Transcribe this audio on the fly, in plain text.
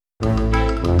Enter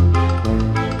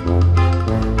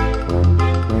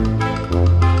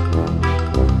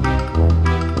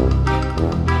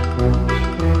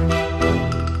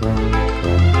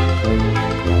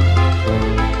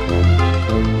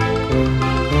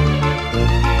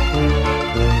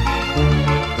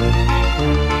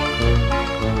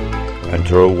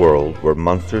a world where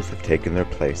monsters have taken their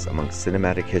place among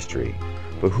cinematic history,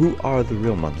 but who are the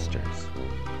real monsters?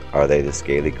 Are they the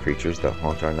scaly creatures that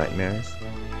haunt our nightmares?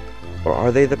 Or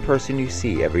are they the person you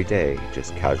see every day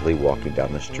just casually walking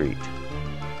down the street?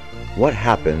 What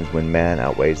happens when man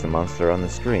outweighs the monster on the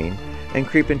screen and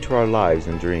creep into our lives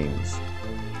and dreams?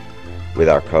 With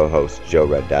our co-hosts Joe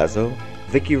Randazzo,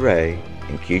 Vicky Ray,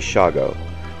 and Keith Shago,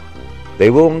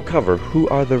 they will uncover who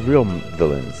are the real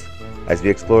villains as we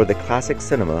explore the classic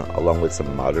cinema along with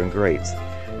some modern greats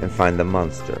and find the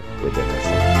monster within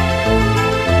us.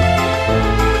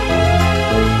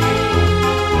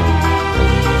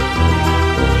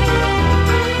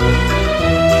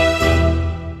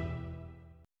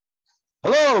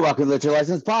 Hello, welcome to the Liquor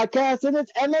License Podcast, and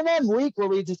it's MMM Week, where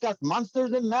we discuss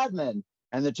monsters and madmen.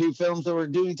 And the two films that we're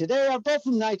doing today are both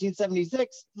from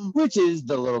 1976, which is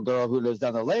The Little Girl Who Lives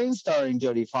Down the Lane, starring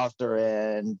Jodie Foster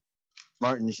and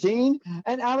Martin Sheen,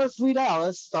 and Alice Sweet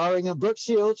Alice, starring Brooke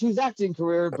Shields, whose acting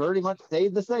career pretty much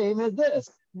stayed the same as this.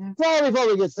 So before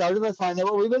we get started, let's find out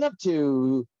what we've been up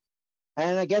to.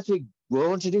 And I guess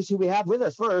we'll introduce who we have with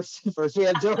us first. First, we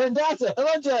have Joe Randazzo.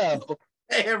 Hello, Joe.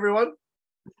 Hey, everyone.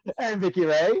 And Vicky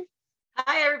Ray.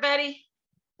 Hi, everybody.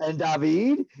 And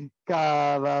David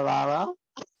Cavallara.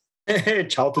 Hey,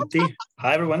 ciao tutti.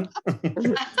 Hi, everyone.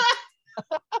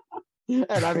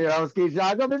 And I'm your host, Keith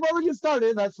Shago. Before we get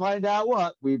started, let's find out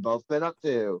what we've both been up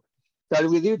to.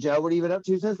 Starting with you, Joe. What have you been up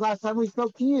to since last time we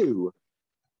spoke to you?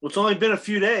 Well, it's only been a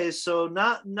few days, so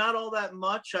not all that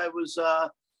much. I was,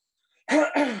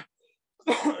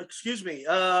 excuse me.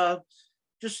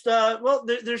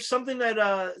 There's something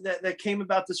that came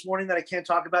about this morning that I can't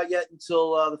talk about yet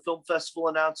until the film festival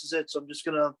announces it. So I'm just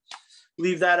gonna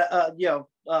leave that,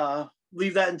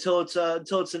 leave that until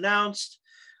it's announced.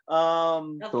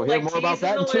 So we'll hear more about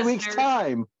that in 2 weeks'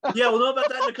 time. Yeah, we'll know about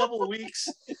that in a couple of weeks.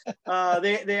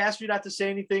 They asked me not to say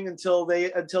anything until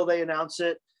they announce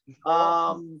it.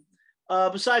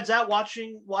 Besides that,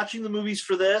 watching the movies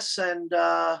for this, and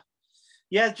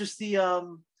just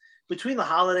the between the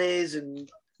holidays and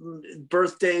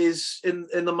birthdays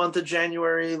in the month of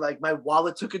January, like my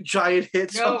wallet took a giant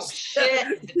hit. No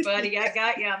shit, buddy, I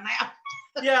got you on that.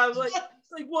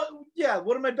 Yeah,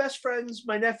 one of my best friends,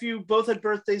 my nephew, both had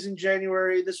birthdays in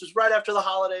January. This was right after the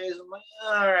holidays. I'm like,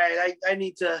 all right, I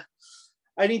need to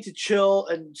chill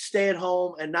and stay at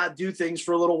home and not do things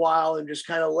for a little while and just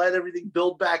kind of let everything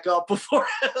build back up before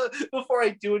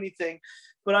I do anything.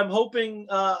 But I'm hoping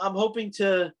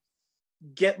to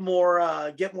get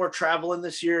more travel in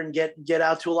this year and get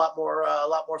out to a lot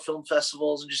more film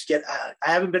festivals and just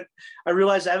I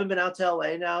realized I haven't been out to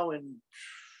LA now in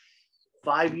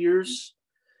 5 years.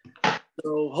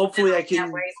 So hopefully I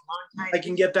can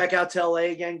get back out to LA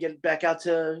again, get back out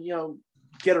to,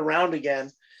 get around again.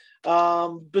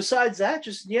 Besides that,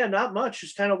 just, not much,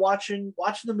 just kind of watching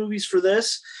the movies for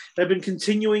this. I've been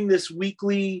continuing this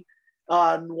weekly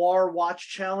noir watch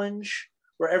challenge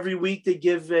where every week they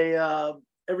give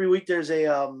there's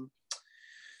a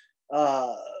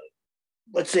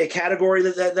let's say a category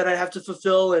that I have to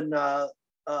fulfill. And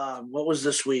what was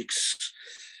this week's?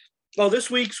 Oh,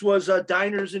 this week's was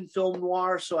Diners in Film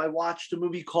Noir. So I watched a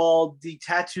movie called The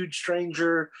Tattooed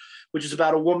Stranger, which is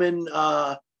about a woman,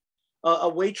 a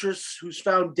waitress who's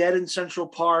found dead in Central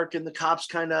Park, and the cops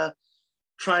kind of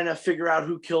trying to figure out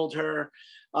who killed her.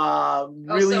 So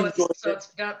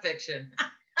it's not fiction.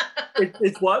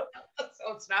 It's what?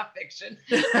 So it's not fiction.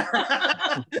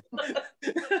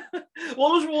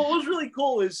 What was really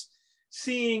cool is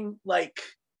seeing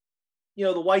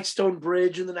the Whitestone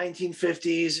Bridge in the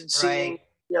 1950s and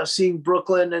seeing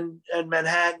Brooklyn and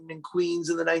Manhattan and Queens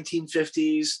in the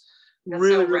 1950s. That's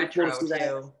really retro cool to see that.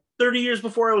 too. 30 years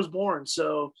before I was born.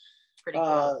 So Pretty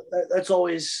cool. It's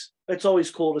always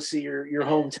cool to see your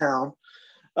hometown.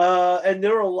 And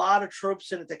there were a lot of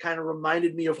tropes in it that kind of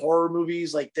reminded me of horror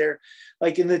movies. Like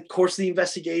in the course of the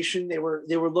investigation, they were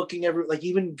looking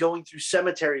even going through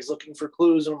cemeteries looking for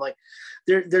clues. And I'm like,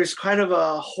 there's kind of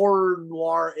a horror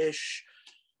noir-ish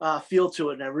feel to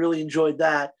it, and I really enjoyed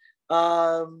that.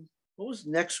 What was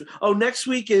next week? Oh, next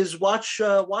week is watch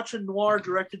a noir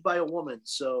directed by a woman.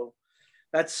 So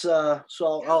that's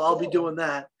I'll be doing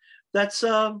that. That's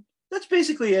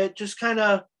basically it. Just kind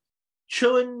of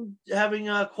chilling, having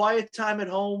a quiet time at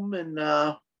home,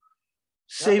 and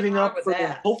saving up for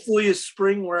hopefully a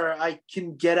spring where I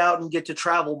can get out and get to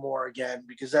travel more again,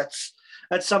 because that's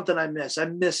something I miss. I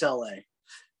miss LA.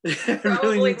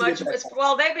 Probably much.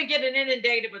 Well, they've been getting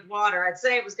inundated with water. I'd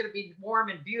say it was going to be warm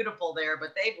and beautiful there, but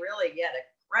they've really get a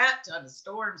crap ton of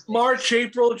storms. March,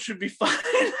 April, it should be fine.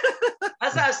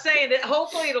 That's what I was saying. That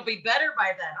hopefully it'll be better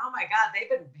by then. Oh my God, they've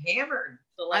been hammered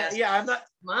the last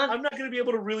month. I'm not going to be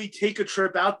able to really take a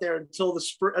trip out there until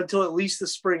until at least the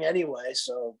spring anyway.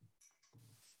 So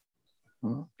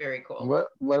very cool.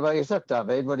 What about yourself,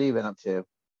 David? What have you been up to?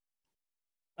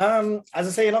 As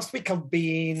I say, last week I've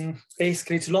been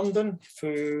basically to London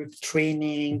for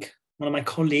training one of my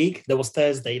colleagues. That was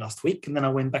Thursday last week, and then I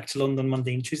went back to London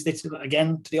Monday and Tuesday to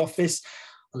the office.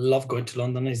 I love going to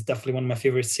London. It's definitely one of my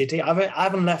favorite cities. I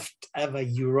haven't left ever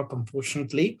Europe,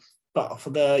 unfortunately, but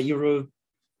for the European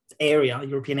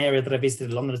area that I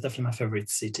visited, London is definitely my favorite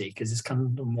city because it's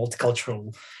kind of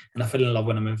multicultural, and I fell in love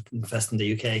when I moved first in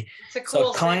the UK. It's a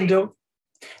cool city.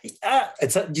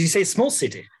 Did you say small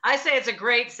city? I say it's a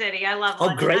great city. I love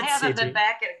London. I haven't been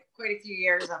back in quite a few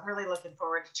years. I'm really looking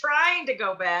forward to trying to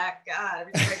go back. God,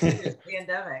 every time I see this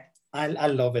pandemic. I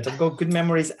love it. I've got good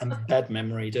memories and bad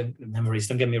memories.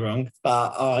 Don't get me wrong.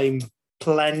 But I'm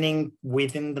planning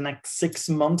within the next 6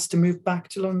 months to move back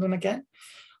to London again.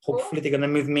 Hopefully they're going to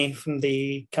move me from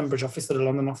the Cambridge office to the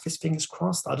London office. Fingers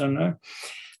crossed. I don't know.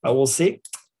 But we'll see.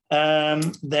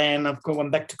 Then I've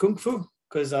gone back to Kung Fu,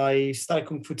 because I started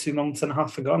Kung Fu 2.5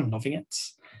 months ago. I'm loving it.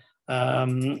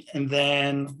 And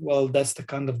then, well, that's the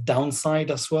kind of downside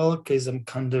as well, because I'm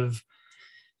kind of,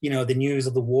 the news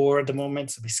of the war at the moment.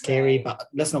 It's a bit scary, but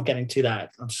let's not get into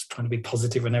that. I'm just trying to be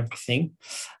positive and everything.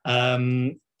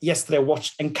 Yesterday, I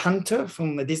watched Encanto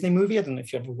from the Disney movie. I don't know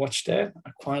if you ever watched it. I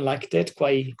quite liked it.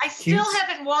 I still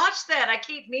haven't watched that. I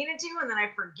keep meaning to, and then I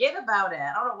forget about it.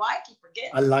 I don't know why I keep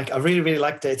forgetting. I really, really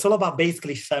liked it. It's all about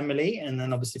basically family, and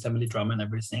then obviously family drama and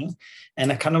everything.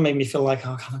 And it kind of made me feel like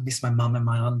I kind of miss my mum and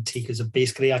my auntie, because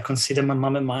basically I consider my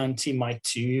mum and my auntie my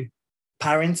two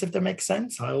parents, if that makes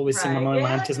sense. I always see my mom and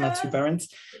my auntie as my two parents.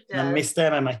 And I miss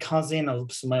them, and my cousin,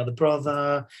 also my other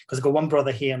brother, because I've got one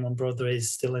brother here and one brother is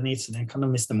still in Italy. I kind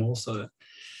of miss them also.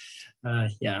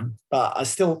 But I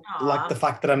still like the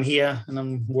fact that I'm here and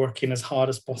I'm working as hard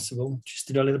as possible just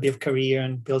to do a little bit of career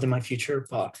and building my future,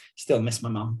 but still miss my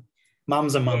mom.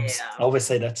 Moms are moms. I always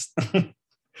say that.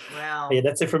 Well,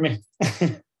 that's it for me.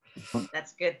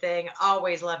 That's a good thing.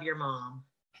 Always love your mom.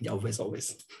 Always.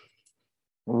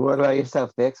 What about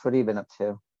yourself, Vix? What have you been up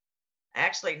to?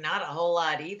 Actually, not a whole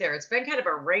lot either. It's been kind of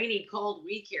a rainy, cold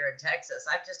week here in Texas.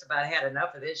 I've just about had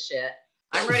enough of this shit.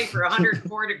 I'm ready for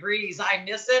 104 degrees. I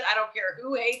miss it. I don't care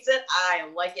who hates it. I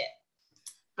like it.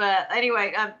 But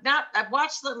anyway, I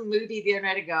watched the movie the other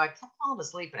night ago. I kept falling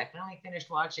asleep, but I finally finished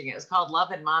watching it. It was called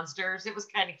Love and Monsters. It was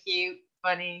kind of cute,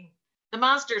 funny. The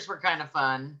monsters were kind of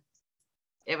fun.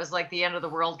 It was like the end of the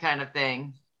world kind of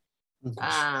thing.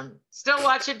 Still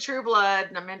watching True Blood,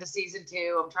 and I'm into season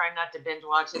 2. I'm trying not to binge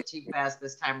watch it too fast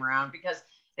this time around, because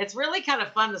it's really kind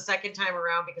of fun the second time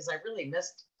around, because I really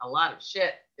missed a lot of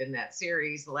shit in that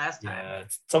series the last time. Yeah,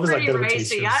 it's always pretty like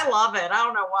racy. I love it. I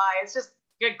don't know why. It's just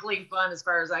good, clean fun as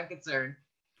far as I'm concerned.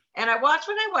 And when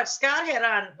I watched, Scott had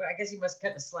on, I guess he must have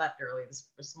kind of slept early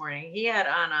this morning. He had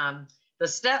on The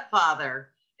Stepfather.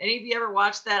 Any of you ever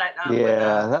watched that? That's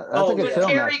a good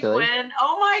film, Carrie actually. Quinn.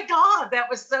 Oh my God, that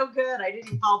was so good. I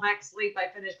didn't fall back asleep.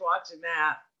 I finished watching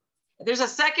that. There's a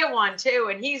second one too,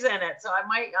 and he's in it, so I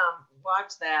might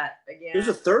watch that again. There's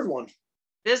a third one.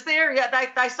 Is there? Yeah,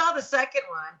 I saw the second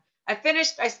one. I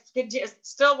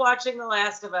still watching The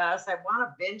Last of Us. I want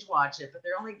to binge watch it, but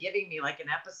they're only giving me like an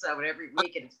episode every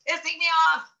week, and it's pissing me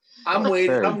off.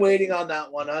 I'm waiting on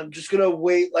that one. I'm just gonna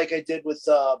wait, like I did with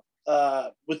The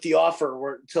Offer,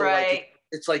 where until like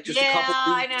it's like just a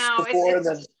couple weeks before, and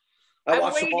then I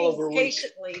watch them all over a week.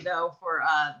 Patiently though for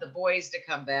The Boys to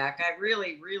come back. I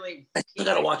really I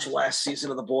gotta watch the last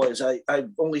season of The Boys. I've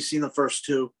only seen the first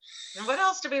 2. And what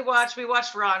else did we watch? We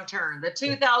watched Wrong Turn, the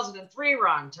 2003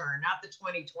 Wrong Turn, not the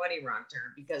 2020 Wrong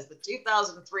Turn, because the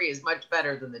 2003 is much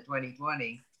better than the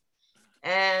 2020.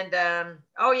 And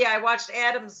I watched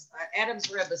Adam's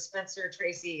Rib with Spencer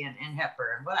Tracy and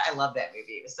Hepburn. But I love that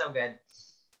movie. It was so good.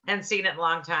 Hadn't seen it in a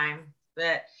long time.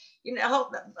 But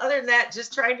other than that,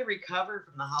 just trying to recover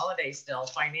from the holidays still,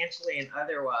 financially and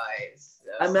otherwise.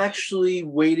 So. I'm actually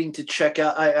waiting to check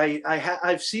out.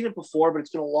 I've seen it before, but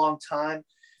it's been a long time.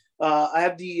 I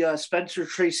have the Spencer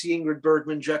Tracy, Ingrid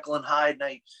Bergman, Jekyll and Hyde,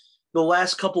 and the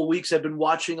last couple of weeks I've been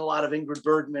watching a lot of Ingrid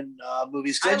Bergman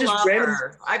movies. I've always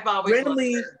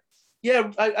randomly loved her.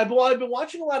 Yeah, I've been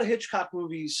watching a lot of Hitchcock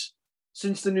movies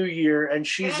since the new year, and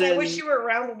she's God, I wish you were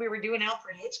around when we were doing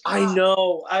Alfred Hitchcock. I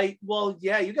know.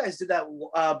 Yeah, you guys did that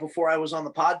before I was on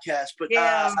the podcast, but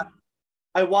Yeah.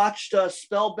 I watched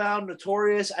Spellbound,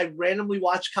 Notorious. I randomly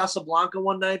watched Casablanca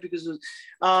one night because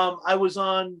I was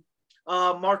on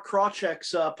Mark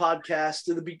Krawcheck's podcast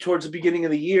towards the beginning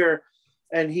of the year,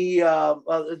 and he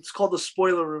it's called The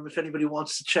Spoiler Room. If anybody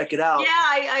wants to check it out. Yeah,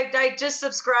 I just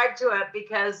subscribed to it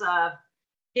because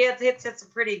it's some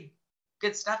pretty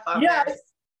good stuff on there.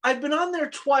 I've been on there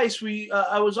twice.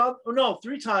 I was on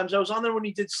 3 times. I was on there when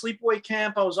he did Sleepaway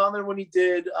Camp. I was on there when he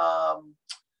did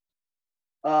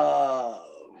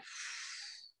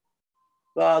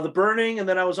The Burning, and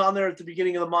then I was on there at the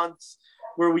beginning of the month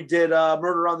where we did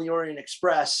Murder on the Orient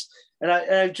Express, and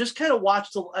I just kind of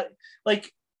watched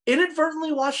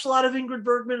inadvertently watched a lot of Ingrid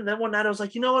Bergman, and then one night I was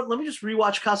like, you know what, let me just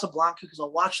rewatch Casablanca because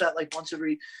I'll watch that like once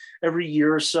every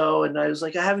year or so, and I was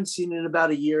like, I haven't seen it in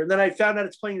about a year, and then I found out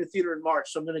it's playing in the theater in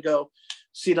March, so I'm going to go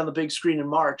see it on the big screen in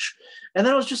March, and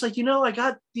then I was just like, I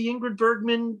got the Ingrid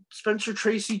Bergman, Spencer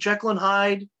Tracy, Jekyll and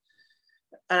Hyde,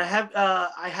 and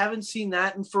I haven't seen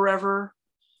that in forever.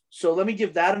 So let me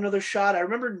give that another shot. I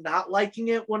remember not liking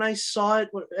it when I saw it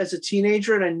as a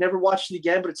teenager, and I never watched it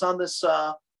again. But it's on this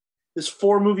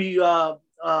 4-movie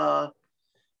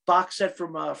box set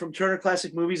from Turner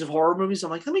Classic Movies of horror movies. I'm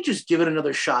like, let me just give it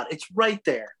another shot. It's right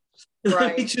there. Right.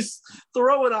 Let me just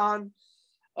throw it on.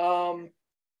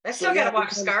 I still got to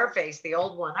watch Scarface, the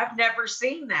old one. I've never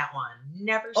seen that one.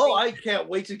 Never seen I can't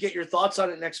wait to get your thoughts on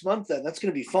it next month then. That's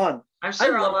going to be fun. I'm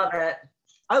sure I'll love it.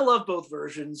 I love both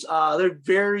versions. They're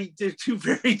two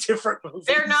very different movies.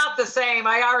 They're not the same.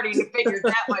 I already figured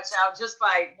that much out just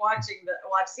by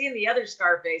I've seen the other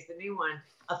Scarface, the new one,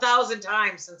 1,000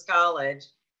 times since college.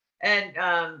 And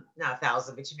not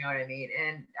 1,000, but you know what I mean.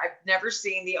 And I've never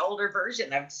seen the older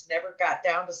version. I've just never got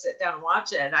down to sit down and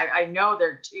watch it. And I know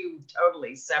they're 2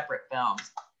 totally separate films.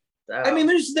 So. I mean,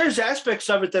 there's aspects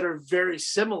of it that are very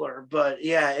similar, but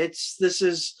yeah, to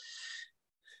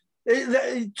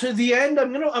the end.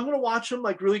 I'm gonna watch them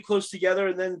like really close together,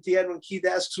 and then at the end, when Keith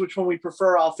asks which one we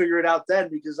prefer, I'll figure it out then,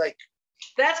 because like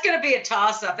that's gonna be a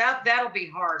toss up. That'll be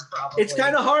hard, probably. It's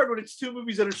kind of hard when it's 2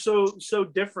 movies that are so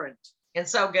different. And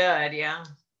so good, yeah.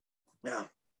 Yeah.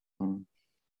 What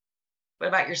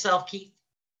about yourself, Keith?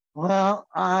 Well,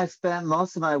 I spent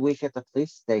most of my week at the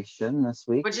police station this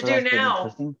week. What'd you do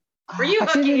now? Were you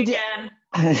hooking again?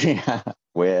 Yeah.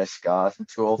 Wish, gosh, I'm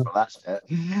too old for that shit.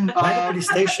 Why the police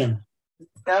station?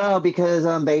 No, because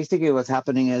basically what's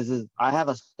happening is I have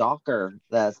a stalker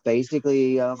that's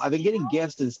basically I've been getting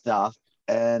gifts and stuff,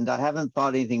 and I haven't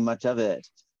thought anything much of it.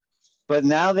 But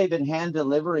now they've been hand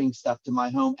delivering stuff to my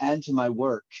home and to my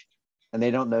work, and they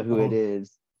don't know who it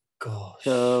is. Gosh.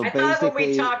 So I thought when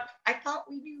we talked, I thought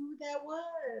we knew who that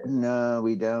was. No,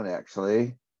 we don't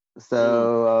actually.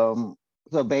 So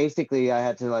so basically I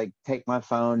had to like take my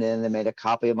phone in, they made a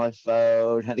copy of my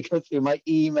phone, had to go through my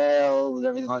emails and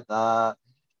everything like that.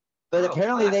 But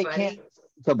apparently they can't.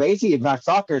 So basically, my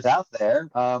stalker's out there.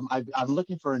 I'm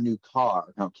looking for a new car.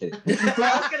 No, I'm kidding. I was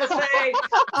gonna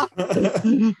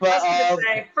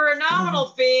say, for a nominal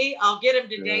fee, I'll get him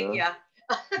to date you.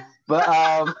 But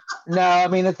no, I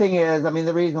mean the thing is,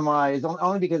 the reason why is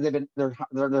only because they're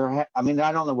I mean,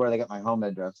 I don't know where they got my home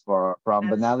address from,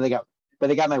 but now they got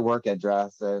my work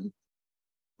address, and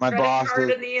my boss card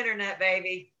in the internet,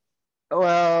 baby.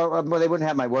 Well, they wouldn't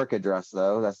have my work address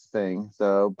though. That's the thing.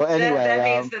 So, but anyway,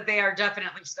 that means that they are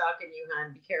definitely stalking you,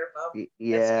 hon. Be careful.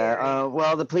 Yeah.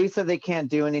 Well, the police said they can't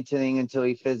do anything until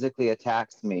he physically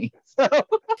attacks me. So,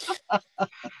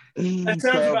 that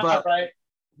sounds about right.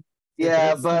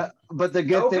 Yeah, but the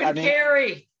good thing. Open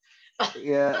carry.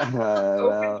 Yeah.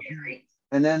 Open carry.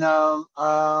 And then but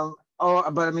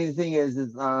the thing is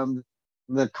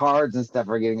the cards and stuff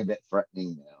are getting a bit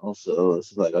threatening now. So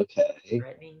it's like, okay.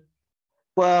 Threatening.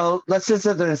 Well, let's just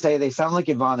sit there and say they sound like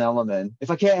Yvonne Elliman. If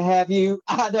I can't have you,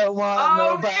 I don't want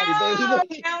nobody,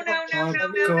 baby. No.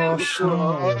 Gosh.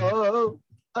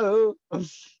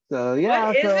 So yeah.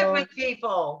 What is it with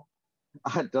people?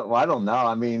 I don't know.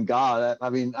 I mean, God.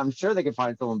 I'm sure they could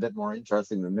find someone a bit more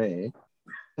interesting than me.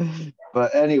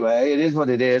 But anyway, it is what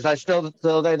it is. They don't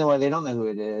know who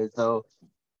it is. So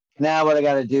now what I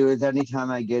got to do is anytime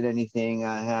I get anything,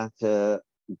 I have to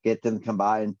get them to come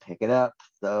by and pick it up.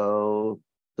 So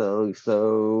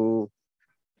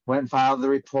went and filed the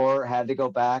report, had to go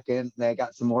back, and they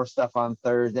got some more stuff on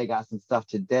Thursday, got some stuff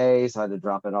today, so I had to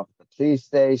drop it off at the police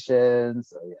station.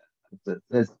 So yeah,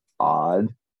 it's odd.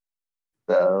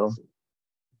 So,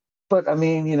 but I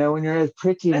mean, when you're as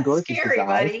pretty and gorgeous scary, as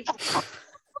buddy.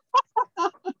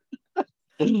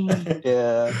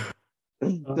 Yeah.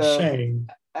 Shame.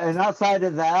 And outside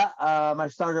of that, I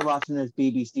started watching this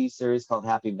BBC series called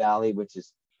Happy Valley, which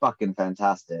is fucking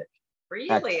fantastic. Really?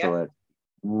 Excellent. Is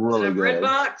Really it a good.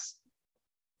 Redbox?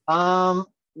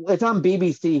 It's on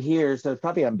BBC here, so it's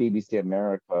probably on BBC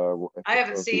America. I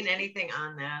haven't seen anything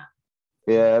on that.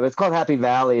 Yeah, it's called Happy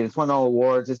Valley. It's won all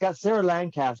awards. It's got Sarah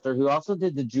Lancaster, who also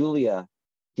did the Julia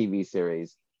TV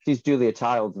series. She's Julia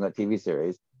Childs in that TV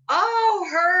series. Oh,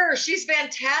 her. She's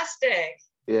fantastic.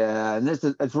 Yeah, and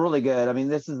it's really good. I mean,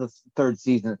 this is the third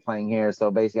season it's playing here,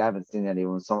 so basically I haven't seen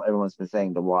anyone. So everyone's been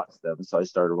saying to watch them, so I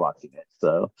started watching it.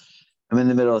 So I'm in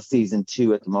the middle of season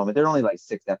 2 at the moment. They're only like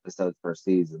 6 episodes per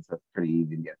season, so it's pretty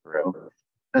easy to get through.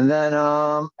 And then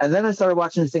I started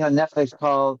watching this thing on Netflix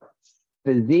called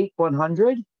Physique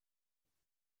 100.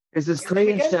 It's this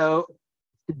Korean show,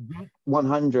 Physique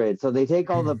 100. So they take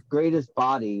all the greatest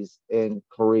bodies in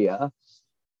Korea.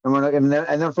 And they're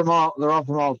all from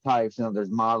all types. You know,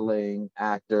 there's modeling,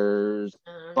 actors,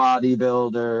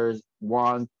 bodybuilders,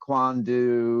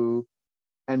 Kwandu,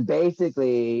 and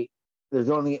basically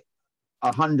there's only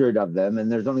 100 of them,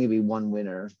 and there's only gonna be one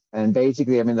winner. And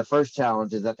basically, I mean, the first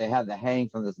challenge is that they have to hang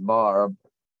from this bar,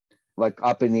 like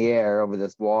up in the air over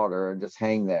this water, and just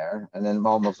hang there. And then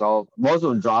most of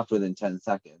them dropped within 10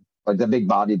 seconds. Like the big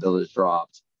bodybuilders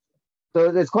dropped. So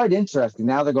it's quite interesting.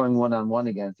 Now they're going one-on-one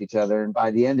against each other, and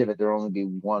by the end of it, there'll only be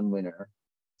one winner.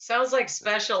 Sounds like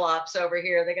Special Ops over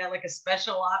here. They got like a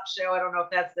Special Ops show. I don't know if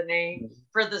that's the name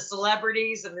for the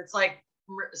celebrities, and it's like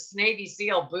Navy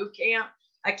SEAL boot camp.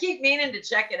 I keep meaning to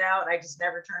check it out. I just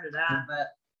never turned it on, but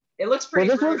it looks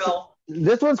pretty brutal.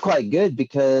 This one's quite good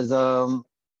because, I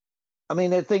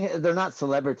mean, they're not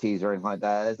celebrities or anything like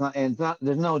that. It's not.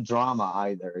 There's no drama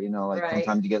either. You know, like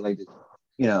sometimes you get like.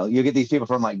 You know, you get these people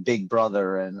from like Big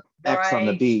Brother and X on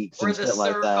the Beach and shit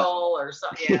like that. Or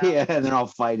something. Yeah. And they're all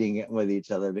fighting with each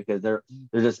other because they're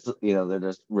just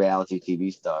reality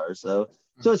TV stars. So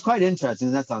it's quite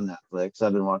interesting. That's on Netflix. So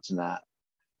I've been watching that,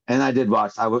 and I did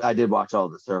watch all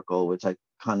The Circle, which that's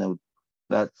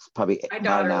probably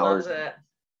 9 hours. Loves it.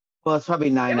 Well, it's probably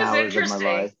 9 hours of my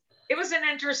life. It was an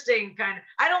interesting kind of.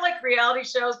 I don't like reality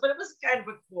shows, but it was kind of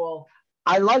a cool.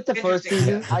 I like the first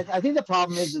season. I think the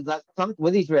problem is that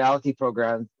with these reality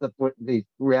programs, these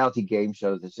reality game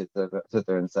shows, that sit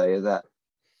there and say is that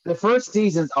the first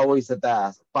season's always the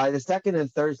best. By the second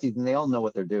and third season, they all know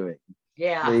what they're doing.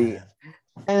 Yeah.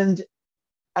 And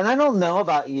I don't know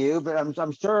about you, but I'm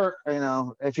sure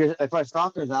if our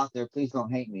stalkers out there, please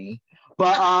don't hate me.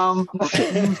 But what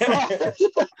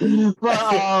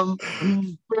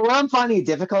I'm finding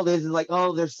difficult is like,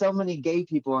 oh, there's so many gay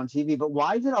people on TV, but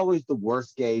why is it always the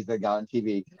worst gays that got on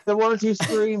TV? The ones who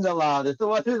scream the loudest, the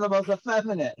ones who are the most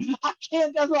effeminate. I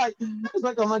can't. It's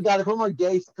like, oh my god, if one more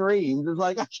gay screams, it's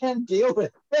like I can't deal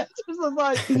with it. It's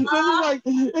like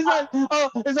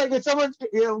if someone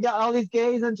got all these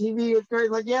gays on TV, it's great.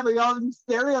 Like, yeah, but all these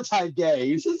stereotype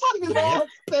gays. It's like all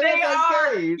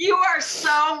stereotype gays. You are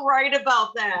so right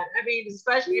about that. I mean,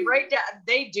 especially right now,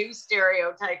 they do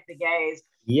stereotype the gays.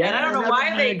 Yeah, and I don't know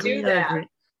why they do that.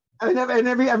 And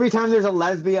every time there's a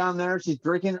lesbian on there, she's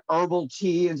drinking herbal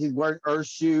tea and she's wearing earth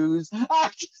shoes. I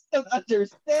just don't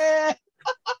understand.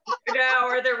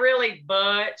 Or they're really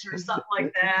butch or something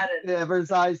like that. Yeah,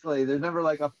 precisely. There's never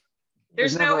like a.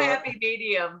 There's no happy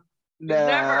medium. No,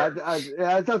 I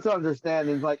don't understand.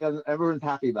 It's like everyone's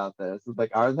happy about this. It's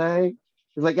like, are they?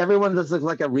 It's like everyone just looks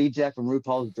like a reject from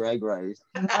RuPaul's Drag Race.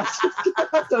 I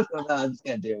just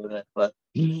can't deal with it. But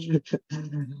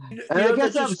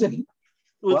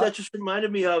that just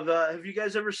reminded me of. Have you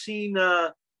guys ever seen?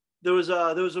 There was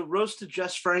a roast to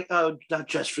James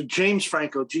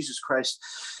Franco. Jesus Christ,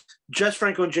 Jess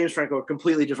Franco and James Franco are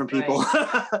completely different people.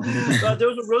 Right. There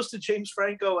was a roast to James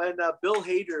Franco, and Bill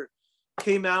Hader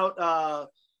came out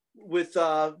with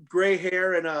gray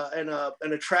hair and a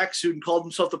tracksuit and called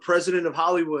himself the president of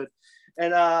Hollywood.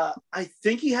 And I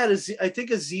think Aziz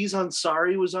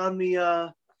Ansari was on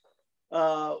the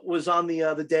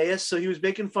dais, so he was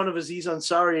making fun of Aziz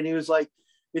Ansari, and he was like,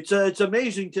 "It's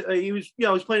amazing to he was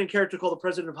playing a character called the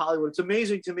president of Hollywood. It's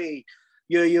amazing to me,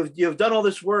 you've done all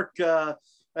this work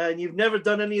and you've never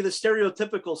done any of the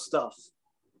stereotypical stuff."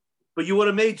 But you would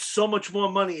have made so much more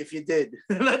money if you did.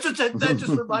 that just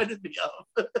reminded me of.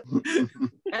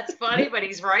 That's funny, but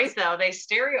he's right though. They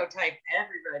stereotype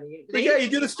everybody. You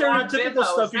do the stereotypical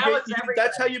stuff.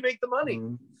 That's how you make the money.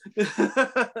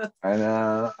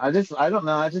 I don't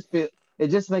know. I just feel it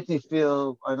just makes me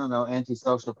feel, I don't know,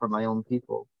 antisocial for my own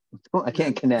people. I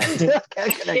can't connect. I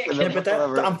can't connect with Yeah, them but that,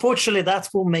 whatsoever. unfortunately,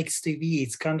 that's what makes TV.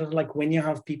 It's kind of like when you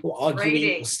have people arguing or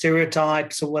Ratings.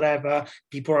 stereotypes or whatever,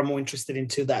 people are more interested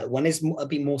into that. When it's a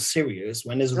bit more serious,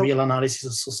 when there's real analysis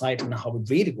of society and how it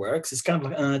really works, it's kind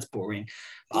of like, it's boring.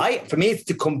 For me,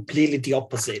 it's completely the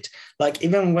opposite. Like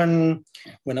even when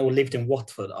I lived in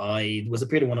Watford, there was a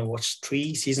period when I watched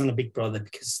 3 seasons of Big Brother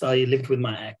because I lived with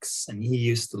my ex and he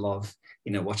used to love,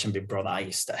 watching Big Brother. I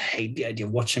used to hate the idea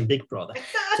of watching Big Brother.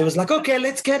 So it was like, okay,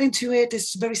 let's get into it.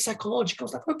 It's very psychological. I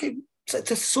was like, okay,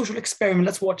 it's a social experiment.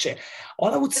 Let's watch it.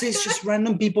 All I would say is just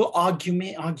random people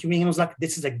arguing. And I was like,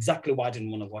 this is exactly why I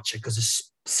didn't want to watch it, because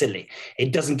it's silly.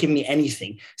 It doesn't give me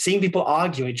anything. Seeing people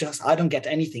argue, I don't get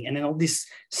anything. And then all these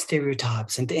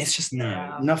stereotypes, and it's just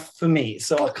not for me.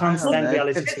 So I can't stand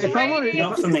reality It's TV.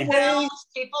 Not for me.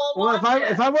 People Well, if watch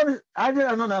it. I want to, I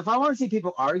don't know. If I want to see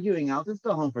people arguing, I'll just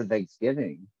go home for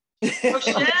Thanksgiving. Oh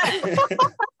shit!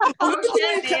 Oh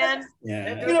shit, man!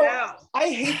 Yeah. You know, I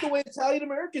hate the way Italian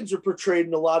Americans are portrayed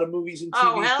in a lot of movies and TV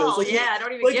Oh hell shows. Like, yeah! I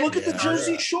don't even like get look at the it.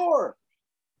 Jersey Shore.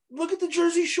 Look at the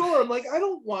Jersey Shore. I'm like, I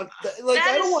don't want that. Like,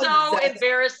 That I don't is want so that.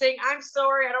 embarrassing. I'm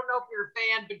sorry. I don't know if you're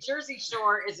a fan, but Jersey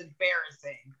Shore is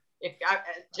embarrassing.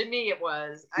 To me, it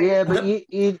was. Yeah, but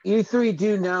you three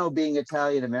do know, being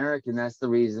Italian American, that's the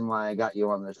reason why I got you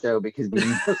on the show, because we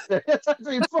know stereotypes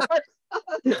before.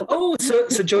 Oh, so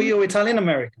Joe, you're Italian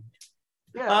American.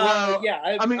 Yeah, well,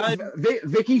 yeah. I mean,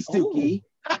 Vicky Stuckey.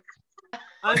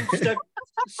 I'm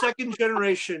second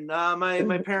generation.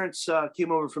 My parents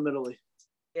came over from Italy.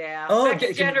 Yeah. Oh,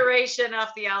 Second generation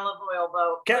off the olive oil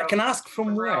boat. Can I ask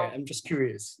from where? Rome. I'm just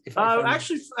curious.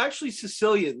 Actually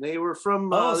Sicilian. They were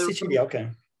from. Sicily. Okay.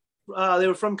 They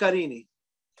were from Carini.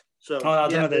 So. I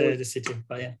don't know the city,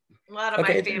 but yeah. A lot of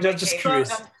my family just came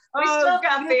curious. from. We still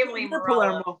got family in Morello.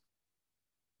 Palermo.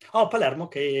 Oh, Palermo.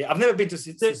 Okay, I've never been to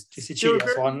Sicily,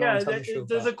 so I'm not entirely sure.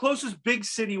 The closest big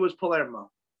city was Palermo.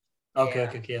 Okay,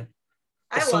 yeah.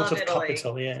 I The love sort of Italy.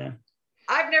 capital, yeah.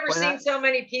 I've never seen so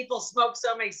many people smoke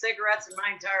so many cigarettes in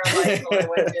my entire life when I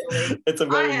went to Italy. It's a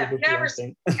very I have European never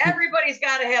thing. Everybody's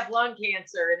got to have lung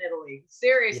cancer in Italy.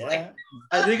 Seriously. Yeah.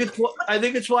 I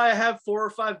think it's why I have 4 or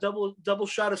 5 double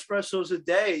shot espressos a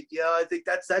day. Yeah, I think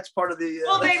that's part of the.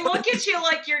 Well, they look at you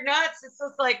like you're nuts. It's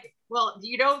just like, well,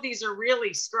 these are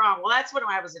really strong. Well, that's when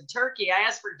I was in Turkey. I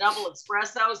asked for double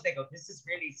espressos. They go, this is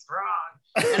really strong.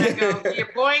 And I go, your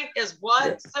point is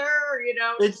what, sir?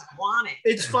 I want it.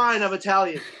 It's fine. I'm Italian.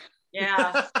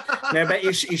 Yeah. No, but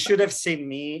you should have seen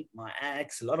me, my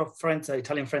ex, a lot of friends,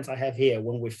 Italian friends I have here,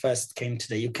 when we first came to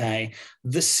the UK,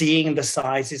 seeing the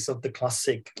sizes of the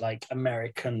classic, like,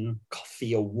 American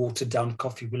coffee or watered down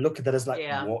coffee, we look at that as like,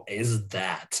 what is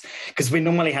that? Because we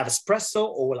normally have espresso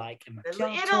or like a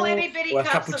macchiato, Little itty bitty or a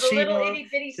cups of the little cappuccino. itty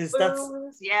bitty Yes,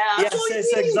 spoons. Yeah.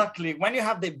 Yes, exactly. When you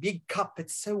have the big cup,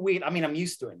 it's so weird. I mean, I'm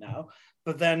used to it now.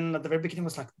 But then at the very beginning, it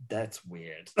was like, that's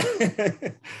weird.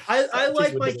 I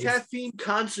like my caffeine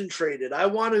concentrated. I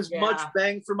want as much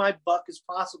bang for my buck as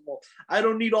possible. I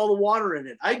don't need all the water in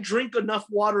it. I drink enough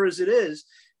water as it is.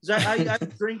 I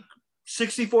drink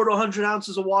 64 to 100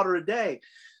 ounces of water a day.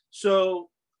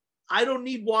 So I don't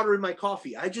need water in my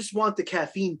coffee. I just want the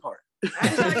caffeine part. I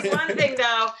tell you one thing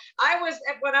though,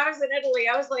 when I was in Italy,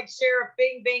 I was like Sheriff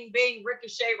Bing Bing Bing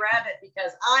Ricochet Rabbit,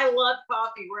 because I love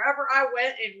coffee. Wherever I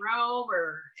went in Rome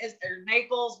or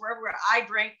Naples, wherever I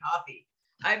drank coffee.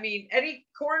 I mean, any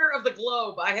corner of the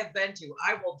globe I have been to,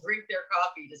 I will drink their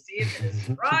coffee to see if it is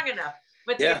strong enough.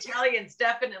 But the Italians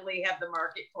definitely have the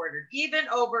market cornered, even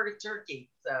over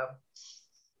Turkey. So.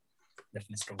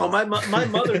 Oh, my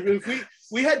mother, if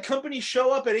we had company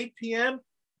show up at 8 p.m.,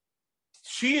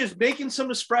 she is making some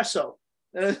espresso.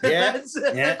 That's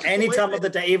any time of the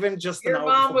day, even just your an hour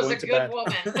mom was going a to good woman.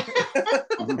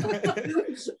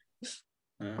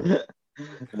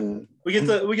 We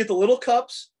get the little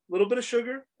cups, a little bit of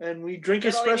sugar, and we drink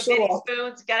espresso.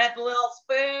 Spoons, gotta have the little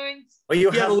spoons. Well,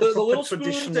 you have the little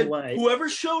traditional spoons. way. Whoever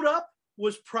showed up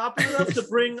was proper enough to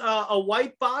bring a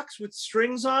white box with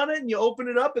strings on it, and you open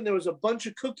it up, and there was a bunch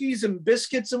of cookies and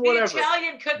biscuits and whatever. The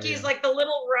Italian cookies, like the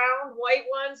little round white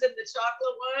ones and the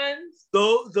chocolate ones.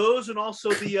 Those, and also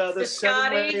the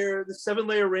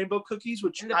 7-layer rainbow cookies,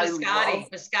 which and the I biscotti, love.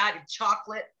 Biscotti,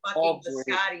 chocolate fucking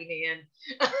biscotti, man.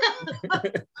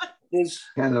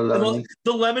 Kind of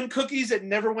the lemon cookies that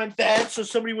never went bad, so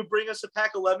somebody would bring us a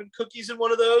pack of lemon cookies in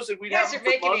one of those, and we'd you guys have are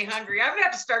making me hungry. I'm gonna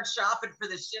have to start shopping for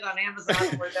this shit on Amazon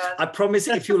when we're done. I promise,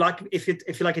 if you like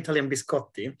Italian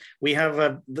biscotti, we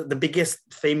have the biggest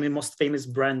most famous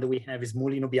brand that we have is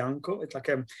Mulino Bianco. It's like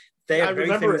they're a very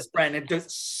famous brand. It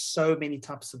does so many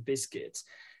types of biscuits.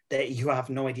 you have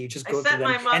no idea. You just I go to sent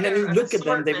them my mother and then you an look at them.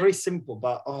 They're assortment. very simple,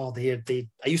 but they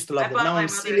I used to love I them. bought Now my I'm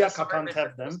mother an celiac. I can't assortment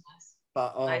have for them. Christmas.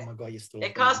 But oh Nice. my god, I used to love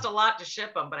It them. cost a lot to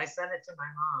ship them, but I sent it to my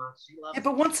mom. She loves Yeah,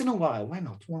 but once in a while, why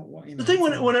not? You The know, thing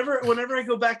once in a while. whenever I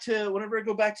go back to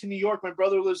New York, my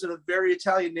brother lives in a very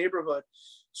Italian neighborhood,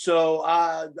 so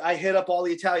I hit up all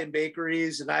the Italian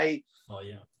bakeries, and Oh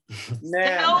yeah.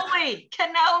 man,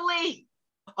 Cannoli.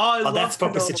 I love That's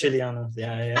proper cannoli. Siciliano.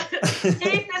 Yeah.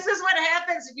 Keith, this is what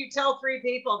happens if you tell 3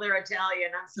 people they're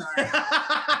Italian. I'm sorry.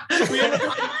 we ended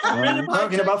up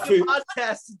Talking about doing food. a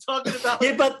podcast and talking about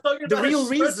Yeah, but talking the about real espresso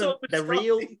reason,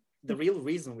 pastrami. the real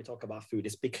reason we talk about food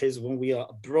is because when we are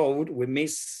abroad, we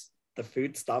miss the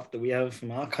food stuff that we have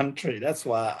from our country. That's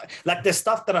why, like the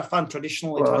stuff that I found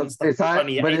traditional Italian stuff, it's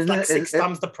funny, but it's isn't like it- six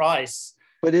times the price.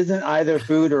 But isn't either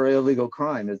food or illegal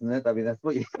crime, isn't it? I mean, that's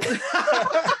what you.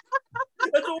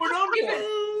 That's what we're known for.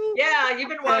 Yeah, you've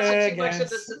been watching I too much of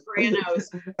The guess.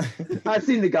 Sopranos. I've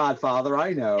seen The Godfather.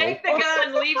 I know. Take the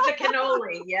gun, leave the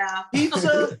cannoli. Yeah.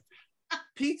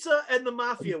 Pizza, and the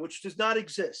mafia, which does not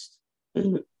exist.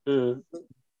 I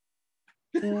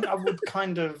would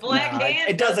kind of. Black hand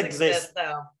it does exist.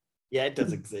 though. Yeah, it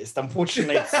does exist.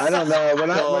 Unfortunately, it's, I don't know.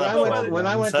 When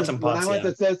I went Certain to parts,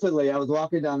 yeah. Sicily, I was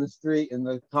walking down the street and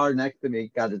the car next to me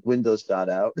got his window shot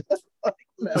out.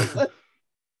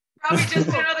 Probably just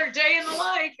another day in the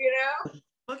life, you know?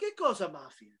 Ma che cosa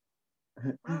mafia?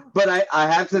 But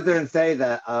I have to sit there and say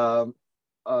that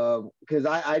because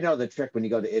I know the trick when you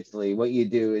go to Italy. What you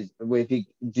do is if you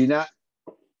do not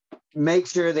make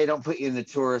sure they don't put you in the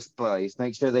tourist place,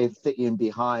 make sure they sit you in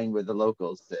behind where the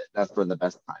locals sit. That's where the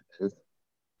best time is.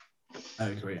 I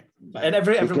agree. And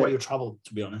everywhere you travel,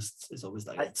 to be honest, is always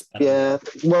like it's better. Yeah.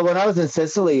 Well, when I was in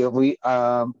Sicily, we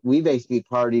basically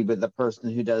partied with the person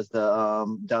who does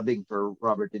the dubbing for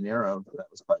Robert De Niro. So that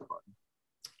was quite fun.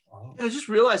 Oh. I just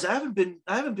realized I haven't been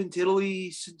to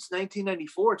Italy since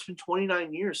 1994. It's been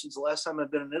 29 years since the last time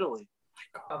I've been in Italy.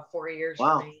 About 4 years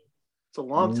Wow. for me. It's a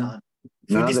long time.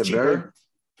 Now Food is they're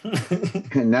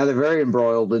now they're very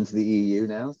embroiled into the EU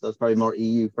now, so it's probably more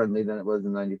EU friendly than it was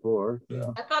in '94.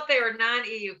 So. I thought they were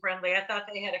non-EU friendly. I thought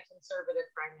they had a conservative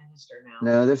prime minister now.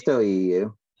 No, they're still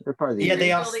EU. They're part of the Yeah, EU.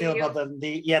 they are Still still, EU. but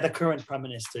the current prime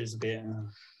minister is a bit.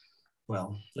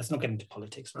 Well, let's not get into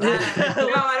politics. No, Right?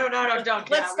 I don't.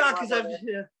 Let's Yeah, not, we because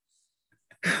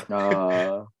love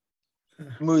I've it.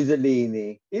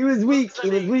 Mussolini. He was weak. He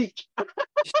was weak. Oh,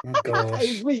 He was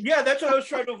gosh. weak. yeah, that's what I was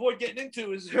trying to avoid getting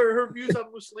into. Is her views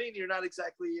on Mussolini are not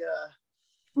exactly.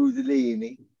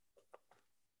 Mussolini.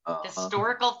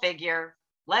 Historical figure.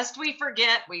 Lest we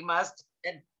forget, we must,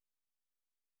 and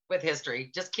with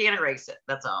history, just can't erase it.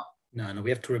 That's all. No,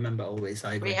 we have to remember always.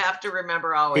 I agree. We have to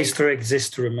remember always. History exists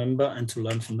to remember and to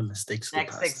learn from the mistakes of the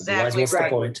That's past. exactly Otherwise, what's the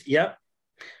right. point? Yeah.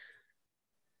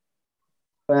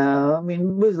 Well, I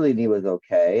mean, Mussolini was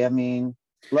okay. I mean,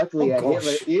 luckily, Oh,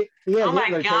 Hitler. gosh. He had Oh my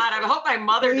Hitler God! I hope my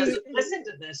mother doesn't listen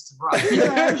to this, Brian.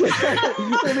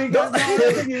 I mean, no, I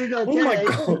think he was okay. Oh my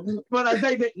God. But I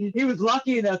think that he was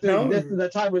lucky enough to No. exist in the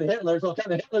time with Hitler, so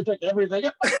kind of Hitler took everything.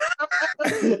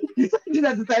 He didn't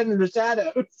have to stand in the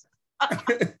shadows.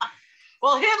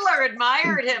 Well, Hitler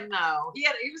admired him though. He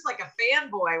was like a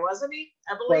fanboy, wasn't he?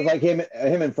 I Well, it was believe. like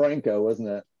him and Franco, wasn't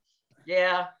it?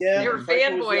 Yeah. Yeah, They were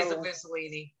Franco was the fanboys other of one.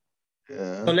 Mussolini.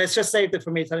 Yeah. So let's just say that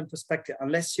from an Italian perspective,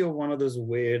 unless you're one of those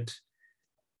weird,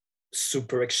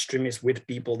 super extremist weird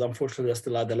people, that unfortunately they're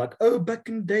still out there like, oh, back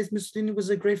in the days, Mussolini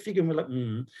was a great figure. And we're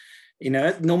like, You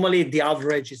know, normally the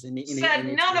average is in Said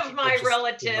none of my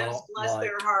relatives, bless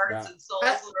their hearts and souls,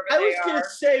 I wherever was they gonna are.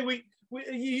 say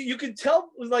you could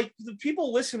tell, like, the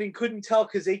people listening couldn't tell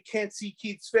because they can't see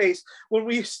Keith's face when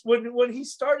he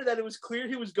started that. It was clear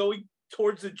he was going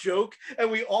towards a joke,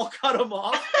 and we all cut him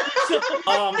off. So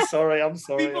Oh, I'm sorry.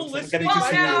 people I'm listening getting Well,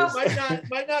 too no. serious.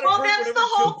 might not. Well, have heard that's the whatever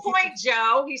whole joke he- point,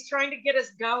 Joe. He's trying to get us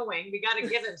going. We got to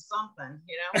give him something,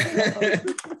 you know?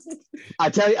 I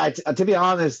tell you, to be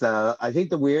honest, though, I think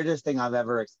the weirdest thing I've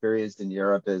ever experienced in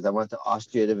Europe is I went to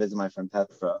Austria to visit my friend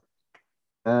Petra,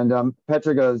 and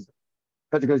Petra goes,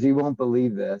 you won't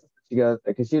believe this. She goes,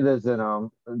 because she lives in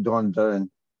Dornbirn,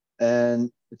 and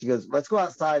she goes, let's go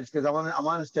outside because I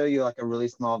want to show you like a really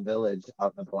small village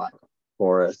out in the Black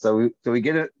Forest. So we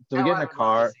get in a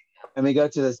car and we go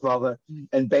to this small village,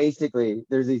 and basically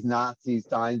there's these Nazi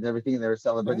signs and everything, and they were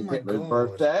celebrating my Hitler's God.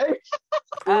 birthday.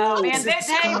 Oh, man.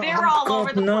 They're all God,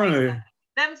 over the no. place.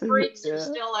 Them freaks are Yeah.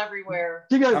 still everywhere.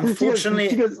 She goes, Unfortunately-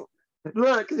 she goes,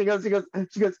 look, she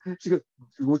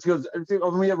goes,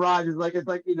 when we arrived, it's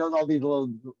like, you know, all these little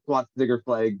SWAT sticker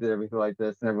flags and everything like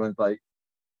this, and everyone's like,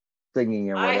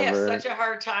 singing or I have whatever. such a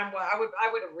hard time. Well, I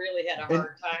would have really had a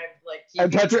hard time. Like,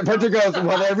 And keeping Petra goes, myself.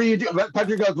 whatever you do.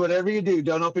 Petra goes, whatever you do,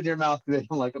 don't open your mouth because they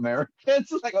don't like Americans.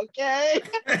 It's like, okay.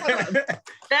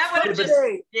 That would have just,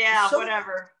 yeah,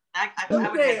 whatever. I would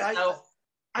have been so.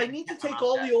 I need to take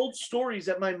all the old stories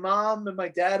that my mom and my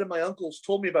dad and my uncles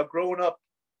told me about growing up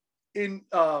in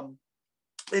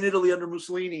Italy under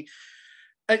Mussolini.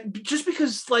 Just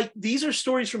because, like, these are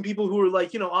stories from people who were,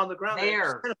 like, you know, on the ground.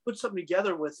 There. Trying to put something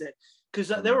together with it, because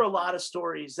there were a lot of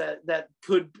stories that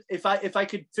could, if I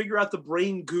could figure out the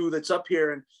brain goo that's up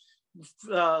here and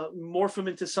morph them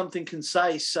into something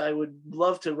concise, I would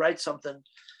love to write something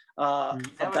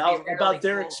about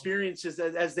their experiences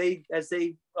as they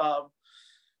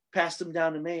passed them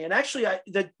down to me. And actually,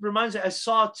 that reminds me, I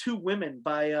saw Two Women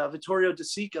by Vittorio De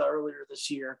Sica earlier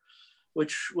this year,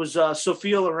 which was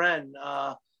Sophia Loren.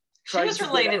 She was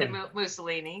related to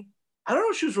Mussolini. I don't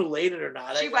know if she was related or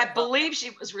not. I believe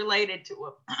she was related to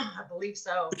him. I believe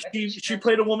so. She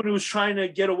played a woman who was trying to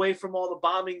get away from all the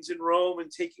bombings in Rome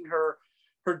and taking her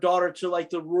daughter to, like,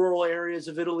 the rural areas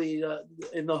of Italy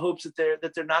in the hopes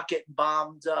that they're not getting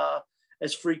bombed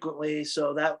as frequently.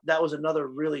 So that was another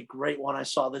really great one I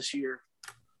saw this year.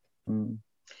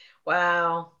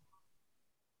 Wow,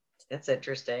 that's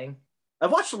interesting.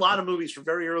 I've watched a lot of movies from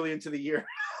very early into the year.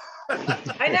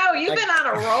 I know you've been on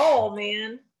a roll,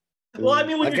 man. Well, I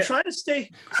mean, when you're trying to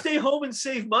stay home and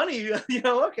save money, you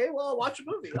know, okay, well, I'll watch a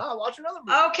movie. I'll watch another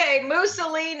movie. Okay,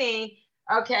 Mussolini.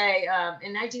 Okay,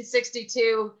 in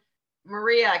 1962,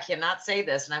 Maria, I cannot say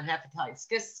this, and I have to tell you,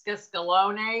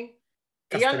 Scalone,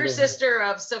 the younger sister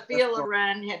of Sophia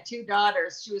Loren, had two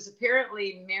daughters. She was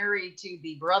apparently married to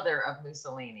the brother of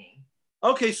Mussolini.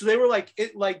 Okay, so they were like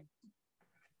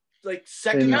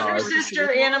second. Younger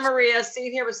sister Anna Maria,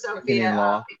 seen here with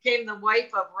Sophia, became the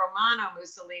wife of Romano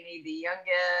Mussolini, the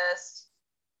youngest.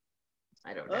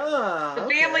 I don't know. The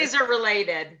families are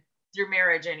related through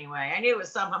marriage anyway. I knew it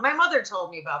was somehow. My mother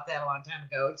told me about that a long time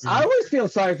ago. I always feel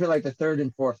sorry for, like, the third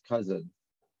and fourth cousin.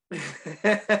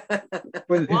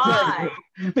 Why?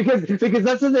 because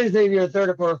that's what they say, you're a third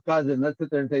or fourth cousin. That's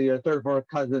what they're saying, you're a third or fourth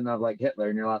cousin of, like, Hitler,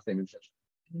 and your last name is Hitler.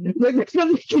 Like, there's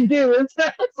nothing you can do. It's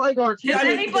like, does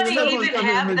anybody even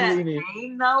have that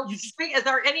name though? Is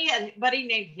there anybody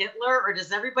named Hitler, or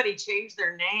does everybody change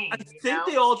their name? I think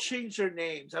they all changed their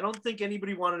names. I don't think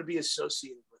anybody wanted to be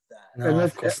associated with that. No,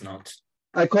 of course not.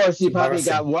 Of course, you probably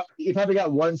got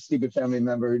one stupid family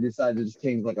member who decided to just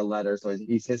change, like, a letter, so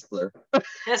he's Histler.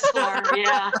 Histler,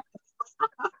 yeah.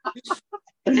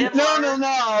 No.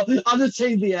 I'll just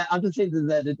change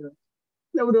the Z.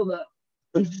 No one will know.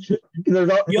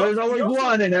 There's always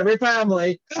one in every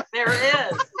family. There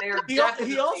is. He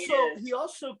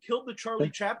also killed the Charlie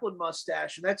Chaplin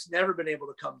mustache, and that's never been able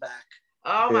to come back.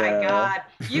 Oh my God!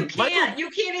 You can't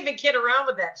even kid around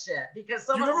with that shit because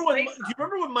someone. Do you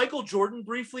remember when Michael Jordan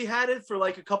briefly had it for,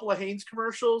 like, a couple of Hanes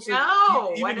commercials?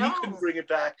 No, he couldn't bring it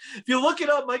back. If you look it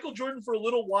up, Michael Jordan for a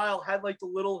little while had, like, the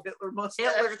little Hitler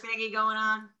mustache. Hitler thingy going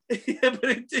on. Yeah, but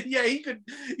he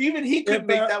could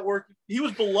make that work. He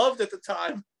was beloved at the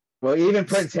time. Well, even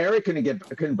Prince Harry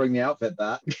couldn't bring the outfit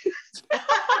back.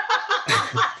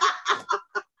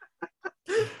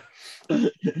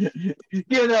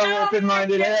 You know,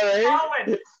 open-minded Harry.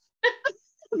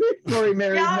 Before he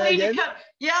married Meghan.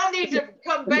 Y'all need to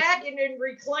come back and then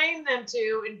reclaim them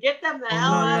two and get them the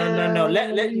hell out of there. No.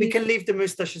 We can leave the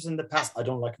mustaches in the past. I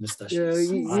don't like mustaches.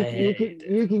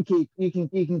 You can keep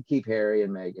Harry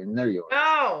and Meghan. They're yours.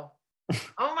 No.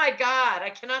 Oh my God! I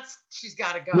cannot. She's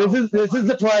got to go. This is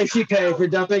the price you pay for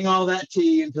dumping all that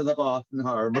tea into the Boston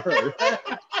Harbor.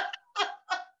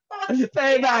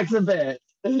 Pay back a bit.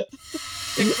 The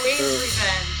Queen's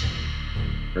revenge.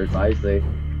 Precisely.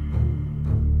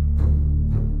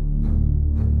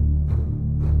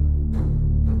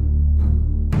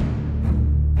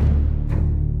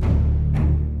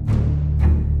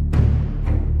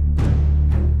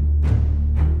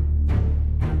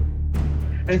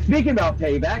 And speaking about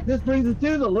payback, this brings us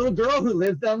to The Little Girl Who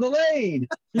Lives Down the Lane,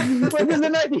 which is a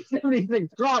 1976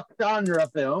 cross-genre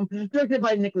film directed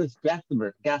by Nicholas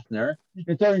Gassner,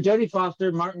 and starring Jodie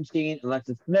Foster, Martin Sheen,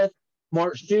 Alexis Smith,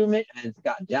 Mort Schumann, and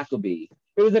Scott Jacoby.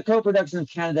 It was a co-production of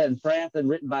Canada and France and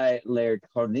written by Laird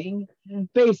Corning,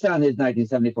 based on his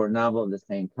 1974 novel of the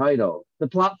same title. The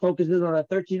plot focuses on a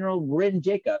 13-year-old Bryn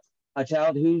Jacobs, a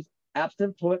child whose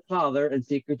absent father and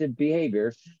secretive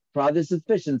behavior prod the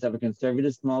suspicions of a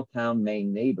conservative small-town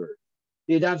Maine neighbor.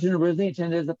 The adaptation originally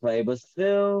intended as a play was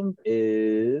filmed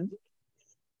in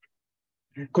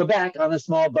Quebec on a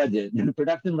small budget.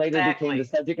 Production later became the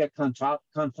subject of controversy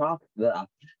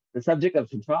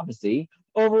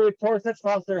over reports that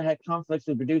Foster had conflicts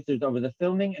with producers over the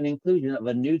filming and inclusion of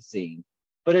a nude scene,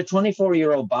 but a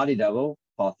 24-year-old body double,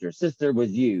 Foster's sister,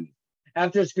 was used.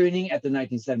 After screening at the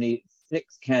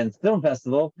 1976 Cannes Film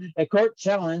Festival, a court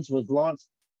challenge was launched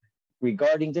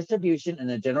regarding distribution,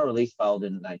 and a general release followed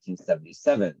in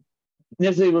 1977.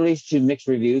 Initially released to mixed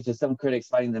reviews, with some critics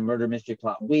finding the murder mystery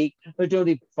plot weak, but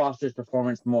Jodie Foster's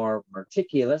performance more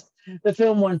meticulous. The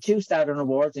film won 2 Saturn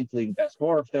Awards, including Best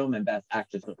Horror Film and Best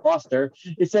Actress for Foster.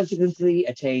 It subsequently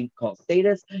attained cult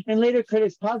status, and later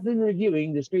critics positively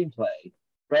reviewing the screenplay.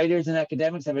 Writers and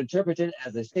academics have interpreted it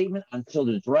as a statement on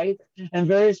children's rights, and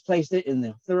various placed it in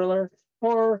the thriller,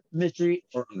 horror, mystery,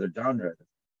 or other genres.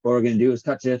 What we're going to do is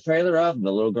cut to the trailer of The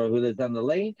Little Girl Who Lives Down the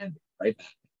Lane, and be right back.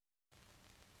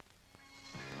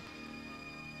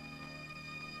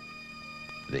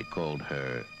 They called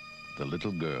her the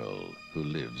little girl who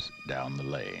lives down the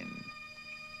lane.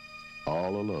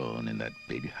 All alone in that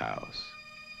big house.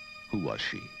 Who was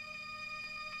she?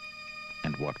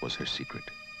 And what was her secret?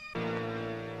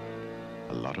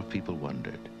 A lot of people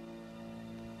wondered.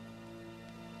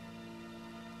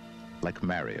 Like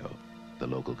Mario, the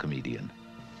local comedian.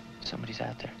 Somebody's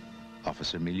out there.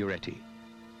 Officer Miglioretti,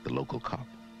 the local cop.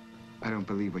 I don't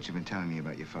believe what you've been telling me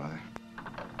about your father.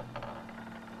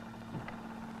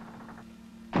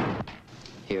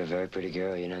 You're a very pretty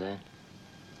girl, you know that?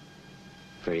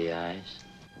 Pretty eyes.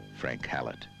 Frank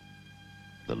Hallett,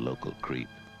 the local creep.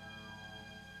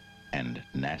 And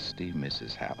nasty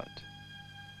Mrs. Hallett,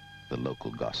 the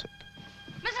local gossip.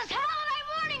 Mrs. Hallett, I'm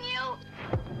warning you!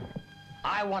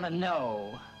 I want to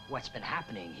know what's been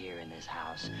happening here in this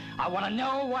house. I want to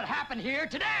know what happened here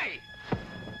today!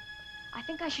 I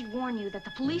think I should warn you that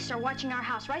the police are watching our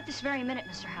house right this very minute,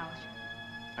 Mr. Hallett.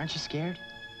 Aren't you scared?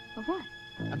 Of what?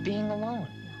 Of being alone.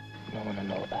 No one will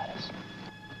know about us.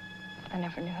 I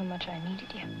never knew how much I needed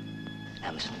you.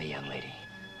 Now listen to me, young lady.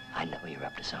 I know you're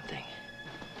up to something.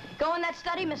 Go in that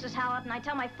study, Mrs. Hallett, and I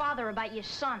tell my father about your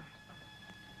son.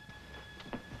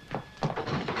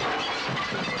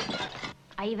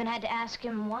 I even had to ask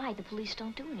him why the police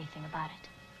don't do anything about it.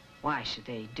 Why should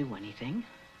they do anything?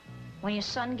 When your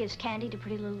son gives candy to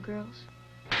pretty little girls.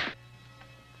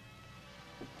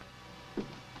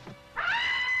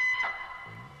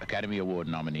 Academy Award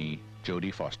nominee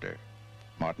Jodie Foster,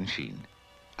 Martin Sheen,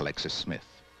 Alexis Smith.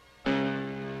 Get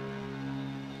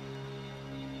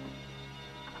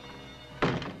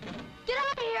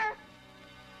out of here!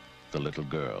 The little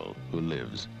girl who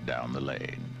lives down the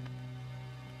lane.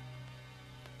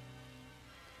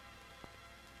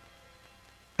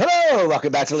 Hello,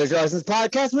 welcome back to the Liquor License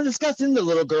Podcast. We're discussing The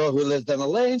Little Girl Who Lives Down the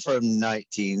Lane from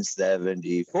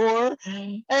 1974.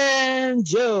 And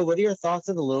Joe, what are your thoughts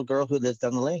on The Little Girl Who Lives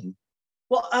Down the Lane?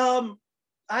 Well,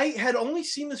 I had only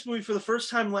seen this movie for the first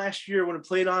time last year when it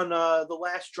played on The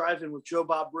Last Drive-In with Joe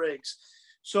Bob Briggs.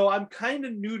 So I'm kind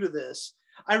of new to this.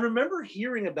 I remember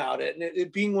hearing about it and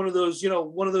it being one of those,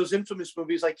 one of those infamous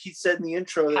movies, like he said in the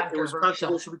intro, that it was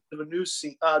controversial because of a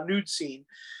nude scene.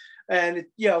 And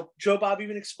Joe Bob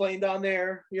even explained on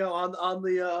there, on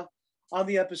the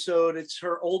episode, it's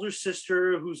her older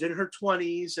sister who's in her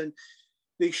 20s, and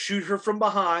they shoot her from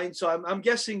behind. So I'm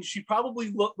guessing she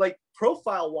probably looked like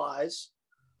profile-wise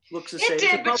looks the same. It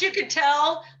did, but you could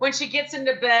tell when she gets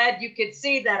into bed, you could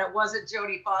see that it wasn't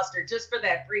Jodie Foster just for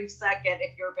that brief second,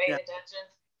 if you're paying attention.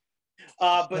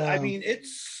 But I mean,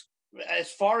 it's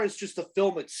as far as just the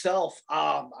film itself,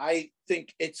 I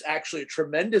think it's actually a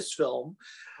tremendous film.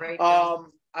 Right.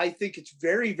 I think it's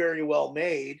very, very well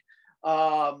made.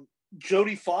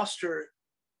 Jodie Foster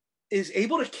is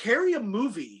able to carry a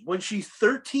movie when she's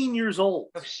 13 years old.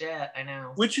 Oh shit, I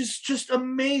know. Which is just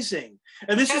amazing.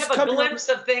 And this kind is of a glimpse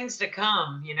of things to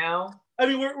come, I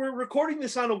mean, we're recording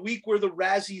this on a week where the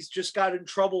Razzies just got in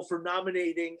trouble for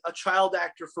nominating a child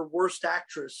actor for Worst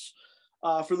Actress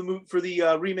for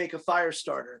the remake of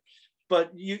Firestarter.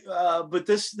 But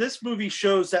this movie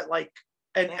shows that like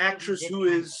an actress who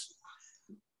is,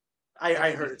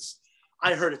 I heard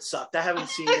it sucked. I haven't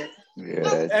seen it.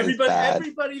 Yeah,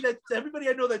 everybody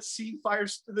I know that's seen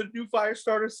the new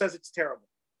Firestarter says it's terrible.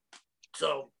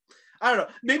 So I don't know.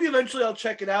 Maybe eventually I'll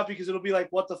check it out because it'll be like,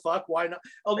 what the fuck? Why not?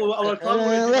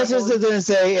 Let's just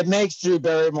say it makes Drew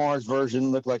Barrymore's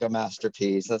version look like a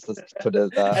masterpiece. Let's put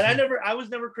it. And I was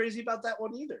never crazy about that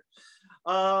one either.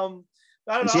 I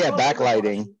don't know. She had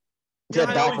backlighting. She had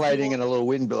backlighting and a little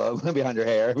wind blow behind her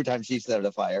hair every time she set it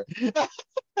afire.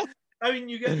 I mean,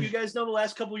 you guys know the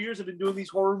last couple of years I've been doing these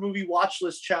horror movie watch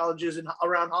list challenges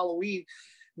around Halloween.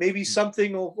 maybe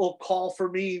something will call for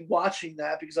me watching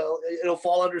that because it'll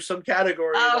fall under some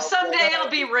category. Oh, someday it'll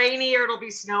be rainy or it'll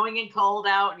be snowing and cold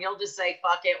out, and you'll just say,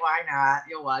 "Fuck it, why not?"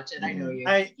 You'll watch it. I know you.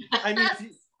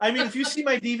 I mean, if you see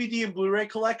my DVD and Blu-ray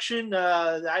collection,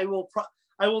 I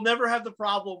will never have the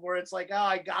problem where it's like, oh,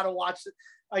 I gotta watch it.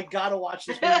 I gotta watch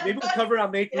this movie. Maybe we'll cover it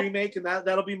on Make Remake, and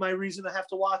that'll be my reason to have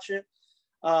to watch it.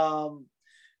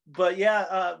 But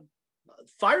yeah,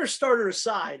 Firestarter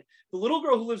aside, The Little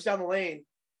Girl Who Lives Down the Lane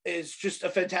is just a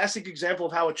fantastic example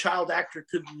of how a child actor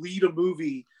could lead a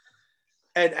movie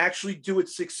and actually do it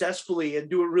successfully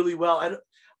and do it really well.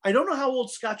 I don't know how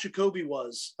old Scott Jacoby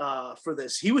was for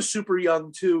this. He was super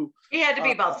young too. He had to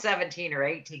be about 17 or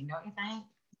 18, don't you think?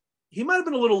 He might have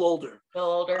been a little older. A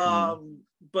little older.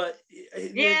 But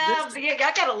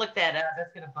I gotta look that up.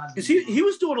 That's gonna bug me. Because he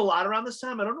was doing a lot around this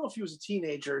time. I don't know if he was a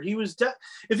teenager. He was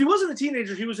if he wasn't a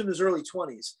teenager, he was in his early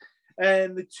 20s.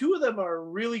 And the two of them are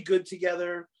really good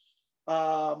together. They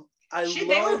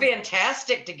were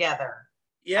fantastic together.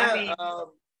 Yeah, I mean,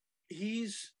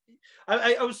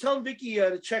 I was telling Vicky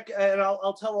to check, and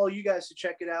I'll tell all you guys to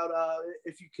check it out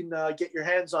if you can get your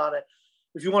hands on it.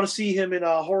 If you want to see him in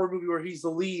a horror movie where he's the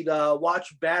lead,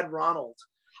 watch Bad Ronald.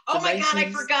 Oh my God,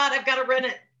 I forgot. I've got to rent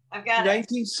it. I've got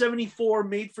 1974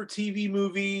 made-for-TV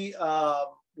movie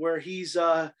where he's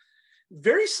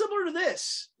very similar to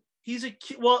this. He's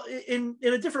in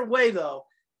a different way though.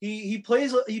 He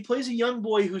plays a young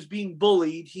boy who's being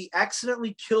bullied. He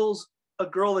accidentally kills a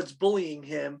girl that's bullying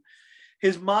him.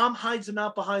 His mom hides him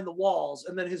out behind the walls,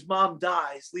 and then his mom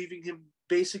dies, leaving him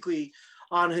basically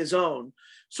on his own.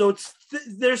 So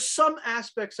there's some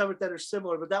aspects of it that are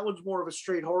similar, but that one's more of a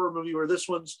straight horror movie, where this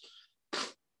one's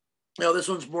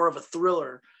more of a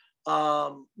thriller.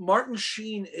 Martin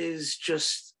Sheen is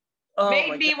just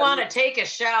made me want to take a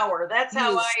shower. That's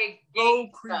how I so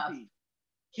creepy.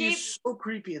 He's so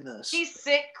creepy in this. He's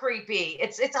sick creepy.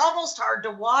 It's almost hard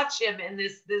to watch him in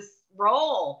this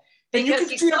role because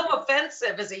he's so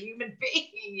offensive as a human being,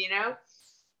 you know?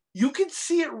 You can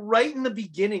see it right in the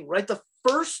beginning, right? The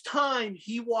first time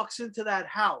he walks into that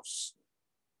house,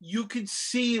 you could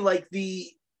see like the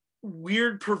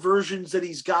weird perversions that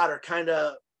he's got are kind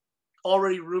of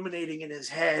already ruminating in his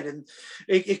head, and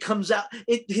it comes out.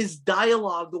 His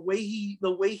dialogue, the way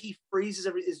he phrases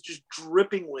everything is just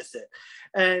dripping with it.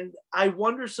 And I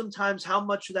wonder sometimes how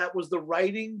much of that was the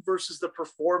writing versus the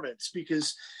performance,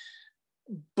 because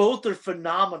both are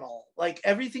phenomenal. Like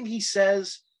everything he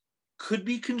says could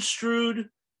be construed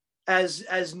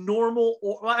as normal,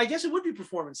 or I guess it would be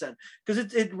performance then,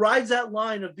 because it rides that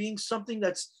line of being something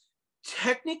that's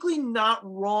technically not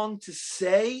wrong to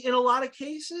say in a lot of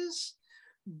cases,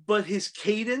 but his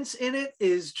cadence in it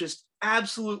is just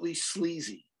absolutely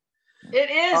sleazy. It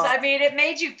is. I mean, it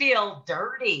made you feel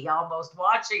dirty almost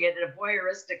watching it in a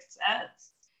voyeuristic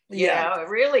sense. You know, it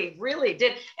really, really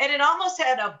did. And it almost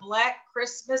had a Black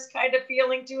Christmas kind of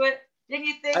feeling to it. Didn't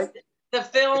you think? The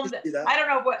film, I don't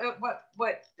know what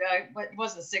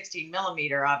was the 16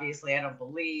 millimeter, obviously, I don't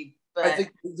believe. But I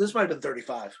think this might have been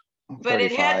 35. But 35.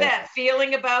 It had that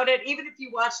feeling about it. Even if you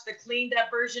watch the cleaned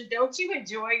up version, don't you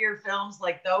enjoy your films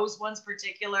like those ones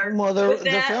particular? Well,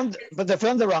 the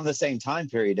films around the same time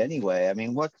period anyway. I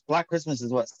mean, what Black Christmas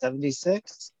is what,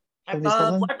 76?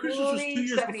 Black Christmas was 2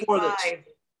 years 75. Before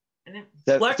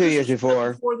this. Black 2 years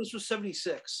before. Before this was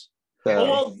 76.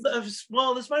 So.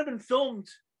 Well, this might have been filmed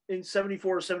in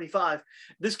 74 or 75.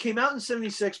 This came out in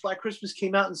 76. Black Christmas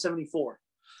came out in 74.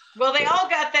 Well, they all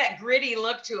got that gritty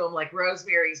look to them, like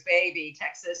Rosemary's Baby,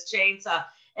 Texas Chainsaw.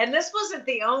 And this wasn't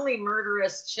the only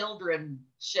murderous children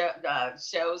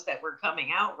shows that were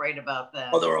coming out right about then.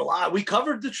 Oh, there were a lot. We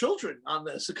covered the children on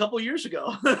this a couple of years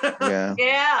ago.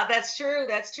 Yeah, that's true.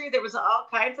 That's true. There was all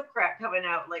kinds of crap coming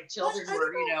out, like children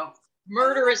were,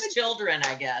 murderous children,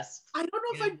 I guess. I don't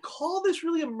know if I'd call this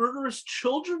really a murderous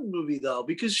children movie, though,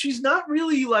 because she's not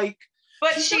really like...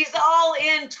 But she's all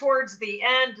in towards the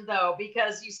end, though,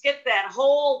 because you skip that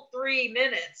whole 3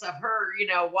 minutes of her,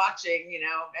 watching,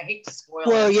 I hate to spoil it.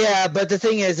 Well, yeah, but the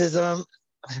thing is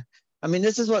I mean,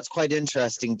 this is what's quite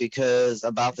interesting because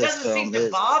about this film. It doesn't seem to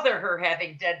bother her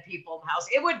having dead people in the house.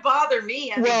 It would bother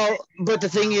me. But the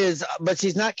thing is,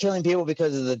 she's not killing people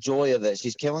because of the joy of it.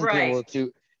 She's killing people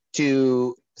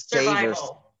to save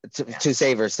to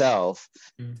save herself.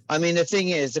 Mm-hmm. I mean, the thing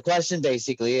is, the question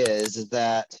basically is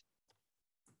that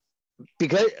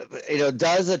because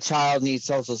does a child need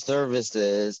social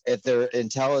services if they're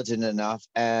intelligent enough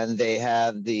and they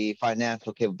have the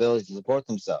financial capability to support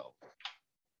themselves?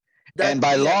 And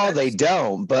by law they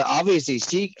don't, but obviously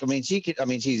she's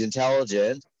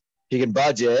intelligent She can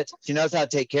budget. She knows how to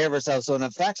take care of herself. So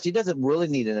in fact, she doesn't really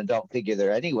need an adult figure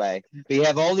there anyway. But you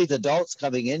have all these adults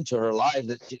coming into her life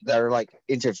that are like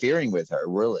interfering with her,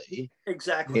 really.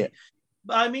 Exactly. Yeah.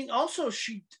 I mean, also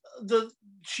the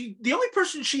only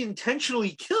person she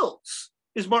intentionally kills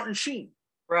is Martin Sheen.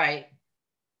 Right.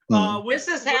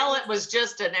 Mrs. Hallett was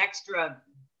just an extra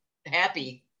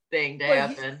happy thing to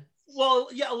happen.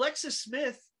 Alexis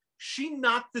Smith, she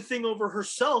knocked the thing over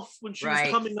herself when she was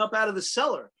coming up out of the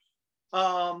cellar. She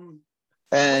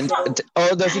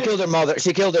killed her mother.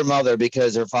 She killed her mother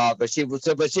because her father. But she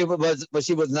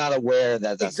was not aware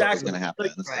that that's what was going to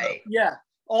happen. Right. Yeah.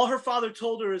 All her father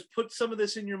told her is put some of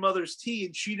this in your mother's tea,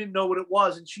 and she didn't know what it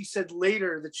was. And she said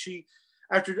later that she,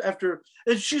 after,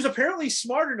 and she's apparently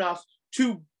smart enough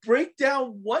to break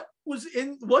down what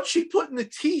she put in the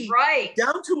tea,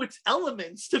 down to its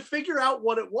elements to figure out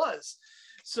what it was.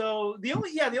 So the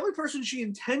only person she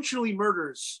intentionally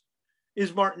murders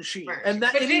is Martin Sheen. And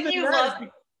that, but and didn't you love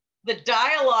the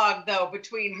dialogue though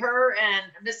between her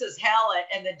and Mrs. Hallett,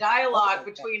 and the dialogue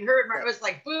between her and Martin was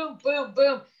like boom, boom,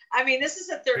 boom. I mean, this is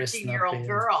a 13-year-old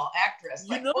girl actress.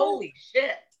 Like, holy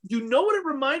shit. You know what it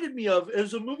reminded me of? It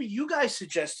was a movie you guys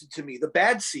suggested to me, The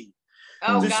Bad Seed.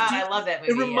 Oh God, I love that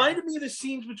movie. It reminded me of the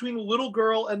scenes between the little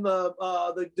girl and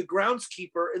the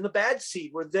groundskeeper in The Bad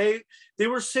Seed, where they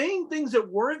were saying things that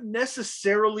weren't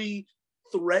necessarily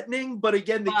threatening, but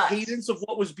again, the cadence of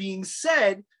what was being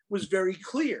said was very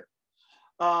clear.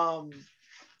 And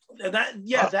that's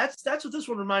what this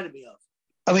one reminded me of.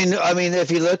 I mean, if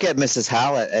you look at Mrs.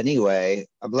 Hallett anyway,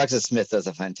 Alexis Smith does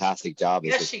a fantastic job.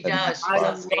 Yes, she does. I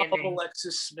love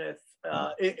Alexis Smith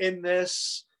in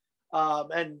this,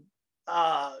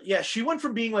 she went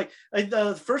from being like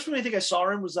the first movie I think I saw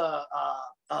her in was it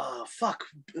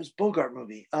was Bogart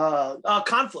movie,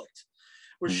 Conflict,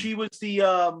 where she was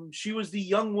the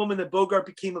young woman that Bogart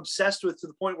became obsessed with to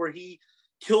the point where he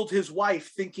killed his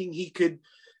wife thinking he could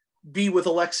be with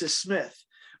Alexis Smith.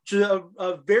 Which is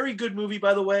a very good movie,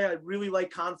 by the way. I really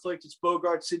like Conflict. It's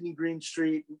Bogart, Sidney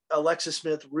Greenstreet, Alexis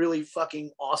Smith, really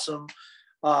fucking awesome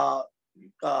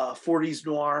 40s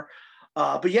noir.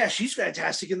 But yeah, she's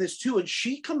fantastic in this too. And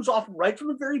she comes off right from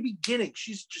the very beginning.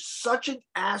 She's just such an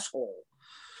asshole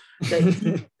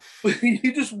that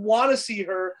you just want to see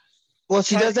her. Well,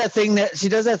 she does that thing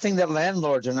that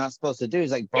landlords are not supposed to do.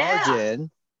 It's like barge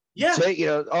in. Yeah. So,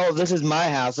 this is my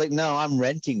house. Like, no, I'm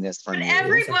renting this from you.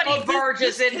 Everybody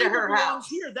barges into her house.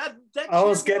 Here. That I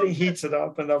was getting heated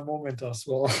up in that moment as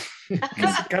well.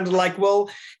 It's kind of like,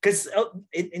 because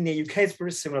in the UK, it's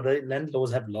very similar. The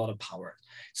landlords have a lot of power.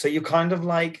 So you're kind of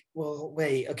like, well,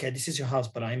 wait, okay, this is your house,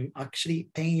 but I'm actually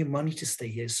paying you money to stay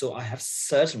here. So I have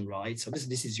certain rights. So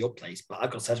this is your place, but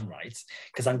I've got certain rights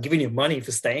because I'm giving you money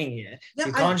for staying here. So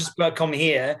you can't just come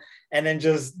here and then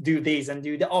just do this and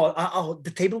do that. Oh,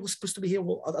 the table was supposed to be here.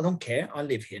 Well, I don't care. I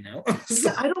live here now.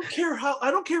 Yeah, I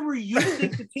don't care where you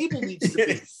think the table needs to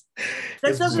be.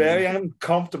 It's very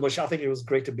uncomfortable. I think it was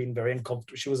great to be very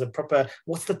uncomfortable. She was a proper,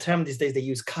 what's the term these days? They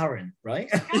use Karen, right?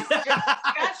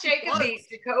 Scott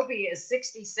Jacoby is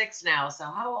 66 now. So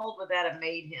how old would that have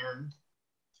made him?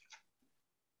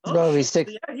 He's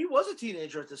 6. Yeah, he was a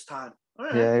teenager at this time.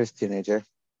 Right. Yeah, he was a teenager.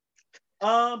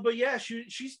 But yeah,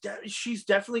 she's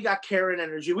definitely got Karen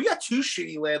energy. We got 2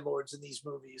 shitty landlords in these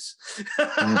movies.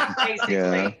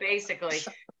 Basically.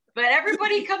 But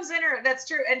everybody comes in her. That's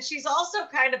true, and she's also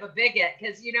kind of a bigot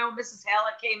because Mrs.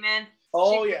 Hallett came in.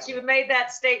 She made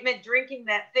that statement, drinking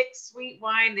that thick, sweet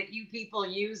wine that you people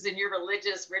use in your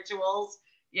religious rituals.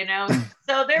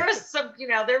 So there was some.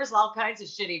 There was all kinds of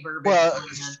shitty verbiage. Well,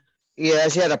 yeah,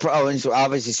 she had a problem.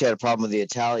 Obviously, she had a problem with the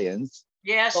Italians.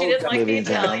 Yeah, she didn't like the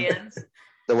Italians.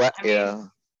 The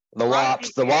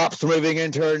WAPs moving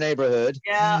into her neighborhood.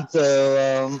 Yeah.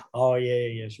 So.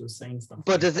 Yeah. She was saying something.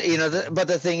 But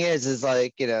the thing is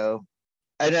like and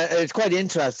it's quite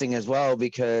interesting as well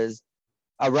because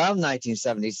around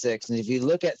 1976, and if you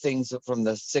look at things from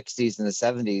the 60s and the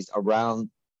 70s around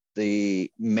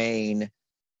the Maine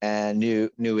and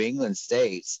New England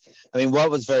states, I mean,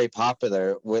 what was very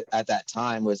popular at that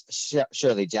time was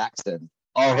Shirley Jackson.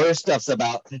 All her stuff's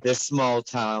about this small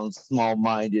town,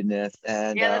 small-mindedness,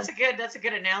 and that's a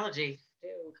good analogy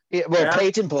too. Yeah, well,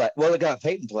 Peyton Place. Well, it got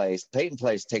Peyton Place. Peyton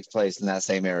Place takes place in that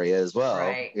same area as well.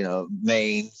 Right.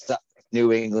 Maine,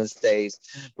 New England states,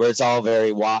 where it's all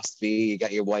very waspy. You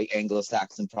got your white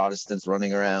Anglo-Saxon Protestants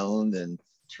running around, and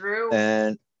true.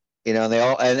 And they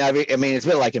all. And I mean, it's a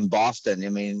bit like in Boston. I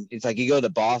mean, it's like you go to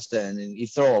Boston and you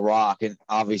throw a rock, and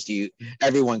obviously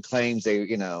everyone claims they,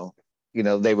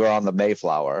 they were on the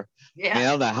Mayflower. Yeah. I mean, I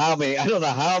don't know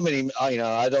how many.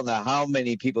 I don't know how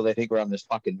many people they think were on this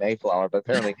fucking Mayflower. But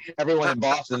apparently, everyone in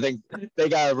Boston thinks they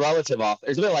got a relative off.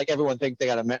 It's a bit like everyone thinks they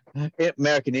got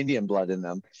American Indian blood in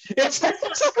them. Was this a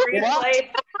screenplay?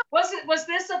 Was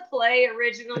this a play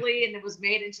originally, and it was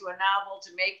made into a novel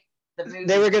to make the movie?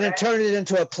 They were going to turn it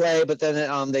into a play, but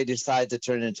then they decided to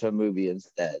turn it into a movie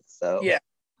instead. So yeah.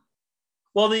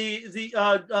 Well,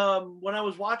 when I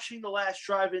was watching The Last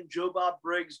Drive-In, Joe Bob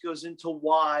Briggs goes into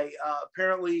why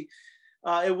apparently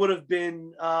it would have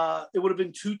been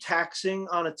too taxing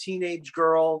on a teenage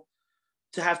girl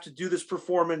to have to do this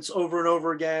performance over and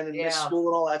over again and miss school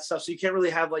and all that stuff. So you can't really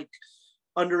have like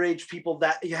underage people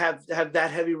that you have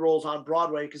that heavy roles on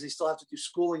Broadway because they still have to do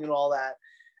schooling and all that.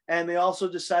 And they also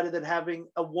decided that having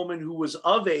a woman who was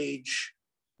of age,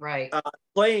 right,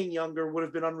 playing younger would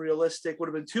have been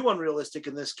too unrealistic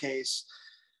in this case.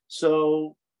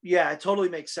 So yeah, it totally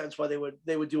makes sense why they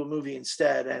would do a movie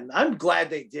instead. And I'm glad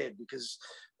they did, because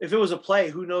if it was a play,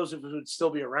 who knows if it would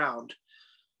still be around.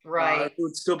 Right. It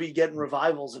would still be getting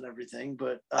revivals and everything.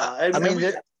 But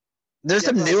there's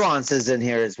some nuances in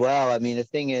here as well. I mean, the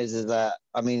thing is that,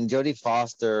 I mean, Jodie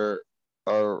Foster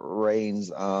or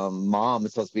Rain's mom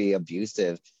is supposed to be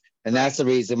abusive. And that's the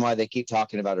reason why they keep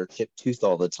talking about her chipped tooth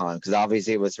all the time, because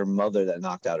obviously it was her mother that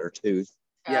knocked out her tooth.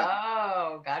 Yeah.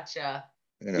 Oh, gotcha.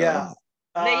 Yeah.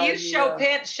 They used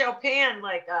Chopin,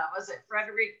 like, was it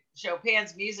Frederic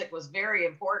Chopin's music was very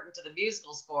important to the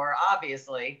musical score,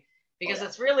 obviously, because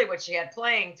it's really what she had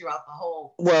playing throughout the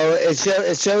whole. Well,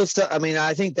 it shows. I mean,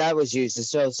 I think that was used to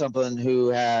show someone who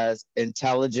has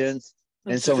intelligence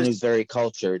and someone who's very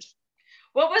cultured.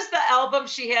 What was the album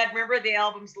she had? Remember the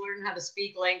albums Learn How to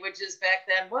Speak Languages back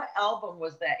then? What album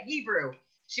was that? Hebrew.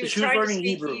 She was trying to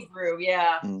speak Hebrew.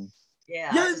 Yeah. Mm.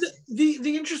 Yeah. Yeah.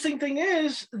 The interesting thing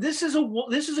is, this is a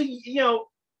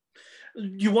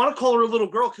you want to call her a little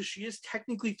girl because she is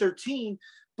technically 13,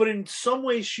 but in some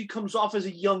ways she comes off as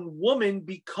a young woman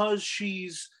because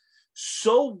she's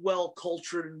so well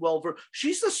cultured and well-versed.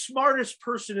 She's the smartest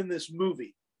person in this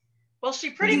movie. Well,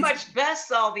 she pretty much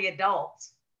bests all the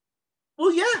adults.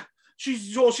 Well, yeah,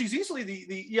 she's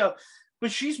easily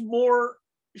but she's more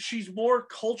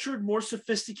cultured, more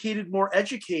sophisticated, more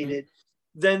educated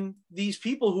than these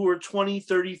people who are 20,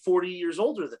 30, 40 years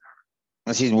older than her.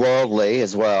 And she's worldly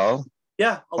as well.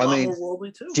 Yeah, a lot more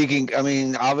worldly too.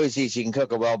 Obviously she can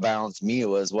cook a well-balanced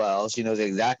meal as well. She knows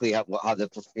exactly how to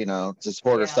to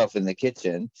support herself in the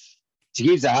kitchen. She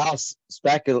keeps the house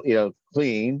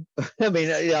clean. I mean,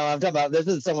 I'm talking about, this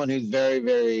is someone who's very,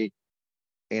 very,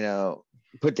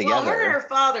 put together. Well, her and her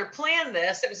father planned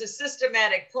this. It was a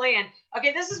systematic plan.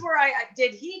 Okay, this is where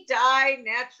did he die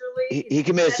naturally? He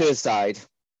committed suicide.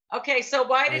 Okay, so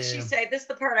why did she say, this is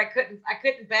the part I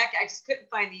just couldn't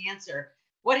find the answer.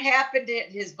 What happened to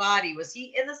his body? Was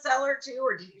he in the cellar too,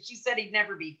 or she said he'd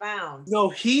never be found? No,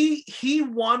 he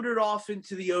wandered off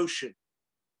into the ocean.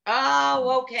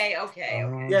 Oh, okay.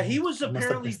 Yeah, he was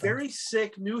apparently very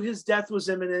sick, knew his death was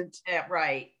imminent. Yeah,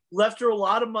 right. Left her a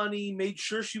lot of money, made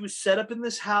sure she was set up in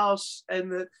this house,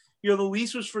 and the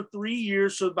lease was for 3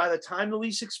 years. So by the time the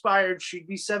lease expired, she'd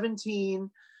be 17.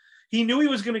 He knew he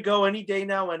was going to go any day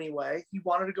now anyway. He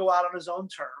wanted to go out on his own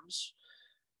terms.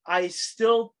 I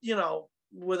still,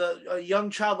 with a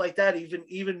young child like that,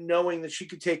 even knowing that she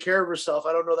could take care of herself,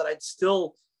 I don't know that I'd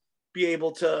still be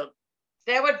able to.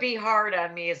 That would be hard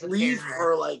on me as a leave parent.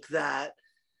 her like that.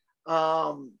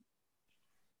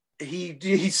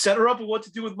 He set her up with what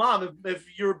to do with mom if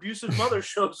your abusive mother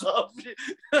shows up. With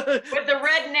the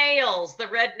red nails,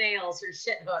 her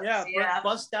shit hooks. Yeah.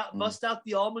 Bust out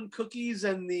the almond cookies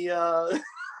and the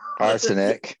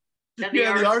arsenic. The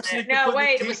arsenic. No,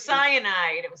 wait, it was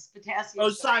cyanide. It was potassium. Oh,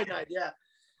 cyanide, yeah.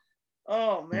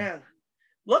 Oh man.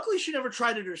 Luckily she never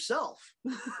tried it herself.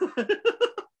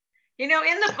 In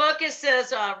the book it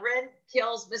says Ren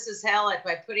kills Mrs. Hallett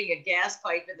by putting a gas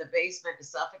pipe in the basement to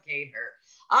suffocate her.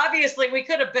 Obviously, we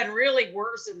could have been really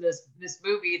worse in this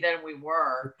movie than we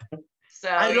were. So,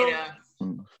 I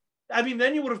mean,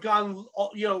 then you would have gone,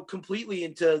 completely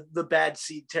into the bad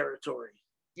seed territory.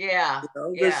 Yeah.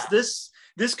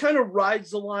 This kind of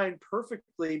rides the line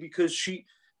perfectly, because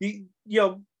the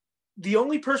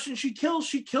only person she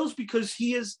kills because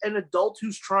he is an adult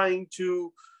who's trying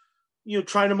to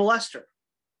molest her.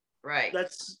 Right.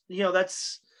 That's.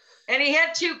 And he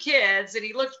had 2 kids, and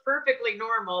he looked perfectly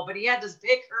normal, but he had to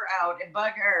pick her out and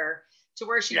bug her to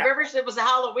where remember it was a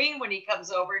Halloween when he comes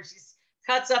over and she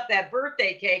cuts up that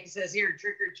birthday cake and says, "Here,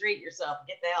 trick or treat yourself,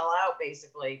 get the hell out,"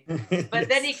 basically. But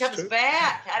then he comes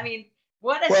back. I mean,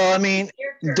 what?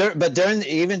 But during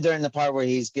the part where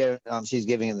she's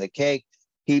giving him the cake,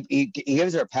 he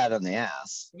gives her a pat on the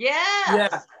ass.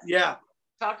 Yes. Yeah.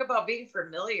 Talk about being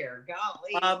familiar.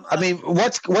 Golly. I mean,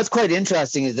 what's quite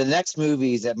interesting is the next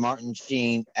movies that Martin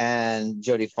Sheen and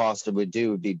Jodie Foster would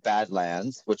be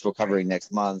Badlands, which we're covering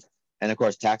next month, and of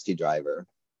course Taxi Driver.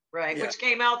 Right, Yeah. which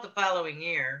came out the following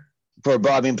year.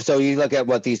 I mean, so you look at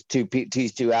what these two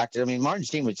actors. I mean, Martin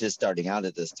Sheen was just starting out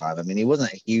at this time. I mean, he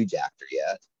wasn't a huge actor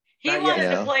yet. He Not wanted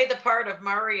yet. to play the part of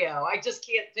Mario. I just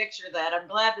can't picture that. I'm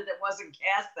glad that it wasn't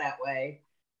cast that way.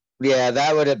 Yeah,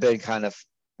 that would have been kind of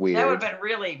weird. That would have been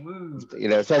really woo. You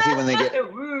know, especially when they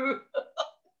get. Woo.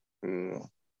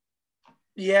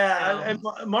 Yeah, and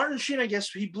Martin Sheen, I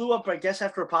guess he blew up. I guess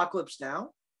after Apocalypse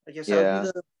Now, I guess that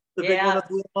would be the big one that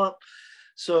blew him up.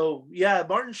 So yeah,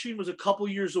 Martin Sheen was a couple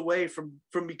years away from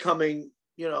becoming,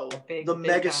 you know, the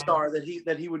megastar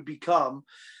that he would become.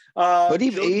 But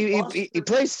he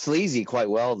plays sleazy quite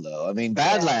well, though. I mean,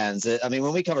 Badlands. I mean,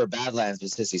 when we cover Badlands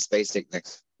with Sissy Spacek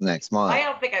next month. I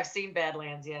don't think I've seen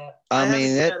Badlands yet.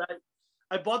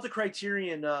 I bought the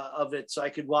Criterion of it so I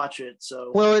could watch it.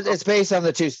 So it's based on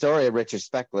the true story of Richard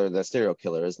Speckler, the serial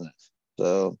killer, isn't it?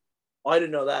 So I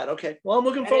didn't know that. Okay, well, I'm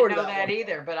looking forward to that. I didn't know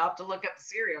that either, but I'll have to look up the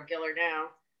serial killer now.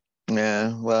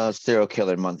 Yeah, well, it's serial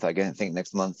killer month. I think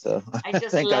next month. So I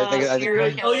just love serial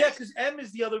killers. Oh yeah, because M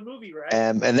is the other movie, right?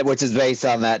 And which is based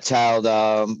on that child,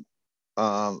 a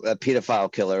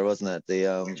pedophile killer, wasn't it?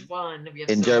 The which one?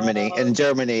 In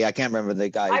Germany, I can't remember the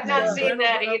guy. I've not seen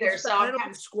that either. So I'm kind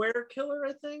of Square Killer,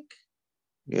 I think.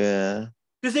 Yeah.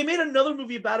 Because they made another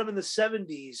movie about him in the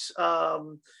 70s,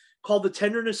 called The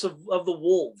Tenderness of the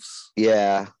Wolves.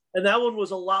 Yeah. And that one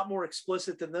was a lot more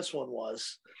explicit than this one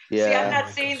was. Yeah. See, I've not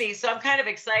seen these, so I'm kind of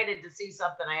excited to see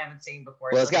something I haven't seen before.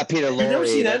 Well, it's got Peter Lorre. You've never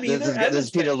seen that either? This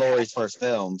is Peter Lorre's first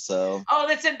film, so. Oh,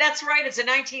 that's right. It's a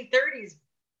 1930s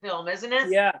film, isn't it?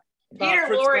 Yeah. Peter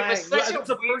Lorre was such this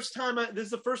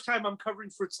is the first time I'm covering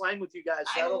Fritz Lang with you guys.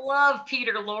 I love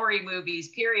Peter Lorre movies,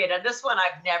 period. And this one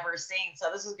I've never seen, so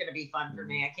this is going to be fun for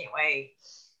me. I can't wait.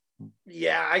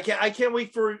 Yeah, I can't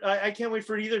wait for it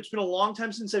either. It's been a long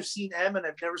time since I've seen M, and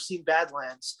I've never seen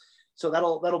Badlands, so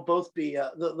that'll both be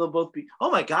they'll both be. Oh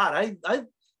my god, I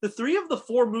the 3 of the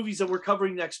 4 movies that we're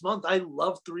covering next month, I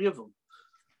love 3 of them.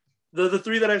 The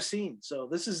 3 that I've seen. So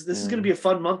this is going to be a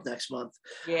fun month next month.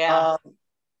 Yeah.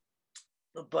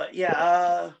 But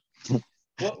yeah,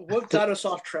 what got us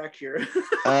off track here?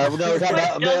 No, we're talking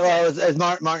about as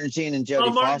Martin Sheen and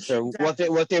Jodie Foster,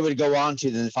 what they would go on to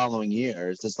in the following year.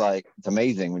 It's just like, it's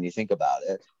amazing when you think about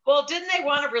it. Well, didn't they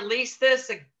want to release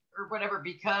this or whatever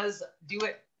because do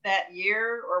it that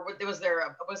year, or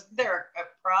wasn't there a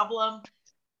problem?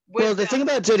 Well, the thing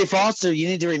about Jodie Foster, you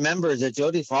need to remember, is that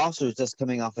Jodie Foster is just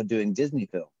coming off of doing Disney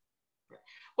film.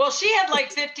 Well, she had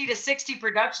like 50 to 60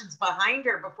 productions behind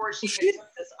her before she took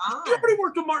this on. She already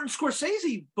worked with Martin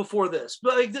Scorsese before this,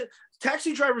 but like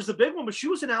Taxi Driver is the big one. But she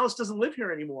was in Alice Doesn't Live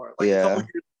Here Anymore. Like a couple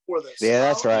years before this. Yeah,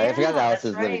 that's right. I forgot Alice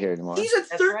Doesn't Live Here Anymore. He's at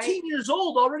 13 years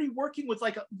old, already working with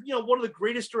like one of the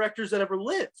greatest directors that ever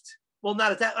lived. Well,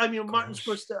 not at that. I mean, Martin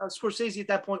Scorsese at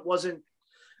that point wasn't,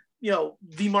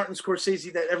 the Martin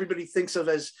Scorsese that everybody thinks of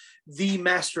as the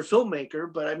master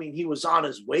filmmaker. But I mean, he was on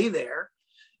his way there.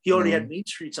 He already had Mean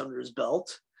Streets under his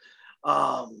belt.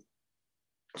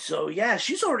 So yeah,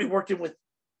 she's already working with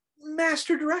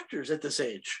master directors at this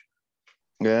age.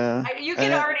 Yeah. You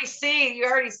already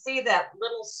see that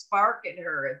little spark in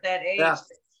her at that age. Yeah.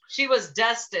 She was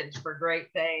destined for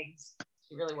great things.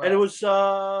 She really was. And it was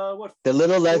the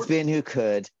little lesbian who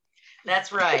could.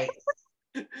 That's right.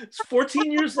 14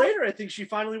 years later, I think she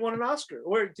finally won an Oscar.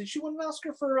 Or did she win an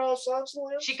Oscar for Silence of the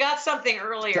Lambs? She got something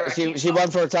earlier. She won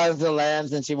for Silence of the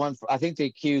Lambs, and she won for, I think, The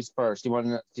Accused first. She's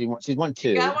won 2.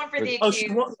 She got one for The Accused. She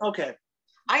won, okay.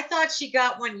 I thought she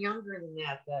got one younger than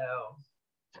that, though.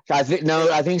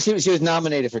 I think she was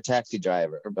nominated for Taxi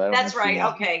Driver. But that's right.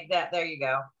 Okay, there you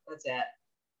go. That's it.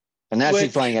 And now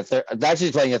she's playing a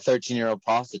 13-year-old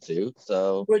prostitute.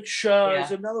 So which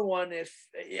is another one.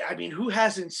 Who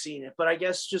hasn't seen it? But I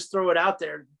guess just throw it out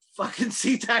there. Fucking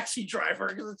see Taxi Driver,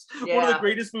 because it's one of the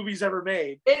greatest movies ever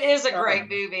made. It is a great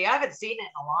movie. I haven't seen it in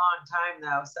a long time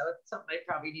though, so it's something I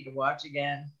probably need to watch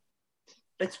again.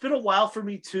 It's been a while for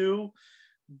me too,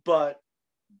 but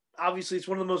obviously it's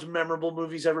one of the most memorable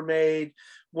movies ever made.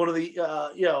 One of the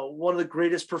one of the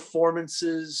greatest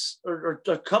performances, or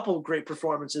a couple of great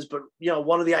performances, but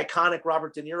one of the iconic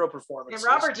Robert De Niro performances.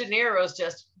 And Robert De Niro's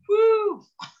just woo.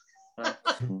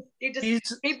 He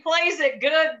plays it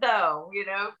good though,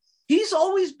 He's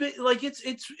always been like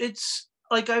it's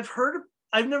like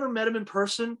I've never met him in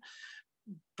person,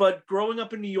 but growing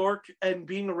up in New York and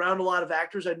being around a lot of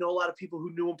actors, I know a lot of people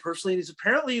who knew him personally, and he's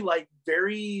apparently like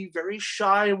very, very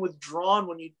shy and withdrawn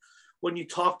when you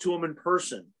talk to him in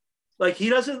person. Like he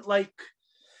doesn't like,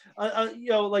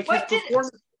 like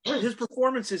his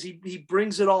performances. He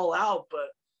brings it all out, but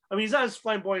I mean he's not as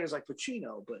flamboyant as like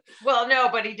Pacino, but well, no,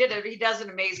 but he does an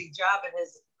amazing job in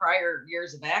his prior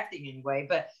years of acting anyway.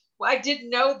 But I didn't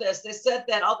know this. They said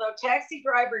that although Taxi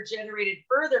Driver generated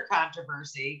further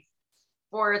controversy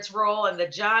for its role in the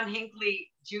John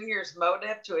Hinckley Jr.'s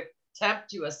motive to attempt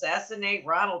to assassinate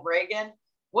Ronald Reagan,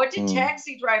 what did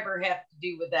Taxi Driver have to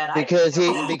do with that? Because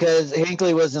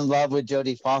Hinckley was in love with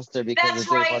Jodie Foster. That's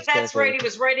right. That's right. He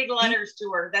was writing letters to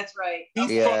her. That's right.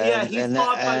 He thought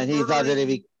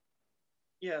that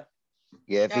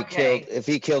if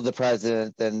he killed the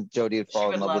president, then Jodie would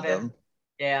fall in love with him.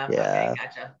 Yeah. Okay,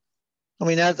 gotcha. I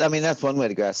mean that's one way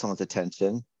to grab someone's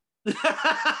attention.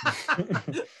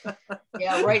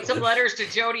 Yeah, write some letters to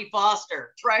Jodie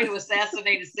Foster. Try to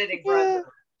assassinate a sitting president.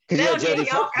 That'll get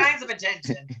you all kinds of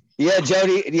attention. He had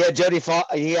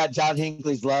John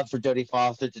Hinckley's love for Jodie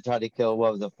Foster to try to kill,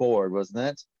 what was it, Ford, wasn't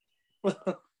it?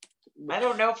 I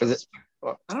don't know. I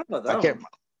don't know that. I can't.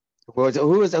 Who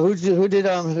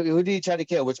did he try to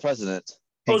kill? Which president?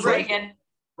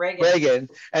 Reagan.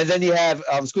 And then you have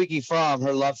Squeaky Fromm,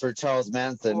 her love for Charles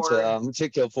Manson to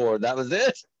kill Ford. That was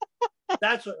it.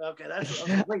 That's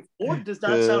wait. Ford does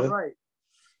not sound right.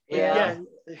 Yeah.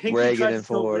 Hinckley Reagan tried to and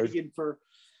kill Ford. Reagan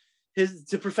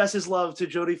to profess his love to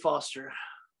Jodie Foster.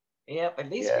 Yep, at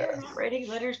least we're not writing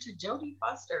letters to Jodie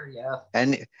Foster. Yeah.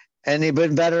 And he'd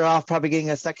been better off probably getting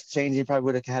a sex change. He probably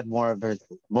would have had more of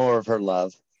her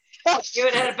love. You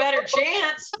would have had a better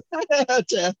chance.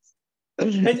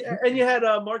 And you had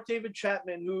Mark David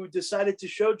Chapman, who decided to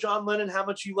show John Lennon how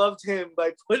much he loved him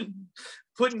by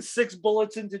putting 6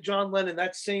 bullets into John Lennon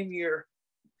that same year.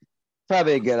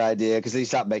 Probably a good idea because he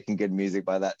stopped making good music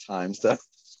by that time. So.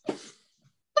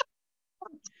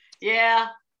 Yeah,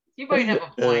 you might have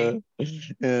a point.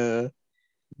 No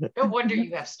wonder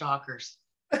you have stalkers.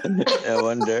 No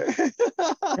wonder.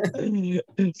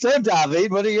 So,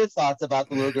 David, what are your thoughts about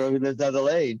The Little Girl Who Lives Down the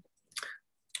Lane?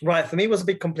 Right, for me, it was a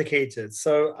bit complicated.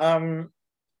 So,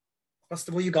 first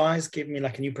of all, you guys gave me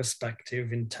like a new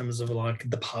perspective in terms of like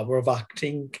the power of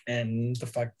acting and the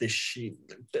fact that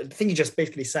the thing you just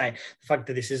basically say, the fact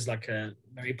that this is like a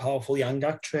very powerful young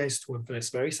actress who is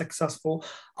very successful.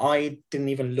 I didn't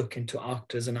even look into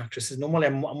actors and actresses. Normally,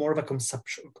 I'm more of a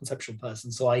conceptual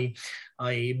person. So I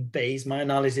base my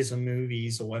analysis on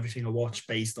movies or everything I watch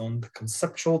based on the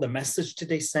conceptual, the message that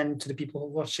they send to the people who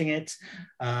are watching it,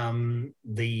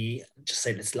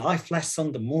 this life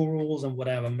lesson, the morals and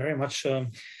whatever. I'm very much an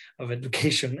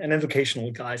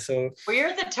educational guy. So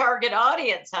you're the target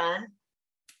audience, hon.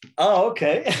 Oh,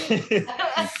 okay.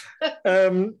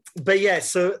 But yeah,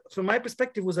 so from my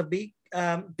perspective was a big,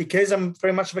 because I'm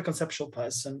very much of a conceptual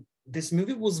person, this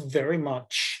movie was very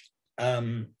much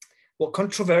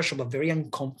controversial, but very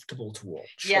uncomfortable to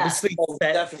watch. Yeah, obviously,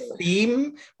 that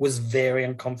theme was very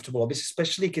uncomfortable,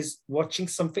 especially because watching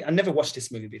something, I never watched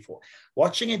this movie before.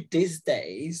 Watching it these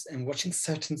days and watching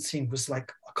certain scenes was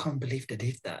like, I can't believe they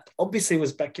did that. Obviously, it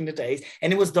was back in the days,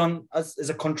 and it was done as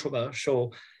a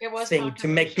controversial thing to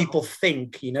make people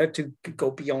think, to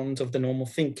go beyond of the normal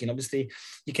thinking. Obviously,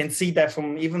 you can see that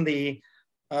from even the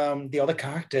other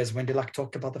characters when they like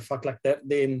talked about the fact like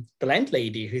the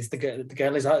landlady who's the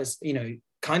girl is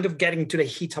kind of getting to the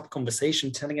heat up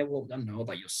conversation, telling her, well, I don't know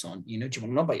about your son, do you want to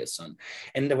know about your son?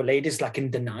 And the ladies like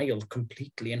in denial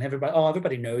completely, and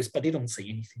everybody knows, but they don't say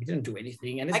anything, they don't do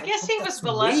anything. And I guess he was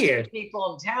molesting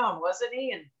people in town, wasn't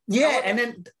he? And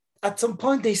then at some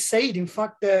point they said, in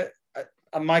fact,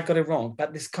 I might got it wrong,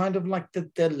 but it's kind of like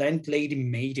the landlady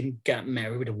made him get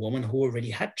married with a woman who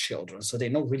already had children, so they're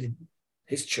not really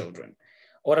his children.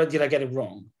 Or did I get it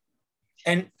wrong?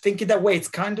 And thinking that way, it's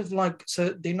kind of like, so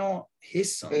they're not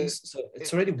his sons, so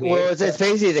it's already weird. Well, it's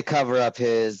basically to cover up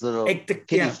his little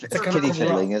kitty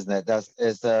feeling, isn't it?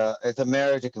 It's a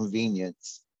marriage of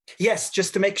convenience. Yes,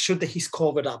 just to make sure that he's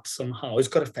covered up somehow. He's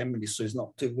got a family, so it's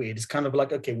not too weird. It's kind of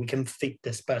like, okay, we can fit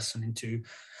this person into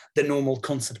the normal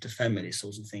concept of family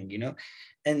sort of thing,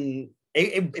 And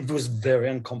it was very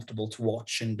uncomfortable to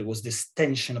watch, and there was this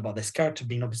tension about this character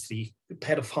being obviously a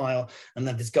pedophile, and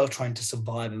then this girl trying to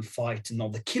survive and fight, and all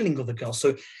the killing of the girl.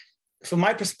 So, from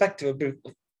my perspective,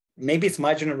 maybe it's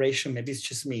my generation, maybe it's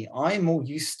just me. I'm more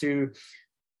used to,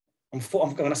 I'm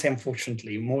going to say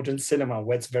unfortunately, modern cinema,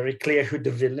 where it's very clear who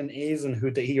the villain is and who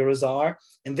the heroes are.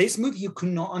 In this movie, I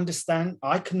could not understand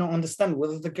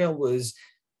whether the girl was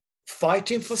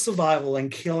fighting for survival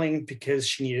and killing because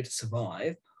she needed to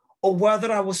survive, or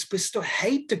whether I was supposed to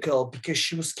hate the girl because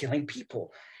she was killing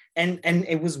people. And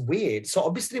it was weird. So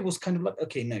obviously it was kind of like,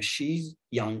 okay, no, she's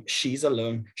young, she's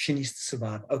alone, she needs to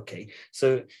survive. Okay,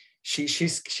 so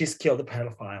she's killed a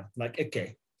pedophile. Like,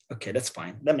 okay, that's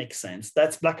fine. That makes sense.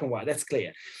 That's black and white. That's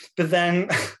clear. But then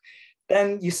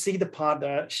then you see the part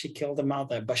that she killed the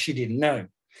mother, but she didn't know.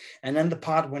 And then the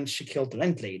part when she killed the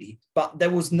landlady, but there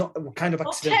was not kind of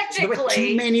accident. So there were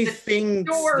too many things.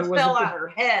 The door fell on her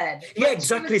head. Yeah,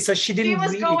 exactly. So she didn't. She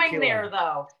was really going kill there, her.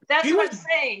 though. That's what I'm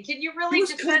saying. Can you really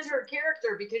defend her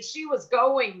character because she was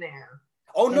going there?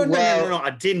 Oh no, no!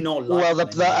 I did not like. Well,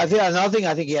 I think another thing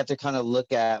I think you have to kind of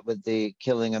look at with the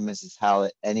killing of Mrs.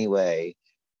 Hallett anyway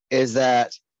is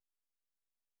that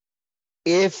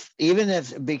even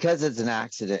if because it's an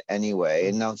accident anyway,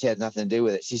 and no, she had nothing to do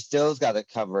with it, she still's got to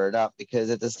cover it up because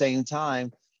at the same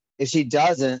time, if she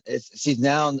doesn't, she's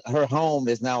now her home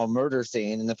is now a murder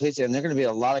scene, and the police and there are going to be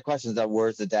a lot of questions of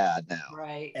where's the dad now,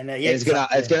 right? And it's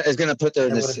gonna put her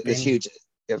in this huge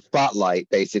spotlight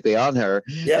basically on her,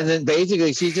 and then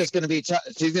basically she's just going to be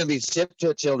shipped to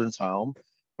a children's home,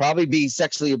 probably be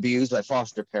sexually abused by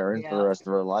foster parents for the rest of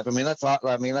her life. I mean, that's not.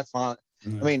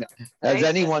 Does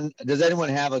anyone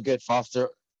have a good foster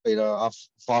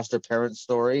parent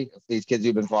story of these kids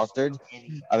who've been fostered?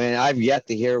 I mean, I've yet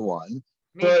to hear one.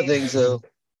 So I think so.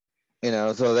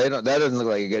 So they don't. That doesn't look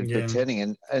like a good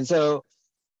pretending, and so.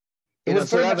 It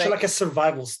was very much like a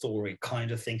survival story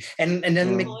kind of thing. And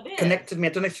then it connected me.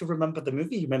 I don't know if you remember the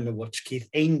movie you remember watch, Keith,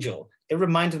 Angel. It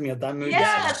reminded me of that movie.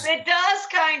 Yes, it does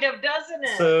kind of, doesn't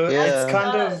it? So it's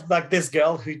kind of like this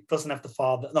girl who doesn't have the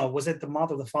father. No, was it the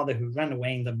mother or the father who ran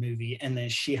away in the movie? And then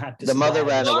she had to The mother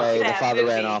ran away, the father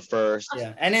ran off first.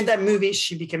 Yeah. And in that movie,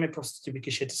 she became a prostitute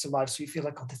because she had to survive. So you feel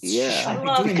like, oh, that's I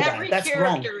love every that's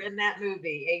character wrong. in that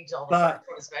movie, Angel, But,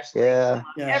 especially. Yeah.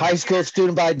 High school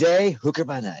student by day, hooker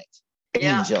by night.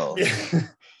 Angel.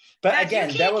 But now, again,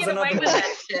 you that can't was get another away with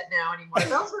that shit now anymore.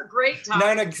 Those were great times.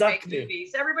 No, exactly.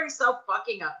 Movies. Everybody's so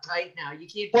fucking uptight now. You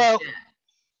can't.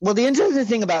 Well, the interesting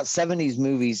thing about 70s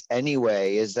movies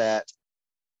anyway is that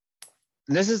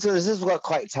this is what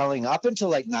quite telling. Up until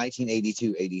like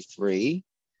 1982, 83,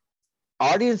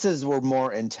 audiences were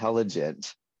more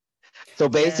intelligent. So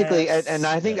basically, and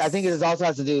I think it also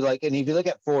has to do like, and if you look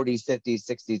at 40s, 50s,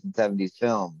 60s, and 70s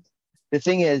films, the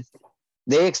thing is,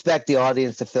 they expect the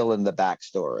audience to fill in the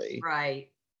backstory. Right.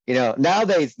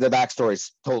 Nowadays the backstory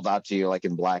is told out to you like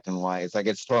in black and white. It's like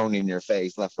it's thrown in your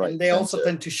face, left, right. And they also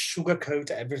tend to sugarcoat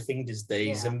everything these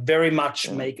days and very much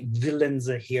make villains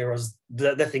the heroes.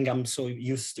 The thing I'm so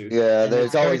used to. Yeah,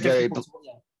 there's always very.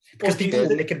 Because people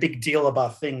make a big deal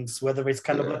about things, whether it's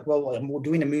kind of like, well, I'm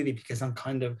doing a movie because I'm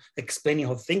kind of explaining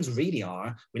how things really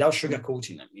are without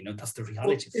sugarcoating them. That's the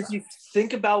reality. If you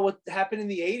think about what happened in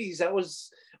the 80s, that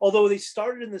was, although they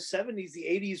started in the 70s, the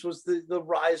 80s was the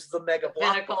rise of the mega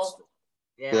blockbuster.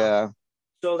 Yeah.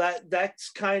 So that's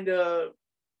kind of,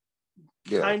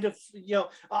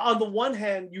 on the one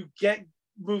hand, you get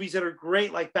movies that are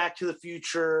great, like Back to the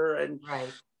Future and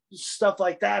stuff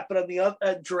like that, but on the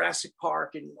other, Jurassic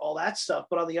Park and all that stuff.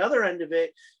 But on the other end of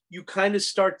it, you kind of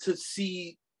start to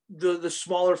see the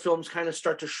smaller films kind of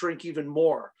start to shrink even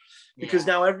more, because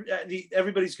now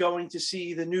everybody's going to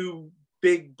see the new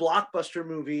big blockbuster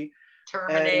movie,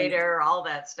 Terminator, all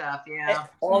that stuff,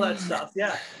 all that stuff,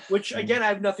 which again I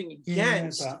have nothing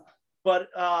against, but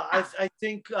I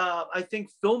think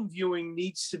film viewing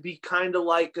needs to be kind of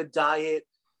like a diet.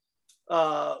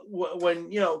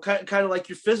 When kind of like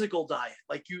your physical diet,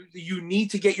 like you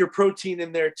need to get your protein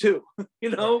in there too.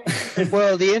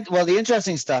 Well, the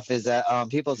interesting stuff is that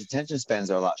people's attention spans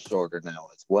are a lot shorter now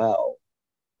as well.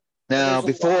 Now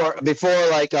before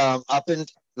like up in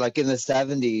like in the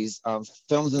 70s,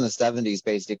 films in the 70s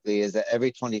basically is that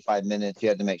every 25 minutes you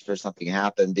had to make sure something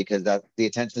happened, because that the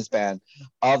attention span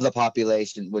of the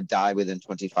population would die within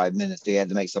 25 minutes. So you had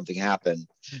to make something happen.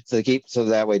 So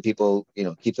that way people,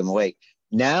 keep them awake.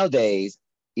 Nowadays,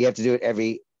 you have to do it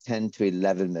every 10 to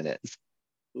 11 minutes.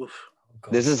 Oof.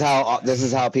 This is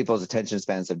how people's attention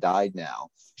spans have died now.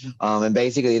 And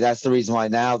basically that's the reason why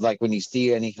now, like when you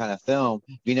see any kind of film,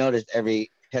 you notice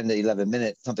every 10 to 11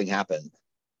 minutes something happens.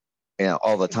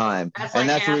 All the time. That's and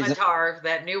like that's Avatar,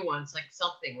 that new one. It's like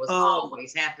something was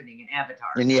always happening in Avatar.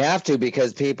 And you have to,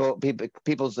 because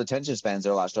people's attention spans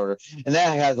are a lot shorter. And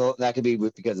that could be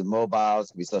because of mobiles,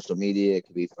 it could be social media, it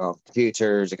could be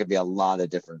computers, it could be a lot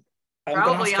of different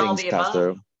Probably all the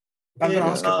above. I'm going to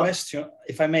ask a question.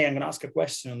 If I may, I'm going to ask a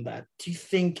question on that. Do you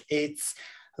think it's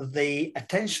the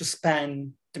attention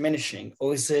span diminishing,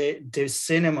 or is it the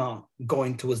cinema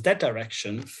going towards that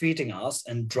direction, feeding us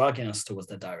and dragging us towards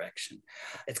that direction?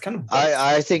 It's kind of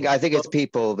I think it's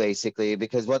people basically,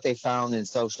 because what they found in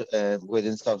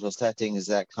within social settings is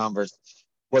that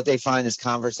what they find is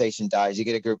conversation dies. You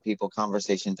get a group of people,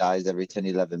 conversation dies every 10,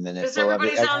 11 minutes. Because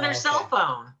everybody's on their cell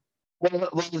phone. Well,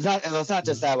 it's not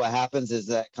just that. What happens is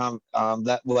that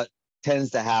that what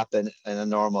tends to happen in a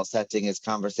normal setting is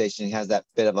conversation has that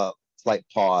bit of a slight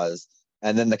pause,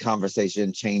 and then the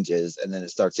conversation changes, and then it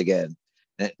starts again,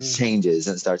 and it changes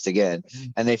and starts again,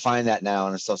 and they find that now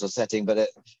in a social setting. But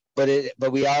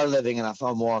we are living in a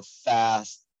more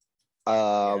fast,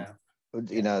 Diet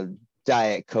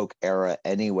Coke era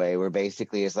anyway, where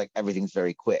basically it's like everything's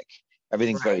very quick.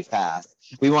 Everything's very fast.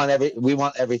 We want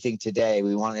everything today.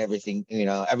 We want everything,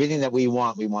 everything that we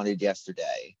wanted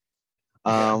yesterday.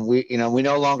 We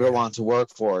no longer want to work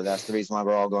for. That's the reason why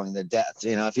we're all going to debt.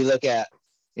 If you look at,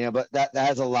 but that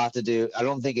has a lot to do. I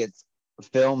don't think it's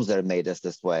films that have made us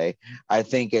this way. I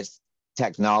think it's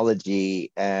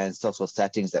technology and social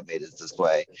settings that made us this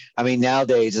way. I mean,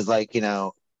 nowadays it's like,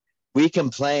 we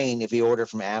complain if we order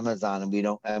from Amazon and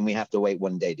we have to wait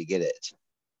one day to get it.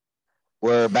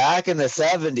 Where back in the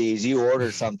 70s, you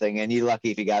ordered something and you're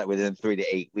lucky if you got it within 3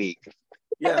 to 8 weeks.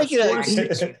 Yeah,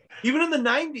 even in the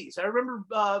 90s, I remember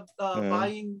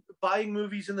buying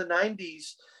movies in the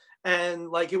 90s, and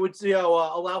like it would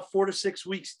allow 4 to 6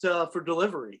 weeks for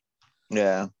delivery.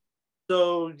 Yeah.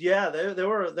 So yeah, there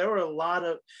were a lot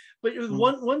of, but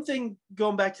one thing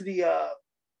going back to the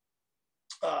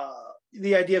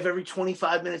idea of every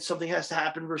 25 minutes something has to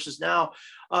happen versus now,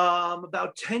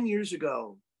 about 10 years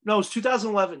ago. No, it was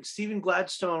 2011. Stephen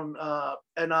Gladstone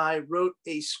and I wrote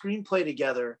a screenplay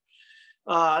together,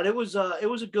 and it was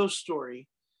a ghost story.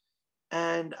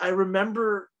 And I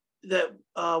remember that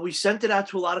we sent it out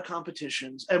to a lot of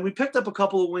competitions, and we picked up a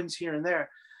couple of wins here and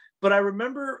there. But I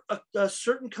remember a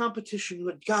certain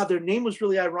competition. God, their name was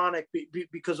really ironic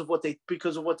because of what they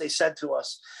said to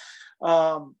us.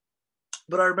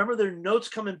 But I remember their notes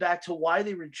coming back to why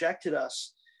they rejected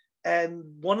us. And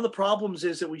one of the problems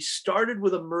is that we started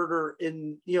with a murder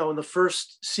in the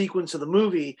first sequence of the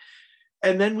movie,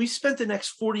 and then we spent the next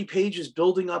 40 pages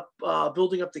building up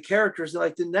the characters. And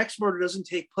like the next murder doesn't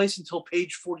take place until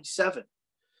page 47,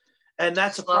 and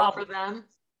that's a problem for them.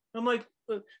 I'm like,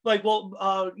 well,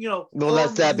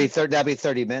 that'd be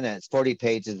 30 minutes. 40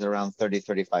 pages around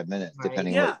 30-35 minutes,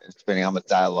 depending on how much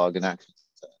dialogue and action.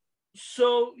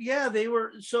 So yeah, they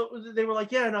were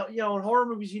like, in horror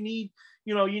movies you need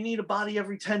a body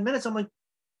every 10 minutes. I'm like,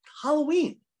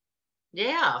 Halloween.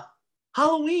 Yeah.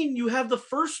 Halloween, you have the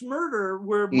first murder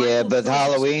where but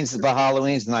Halloween's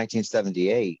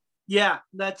 1978. Yeah,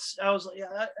 I was like,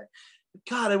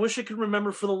 God, I wish I could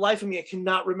remember. For the life of me, I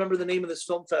cannot remember the name of this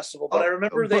film festival, but I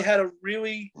remember they had a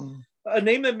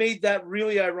name that made that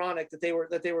really ironic that they were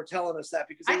telling us that,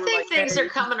 because I think things are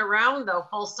coming around though,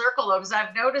 full circle though, because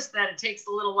I've noticed that it takes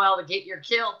a little while to get your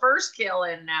first kill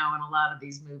in now in a lot of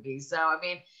these movies. So I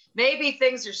mean, maybe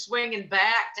things are swinging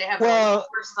back to have more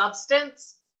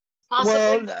substance.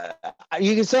 Possibly. Well,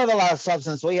 you can still have a lot of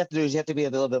substance. What you have to do is you have to be a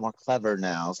little bit more clever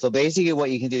now. So basically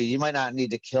what you can do, you might not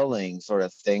need the killing sort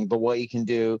of thing, but what you can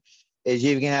do is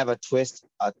you can have a twist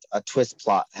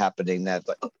plot happening that's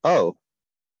like, or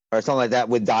something like that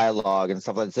with dialogue and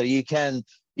stuff like that. So you can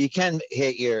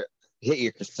hit your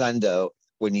crescendo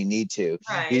when you need to.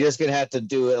 Right. You're just gonna have to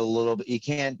do it a little bit. You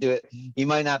can't do it. You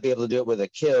might not be able to do it with a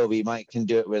kill, but you can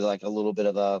do it with like a little bit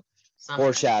of a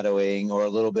foreshadowing or a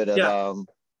little bit of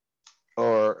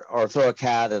or throw a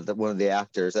cat at one of the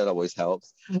actors. That always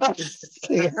helps. But to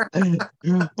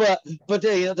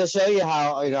show you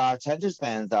how our attention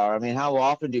spans are. I mean, how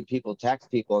often do people text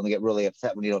people and they get really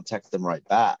upset when you don't text them right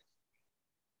back?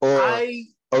 Or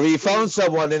you phone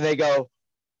someone and they go,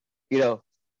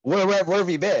 where have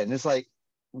you been? It's like,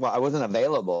 well, I wasn't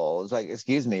available. It's like,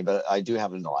 excuse me, but I do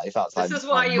have a life outside. This is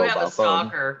why you have a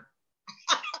stalker.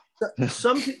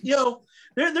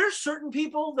 There's certain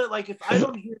people that, like, if I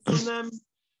don't hear from them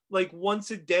like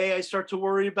once a day, I start to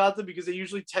worry about them because they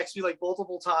usually text me like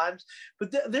multiple times.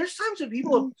 But there's times when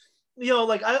people,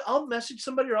 like I'll message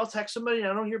somebody or I'll text somebody and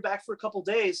I don't hear back for a couple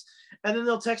days, and then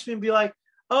they'll text me and be like,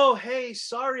 oh, hey,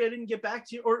 sorry, I didn't get back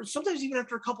to you. Or sometimes even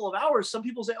after a couple of hours, some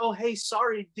people say, oh, hey,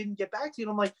 sorry, I didn't get back to you.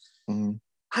 And I'm like,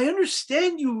 I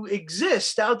understand you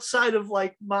exist outside of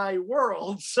like my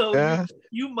world. So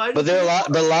you might. But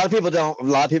a lot of people don't. A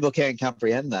lot of people can't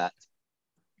comprehend that.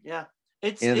 Yeah.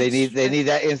 They need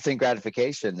that instant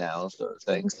gratification now, sort of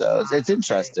thing. So it's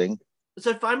interesting.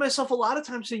 So I find myself a lot of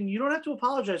times saying, you don't have to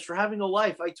apologize for having a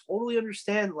life. I totally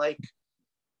understand. Like,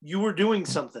 you were doing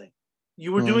something.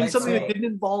 You were doing something that didn't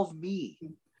involve me.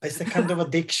 It's the kind of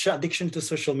addiction to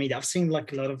social media. I've seen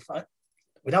like a lot of,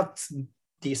 without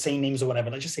the same names or whatever,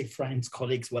 let's just say friends,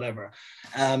 colleagues, whatever.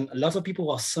 A lot of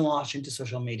people are so much into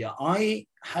social media. I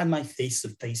had my face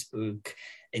of Facebook,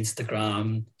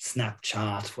 Instagram,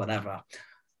 Snapchat, whatever.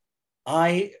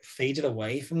 I faded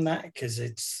away from that because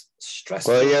it's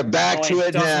stressful. Well, you're back No, to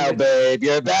it now, doesn't- babe.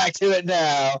 You're back to it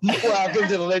now. Welcome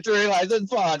to the Literary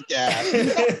License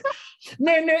Podcast.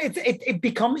 No, it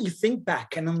become, you think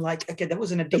back and I'm like, okay, that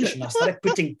was an addiction. I started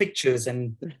putting pictures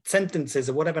and sentences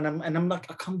or whatever, and I'm like,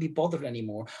 I can't be bothered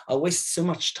anymore. I waste so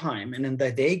much time, and then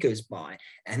the day goes by,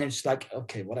 and it's like,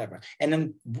 okay, whatever. And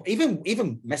then even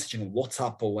messaging on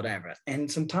WhatsApp or whatever,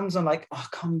 and sometimes I'm like, I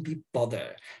can't be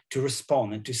bothered to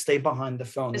respond and to stay behind the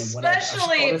phone.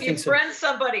 Especially and if you friend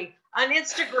somebody on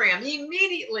Instagram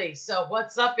immediately. So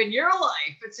what's up in your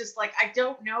life? It's just like, I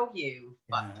don't know you.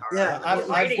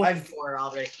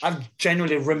 I've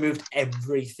genuinely removed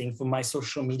everything from my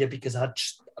social media because I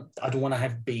don't want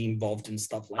to be involved in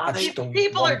stuff like that.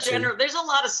 People are general. There's a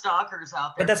lot of stalkers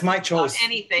out there. But that's my choice.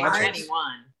 Anything or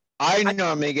anyone. I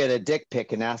normally get a dick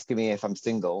pic and asking me if I'm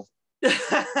single. I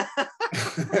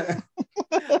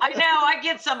know, I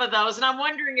get some of those, and I'm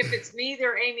wondering if it's me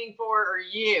they're aiming for or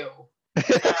you.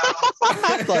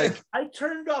 I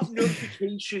turned off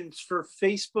notifications for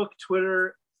Facebook,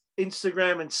 Twitter,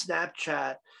 Instagram, and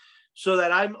Snapchat so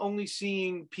that I'm only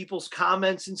seeing people's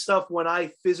comments and stuff when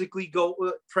I physically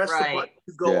go press the button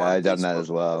to go on. I've done that as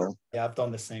well. Yeah, I've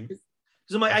done the same. Because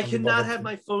I'm like, I cannot have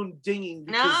my phone dinging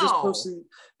because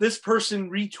this person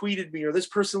retweeted me, or this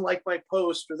person liked my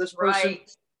post, or this person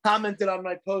commented on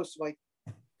my post. I'm like,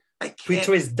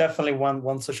 Twitter is definitely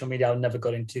one social media I've never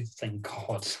got into. Thank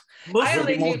God.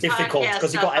 It's more difficult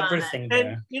because you got everything there.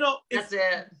 And you know, that's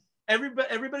it.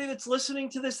 Everybody that's listening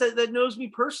to this that knows me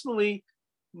personally,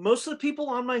 most of the people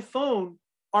on my phone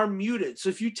are muted. So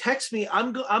if you text me,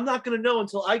 I'm not going to know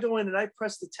until I go in and I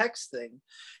press the text thing,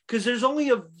 because there's only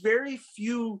a very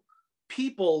few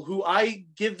people who I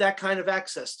give that kind of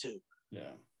access to. Yeah.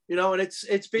 You know, and it's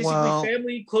basically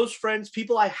family, close friends,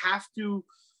 people I have to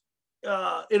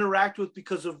interact with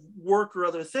because of work or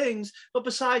other things. But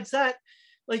besides that,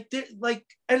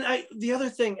 the other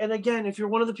thing, and again, if you're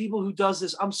one of the people who does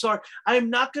this, I'm sorry, I am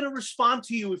not going to respond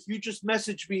to you if you just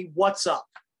message me, what's up?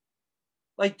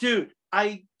 Like, dude,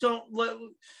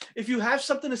 if you have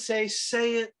something to say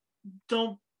it.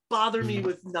 Don't bother me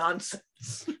with nonsense.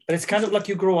 But it's kind of like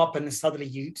you grow up and suddenly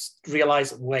you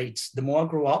realize, wait, the more I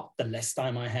grow up, the less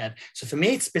time I have. So for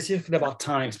me, it's specifically about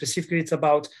time. Specifically, it's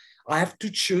about, I have to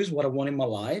choose what I want in my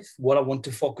life, what I want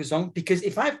to focus on. Because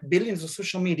if I have billions of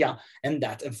social media and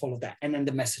follow that, and then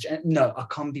the message, and no, I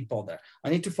can't be bothered. I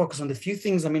need to focus on the few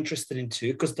things I'm interested in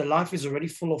too, because the life is already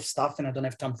full of stuff and I don't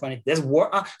have time for anything. There's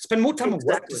work. I spend more time at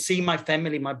work to see my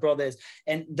family, my brothers,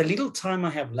 and the little time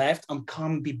I have left, I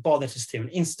can't be bothered to stay on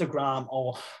Instagram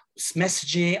or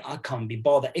messaging. I can't be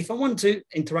bothered. If I want to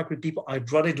interact with people,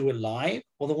 I'd rather do it live.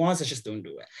 Otherwise, I just don't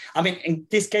do it. I mean, in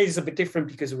this case, it's a bit different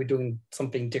because we're doing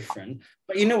something different.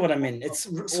 But you know what I mean? It's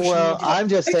I'm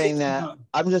just saying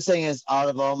is out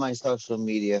of all my social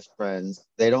media friends,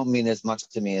 they don't mean as much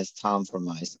to me as Tom from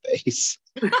MySpace.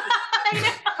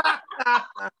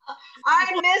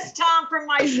 I miss Tom from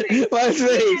MySpace.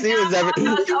 MySpace. He was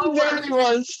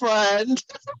everyone's friend.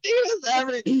 He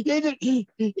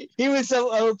was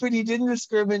so open. He didn't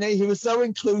discriminate. He was so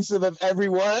inclusive of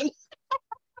everyone.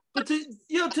 But to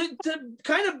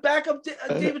kind of back up,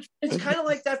 David, it's kind of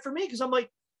like that for me, because I'm like,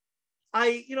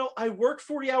 I work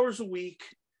 40 hours a week.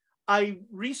 I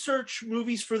research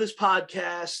movies for this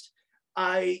podcast.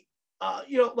 The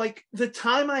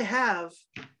time I have,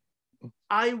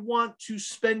 I want to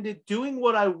spend it doing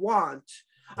what I want.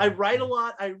 I write a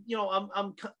lot.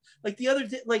 I'm like the other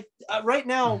day, right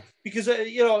now, because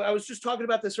I was just talking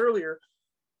about this earlier.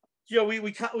 We've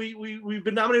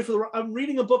been nominated for I'm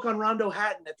reading a book on Rondo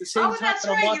Hatton at the same time. Oh, that's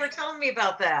right. You were telling me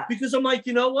about that. Because I'm like,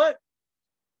 you know what?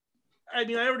 I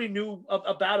mean, I already knew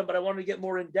about him, but I wanted to get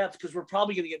more in depth because we're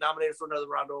probably going to get nominated for another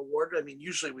Rondo Award. I mean,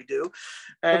 usually we do.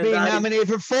 And we're being nominated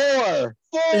for four.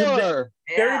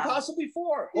 Very possibly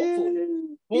 4. Hopefully.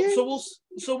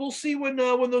 So we'll see when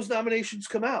those nominations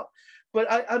come out. But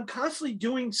I'm constantly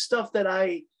doing stuff that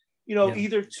I,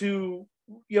 either to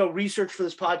research for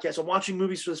this podcast. I'm watching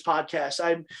movies for this podcast.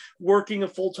 I'm working a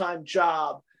full-time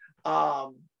job.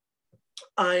 I'm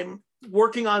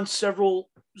working on several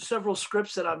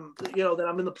scripts that I'm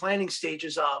in the planning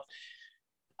stages of.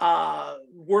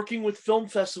 Working with film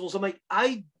festivals. I'm like,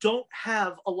 I don't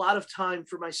have a lot of time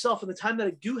for myself, and the time that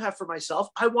I do have for myself,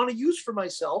 I want to use for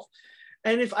myself.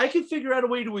 And if I can figure out a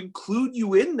way to include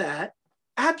you in that,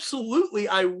 absolutely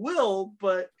I will.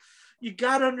 But you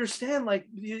got to understand, like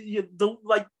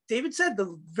David said,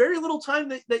 the very little time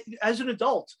that as an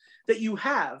adult that you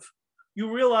have,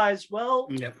 you realize, well,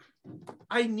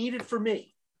 I need it for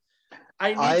me.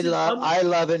 I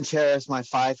love and cherish my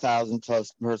 5,000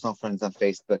 close personal friends on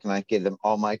Facebook, and I give them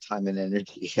all my time and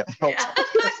energy.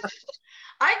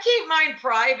 I keep mine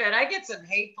private. I get some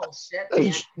hateful shit,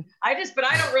 man. But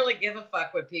I don't really give a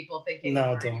fuck what people think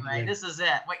anymore. Anyway, this is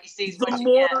it. What you see is what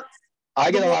you get. I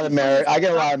get a lot of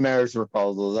marriage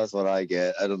proposals. That's what I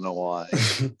get. I don't know why.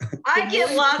 I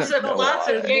get lots of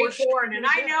gay porn, and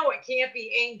I know it can't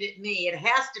be aimed at me. It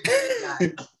has to be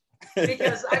you guys.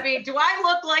 Because I mean, do I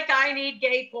look like I need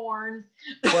gay porn?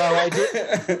 Well, I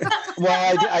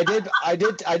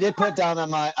did put down on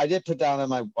my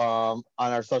on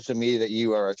our social media that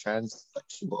you are a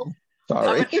transsexual.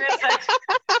 Sorry.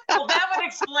 Well, that would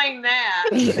explain that.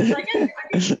 I get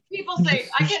people say,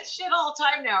 I get shit all the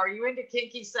time now. Are you into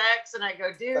kinky sex? And I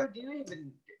go, dude, do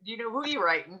you know who you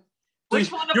writing? Which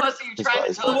one of us are you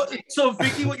trying to talk to? So,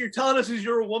 Vicky, what you're telling us is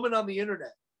you're a woman on the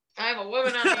internet. I'm a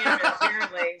woman on the internet,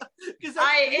 apparently.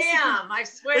 I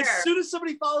swear. As soon as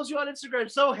somebody follows you on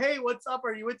Instagram, so hey, what's up?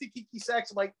 Are you into kinky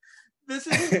sex? I'm like, this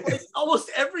is like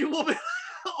almost every woman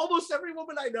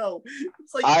I know.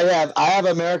 It's like I have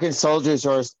American soldiers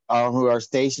who are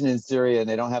stationed in Syria and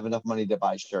they don't have enough money to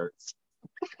buy shirts.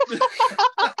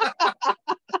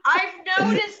 I've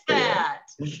noticed that.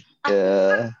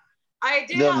 Yeah. I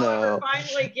did, however,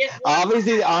 finally get one.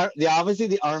 Obviously,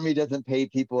 the army doesn't pay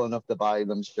people enough to buy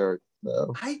them shirts.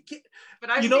 So. But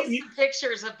I've seen some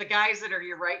pictures of the guys that are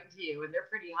writing to you, and they're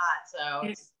pretty hot. So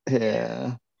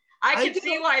yeah, I can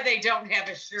see why they don't have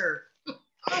a shirt.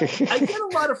 I get a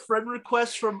lot of friend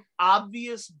requests from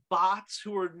obvious bots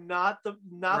who are not the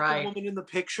woman in the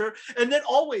picture, and then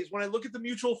always when I look at the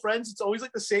mutual friends, it's always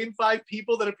like the same 5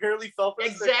 people that apparently fell for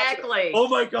this. Exactly. Like, oh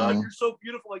my god, you're so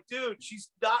beautiful. Like, dude, she's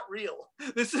not real.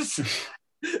 This is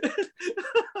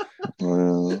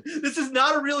this is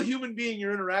not a real human being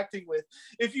you're interacting with.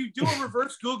 If you do a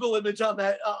reverse Google image on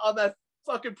that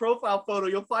fucking profile photo,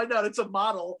 you'll find out it's a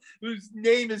model whose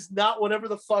name is not whatever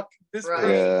the fuck this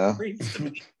person claims to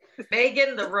be.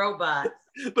 Megan the robot.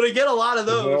 But I get a lot of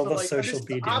those. Like, social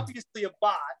media. Obviously a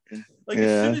bot. Like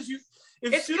as soon as you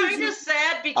it's kind of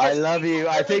sad because I love you.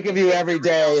 I think of you every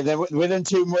day, and then within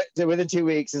 2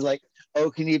 weeks is like,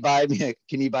 oh, can you buy me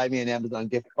an Amazon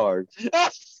gift card?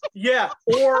 Yeah,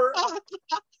 or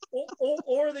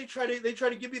they try to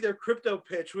give me their crypto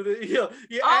pitch with it.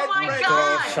 Oh my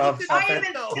god! I am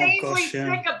insanely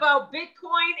sick about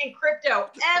Bitcoin and crypto.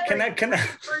 Crypto,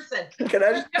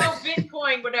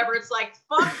 Bitcoin, whatever. It's like,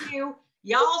 fuck you.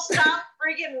 Y'all stop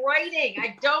friggin' writing.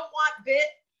 I don't want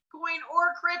Bitcoin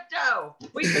or crypto.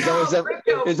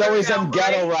 There's always some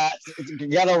ghetto rat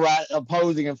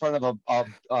posing in front of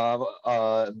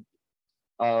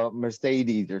a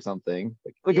Mercedes or something.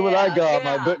 Look at what I got,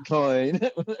 my Bitcoin.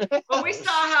 Well, we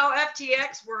saw how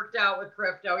FTX worked out with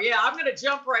crypto. Yeah, I'm gonna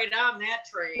jump right on that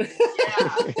train.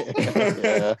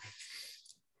 Yeah.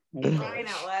 Crying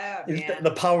out loud, man. The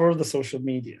power of the social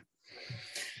media.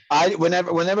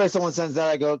 Whenever someone sends that,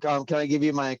 I go, can I give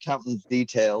you my accountant's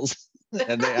details?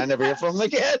 And I never hear from them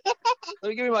again. Let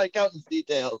me give you my accountant's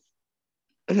details.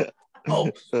 There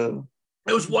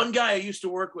was one guy I used to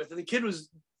work with, and the kid was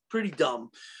pretty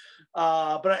dumb.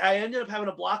 But I ended up having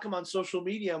to block him on social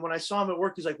media. And when I saw him at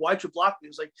work, he's like, why'd you block me? He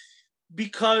was like,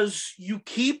 because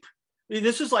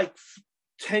this is like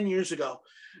 10 years ago.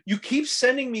 You keep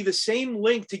sending me the same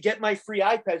link to get my free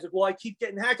iPad. He's like, well, I keep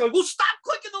getting hacked. I'm like, well, stop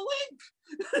clicking the link.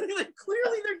 Like,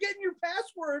 clearly they're getting your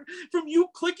password from you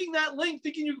clicking that link,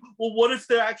 thinking well, what if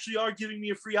they actually are giving me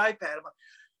a free iPad? I'm like,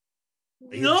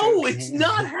 no, it's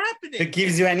not happening. It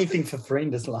gives you anything for free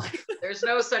in this life. There's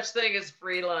no such thing as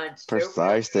free lunch.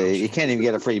 Precisely. You can't even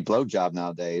get a free blowjob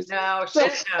nowadays. No,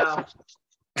 shit, no.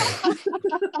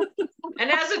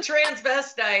 And as a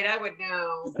transvestite, I would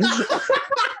know.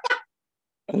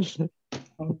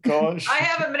 Oh gosh. I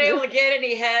haven't been able to get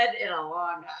any head in a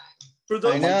long time.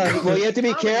 I know. Well, you have to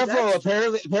be careful.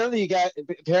 Apparently,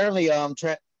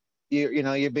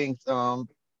 you're being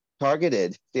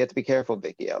targeted. You have to be careful,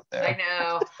 Vicky, out there. I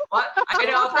know. Well, I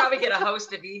know I'll probably get a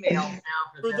host of emails now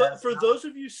for those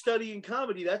of you studying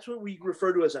comedy. That's what we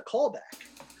refer to as a callback.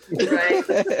 Right.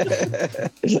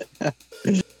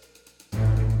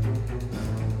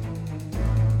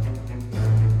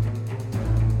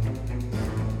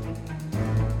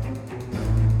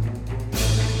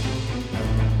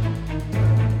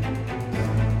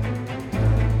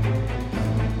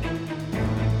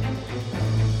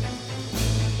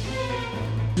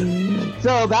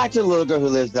 So back to the little girl who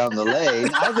lives down the lane.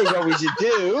 I think what we should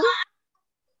do.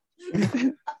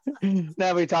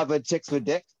 Now we talk about chicks with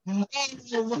dicks.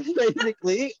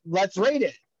 Basically, let's rate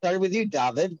it. Starting with you,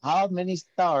 David. How many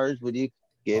stars would you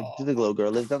give to the little girl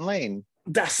who lives down the lane?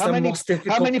 That's most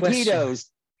difficult How many question.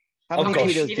 pedos? How many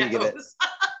pedos do you give it?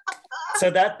 So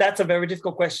that's a very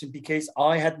difficult question because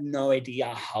I had no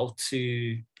idea how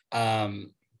to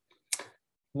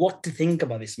what to think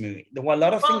about this movie. There were a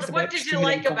lot of Well, things. what did you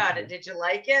like about it? Did you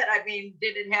like it? I mean,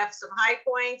 did it have some high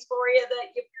points for you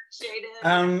that you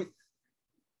appreciated?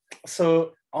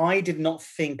 So I did not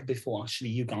think before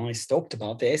actually you guys talked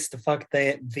about this, the fact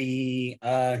that the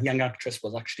young actress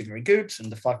was actually very good,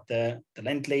 and the fact that the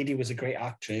landlady was a great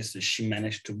actress, that she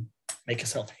managed to make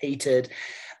herself hated.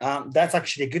 That's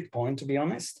actually a good point, to be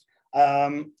honest.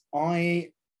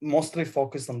 I mostly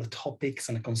focused on the topics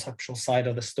and the conceptual side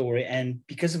of the story, and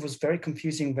because it was very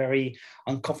confusing, very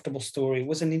uncomfortable story, it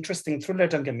was an interesting thriller,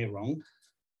 don't get me wrong,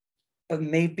 but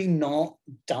maybe not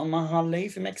down my alley,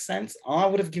 if it makes sense. I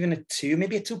would have given it 2,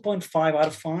 maybe a 2.5 out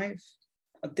of 5.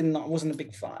 I wasn't a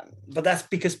big fan, but that's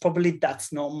because probably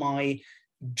that's not my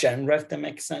genre, if that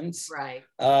makes sense. Right.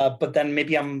 But then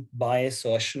maybe I'm biased,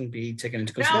 so I shouldn't be taken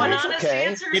into No, consideration. an honest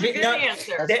answer is a good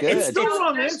answer. That's good.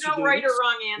 There's no right or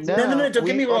wrong answer. No, don't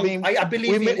get me wrong. I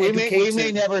believe we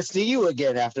may never see you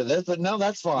again after this, but no,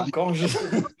 that's fine. Oh, gosh.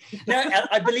 No,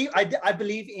 I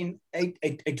believe in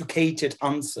educated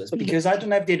answers, because I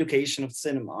don't have the education of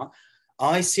cinema.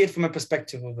 I see it from a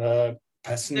perspective of a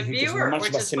person who doesn't know much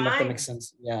about cinema, if that makes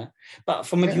sense. Yeah. But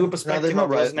from a viewer perspective, I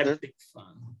wasn't a big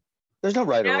fan. There's no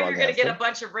right or wrong. Now you're going to get a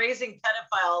bunch of raising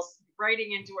pedophiles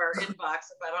writing into our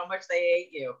inbox about how much they hate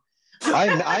you.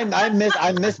 I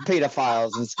miss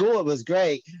pedophiles in school. It was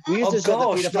great. We used to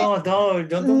don't say this.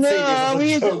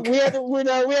 We had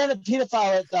a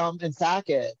pedophile in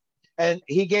Sackett, and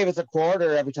he gave us a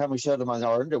quarter every time we showed him on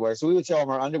our underwear. So we would show him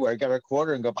our underwear, get our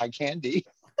quarter, and go buy candy.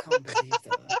 I can't believe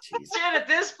that. Shit, at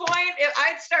this point,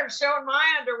 I'd start showing my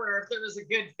underwear if there was a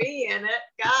good fee in it.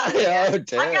 God,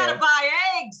 I gotta buy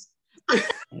eggs.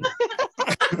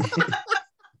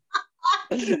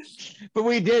 But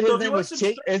we did. His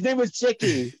name was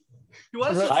Chicky.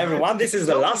 Hi everyone, this is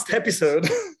the last episode.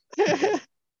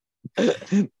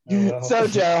 So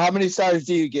Joe, how many stars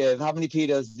do you give? How many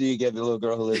pedos do you give the little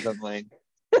girl who lives on Lane?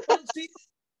 See,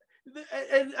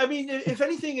 and I mean, if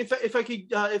anything, if I could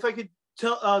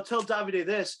tell Davide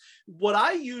this, what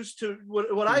I use to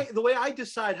the way I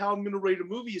decide how I'm going to rate a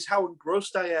movie is how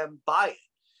engrossed I am by it.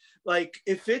 Like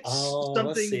if it's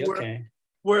something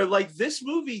where like this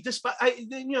movie, despite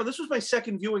this was my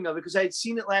second viewing of it because I had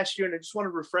seen it last year and I just want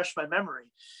to refresh my memory.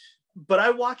 But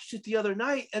I watched it the other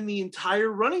night, and the entire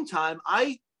running time,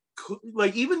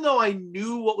 even though I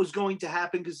knew what was going to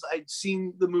happen because I'd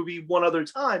seen the movie one other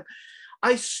time,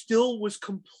 I still was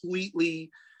completely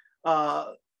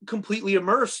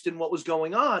immersed in what was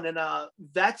going on, and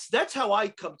that's how I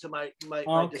come to my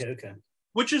okay.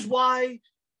 Which is why,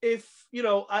 if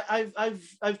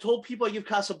I've told people I give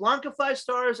Casablanca 5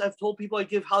 stars. I've told people I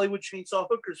give Hollywood Chainsaw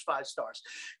Hookers 5 stars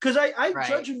because I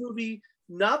judge a movie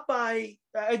by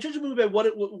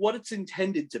what it's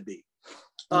intended to be,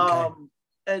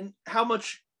 and how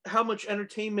much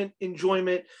entertainment,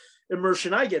 enjoyment,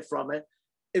 immersion I get from it.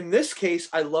 In this case,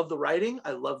 I love the writing,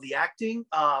 I love the acting,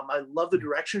 I love the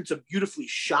direction. It's a beautifully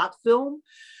shot film.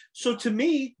 So to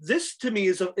me, this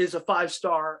is a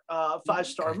 5-star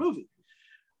movie.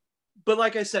 But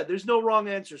like I said, there's no wrong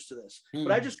answers to this.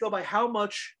 But I just go by how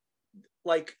much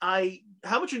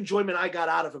enjoyment I got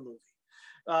out of a movie.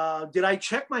 Did I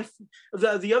check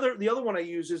the other one I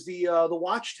use is the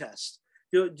watch test.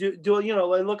 Do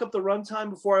I look up the runtime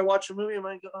before I watch a movie? I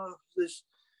might go,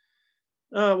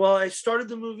 well, I started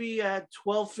the movie at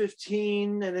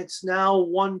 12:15 and it's now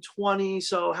 1:20.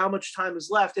 So how much time is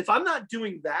left? If I'm not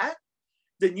doing that,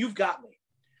 then you've got me.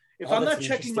 If I'm not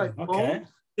checking my phone,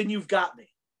 then you've got me.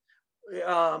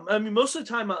 I mean, most of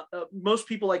the time, most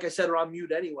people, like I said, are on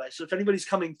mute anyway. So if anybody's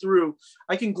coming through,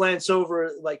 I can glance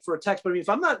over like for a text. But I mean, if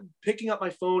I'm not picking up my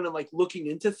phone and like looking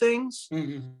into things,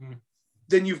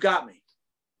 then you've got me.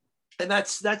 And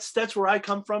that's where I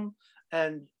come from.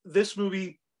 And this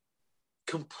movie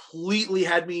completely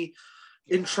had me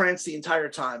entranced the entire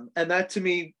time. And that to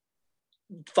me,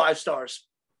 5 stars,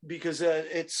 because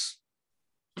it's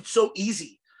so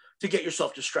easy to get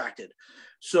yourself distracted.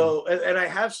 So, and I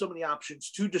have so many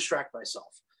options to distract myself.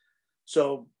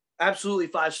 So absolutely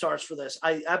 5 stars for this.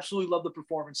 I absolutely love the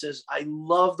performances. I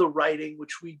love the writing,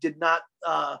 which we did not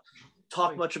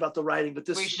talk much about the writing, but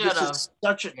this is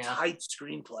such a tight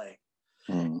screenplay.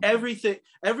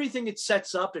 Everything it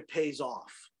sets up, it pays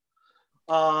off.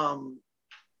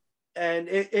 And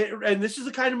this is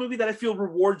the kind of movie that I feel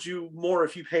rewards you more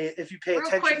if you pay attention.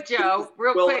 Real quick, Joe.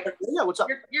 Quick. Yeah, what's up?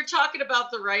 You're talking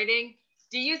about the writing.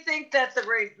 Do you think that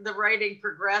the writing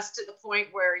progressed to the point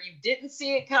where you didn't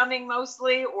see it coming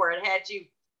mostly, or it had you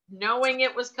knowing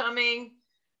it was coming?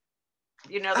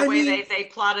 The way they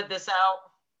plotted this out.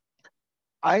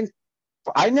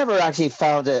 I never actually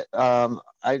found it. I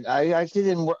actually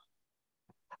didn't.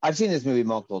 I've seen this movie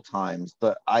multiple times,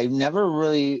 but I never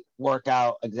really work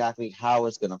out exactly how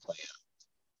it's going to play out.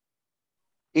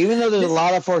 Even though there's a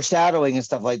lot of foreshadowing and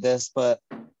stuff like this, but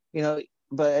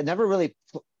but it never really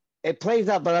it plays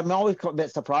out. But I'm always a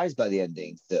bit surprised by the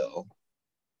ending still.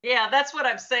 Yeah, that's what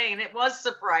I'm saying. It was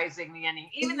surprising, the ending,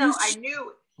 even though I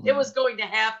knew it was going to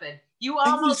happen. You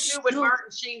almost knew when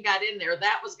Martin Sheen got in there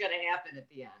that was going to happen at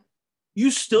the end. You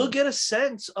still get a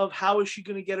sense of how is she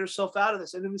going to get herself out of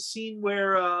this. And in the scene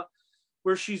where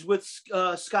she's with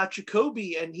Scott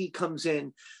Jacoby and he comes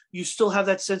in, you still have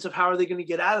that sense of how are they going to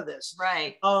get out of this.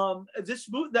 Right. This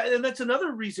movie, and that's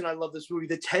another reason I love this movie.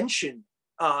 The tension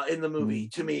in the movie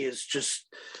to me is just.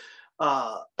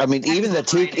 I mean, even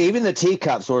the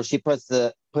teacups where she puts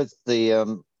the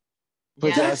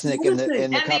arsenic in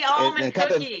the cup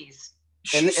cookies.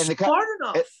 She's smart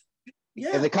enough.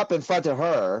 In the cup in front of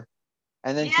her.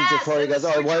 And then she just goes,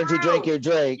 "Oh, why don't you drink your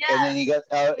drink?" Yes. And then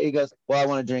he goes, "Well, I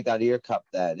want to drink out of your cup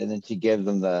then." And then she gives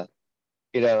him the,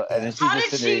 and then she's how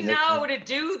did she know to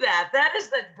do that? That is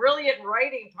the brilliant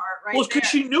writing part, right? Well, because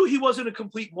she knew he wasn't a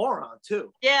complete moron,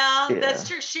 too. Yeah, that's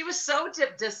true. She was so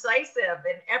decisive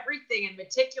and everything and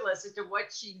meticulous into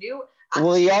what she knew.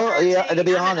 Well, to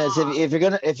be honest,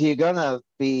 if you're gonna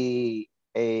be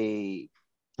a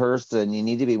person, you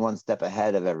need to be one step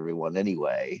ahead of everyone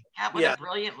anyway. Yeah, what a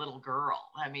brilliant little girl.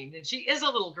 I mean, she is a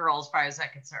little girl as far as I'm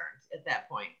concerned at that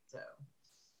point.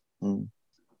 So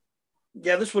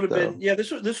yeah, this would have been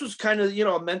this was kind of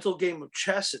a mental game of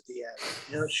chess at the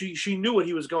end. She knew what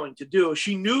he was going to do.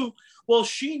 She knew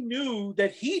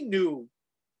that he knew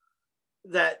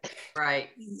that. Right.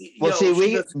 Well,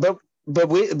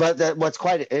 what's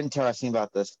quite interesting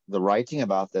about this, the writing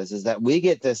about this, is that we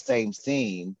get this same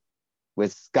scene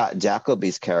with Scott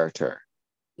Jacoby's character.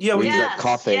 Yeah, we get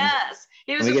coughing. Yes,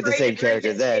 he was. And we get the same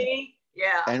character then.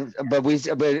 Yeah, but we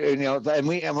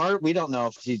don't know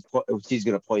if she's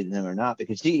going to poison him or not,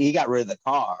 because he got rid of the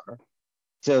car,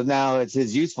 so now it's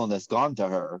his usefulness gone to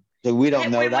her. So we don't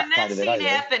know that side of it either. When that scene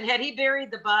happened, had he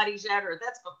buried the bodies yet, or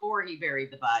that's before he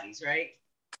buried the bodies, right?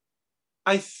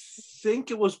 I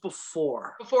think it was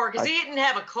before. Before, because he didn't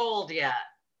have a cold yet.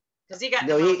 Because he got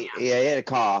pneumonia. He had a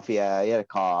cough. Yeah, he had a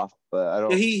cough, but I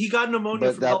don't. He got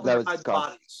pneumonia from helping hide the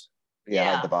bodies.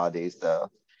 Yeah, hide the bodies. So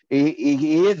he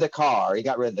hid the car. He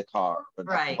got rid of the car, but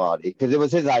not the body, because it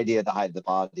was his idea to hide the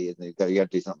body, and you got to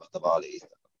do something about the bodies.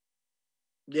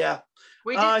 Yeah.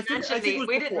 We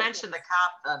didn't mention the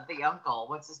cop, the uncle.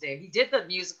 What's his name? He did the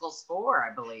musical score,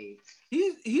 I believe.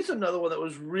 He's another one that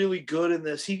was really good in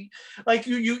this. He like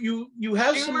you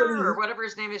have Schumer, somebody or whatever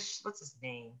his name is. What's his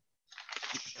name?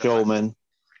 Shulman.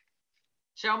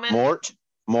 Mort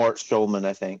Shulman,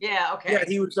 I think. Yeah. Okay. Yeah,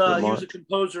 he was a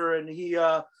composer, and he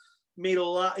made a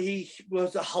lot. He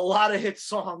was a lot of hit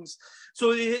songs.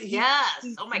 So yes.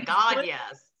 Oh my God.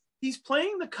 Yes. He's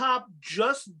playing the cop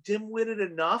just dim-witted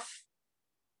enough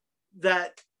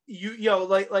that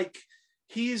like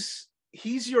he's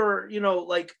your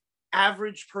like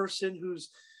average person who's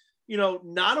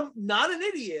not an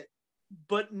idiot,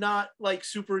 but not like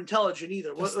super intelligent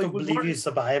either. Just oblivious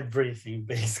about everything,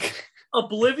 basically.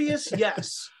 Oblivious,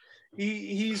 yes.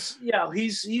 He's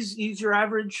your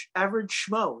average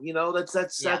schmo.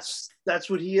 That's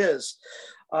what he is.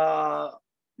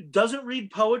 Doesn't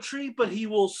read poetry, but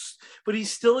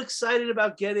he's still excited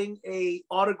about getting a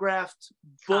autographed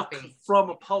book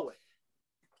from a poet,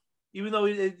 even though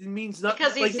it means nothing.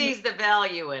 Because he sees the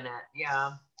value in it.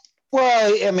 Yeah.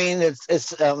 Well, I mean, it's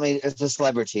a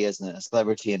celebrity, isn't it? A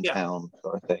celebrity in town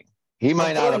sort of thing. He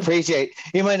might not appreciate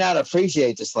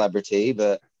the celebrity,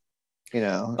 but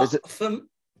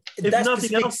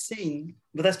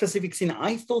that specific scene,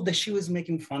 I thought that she was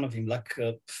making fun of him, like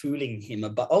fooling him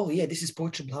about, oh yeah, this is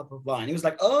poetry, blah blah blah, and he was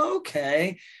like, oh,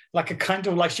 okay, like a kind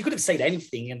of like she could have said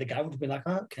anything, and the guy would have been like,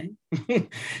 oh, okay,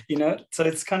 So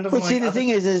it's kind of. But see, the thing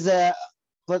is,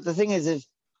 if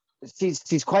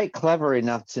she's quite clever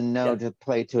enough to know to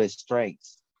play to his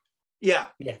strengths. Yeah.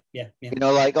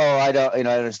 Like, oh, I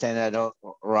understand that I don't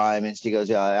rhyme, and she goes,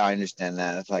 yeah, I understand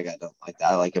that. It's like, I don't like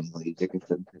that. I like him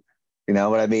Dickinson. You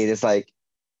know what I mean? It's like,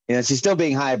 she's still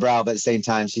being highbrow, but at the same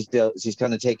time, she's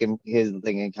kind of taken his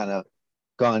thing and kind of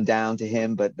gone down to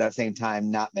him, but at the same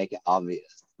time, not make it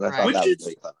obvious.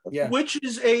 Which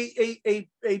is a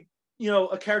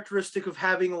characteristic of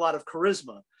having a lot of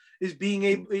charisma, is being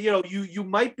able, you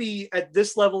might be at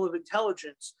this level of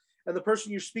intelligence, and the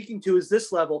person you're speaking to is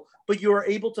this level, but you're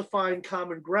able to find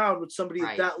common ground with somebody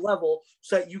at that level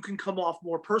so that you can come off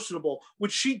more personable,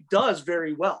 which she does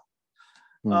very well.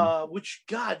 Which,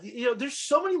 God, there's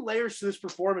so many layers to this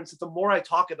performance that the more I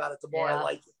talk about it, the more I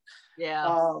like it.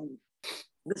 Yeah.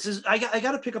 This is I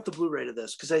got to pick up the Blu-ray to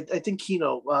this because I think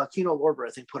Kino Lorber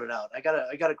I think put it out. I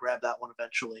gotta grab that one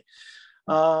eventually.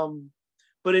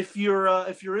 But if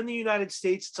you're in the United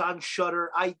States, it's on Shudder.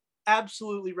 I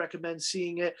absolutely recommend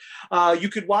seeing it. You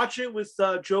could watch it with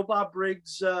Joe Bob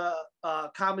Briggs'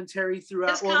 commentary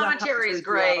throughout. His commentary is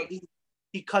great.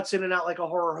 He cuts in and out like a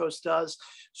horror host does.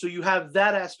 So you have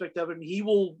that aspect of it. And he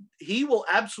will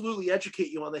absolutely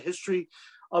educate you on the history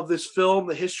of this film,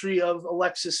 the history of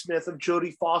Alexis Smith, of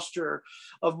Jodie Foster,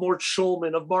 of Mort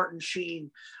Schulman, of Martin Sheen.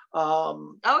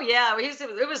 Oh yeah,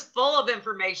 it was full of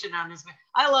information on this.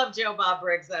 I love Joe Bob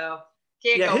Briggs though.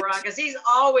 Can't go wrong because he's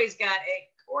always got a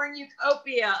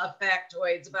cornucopia of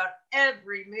factoids about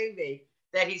every movie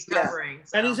that he's covering.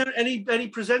 Yeah. So. And he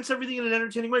presents everything in an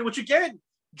entertaining way, which again,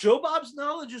 Joe Bob's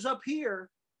knowledge is up here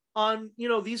on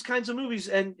these kinds of movies,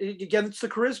 and again, it's the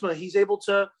charisma. He's able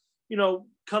to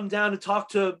come down and talk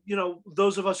to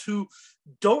those of us who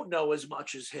don't know as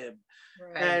much as him.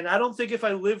 Right. And I don't think if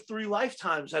I lived 3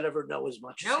 lifetimes I'd ever know as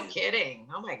much. No kidding.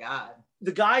 Oh my God.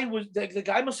 The guy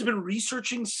must have been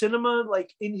researching cinema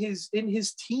like in his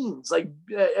teens, like,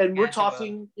 and we're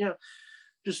talking,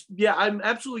 I'm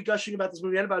absolutely gushing about this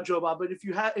movie and about Joe Bob. But if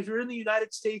you're in the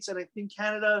United States and I think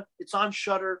Canada, it's on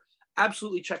Shudder.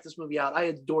 Absolutely check this movie out. I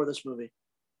adore this movie.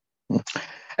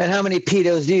 And how many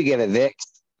pedos do you give it, Vic?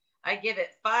 I give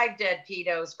it 5 dead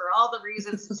pedos for all the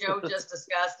reasons Joe just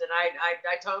discussed, and I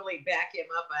totally back him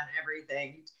up on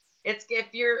everything. I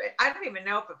don't even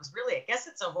know if it was really, I guess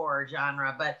it's a horror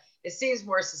genre, but it seems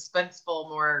more suspenseful,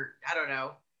 more, I don't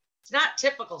know. It's not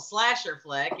typical slasher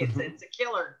flick. It's a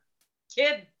killer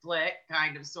kid flick,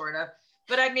 kind of, sort of.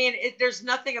 But I mean, there's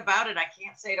nothing about it I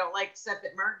can't say I don't like, except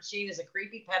that Martin Sheen is a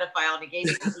creepy pedophile and he gave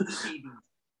me the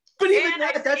But even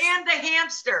and the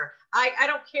hamster. I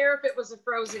don't care if it was a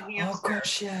frozen hamster. Oh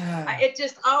gosh, yeah. It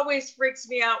just always freaks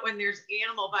me out when there's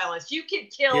animal violence. You can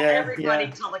kill everybody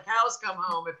till the cows come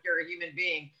home if you're a human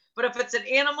being. But if it's an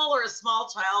animal or a small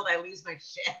child, I lose my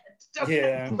shit.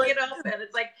 And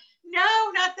it's like,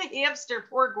 no, not the hamster.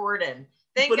 Poor Gordon.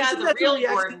 Thank God the real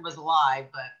Gordon was alive.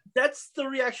 But that's the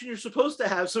reaction you're supposed to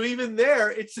have. So even there,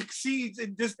 it succeeds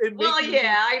in just. I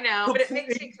know, but it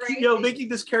makes me crazy. Making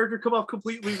this character come off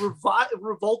completely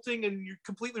revolting and you're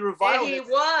completely reviling. And he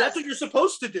was. That's what you're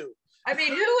supposed to do. I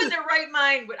mean, who in their right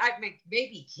mind would? I mean,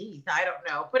 maybe Keith. I don't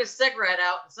know. Put a cigarette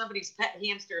out in somebody's pet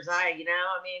hamster's eye. I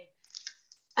mean.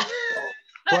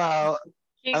 Well.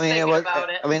 That's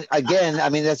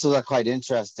quite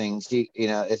interesting. She,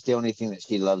 it's the only thing that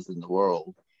she loves in the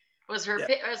world. Was her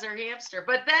hamster.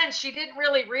 But then she didn't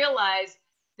really realize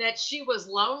that she was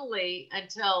lonely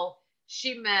until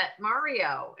she met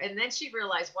Mario. And then she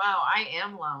realized, wow, I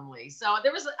am lonely. So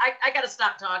there was, I got to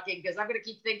stop talking because I'm going to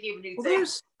keep thinking of new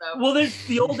things. There's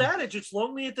the old adage, it's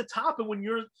lonely at the top. And when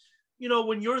you're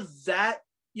that,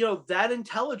 that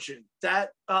intelligent,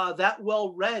 that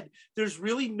well-read, there's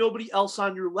really nobody else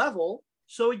on your level.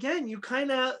 So again, you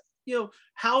kind of,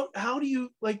 how do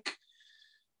you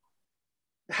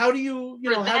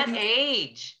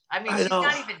age? I mean, she's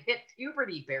not even hit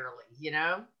puberty barely,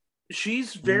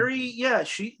 She's very,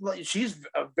 she's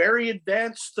a very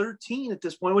advanced 13 at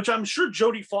this point, which I'm sure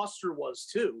Jodie Foster was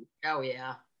too. Oh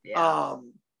yeah. Yeah.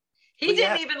 He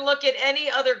didn't even look at any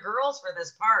other girls for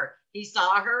this part. He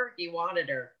saw her, he wanted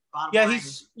her.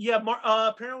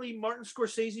 Apparently Martin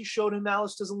Scorsese showed him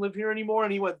Alice Doesn't Live Here Anymore,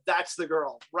 and he went, "That's the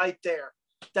girl right there.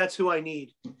 That's who I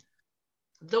need."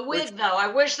 The wig, though, I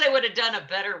wish they would have done a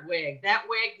better wig. That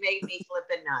wig made me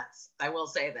flipping nuts. I will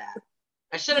say that.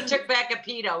 I should have took back a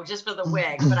pedo just for the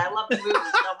wig, but I love the movie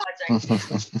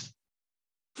so much.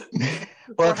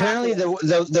 Well, apparently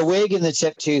the wig and the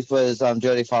chip tooth was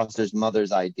Jodie Foster's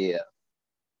mother's idea.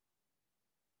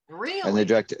 Really? And the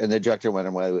director went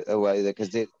away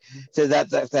because so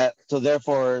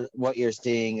therefore what you're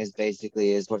seeing is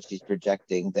what she's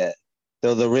projecting, that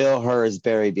though the real her is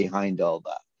buried behind all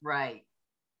that. Right.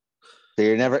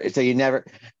 So you never,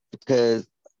 because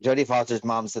Jodie Foster's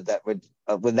mom said that with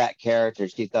that character,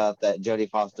 she thought that Jodie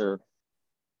Foster,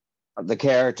 the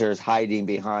character, is hiding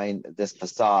behind this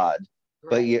facade.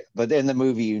 Right. But in the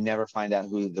movie, you never find out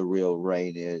who the real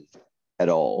Rain is at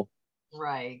all.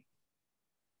 Right.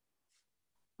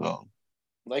 Oh.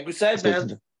 Like we said,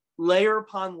 man, layer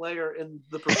upon layer in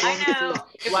the performance. I know.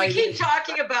 If we keep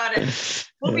talking about it,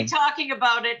 we'll be talking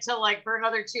about it till for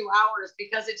another 2 hours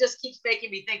because it just keeps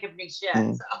making me think of new shit.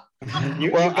 So.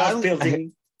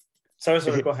 Building.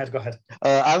 Sorry. Go ahead.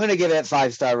 I'm going to give it a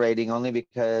 5-star rating only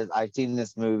because I've seen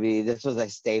this movie. This was a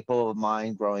staple of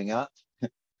mine growing up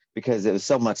because it was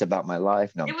so much about my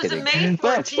life. No, it was a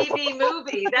made-for-TV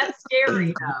movie. That's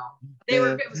scary, though.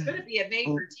 It was going to be a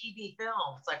made-for-TV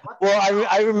film. It's like, what? Well,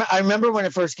 I remember when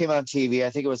it first came on TV. I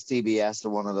think it was CBS or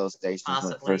one of those stations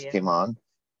when it first came on,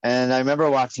 and I remember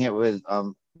watching it with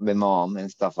my mom and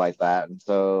stuff like that. And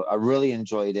so I really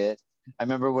enjoyed it. I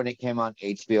remember when it came on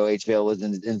HBO. HBO was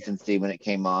in its infancy when it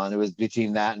came on. It was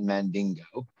between that and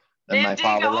Mandingo. And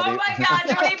Mandingo. Oh my God!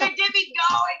 Don't even get me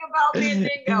going about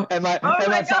Mandingo. And my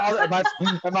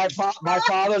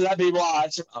father let me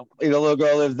watch. Little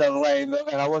girl lives down the lane,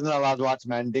 and I wasn't allowed to watch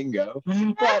Mandingo.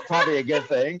 But probably a good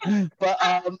thing. But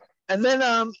and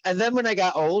then when I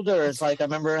got older, it's like I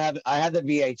remember I had the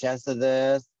VHS of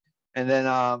this, and then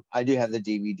I do have the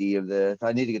DVD of this.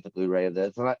 I need to get the Blu-ray of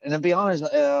this. And to be honest,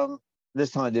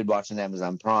 this time I did watch on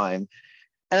Amazon Prime.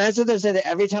 And that's what they said.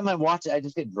 Every time I watch it, I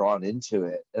just get drawn into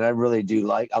it, and I really do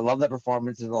I love the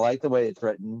performances. I like the way it's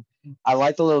written. I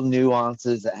like the little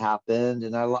nuances that happened,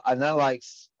 and I'm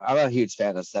a huge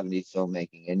fan of 70s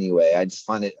filmmaking anyway. I just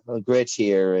find it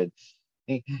grittier,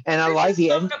 and I like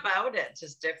the end about it,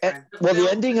 just different. The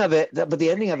ending of it, but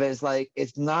the ending of it is like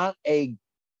it's not a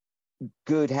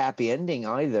good happy ending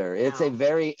either. It's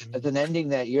it's an ending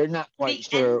that you're not quite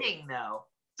sure. The ending though,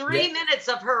 3 minutes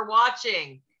of her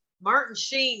watching Martin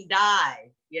Sheen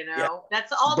die,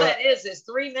 that's all that is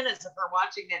 3 minutes of her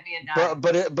watching that man die.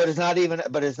 But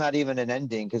it's not even an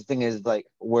ending, because the thing is, like,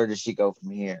 where does she go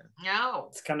from here? No,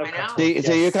 it's kind of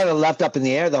so you're kind of left up in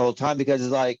the air the whole time, because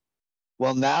it's like,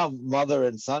 well, now mother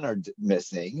and son are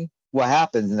missing. What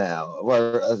happens now?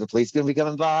 Are the police going to be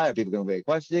coming by? Are people going to be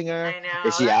questioning her? I know.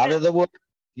 Is she out of the woods?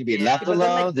 You be left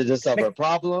alone to just solve her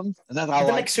problems, and that's how.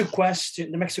 That makes you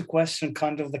question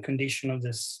kind of the condition of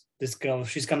this girl.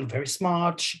 She's kind of very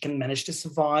smart. She can manage to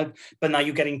survive, but now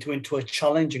you're getting into a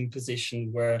challenging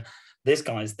position where this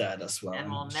guy's dead as well. And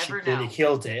we'll never know. Really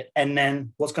killed it. And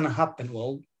then what's going to happen?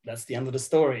 Well, that's the end of the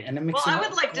story. And it makes I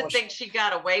would like to think she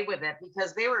got away with it,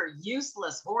 because they were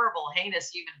useless, horrible, heinous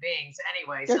human beings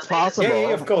anyway. It's possible. Yeah,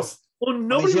 of course. Well,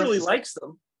 nobody really likes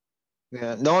them.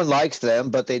 Yeah, no one likes them,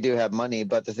 but they do have money.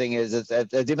 But the thing is, it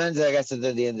depends, I guess, at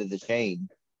the end of the chain.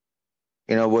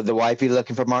 Would the wife be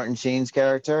looking for Martin Sheen's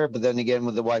character? But then again,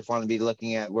 would the wife want to be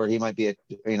looking at where he might be,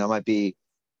 might be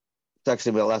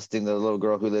sexually molesting the little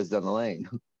girl who lives down the lane?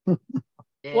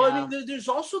 Yeah. Well, I mean, there's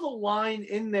also the line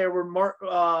in there where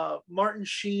Martin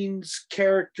Sheen's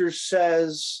character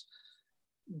says,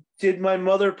 "Did my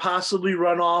mother possibly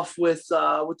run off with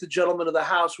the gentleman of the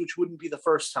house, which wouldn't be the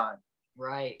first time?"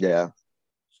 Right. Yeah.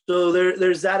 So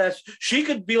there's that. She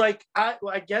could be like,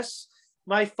 I guess.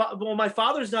 My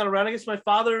father's not around. I guess my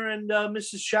father and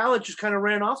Mrs. Shallot just kind of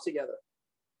ran off together.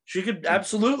 She could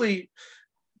absolutely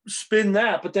spin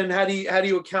that, but then how do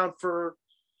you account for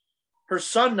her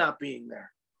son not being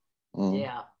there?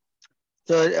 Yeah.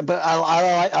 So, but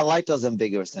I like those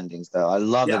ambiguous endings, though. I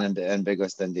love an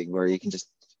ambiguous ending where you can just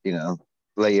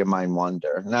let your mind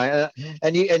wander.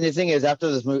 And the thing is, after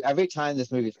this movie, every time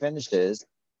this movie finishes,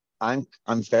 I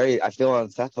feel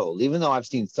unsettled, even though I've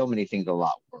seen so many things a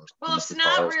lot worse. Well, it's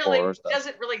not really,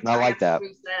 doesn't really not like that.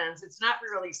 Sense. It's not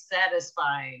really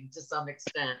satisfying to some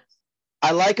extent.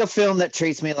 I like a film that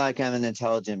treats me like I'm an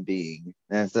intelligent being,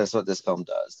 and that's what this film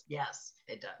does. Yes,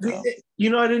 it does.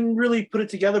 I didn't really put it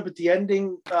together, but the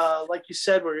ending, like you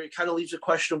said, where it kind of leaves a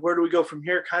question of where do we go from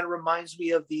here, kind of reminds me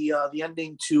of the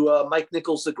ending to Mike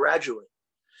Nichols' The Graduate.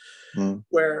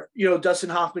 Where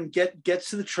Dustin Hoffman gets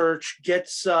to the church,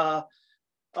 gets the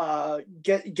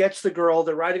girl.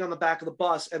 They're riding on the back of the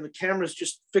bus, and the camera's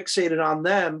just fixated on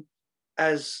them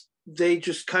as they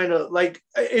just kind of, like,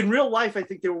 in real life, I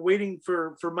think they were waiting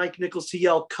for Mike Nichols to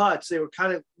yell cuts. They were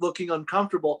kind of looking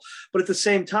uncomfortable, but at the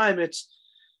same time,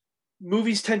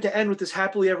 movies tend to end with this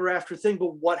happily ever after thing,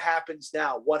 but what happens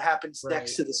now? What happens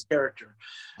next to this character?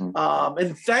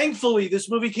 And thankfully, this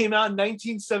movie came out in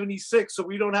 1976, so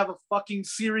we don't have a fucking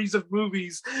series of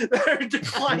movies that are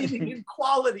declining in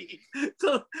quality.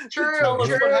 True.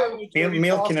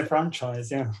 Milking a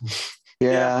franchise,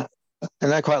 yeah.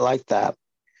 And I quite like that.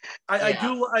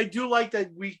 I do like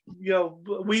that we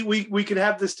could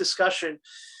have this discussion.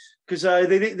 Because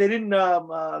they didn't.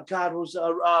 God was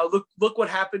look what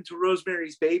happened to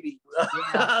Rosemary's Baby.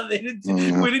 Yeah. We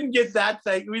didn't get that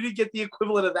thing. We didn't get the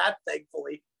equivalent of that,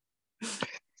 thankfully.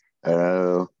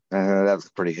 Oh, that was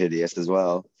pretty hideous as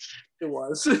well. It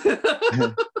was.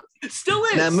 Still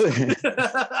is.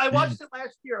 I watched it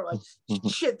last year. Like,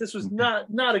 shit, this was not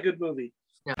a good movie.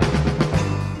 Yeah.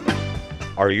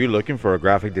 Are you looking for a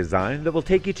graphic design that will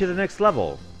take you to the next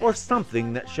level? Or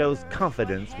something that shows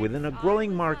confidence within a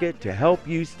growing market to help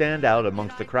you stand out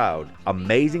amongst the crowd?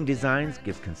 Amazing Designs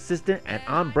gives consistent and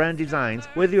on-brand designs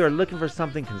whether you are looking for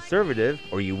something conservative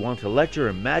or you want to let your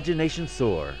imagination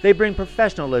soar. They bring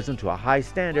professionalism to a high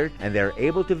standard, and they are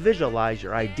able to visualize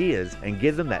your ideas and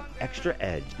give them that extra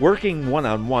edge. Working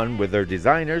one-on-one with their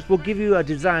designers will give you a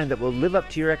design that will live up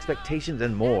to your expectations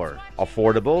and more.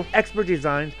 Affordable, expert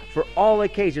designs for all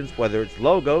occasions, whether it's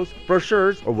logos,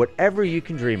 brochures, or whatever you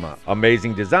can dream of.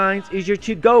 Amazing Designs is your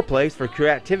to-go place for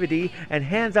creativity and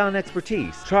hands-on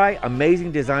expertise. Try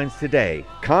Amazing Designs today.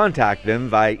 Contact them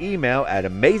via email at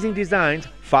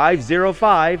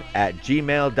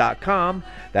amazingdesigns505@gmail.com.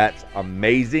 That's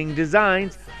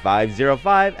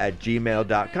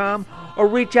amazingdesigns505@gmail.com, or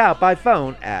reach out by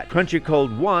phone at country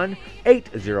code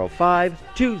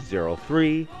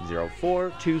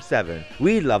 1-805-203-0427.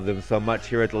 We love them so much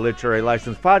here at the Literary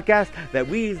License Podcast that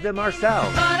we use them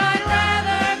ourselves. But I'd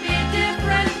rather be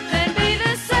different than be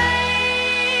the same.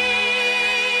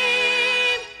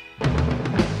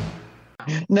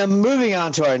 Now, moving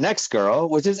on to our next girl,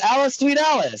 which is Alice, Sweet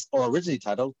Alice, or originally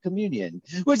titled Communion,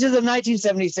 which is a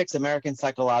 1976 American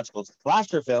psychological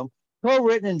slasher film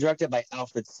co-written and directed by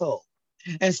Alfred Soule,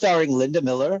 and starring Linda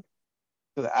Miller.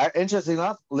 Interesting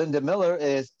enough, Linda Miller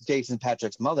is Jason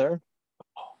Patrick's mother,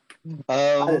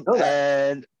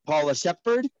 and Paula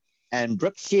Shepard and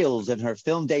Brooke Shields in her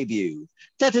film debut.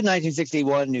 Set in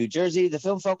 1961 New Jersey, the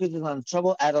film focuses on a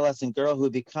troubled adolescent girl who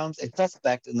becomes a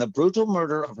suspect in the brutal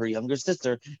murder of her younger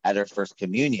sister at her first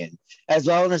communion, as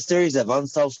well as a series of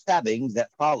unsolved stabbings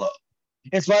that follow.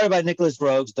 Inspired by Nicholas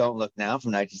Roeg's Don't Look Now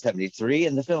from 1973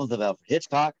 and the films of Alfred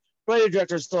Hitchcock,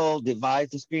 writer-director Soule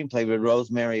devised the screenplay with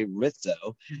Rosemary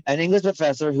Rizzo, an English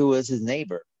professor who was his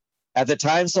neighbor. At the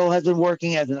time, Soule has been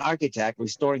working as an architect,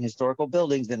 restoring historical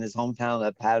buildings in his hometown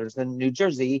of Paterson, New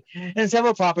Jersey, and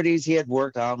several properties he had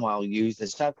worked on while used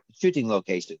as shooting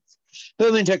locations.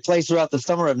 Filming took place throughout the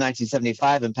summer of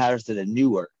 1975 in Paterson and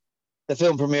Newark. The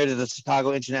film premiered at the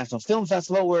Chicago International Film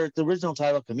Festival, where its original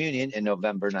title, Communion, in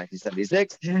November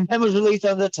 1976, and was released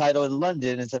under the title in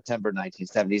London in September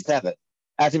 1977.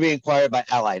 After being acquired by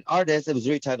Allied Artists, it was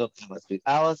retitled Alice, Sweet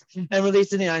Alice and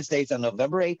released in the United States on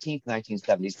November 18,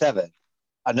 1977.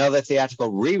 Another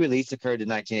theatrical re-release occurred in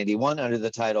 1981 under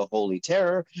the title Holy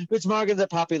Terror, which marked the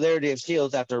popularity of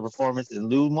Shields after a performance in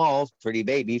Lou Mal's Pretty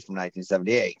Baby from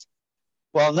 1978.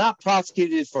 While not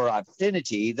prosecuted for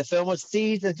obscenity, the film was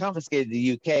seized and confiscated in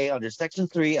the UK under Section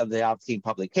 3 of the Obscene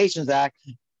Publications Act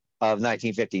of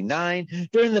 1959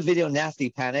 during the video Nasty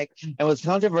Panic, and was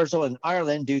controversial in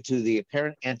Ireland due to the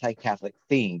apparent anti-Catholic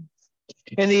themes.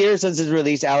 In the years since its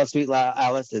release, Alice, Sweet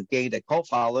Alice has gained a cult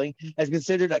following as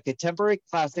considered a contemporary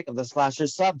classic of the slasher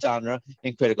subgenre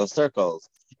in critical circles.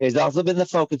 It has also been the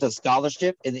focus of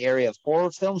scholarship in the area of horror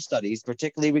film studies,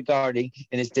 particularly regarding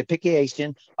in its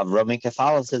depiction of Roman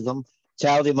Catholicism,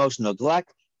 child emotional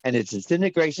neglect, and its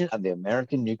disintegration of the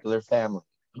American nuclear family.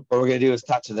 What we're going to do is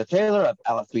cut to the trailer of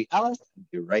Alice, Sweet Alice, and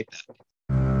be right back.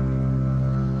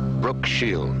 Brooke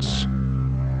Shields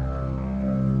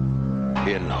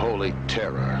in Holy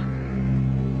Terror.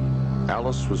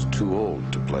 Alice was too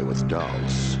old to play with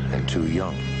dolls and too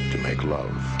young to make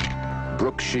love.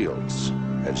 Brooke Shields,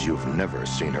 as you've never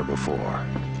seen her before.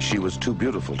 She was too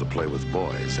beautiful to play with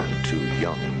boys and too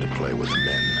young to play with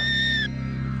men.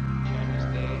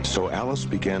 So Alice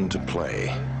began to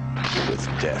play with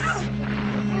death.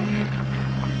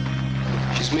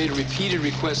 She's made repeated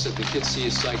requests that the kid see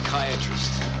a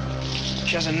psychiatrist.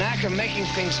 She has a knack of making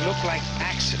things look like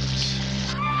accidents.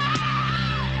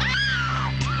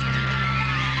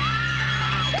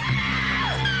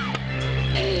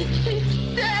 It's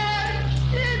dead!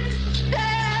 It's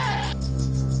dead!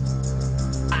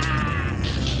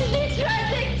 He tried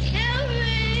to kill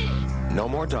me! No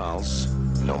more dolls,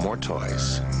 no more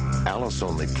toys. Alice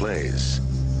only plays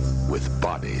with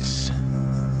bodies.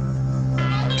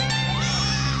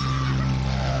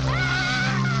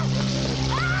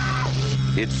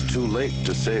 It's too late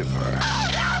to save her.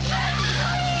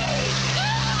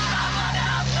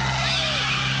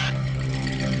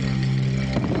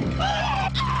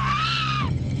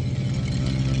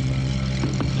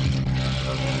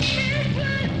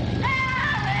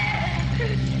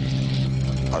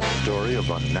 A story of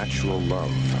unnatural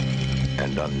love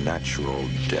and unnatural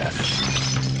death.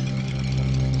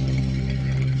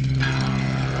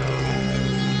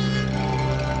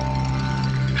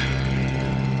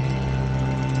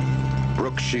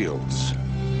 Brooke Shields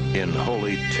in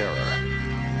Holy Terror.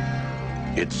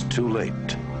 It's too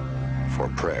late for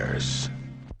prayers.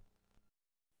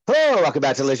 Hello Hello, welcome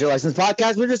back to Liz Your License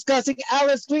Podcast. We're discussing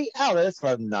Alice, Sweet Alice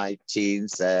from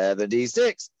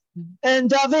 1976. And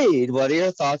David, what are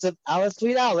your thoughts of Alice,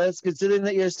 Sweet Alice, considering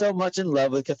that you're so much in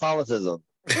love with Catholicism?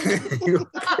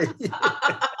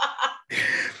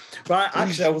 Well,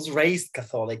 actually, I was raised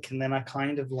Catholic, and then I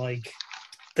kind of like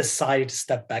decided to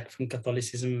step back from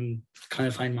Catholicism and kind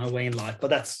of find my way in life. But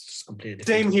that's just completely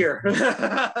different. Same here.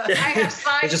 I have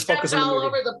side just steps focus on the all movie.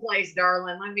 over the place,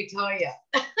 darling. Let me tell you.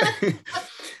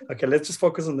 Okay, let's just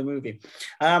focus on the movie.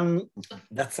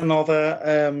 That's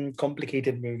another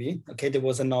complicated movie. Okay, there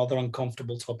was another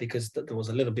uncomfortable topic because there was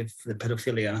a little bit of the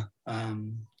pedophilia,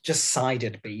 just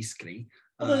sided basically.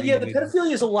 Well, yeah, the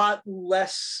pedophilia is a lot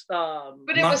less. But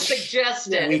it was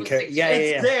suggested. Weaker.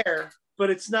 It's there, but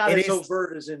it's not as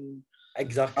overt as in.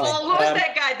 Exactly. Well, who was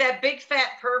that guy? That big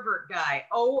fat pervert guy.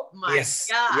 Oh my God.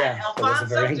 Yeah, that was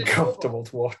Alfonso very de uncomfortable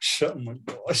to watch. Oh my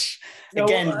gosh. No,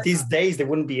 Again, these days they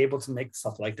wouldn't be able to make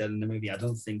stuff like that in the movie. I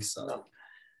don't think so. No.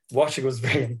 Watching was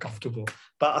very uncomfortable.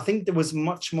 But I think there was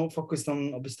much more focused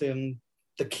on obviously on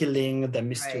the killing, the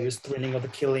mysterious thrilling of the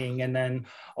killing. And then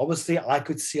obviously I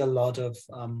could see a lot of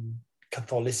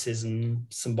Catholicism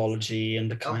symbology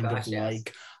and the kind of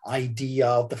like idea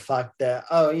of the fact that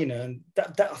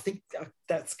that I think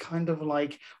that's kind of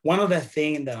like one of the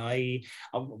things that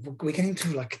we're getting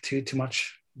into like too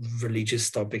much religious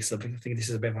topics. I think this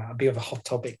is a bit of a hot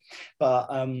topic, but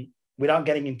without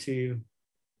getting into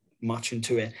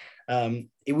it,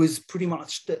 it was pretty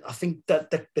much I think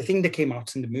that the thing that came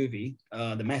out in the movie,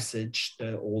 the message,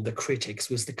 or the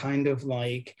critics was the kind of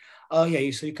like, oh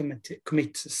yeah, so you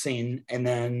commit sin, and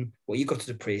then you go to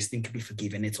the priest and can be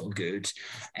forgiven, it's all good,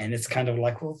 and it's kind of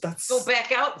like, well, that's go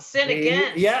back out and sin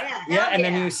again. And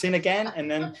then you sin again,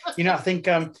 and then I think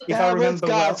if I remember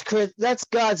that's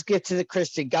God's gift to the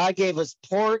Christian. God gave us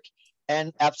pork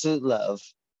and absolute love.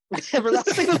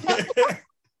 Everlasting love.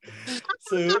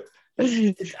 So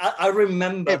I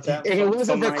remember that if it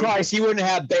wasn't for Christ, you wouldn't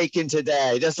have bacon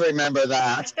today. Just remember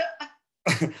that.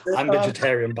 I'm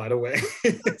vegetarian, by the way.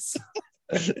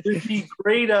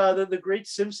 The great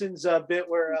Simpsons bit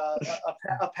where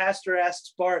a pastor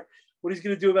asks Bart what he's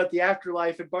going to do about the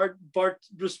afterlife, and Bart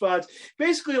responds,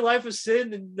 basically a life of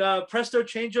sin and presto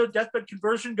changeo, deathbed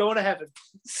conversion, going to heaven.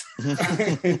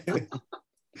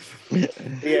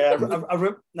 Yeah,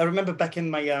 I remember back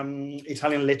in my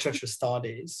Italian literature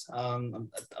studies, I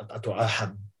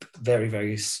had very,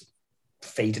 very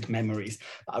faded memories.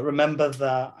 I remember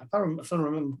that, if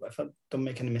I don't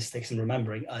make any mistakes in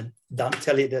remembering,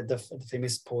 Dante, the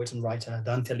famous poet and writer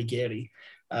Dante Alighieri,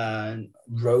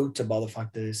 wrote about the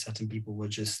fact that certain people were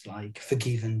just like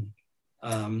forgiven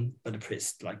by the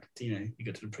priest, like you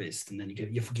go to the priest and then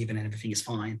you're forgiven and everything is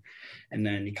fine, and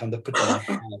then you kind of put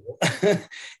that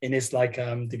and it's like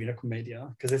Divina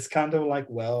Commedia, because it's kind of like,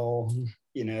 well,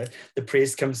 the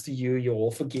priest comes to you, you're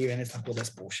all forgiven. It's like, well, that's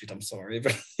bullshit, I'm sorry,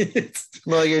 but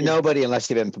well, you're nobody unless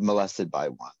you've been molested by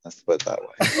one. Let's put it that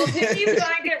way. Well, did you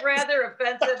find it rather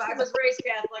offensive? I was raised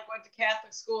Catholic, went to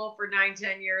Catholic school for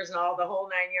 9-10 years and all the whole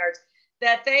 9 yards,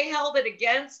 that they held it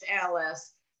against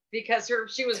Alice because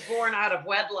she was born out of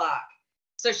wedlock.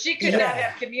 So she could not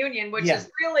have communion, which is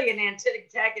really an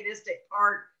antagonistic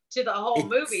part to the whole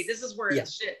movie. This is where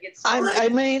shit gets started. I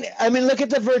mean, look at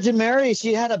the Virgin Mary.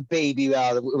 She had a baby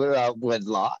without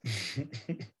wedlock.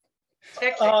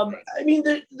 I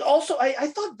mean, also, I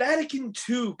thought Vatican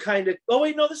II kind of. Oh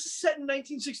wait, no, this is set in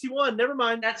 1961. Never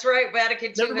mind. That's right,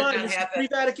 Vatican II. Never mind. This is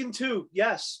pre-Vatican II.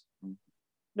 Yes.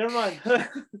 Never mind.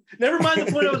 Never mind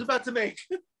the point I was about to make.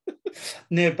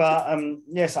 No, but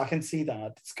yes, I can see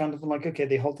that. It's kind of like, okay,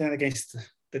 they hold it against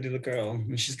the little girl,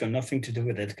 and she's got nothing to do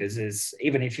with it, because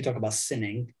even if you talk about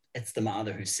sinning, it's the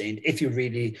mother who sinned. If you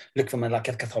really look from a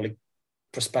Catholic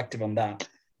perspective on that.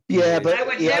 Yeah, but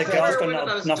the girl's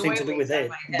got nothing to do with it.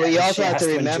 But you also have to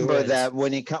remember that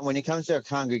when it comes to a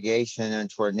congregation and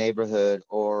to a neighborhood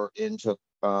or into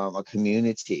a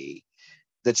community,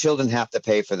 the children have to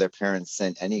pay for their parents'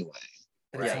 sin anyway.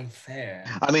 But it's unfair.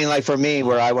 I mean, like for me,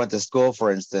 where I went to school,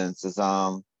 for instance, is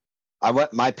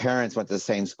my parents went to the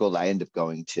same school I ended up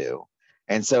going to.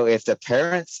 And so if the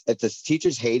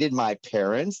teachers hated my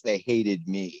parents, they hated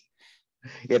me.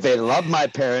 If they loved my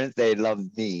parents, they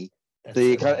loved me. But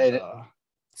it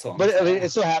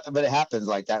happens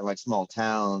like that in like small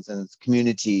towns and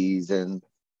communities, and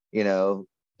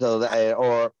so that,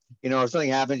 or if something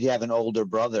happens, you have an older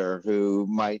brother who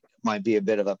might be a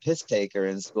bit of a piss taker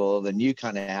in school, then you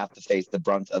kind of have to face the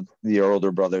brunt of your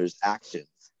older brother's actions.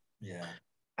 Yeah.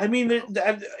 I mean,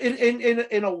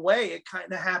 in a way, it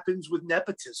kind of happens with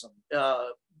nepotism,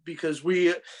 because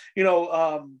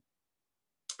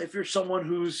if you're someone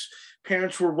whose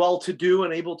parents were well-to-do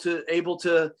and able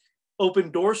to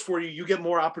open doors for you. You get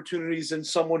more opportunities than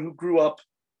someone who grew up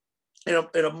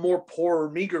in a more poor or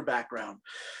meager background.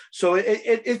 So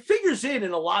it figures in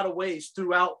a lot of ways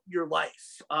throughout your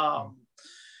life.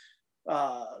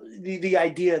 The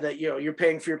idea that, you know, you're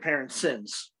paying for your parents'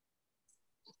 sins.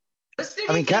 Did you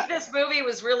think this movie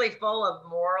was really full of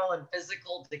moral and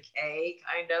physical decay,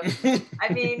 kind of?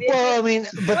 I mean,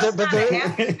 but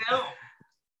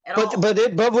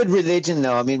with religion,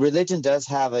 though, I mean, religion does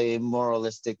have a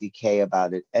moralistic decay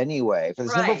about it anyway. For the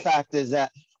simple fact is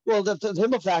that, well, the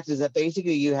simple fact is that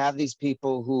basically you have these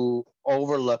people who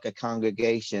overlook a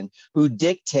congregation, who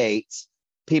dictates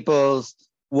people's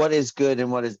what is good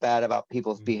and what is bad about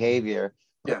people's behavior.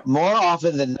 Yeah. More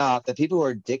often than not, the people who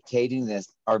are dictating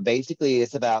this are basically,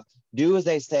 it's about do as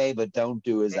they say, but don't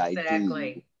do as I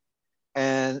do.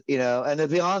 And, you know, and to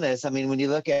be honest, I mean, when you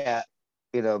look at,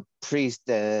 you know, priests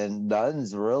and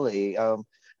nuns, really, and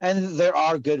there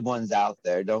are good ones out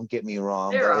there, don't get me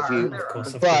wrong.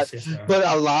 But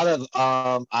a lot of,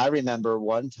 I remember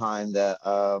one time that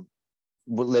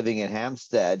living in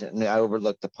Hampstead, and I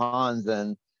overlooked the ponds,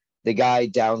 and the guy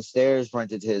downstairs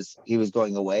he was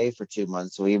going away for 2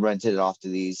 months, so he rented it off to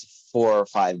these 4 or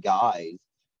 5 guys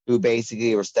who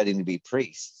basically were studying to be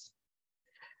priests.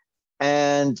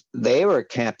 And they were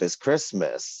campus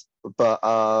Christmas, but,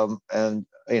 and,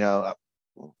 you know,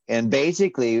 and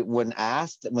basically when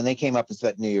they came up and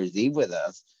spent New Year's Eve with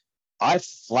us, I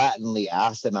flatly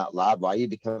asked them out loud, why are you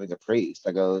becoming a priest?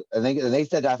 I go, and they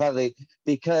said,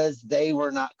 because they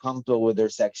were not comfortable with their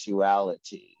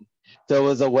sexuality. So it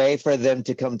was a way for them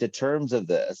to come to terms of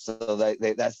this. So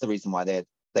that's the reason why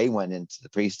they went into the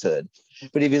priesthood.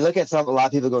 But if you look at a lot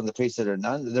of people going to the priesthood or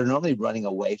none, they're normally running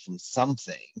away from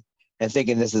something and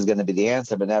thinking this is going to be the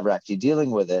answer, but never actually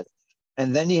dealing with it.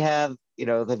 And then you have, you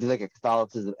know, if you look at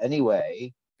Catholicism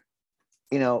anyway,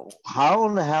 you know,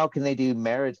 how can they do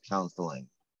marriage counseling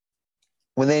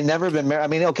when they've never been married? I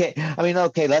mean, okay,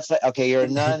 you're a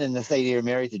nun and they say you're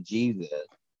married to Jesus.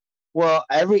 Well,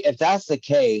 if that's the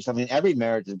case, I mean, every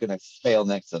marriage is going to fail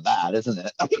next to that, isn't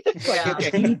it? I mean, it's like,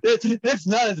 this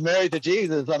nun is married to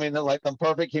Jesus. I mean, they're like some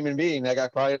perfect human being that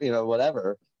got cried, you know,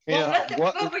 whatever. What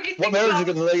marriage is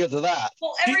going to lead to that?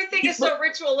 Well, everything is so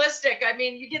ritualistic. I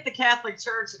mean, you get the Catholic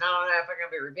Church, and I don't know if I'm going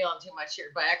to be revealing too much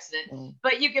here by accident,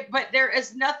 but there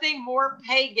is nothing more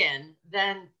pagan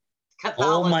than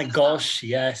Catholicism. Oh my gosh,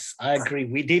 yes, I agree.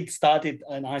 We did start it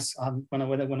when I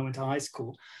went to high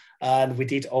school. And we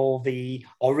did all the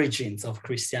origins of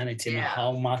Christianity and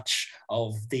how much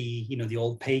of the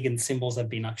old pagan symbols have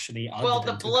been actually added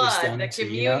the into blood, the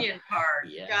communion part,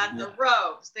 you got the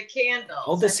robes, the candles.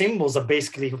 All the symbols are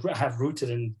basically have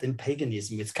rooted in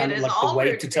paganism. It's kind of like the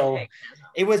way to tell.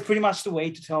 It was pretty much the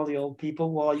way to tell the old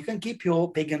people, well, you can keep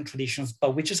your pagan traditions,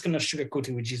 but we're just going to sugarcoat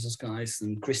it with Jesus Christ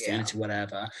and Christianity,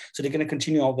 whatever. So they're going to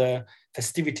continue all the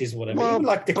festivities, whatever,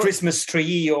 like the Christmas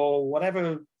tree or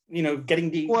whatever. You know,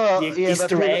 getting the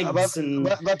Easter eggs, but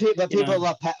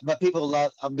people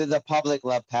love the public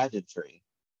love pageantry.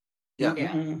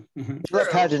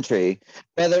 Pageantry.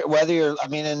 Whether you're, I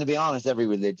mean, and to be honest, every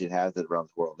religion has it around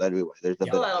the world. Everywhere there's a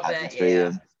bit of pageantry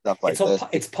and stuff like this.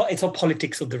 It's all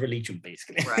politics of the religion,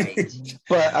 basically. Right.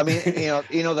 But I mean,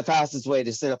 you know, the fastest way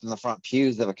to sit up in the front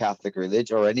pews of a Catholic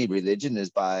religion or any religion is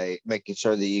by making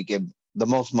sure that you give. The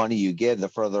most money you give, the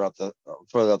further up the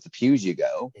pews you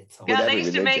go. Yeah, they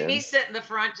used to make me sit in the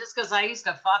front just because I used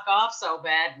to fuck off so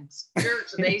bad in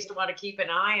church. And they used to want to keep an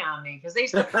eye on me because they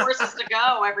used to force us to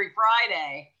go every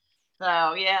Friday.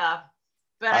 So yeah,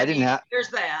 but there's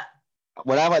that.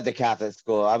 When I went to Catholic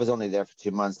school, I was only there for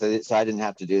 2 months, so I didn't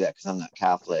have to do that because I'm not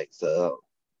Catholic. So,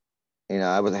 you know,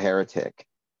 I was a heretic.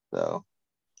 So.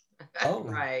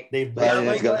 Right. I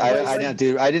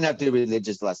didn't have to do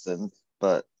religious lessons,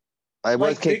 but. I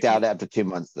was kicked out after 2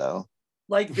 months, though.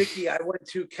 Like Vicky, I went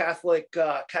to Catholic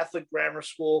grammar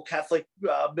school, Catholic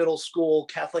middle school,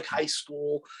 Catholic high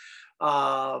school.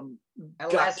 I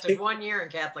lasted 1 year in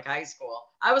Catholic high school.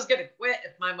 I was going to quit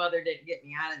if my mother didn't get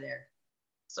me out of there.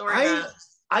 Sorry,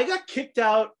 I got kicked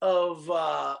out of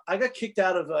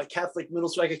Catholic middle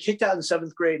school. I got kicked out in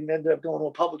 7th grade and ended up going to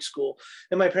a public school.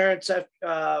 And my parents sent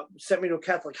me to a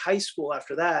Catholic high school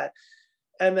after that.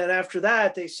 And then after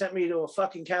that, they sent me to a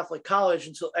fucking Catholic college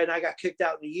and I got kicked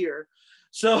out in a year.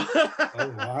 So,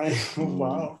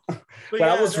 wow.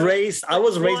 I was raised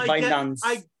by nuns.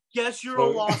 I guess you're a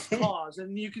lost cause,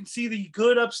 and you can see the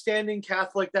good, upstanding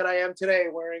Catholic that I am today,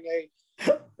 wearing a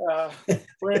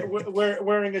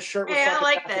shirt. With I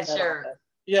like that shirt.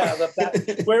 Yeah,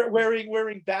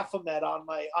 wearing Baphomet on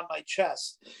my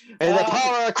chest. And the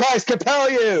power of Christ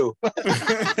compel you.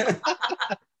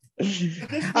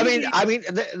 I mean,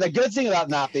 the good thing about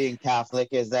not being Catholic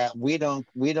is that we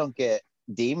don't get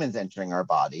demons entering our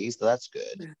bodies, so that's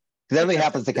good. That only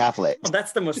happens to Catholics. Well,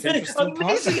 that's the most interesting part.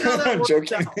 Amazing how that I'm works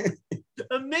joking. out.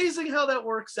 Amazing how that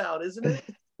works out, isn't it?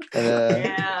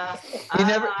 Yeah.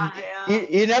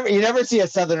 You never see a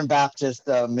Southern Baptist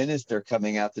minister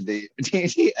coming out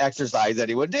to exercise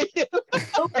anyone, do you?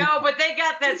 No, but they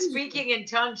got that speaking in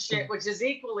tongues shit, which is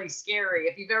equally scary.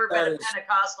 If you've ever been to a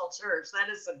Pentecostal church, that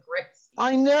is some great.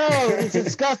 I know, it's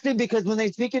disgusting because when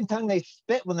they speak in tongue, they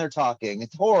spit when they're talking.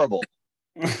 It's horrible.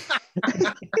 You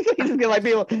just get like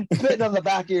people spitting on the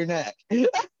back of your neck.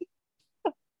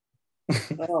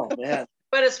 Oh man.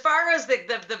 But as far as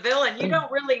the villain, you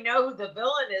don't really know who the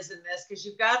villain is in this because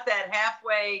you've got that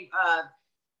halfway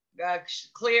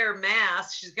clear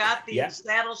mask. She's got the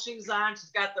saddle shoes on.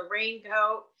 She's got the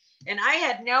raincoat. And I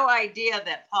had no idea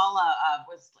that Paula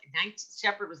was like 19.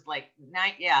 Shepard was like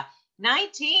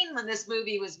 19 when this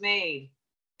movie was made.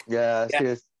 Yeah, she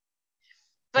was.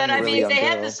 But I really mean, young they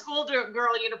had girl. the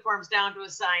schoolgirl uniforms down to a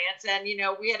science. And, you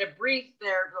know, we had a brief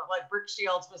there, like Brooke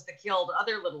Shields was the killed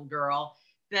other little girl.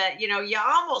 That, you know, you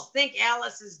almost think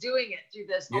Alice is doing it through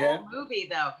this whole movie,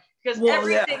 though, because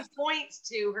everything points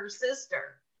to her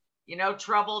sister, you know,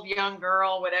 troubled young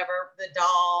girl, whatever, the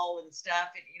doll and stuff,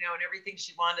 and, you know, and everything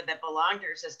she wanted that belonged to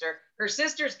her sister. Her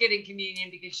sister's getting communion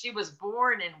because she was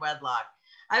born in wedlock.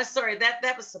 I'm sorry, that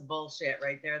was some bullshit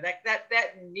right there.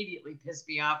 That immediately pissed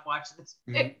me off watching this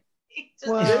movie.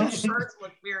 Just a personal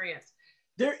experience.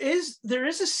 There is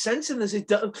a sense in this. It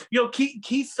does, you know,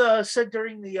 Keith said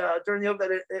during the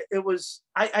that it was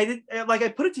I didn't like I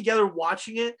put it together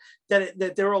watching it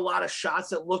that there were a lot of shots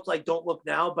that looked like Don't Look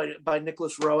Now by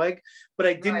Nicholas Roeg, but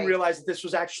I didn't realize that this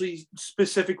was actually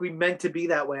specifically meant to be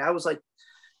that way. I was like,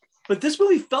 but this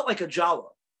movie felt like a Jawa.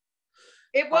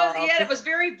 It was it was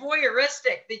very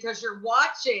voyeuristic because you're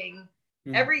watching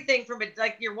everything from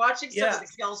you're watching some of the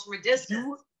kills from a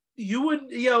distance. You would,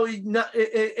 you know,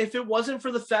 if it wasn't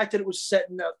for the fact that it was set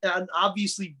in an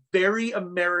obviously very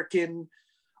American,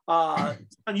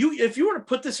 if you were to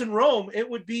put this in Rome, it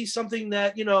would be something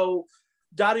that, you know,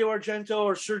 Dario Argento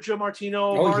or Sergio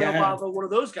Martino, Mario Bava, one of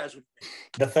those guys would be.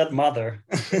 The third mother.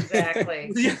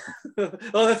 Exactly.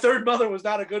 Well, the third mother was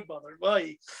not a good mother. Well,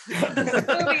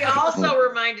 the movie also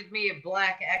reminded me of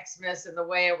Black Xmas and the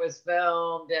way it was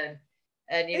filmed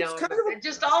and you know,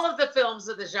 just all of the films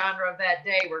of the genre of that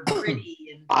day were gritty.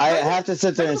 And I have to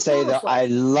sit there and say that I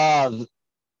love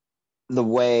the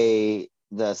way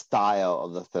the style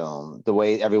of the film, the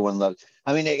way everyone looked.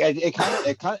 I mean, it kind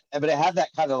of, but it had that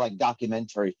kind of like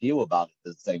documentary feel about it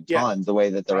at the same time, the way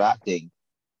that they're acting.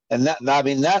 And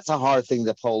that's a hard thing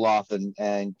to pull off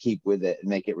and keep with it and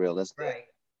make it realistic. Right.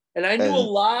 And I knew a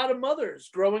lot of mothers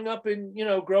growing up in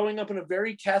a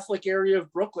very Catholic area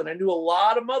of Brooklyn. I knew a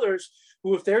lot of mothers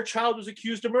who, if their child was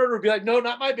accused of murder, would be like, no,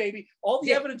 not my baby. All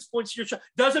the evidence points to your child.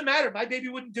 Doesn't matter. My baby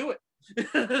wouldn't do it.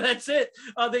 That's it.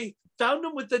 They found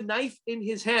him with the knife in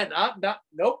his hand.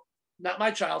 Nope, not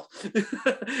my child.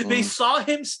 They saw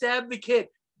him stab the kid.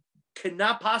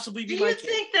 Cannot possibly be my kid. Do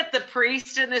you think that the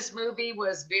priest in this movie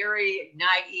was very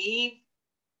naive?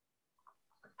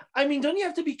 I mean, don't you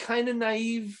have to be kind of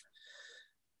naive?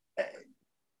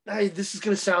 This is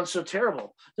going to sound so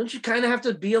terrible. Don't you kind of have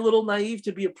to be a little naive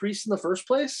to be a priest in the first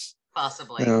place?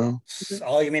 Possibly. Oh,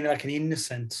 you mean like an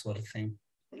innocent sort of thing?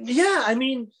 Yeah, I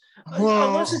mean,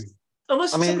 unless it's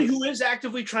somebody who is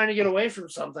actively trying to get away from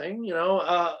something, you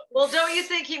know. Well, don't you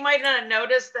think he might not have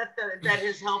noticed that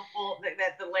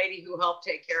the lady who helped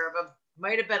take care of him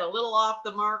might have been a little off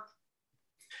the mark?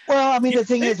 Well, I mean, the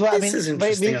thing is, basically,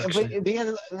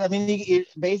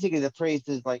 the priest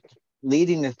is like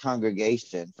leading this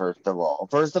congregation. First of all,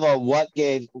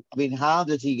 how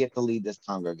does he get to lead this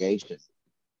congregation?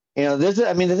 You know, the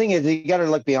thing is, you got to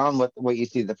look beyond what you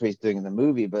see the priest doing in the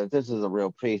movie. But if this is a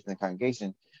real priest in the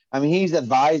congregation, I mean, he's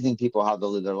advising people how to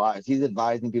live their lives. He's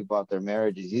advising people about their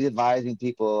marriages. He's advising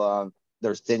people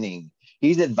their sinning.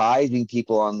 He's advising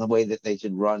people on the way that they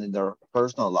should run in their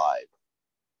personal lives.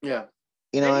 Yeah.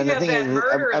 You know, and the thing is,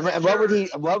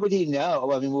 what would he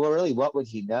know? I mean, well, really, what would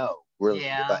he know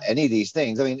about any of these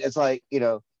things? I mean, it's like, you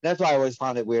know, that's why I always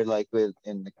found it weird, like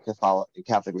in the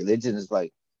Catholic religion, is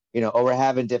like, you know, we're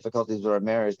having difficulties with our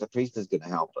marriage. The priest is going to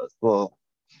help us. Well,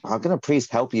 how can a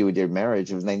priest help you with your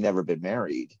marriage if they've never been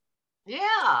married?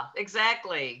 Yeah,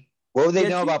 exactly. What would they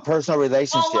know about personal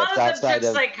relationships outside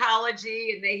of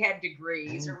psychology, and they had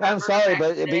degrees? I'm sorry,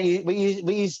 but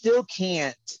you still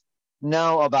can't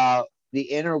know about the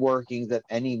inner workings of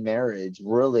any marriage,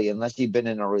 really, unless you've been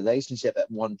in a relationship at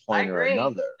one point or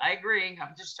another. I agree.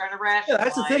 I'm just trying to rationalize. Yeah,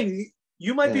 that's the thing.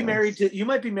 You might be Yeah.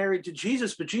 married to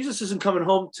Jesus, but Jesus isn't coming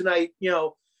home tonight,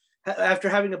 after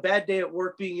having a bad day at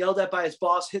work, being yelled at by his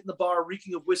boss, hitting the bar,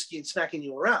 reeking of whiskey, and smacking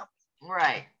you around.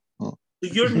 Right. So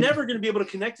you're never going to be able to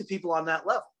connect to people on that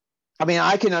level. I mean,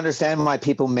 I can understand why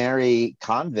people marry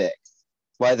convicts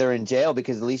while they're in jail,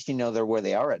 because at least they're where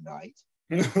they are at night.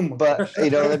 But you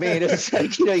know what I mean? It's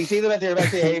like, you see them at their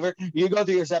best behavior. You go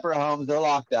through your separate homes, they're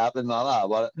locked up, and blah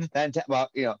blah.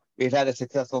 Well, we've had a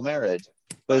successful marriage,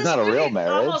 but it's not a real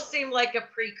marriage. It almost seemed like a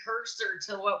precursor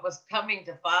to what was coming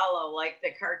to follow, like the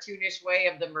cartoonish way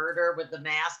of the murder with the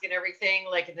mask and everything,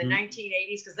 like in the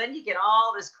 1980s. Because then you get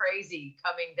all this crazy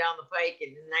coming down the pike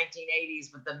in the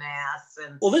 1980s with the masks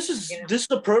and. Well, this is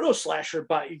a proto slasher,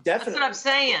 but definitely. That's what I'm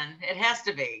saying. It has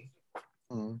to be.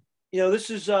 Mm. This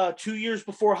is 2 years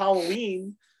before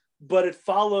Halloween, but it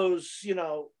follows,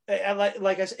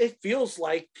 like I said, it feels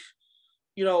like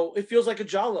a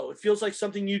giallo. It feels like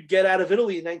something you'd get out of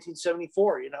Italy in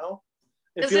 1974,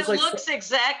 Because it looks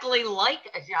exactly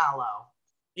like a giallo.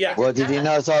 Yeah. Well, did you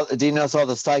notice all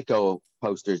the Psycho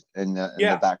posters in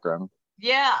the background?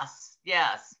 Yes.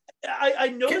 I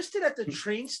noticed it at the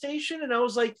train station, and I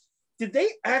was like, did they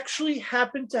actually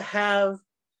happen to have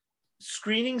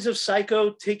screenings of Psycho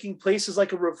taking place as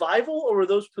like a revival, or were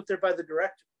those put there by the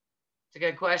director? It's a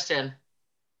good question.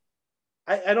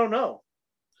 I don't know.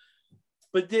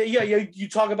 But you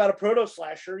talk about a proto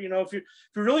slasher. If you're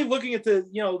really looking at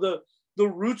the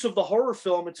roots of the horror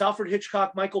film, it's Alfred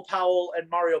Hitchcock, Michael Powell, and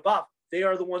Mario Bava. They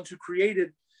are the ones who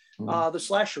created the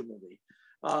slasher movie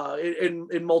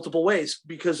in multiple ways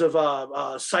because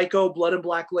of Psycho, Blood and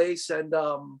Black Lace, and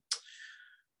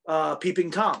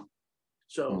Peeping Tom.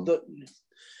 So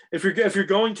if you're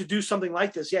going to do something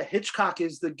like this, Hitchcock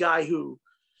is the guy who.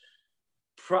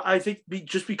 I think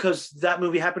just because that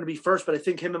movie happened to be first, but I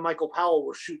think him and Michael Powell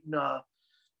were shooting.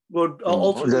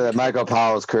 Michael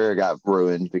Powell's career got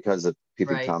ruined because of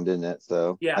Peeping Tom, didn't it?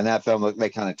 So and that film, they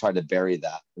kind of tried to bury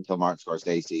that until Martin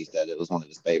Scorsese said it was one of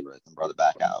his favorites and brought it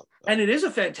back out. So. And it is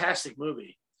a fantastic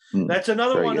movie. That's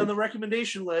another one on the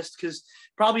recommendation list, because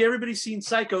probably everybody's seen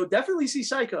Psycho. Definitely see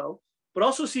Psycho, but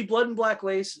also see Blood and Black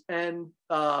Lace and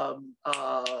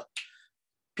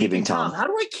Peeping Tom. How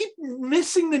do I keep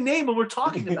missing the name when we're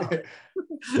talking about it?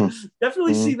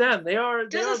 Definitely see them. It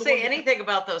doesn't say anything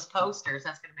about those posters.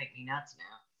 That's going to make me nuts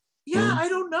now. Yeah, I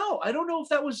don't know. I don't know if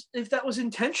that was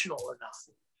intentional or not.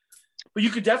 But you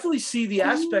could definitely see the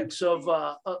aspects of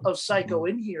Psycho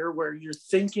in here, where you're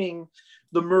thinking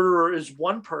the murderer is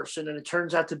one person and it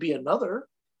turns out to be another.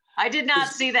 I did not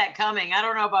see that coming. I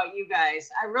don't know about you guys.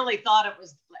 I really thought it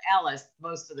was Alice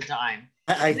most of the time.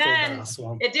 I thought that as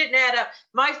well. It didn't add up.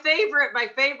 My favorite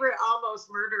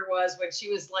almost murder was when she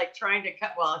was like trying to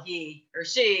cut. Well, he or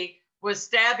she was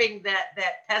stabbing that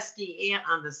pesky ant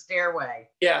on the stairway.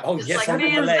 Yeah. Oh, it's yes. like,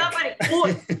 man,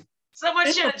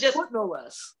 someone should have just. No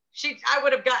less. I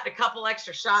would have gotten a couple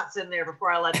extra shots in there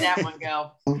before I let that one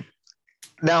go.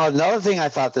 Now, another thing I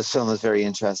thought this film was very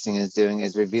interesting is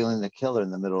revealing the killer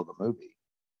in the middle of the movie.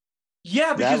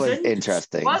 Yeah, that was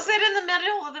interesting. Was it in the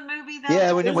middle of the movie though?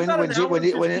 Yeah,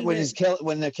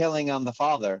 when they're killing the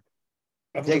father,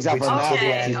 takes out the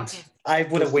mask. I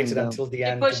would have waited until the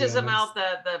end. He pushes him out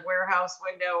the warehouse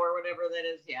window or whatever that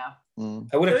is. Yeah.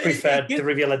 I would have preferred the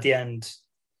reveal at the end.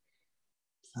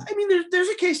 I mean, there's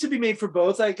a case to be made for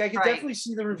both. Like, I could definitely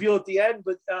see the reveal at the end,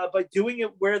 but by doing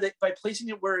it by placing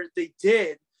it where they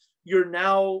did, you're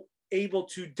now able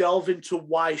to delve into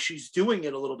why she's doing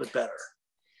it a little bit better.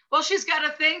 Well, she's got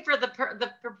a thing for the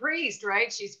priest,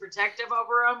 right? She's protective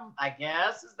over him, I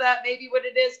guess. Is that maybe what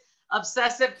it is?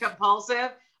 Obsessive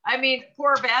compulsive. I mean,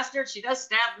 poor bastard. She does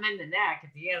stab him in the neck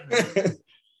at the end of the movie.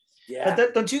 Yeah.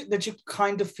 But don't you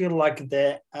kind of feel like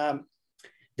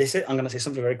they say, I'm going to say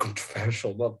something very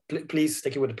controversial, but please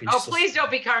take it with a pinch. Oh, please don't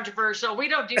be controversial. We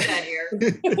don't do that here.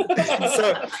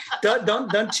 So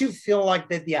don't you feel like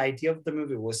that the idea of the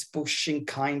movie was pushing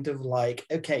kind of like,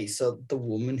 okay, so the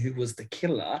woman who was the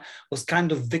killer was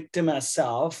kind of victim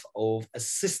herself of a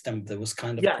system that was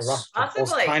kind of corrupt. It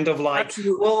was kind of like,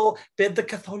 well, did the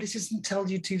Catholicism tell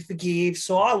you to forgive?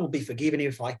 So I will be forgiven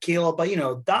if I kill. But,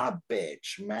 that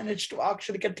bitch managed to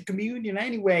actually get the communion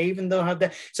anyway, even though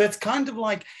so it's kind of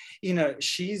like,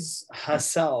 she's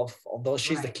herself, although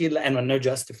she's the killer and we're no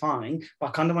justifying, but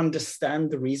I kind of understand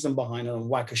the reason behind it and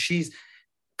why, because she's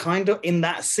kind of in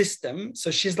that system. So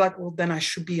she's like, well, then I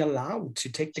should be allowed to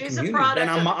take the communion. Then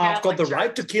I've got the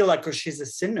right to kill her because she's a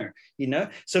sinner,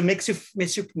 So it makes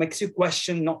you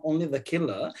question not only the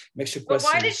killer, makes you question.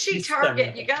 But why did she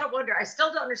target? You got to wonder. I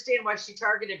still don't understand why she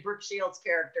targeted Brooke Shields'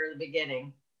 character in the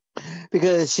beginning.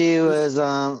 Because she was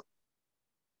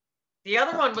The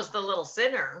other one was the little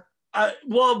sinner.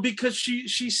 Well, because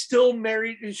she's still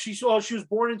married. She was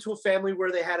born into a family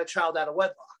where they had a child out of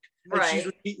wedlock. And Right.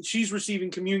 she's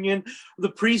receiving communion. The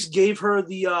priest gave her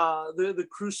the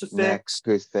crucifix. Next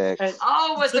crucifix. And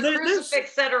Was so the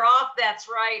crucifix set her off? That's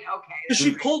right. Okay.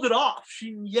 she pulled it off.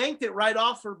 She yanked it right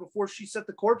off her before she set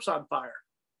the corpse on fire.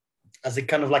 As it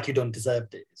kind of like you don't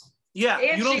deserve this. Yeah,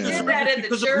 And you don't she did deserve that it in the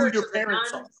because of who church your with the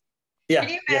parents nuns. are. Yeah.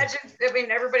 Can you imagine? I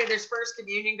mean, everybody, there's first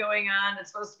communion going on.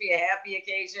 It's supposed to be a happy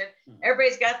occasion.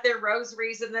 Everybody's got their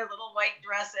rosaries and their little white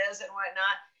dresses and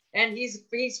whatnot. And he's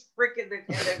freaking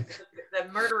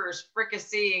the murderer's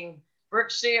fricasseeing Brooke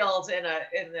Shields in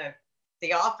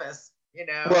the office. You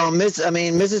know. Well,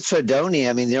 Mrs. Tredoni,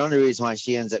 I mean, the only reason why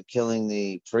she ends up killing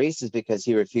the priest is because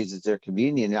he refuses their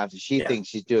communion after she thinks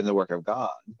she's doing the work of God.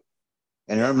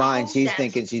 In her mind, she's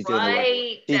thinking she's doing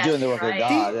the work of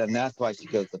God, and that's why she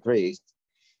kills the priest.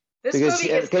 This because movie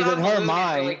gets in her convoluted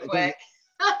mind, really quick.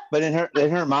 but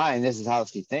in her mind, this is how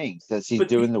she thinks, that she's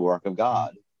doing the work of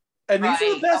God. And these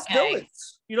are the best okay.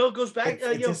 villains. You know, it goes back.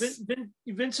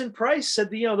 Vincent Price said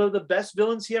the best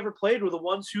villains he ever played were the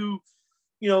ones who,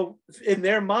 you know, in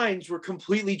their minds were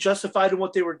completely justified in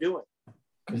what they were doing.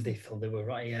 Because they felt they were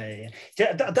right. Yeah.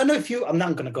 I don't know if I'm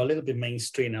not going to go a little bit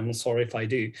mainstream. I'm sorry if I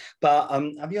do. But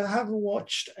have you ever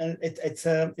watched? It's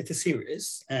a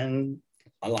series, and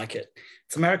I like it.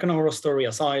 It's American Horror Story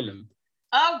Asylum.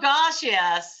 Oh gosh,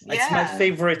 yes. It's my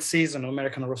favorite season of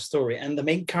American Horror Story. And the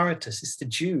main character, Sister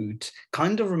Jude,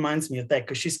 kind of reminds me of that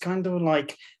because she's kind of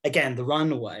like, again, the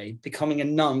runaway, becoming a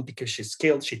nun because she's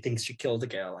killed. She thinks she killed a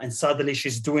girl. And suddenly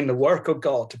she's doing the work of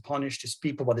God to punish these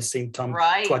people, but at the same time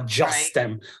to adjust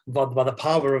them by the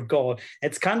power of God.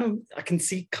 It's kind of, I can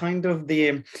see kind of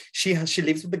she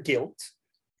lives with the guilt.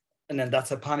 And then that's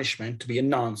her punishment to be a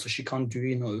nun. So she can't do,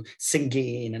 you know,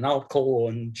 singing and alcohol.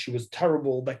 And she was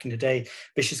terrible back in the day.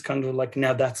 But she's kind of like,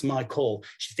 now that's my call.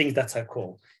 She thinks that's her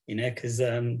call, you know, because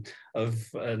of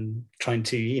trying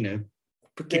to, you know,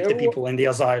 keep the people in the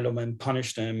asylum and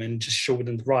punish them and just show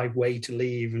them the right way to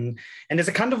leave. And there's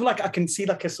a kind of like, I can see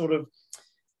like a sort of,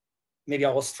 maybe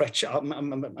I will stretch,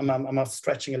 I'm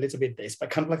stretching a little bit this, but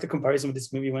kind of like the comparison with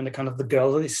this movie when the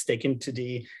girl is taken to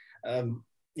the,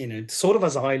 you know, sort of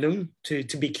asylum to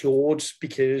be cured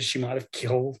because she might have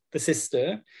killed the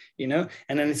sister, you know,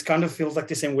 and then it kind of feels like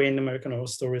the same way in American Horror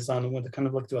Story Asylum where they kind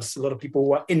of like there's a lot of people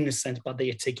who are innocent but they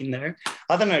are taken there.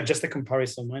 I don't know, just a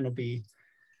comparison might not be.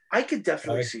 I could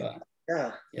definitely see that.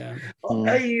 Yeah.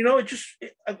 You know,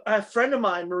 a friend of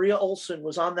mine, Maria Olson,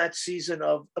 was on that season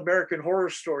of American Horror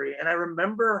Story, and I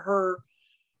remember her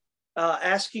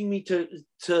asking me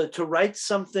to write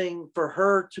something for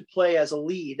her to play as a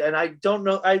lead. And I don't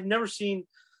know, I've never seen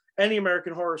any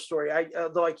American Horror Story,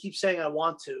 though I keep saying I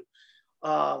want to.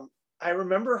 I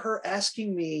remember her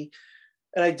asking me,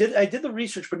 and I did the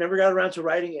research but never got around to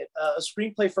writing it, a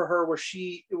screenplay for her where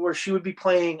she would be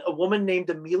playing a woman named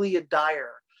Amelia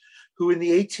Dyer, who in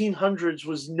the 1800s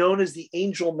was known as the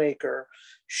Angel Maker.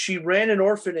 She ran an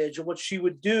orphanage, and what she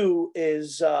would do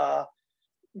is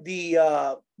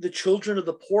the children of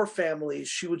the poor families,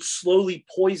 she would slowly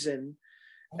poison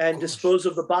and dispose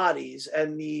of the bodies,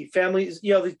 and the families,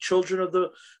 you know, the children of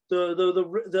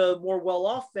the more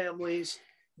well-off families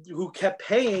who kept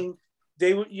paying,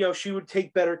 they would, you know, she would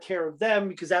take better care of them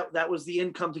because that was the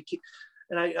income to keep.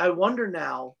 And I wonder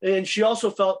now, and she also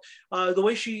felt the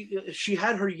way she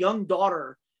had her young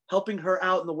daughter helping her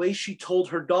out, and the way she told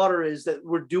her daughter is that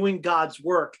we're doing God's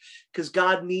work because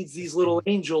God needs these little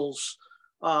angels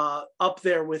up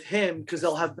there with him because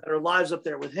they'll have better lives up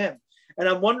there with him. And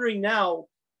I'm wondering now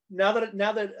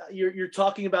that you're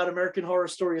talking about American Horror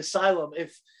Story Asylum,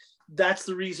 if that's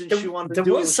the reason she wanted to do it.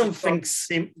 There was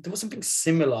something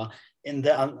similar in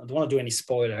the, I don't want to do any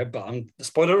spoiler, but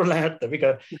spoiler alert, there we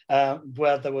go.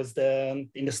 Where there was in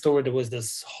the story, there was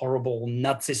this horrible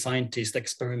Nazi scientist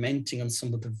experimenting on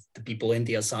some of the people in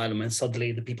the asylum, and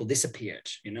suddenly the people disappeared,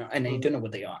 you know, and you don't know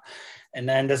what they are. And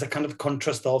then there's a kind of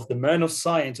contrast of the man of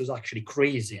science who's actually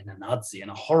crazy and a Nazi and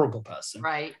a horrible person.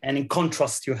 Right. And in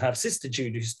contrast, you have Sister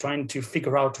Jude who's trying to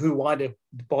figure out why the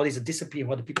bodies are disappearing,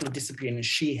 why the people are disappearing, and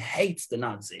she hates the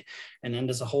Nazi. And then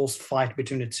there's a whole fight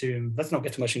between the two. Let's not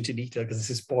get too much into detail because this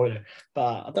is a spoiler,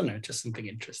 but I don't know, just something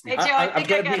interesting. Hey, Joe, I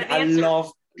think I got an answer.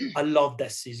 I love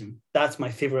that season. That's my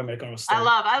favorite American Horror Story.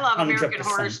 I love American 100%.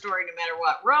 Horror Story no matter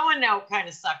what. Roanoke kind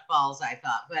of sucked balls, I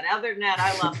thought, but other than that,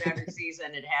 I loved every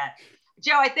season it had.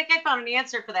 Joe, I think I found an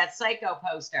answer for that Psycho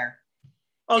poster.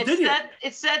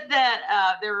 It said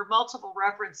that there were multiple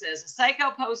references. A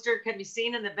Psycho poster can be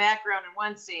seen in the background in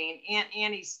one scene. Aunt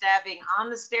Annie's stabbing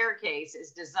on the staircase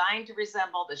is designed to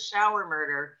resemble the shower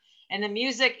murder, and the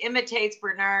music imitates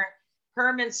Bernard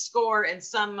Herman's score in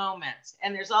some moments.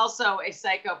 And there's also a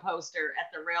Psycho poster at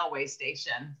the railway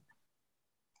station.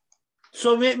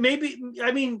 So maybe,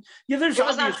 I mean, yeah, there's It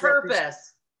was on obvious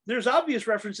purpose. There's obvious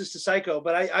references to Psycho,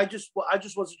 but I just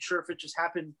wasn't sure if it just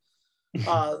happened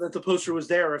that the poster was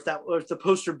there, or if the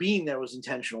poster being there was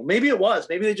intentional. Maybe it was.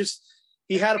 Maybe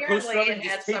he had a poster up and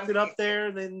just taped it up there,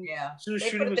 and then as soon as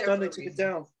shooting was done, they took it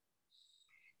down.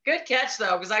 Good catch,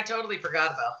 though, because I totally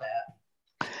forgot about that.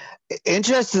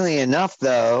 Interestingly enough,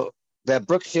 though, that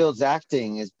Brooke Shields'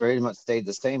 acting has pretty much stayed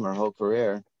the same her whole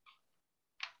career.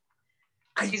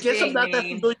 I guess I'm not that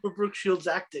familiar with Brooke Shields'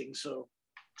 acting, so.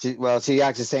 She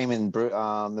acts the same in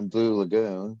Blue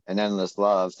Lagoon and Endless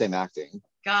Love, same acting.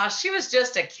 Gosh, she was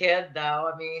just a kid,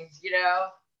 though. I mean, you know.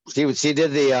 She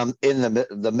did the in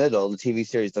the middle, the TV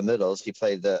series The Middle. She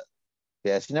played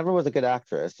she never was a good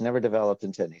actress. She never developed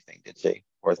into anything, did she?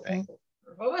 Poor thing.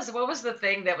 What was the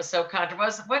thing that was so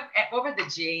controversial? What were the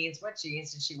jeans? What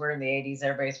jeans did she wear in the 80s?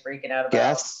 Everybody's freaking out about.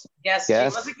 Guess.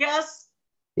 Was it Guess?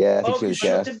 Yeah, I think she was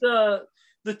Guess. She did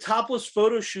the topless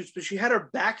photo shoots, but she had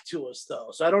her back to us though,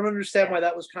 so I don't understand why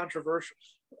that was controversial.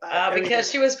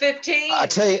 Because she was 15. I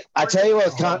tell you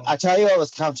what was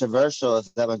controversial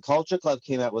is that when Culture Club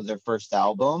came out with their first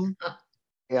album,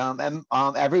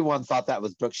 everyone thought that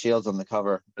was Brooke Shields on the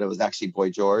cover, but it was actually Boy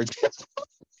George.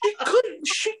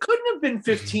 She couldn't have been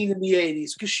 15 in the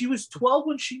 80s because she was 12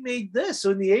 when she made this. So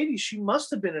in the 80s, she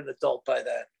must have been an adult by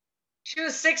then. She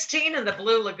was 16 in the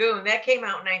Blue Lagoon. That came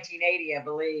out in 1980, I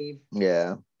believe.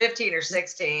 Yeah. 15 or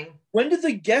 16. When did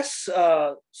the Guess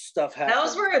stuff happen?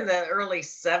 Those were in the early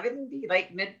 70s,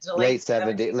 like mid to late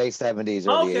 70s,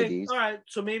 early 80s. All right.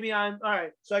 So maybe all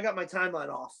right. So I got my timeline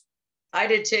off. I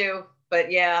did too.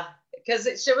 But yeah, because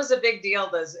it was a big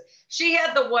deal. She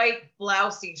had the white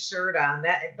blousey shirt on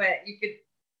but you could,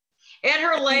 and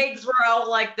her legs were out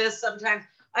like this sometimes.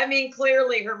 I mean,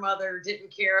 clearly her mother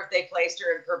didn't care if they placed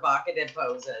her in provocative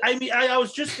poses. I mean, I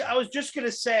was just gonna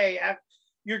say,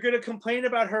 you're gonna complain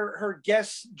about her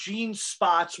Guess jean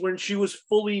spots when she was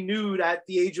fully nude at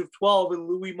the age of 12 in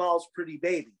Louis Malle's Pretty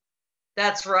Baby.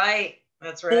 That's right.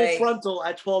 Full frontal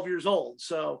at 12 years old.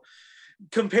 So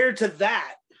compared to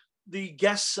that, the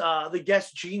Guess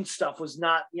jean stuff was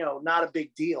not a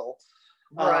big deal.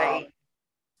 Right.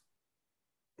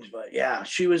 But yeah,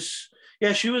 she was.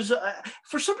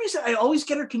 For some reason, I always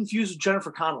get her confused with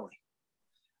Jennifer Connelly.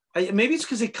 Maybe it's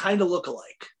because they kind of look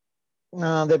alike.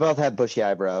 No, they both had bushy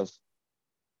eyebrows.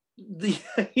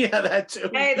 Yeah, that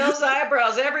too. Hey, those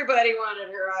eyebrows! Everybody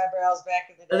wanted her eyebrows back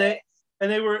in the day.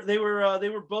 And they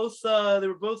were both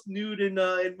nude in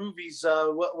movies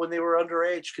when they were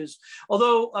underage. Because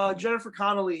although Jennifer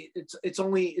Connelly, it's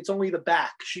only the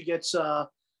back. She gets.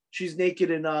 She's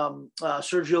naked in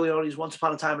Sergio Leone's Once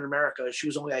Upon a Time in America. She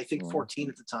was only, I think, 14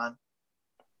 at the time.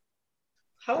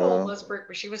 How old was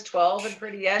Brooke? She was 12 and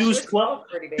Pretty. Yeah, she was 12.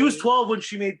 She was 12 when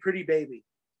she made Pretty Baby,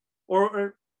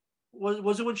 or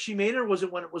was it when she made it, or was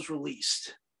it when it was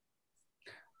released?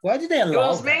 Why did they allow? It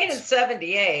was made in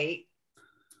 78.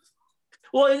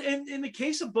 Well, in the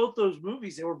case of both those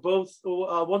movies, they were both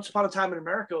Once Upon a Time in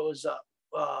America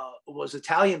was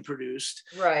Italian produced.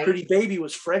 Right. Pretty Baby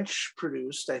was French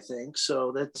produced, I think.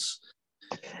 So that's.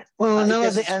 Well,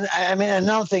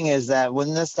 another thing is that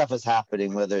when this stuff is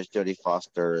happening, whether it's Jodie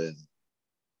Foster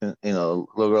and Little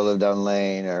Girl Live Down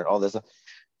Lane or all this stuff,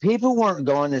 people weren't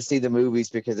going to see the movies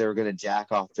because they were going to jack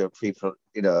off to a pre-puberty.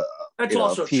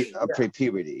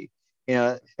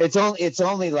 It's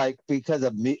only like because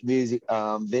of music,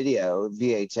 video,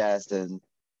 VHS, and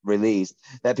release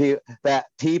that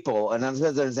people, and I'm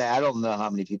just going to say, I don't know how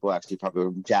many people actually probably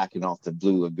were jacking off the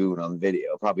Blue Lagoon on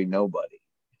video. Probably nobody.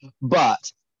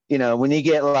 But when you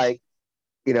get little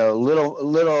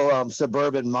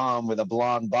suburban mom with a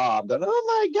blonde bob going, oh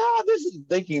my God, this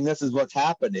is what's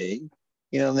happening.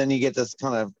 And then you get this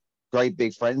kind of great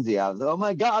big frenzy out of it. Oh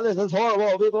my God, this is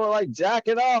horrible. People are like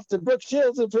jacking off to Brooke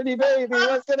Shields and Pretty Baby.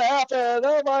 What's gonna happen?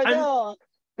 Oh my God.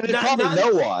 And it's probably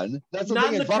no one. That's the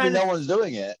thing, probably no one's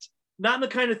doing it. Not in the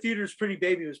kind of theaters Pretty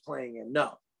Baby was playing in,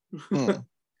 no. No.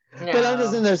 But I'm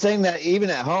just in there saying that even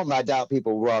at home, I doubt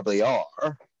people probably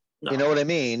are. No. You know what I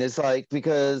mean? It's like,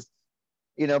 because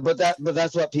but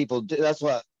that's what people do. That's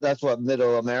what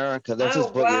middle America. This is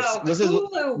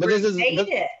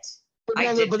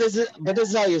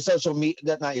how your social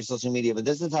media, not your social media, but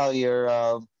this is how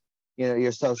your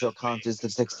your social conscious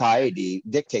of society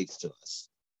dictates to us.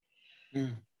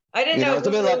 I didn't know. It's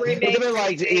a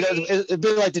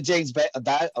bit like the James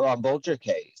Bulger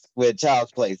case with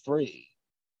Child's Play 3.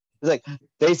 It's like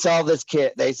they saw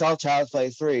Child's Play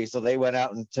 3, so they went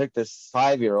out and took this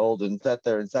 5-year-old and sat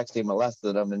there and sexually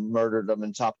molested them and murdered them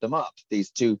and chopped them up. These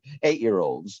two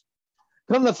 8-year-olds,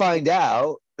 Come to find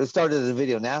out, it started as a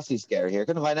video nasty scare here.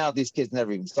 Come to find out, these kids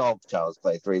never even saw Child's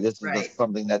Play 3. This was just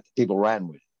something that people ran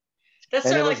with. That's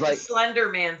And sort it of was like the Slender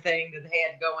Man thing that they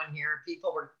had going here.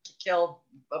 People were killed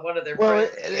by one of their Well,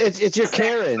 friends. it's your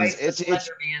Karens. It's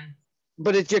Slender Man.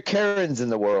 But it's your Karens in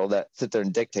the world that sit there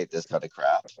and dictate this kind of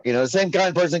crap. You know, the same kind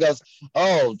of person goes,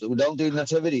 "Oh, don't do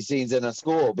nativity scenes in a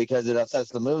school because it upsets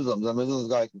the Muslims." The Muslims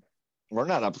go like, "We're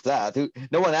not upset.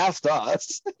 No one asked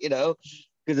us." You know,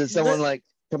 because it's someone like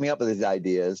coming up with these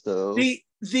ideas. So the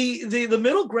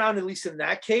middle ground, at least in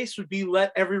that case, would be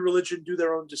let every religion do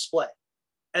their own display,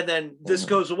 and then this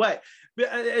goes away.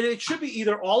 And it should be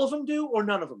either all of them do or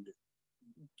none of them do.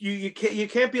 You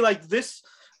can't be like this.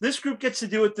 This group gets to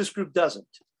do it. This group doesn't.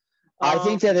 I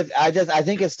think that I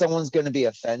think if someone's going to be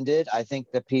offended, I think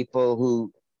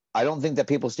I don't think that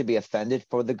people should be offended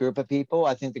for the group of people.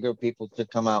 I think the group of people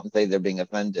should come out and say they're being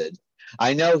offended.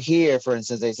 I know here, for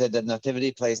instance, they said that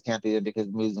nativity plays can't be there because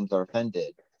Muslims are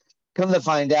offended. Come to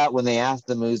find out, when they asked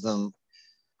the Muslim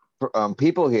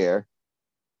people here,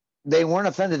 they weren't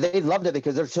offended. They loved it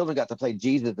because their children got to play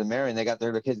Jesus and Mary, and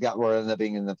their kids were ended up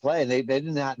being in the play, and they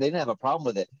didn't have a problem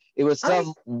with it. It was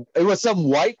some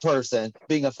white person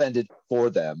being offended for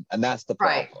them, and that's the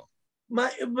problem.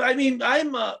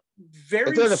 I'm a very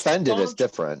if they're offended, it's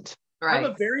different. I'm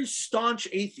a very staunch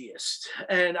atheist,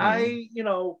 and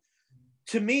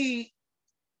to me,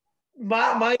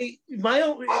 I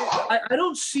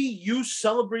don't see you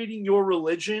celebrating your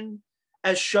religion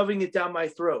as shoving it down my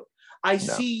throat. I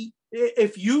see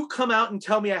if you come out and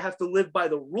tell me I have to live by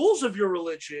the rules of your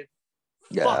religion,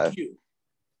 fuck you.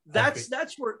 That's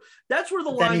where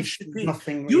the line should be.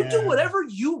 You do whatever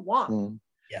you want.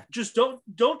 Yeah. Just don't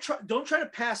try to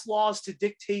pass laws to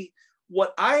dictate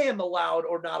what I am allowed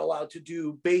or not allowed to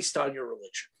do based on your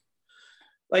religion.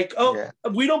 Like,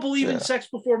 we don't believe in sex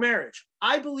before marriage.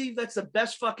 I believe that's the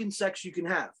best fucking sex you can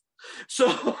have.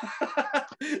 So,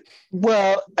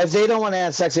 well, if they don't want to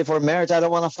have sex before marriage, I don't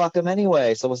want to fuck them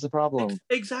anyway. So what's the problem?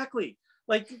 Exactly.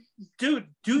 Like, dude,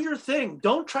 do your thing.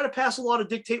 Don't try to pass a law to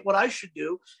dictate what I should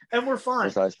do, and we're fine.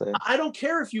 Precisely. I don't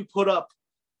care if you put up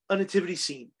a nativity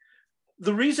scene.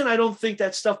 The reason I don't think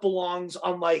that stuff belongs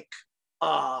on like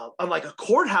a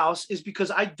courthouse is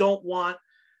because I don't want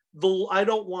the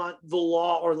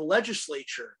law or the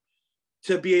legislature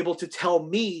to be able to tell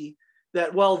me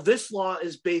that, well, this law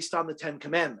is based on the 10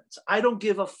 Commandments. I don't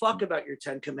give a fuck about your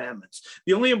 10 Commandments.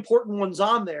 The only important ones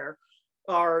on there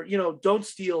are, don't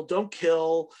steal, don't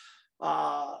kill, which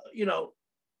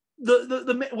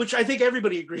I think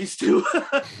everybody agrees to.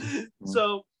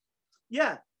 So,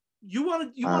 yeah, you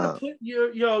want to put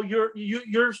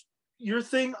your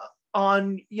thing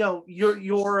on,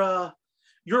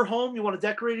 your home, you want to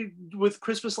decorate it with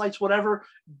Christmas lights, whatever,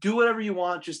 do whatever you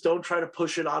want. Just don't try to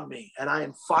push it on me. And I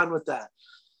am fine with that.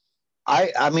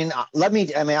 I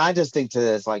just think to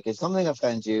this, like, if something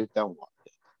offends you, don't watch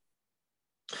it.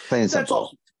 Plain and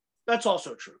simple. That's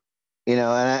also true.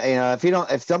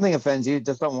 If something offends you,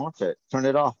 just don't watch it. Turn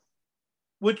it off.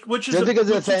 Which is just because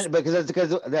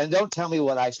then don't tell me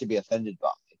what I should be offended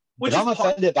by. If I'm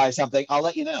offended by something, I'll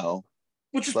let you know.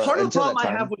 Which is part of the problem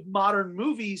I have with modern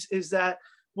movies is that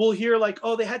we'll hear like,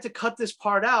 oh, they had to cut this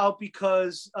part out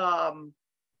because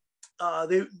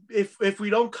if we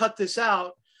don't cut this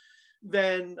out,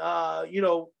 then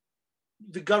the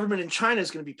government in China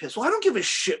is going to be pissed. Well, I don't give a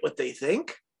shit what they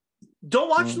think. Don't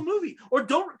watch the movie, or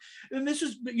don't. And this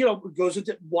is goes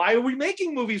into why are we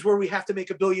making movies where we have to make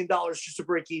 $1 billion just to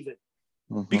break even?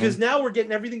 Because now we're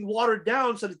getting everything watered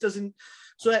down so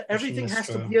that everything has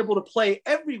to be able to play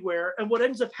everywhere. And what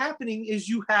ends up happening is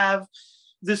you have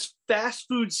this fast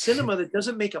food cinema that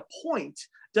doesn't make a point,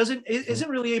 isn't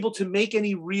really able to make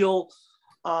any real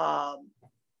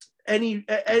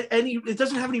it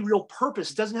doesn't have any real purpose,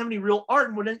 it doesn't have any real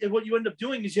art. And what you end up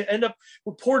doing is you end up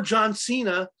with poor John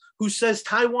Cena, who says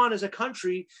Taiwan is a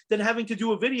country, then having to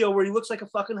do a video where he looks like a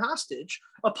fucking hostage,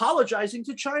 apologizing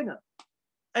to China.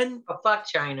 And fuck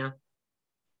China.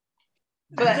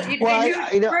 But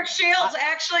Brooke Shields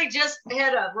actually just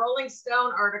had a Rolling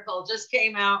Stone article just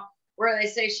came out where they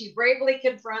say she bravely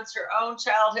confronts her own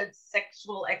childhood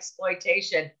sexual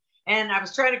exploitation. And I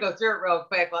was trying to go through it real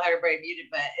quick while everybody muted,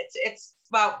 but it's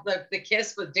about the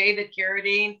kiss with David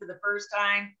Carradine for the first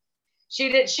time. She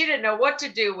didn't know what to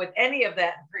do with any of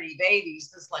that in Pretty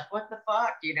Babies. It's like, what the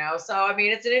fuck, So I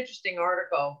mean, it's an interesting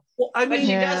article. Well, but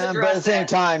at the same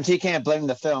time, she can't blame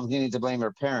the film. She needs to blame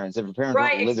her parents. If her parents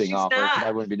weren't living off her,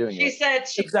 I wouldn't be doing it. She said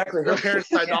exactly. Her parents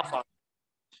signed off on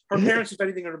her parents, if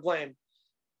anything, are to blame.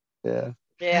 Yeah.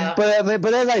 Yeah.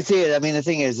 But as I see it, the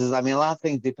thing is a lot of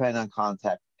things depend on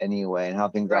context anyway, and how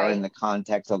things are in the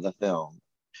context of the film.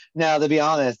 Now, to be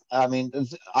honest, I mean,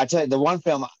 I tell you, the one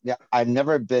film I've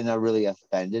never been really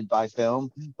offended by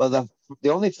film, but the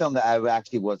only film that I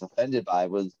actually was offended by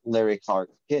was Larry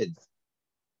Clark's Kids.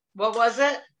 What was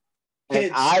it?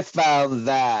 And I found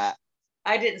that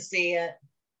I didn't see it.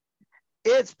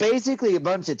 it's basically a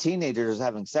bunch of teenagers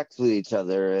having sex with each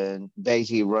other and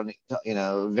basically running,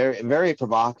 very, very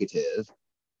provocative.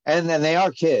 And then they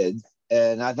are kids.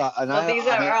 And I thought, These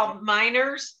are all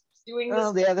minors doing this.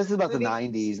 Oh yeah, this is about movie? the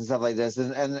 '90s and stuff like this,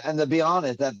 and to be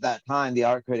honest, at that time, the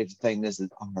art critics were saying this is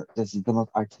art. This is the most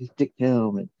artistic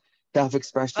film and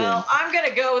self-expression. Well, I'm going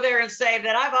to go there and say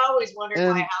that I've always wondered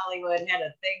why Hollywood had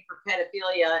a thing for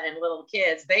pedophilia and little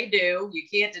kids. They do. You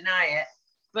can't deny it.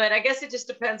 But I guess it just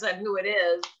depends on who it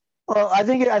is. Well, I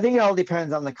think it all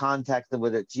depends on the context of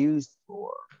what it's used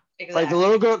for. Exactly. Like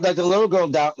the little girl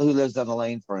down who lives down the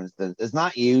lane, for instance, is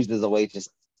not used as a way to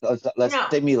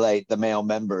stimulate the male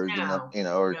members,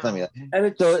 stimulate.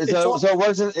 And so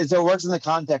it works in the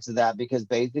context of that, because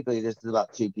basically this is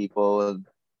about two people,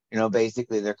 and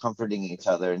basically they're comforting each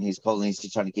other, and he's cold and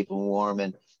he's trying to keep him warm,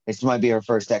 and this might be her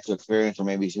first sexual experience, or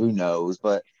maybe who knows.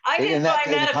 But I didn't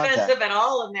find that offensive at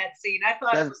all in that scene. I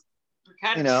thought it was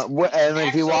kind of, and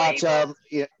if you watch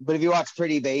but if you watch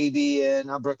Pretty Baby and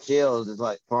Brooke Shields, it's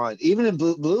like fine. Even in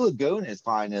Blue Lagoon is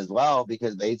fine as well,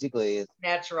 because basically it's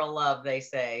natural love, they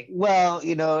say. well,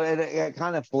 it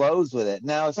kind of flows with it.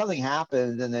 Now if something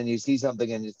happens and then you see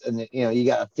something and you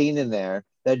got a scene in there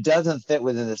that doesn't fit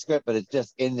within the script, but it's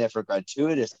just in there for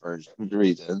gratuitous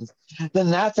reasons, then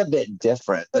that's a bit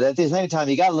different. But at the same time,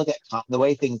 you got to look at the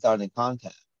way things are in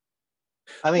content.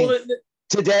 I mean,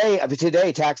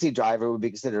 Today, Taxi Driver would be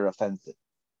considered offensive.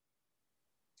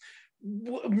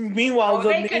 Meanwhile,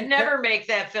 they could never make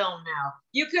that film now.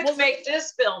 You couldn't make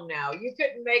this film now. You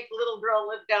couldn't make Little Girl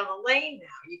Live Down the Lane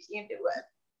now. You can't do it.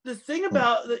 The thing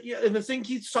about and the thing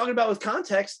Keith's talking about with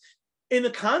context, in the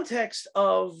context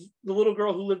of The Little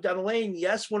Girl Who Lived Down the Lane,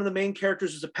 yes, one of the main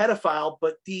characters is a pedophile,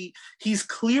 but he's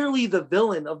clearly the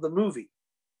villain of the movie.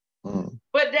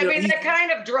 But I mean, that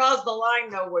kind of draws the line,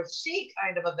 though. Was she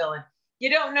kind of a villain? You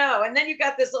don't know. And then you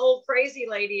got this old crazy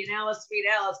lady in Alice Sweet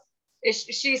Alice. This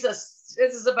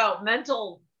is about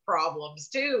mental problems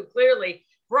too, clearly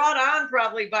brought on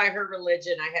probably by her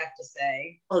religion, I have to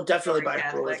say. Oh, definitely by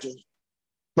her religion.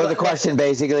 But the question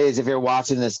basically is, if you're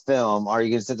watching this film, are you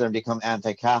going to sit there and become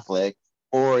anti-Catholic,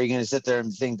 or are you going to sit there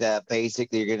and think that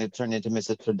basically you're going to turn into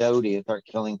Mrs. Tredody and start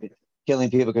killing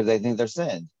people because they think they're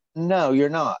sin? No, you're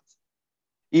not.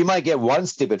 You might get one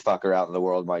stupid fucker out in the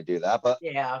world might do that, but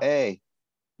hey,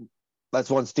 that's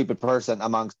one stupid person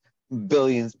amongst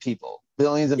billions of people,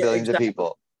 billions and billions of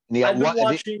people. And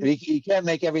you can't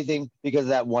make everything because of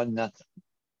that one nothing.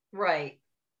 Right.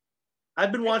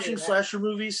 I've been watching slasher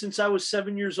movies since I was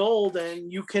 7 years old,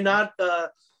 and you cannot,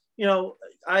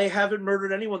 I haven't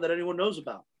murdered anyone that anyone knows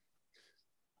about.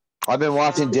 I've been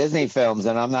watching Disney films,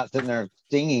 and I'm not sitting there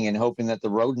singing and hoping that the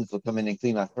rodents will come in and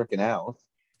clean my freaking house.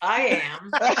 I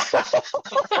am.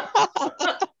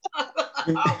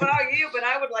 How about you? But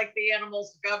I would like the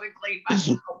animals to come and clean my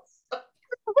house.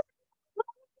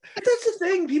 That's the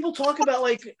thing. People talk about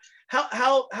like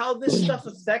how this stuff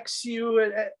affects you,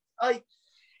 and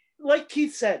like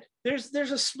Keith said, there's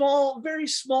a very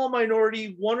small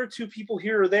minority, one or two people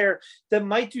here or there that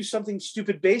might do something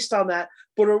stupid based on that.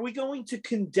 But are we going to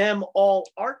condemn all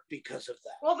art because of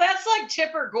that? Well, that's like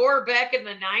Tipper Gore back in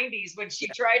the 90s when she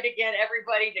tried to get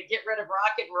everybody to get rid of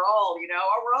rock and roll,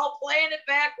 or we're all playing it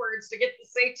backwards to get the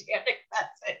satanic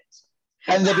message.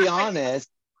 And to be honest,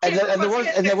 the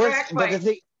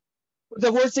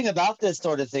worst thing about this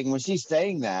sort of thing, when she's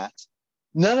saying that,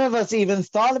 none of us even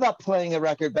thought about playing a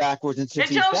record backwards until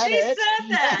she said it.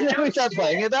 And then we start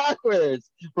playing it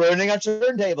backwards, burning our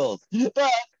turntables.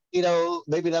 But,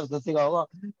 maybe that was the thing all along.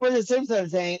 But at the same time,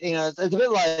 saying, it's a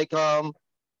bit like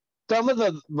some of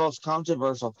the most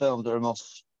controversial films are the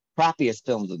most crappiest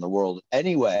films in the world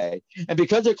anyway. And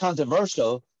because they're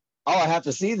controversial, I have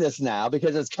to see this now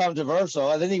because it's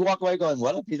controversial. And then you walk away going,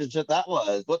 what a piece of shit that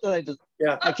was. What did I just...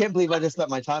 Yeah. I can't believe I just spent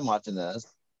my time watching this.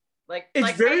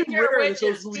 It's very rare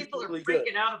witches. People are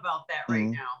freaking out about that right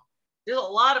now. There's a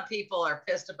lot of people are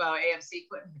pissed about AMC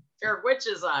putting their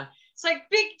witches on. It's like,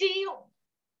 big deal.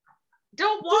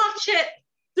 Don't watch it.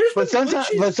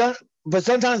 But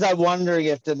sometimes I'm wondering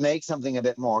if to make something a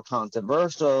bit more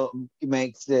controversial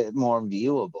makes it more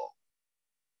viewable.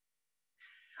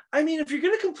 I mean, if you're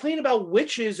going to complain about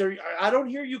witches, or I don't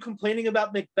hear you complaining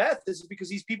about Macbeth. Is it because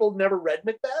these people never read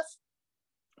Macbeth?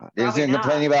 I didn't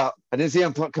see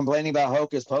him complaining about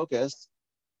Hocus Pocus.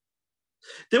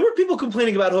 There were people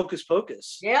complaining about Hocus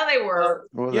Pocus. Yeah, they were.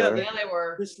 They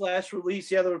were. This last release,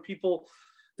 there were people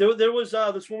There was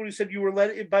this woman who said you were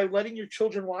letting your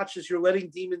children watch this, you're letting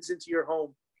demons into your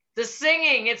home. The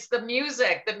singing, it's the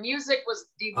music. The music was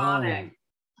demonic.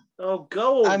 Oh,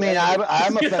 go away. I mean, I'm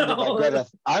offended by Greta.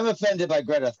 I'm offended by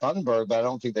Greta Thunberg, but I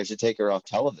don't think they should take her off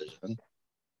television.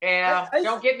 Yeah,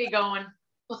 don't get me going.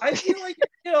 I feel like,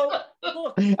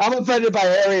 look. I'm offended by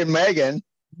Harry and Meghan.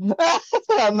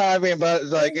 I'm not being, but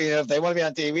like, if they want to be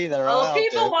on TV, they're allowed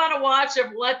people want to watch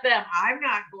them, let them. I'm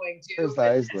not going to.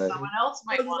 Precisely. Someone else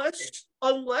might want to.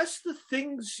 Unless the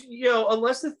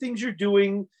things you're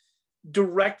doing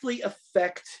directly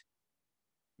affect,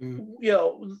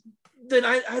 then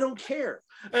I don't care.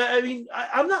 I mean,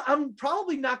 I'm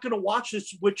probably not going to watch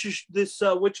this witches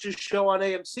show on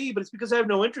AMC, but it's because I have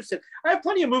no interest in. I have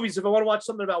plenty of movies if I want to watch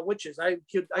something about witches. I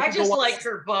just like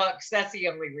her books. That's the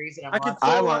only reason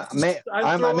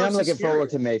I'm looking forward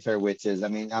to Mayfair Witches. I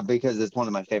mean, because it's one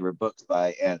of my favorite books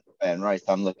by Anne Rice.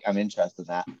 I'm interested in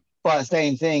that. But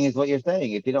same thing is what you're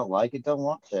saying. If you don't like it, don't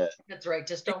watch it. That's right.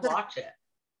 Just don't watch it.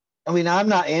 I mean, I'm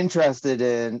not interested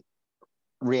in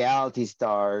reality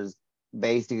stars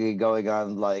basically going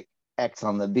on like X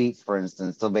on the Beach, for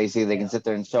instance. So basically they can sit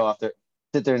there and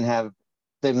have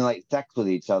them like sex with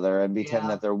each other and pretend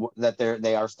that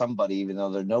they are somebody even though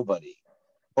they're nobody.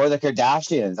 Or the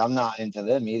Kardashians. I'm not into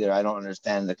them either. I don't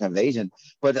understand the conversation,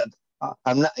 but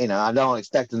I'm not, I don't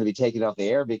expect them to be taken off the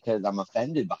air because I'm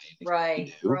offended by it.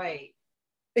 Right.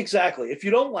 Exactly. If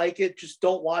you don't like it, just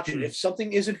don't watch it. If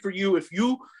something isn't for you, if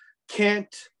you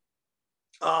can't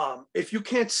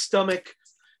stomach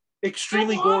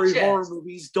extremely gory horror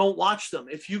movies, don't watch them.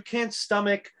 If you can't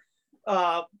stomach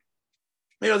the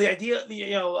idea,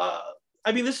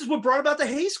 I mean, this is what brought about the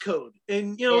Hays Code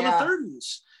in the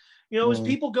 30s. Is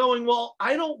people going, well,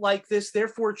 I don't like this,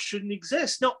 therefore it shouldn't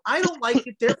exist. No, I don't like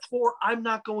it, therefore I'm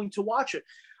not going to watch it.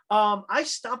 I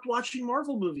stopped watching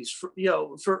Marvel movies for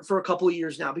a couple of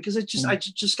years now because I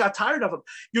just got tired of them.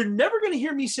 You're never going to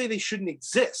hear me say they shouldn't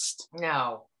exist.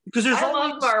 No. Because I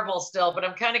love Marvel still, but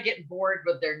I'm kind of getting bored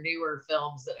with their newer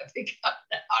films that have become out.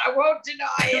 I won't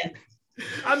deny it.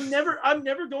 I'm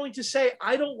never going to say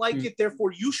I don't like it,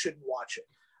 therefore you shouldn't watch it.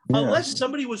 Unless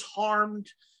somebody was harmed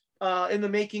in the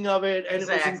making of it and it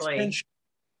was intentional.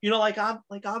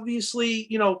 Obviously,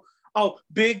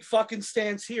 big fucking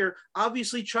stance here.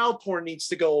 Obviously, child porn needs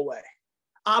to go away.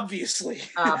 Obviously.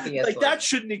 Like that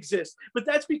shouldn't exist. But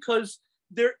that's because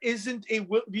there isn't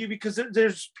because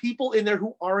there's people in there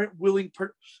who aren't willing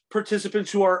participants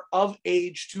who are of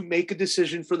age to make a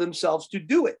decision for themselves to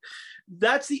do it.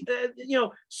 That's the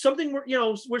something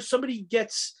where somebody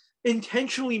gets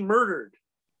intentionally murdered.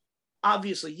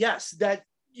 Obviously, yes, that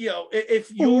if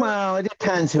you it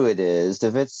depends who it is.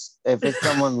 If it's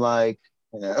someone like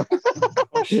but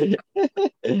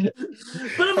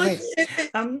I'm like,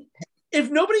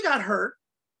 if nobody got hurt.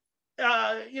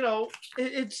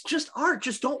 It's just art.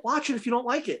 Just don't watch it if you don't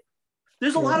like it.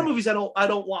 There's a lot of movies I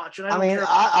don't watch, and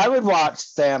I would watch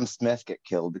Sam Smith get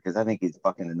killed because I think he's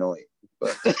fucking annoying.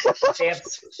 But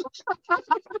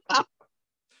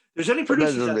there's any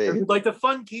producers out there who'd like to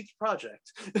fund Keith's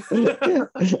project.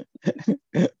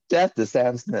 Death to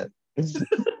Sam Smith. but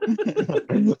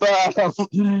it's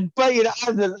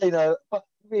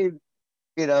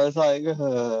like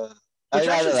I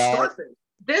don't know.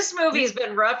 This movie's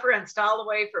been referenced all the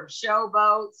way from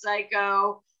Showboat,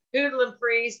 Psycho, Hoodlum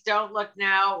Priest, Don't Look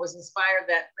Now was inspired.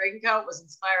 That raincoat was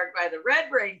inspired by the red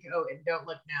raincoat in Don't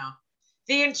Look Now.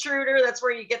 The Intruder, that's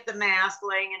where you get the mask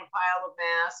laying in a pile of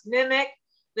masks. Mimic,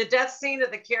 the death scene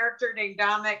of the character named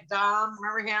Dom,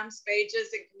 remember him,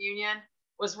 Spages in Communion,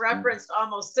 was referenced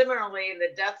almost similarly in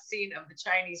the death scene of the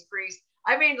Chinese priest.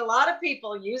 I mean, a lot of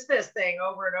people use this thing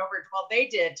over and over. Well, they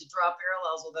did to draw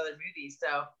parallels with other movies.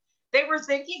 So they were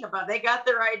thinking about, they got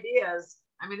their ideas.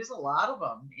 I mean, there's a lot of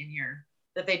them in here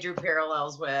that they drew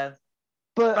parallels with.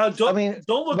 But Don't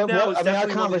Look Now. Our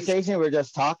conversation we're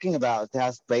just talking about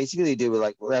has basically to do with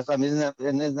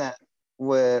isn't that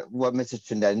what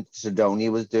Mrs. Sidoni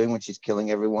was doing when she's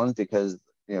killing everyone because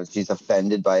she's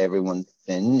offended by everyone's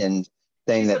sin and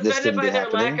saying that this shouldn't be happening.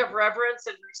 Offended by their lack of reverence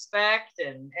and respect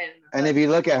and if you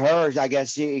look at her, I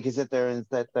guess she can sit there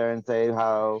and say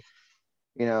how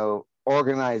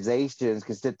organizations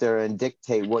can sit there and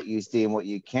dictate what you see and what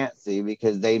you can't see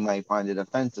because they might find it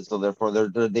offensive. So therefore,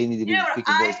 they need to be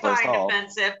speaking voice first. I find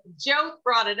offensive. Joe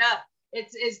brought it up.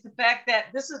 It's the fact that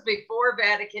this is before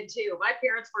Vatican II. My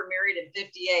parents were married in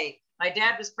 1958. My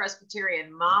dad was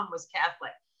Presbyterian. Mom was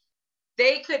Catholic.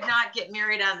 They could not get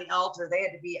married on the altar. They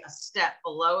had to be a step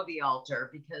below the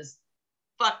altar because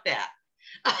fuck that.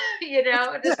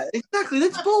 Yeah, exactly.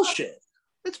 That's bullshit.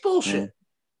 That's bullshit.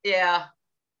 Yeah.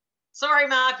 Sorry,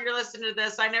 Ma, if you're listening to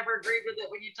this, I never agreed with it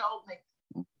when you told me.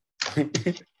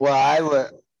 Well,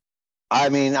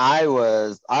 I'm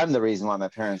the reason why my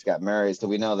parents got married, so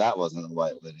we know that wasn't a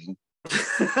white wedding.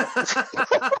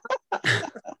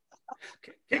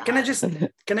 Can I just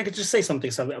say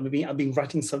something? So I've been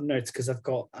writing some notes because I've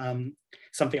got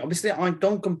something. Obviously, I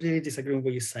don't completely disagree with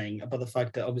what you're saying about the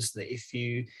fact that obviously,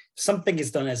 if something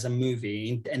is done as a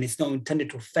movie and it's not intended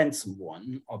to offend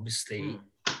someone, obviously.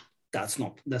 That's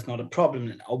not a problem.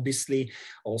 And obviously,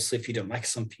 also if you don't like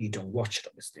something, you don't watch it,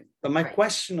 obviously. But my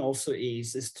question also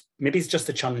is maybe it's just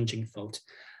a challenging thought.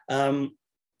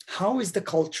 How is the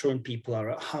culture and people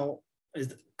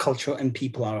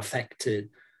are affected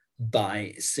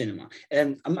by cinema?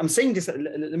 And I'm saying this.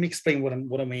 Let me explain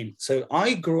what I mean. So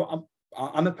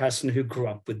I'm a person who grew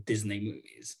up with Disney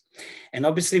movies. And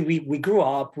obviously we grew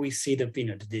up, we see the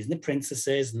Disney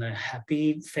princesses and the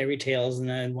happy fairy tales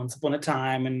and Once Upon a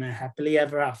Time and Happily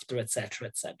Ever After, etc.,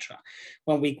 etc.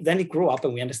 When we grew up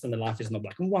and we understand that life is not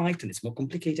black and white and it's more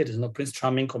complicated, there's no Prince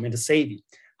Charming coming to save you.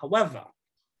 However,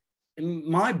 in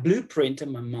my blueprint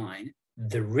in my mind,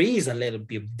 there is a little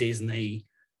bit of Disney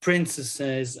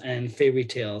princesses and fairy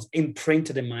tales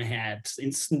imprinted in my head,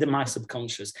 in my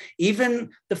subconscious. Even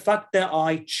the fact that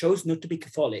I chose not to be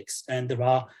Catholics, and there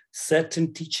are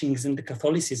certain teachings in the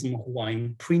Catholicism who are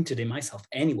imprinted in myself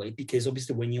anyway, because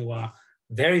obviously when you are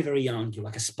very, very young, you're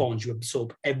like a sponge, you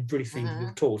absorb everything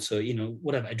you're taught. So,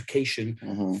 whatever,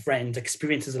 education, friends,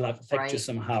 experiences of life affect you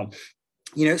somehow.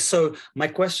 So my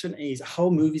question is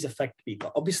how movies affect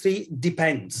people. Obviously,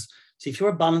 depends. So if you're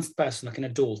a balanced person, like an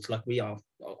adult, like we are,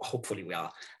 hopefully we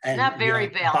are. And not very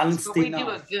balanced, but we do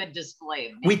a good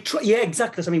display. We try, yeah,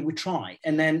 exactly. I mean, we try.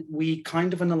 And then we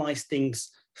kind of analyze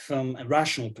things from a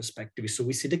rational perspective. So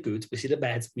we see the goods, we see the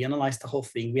bads, we analyze the whole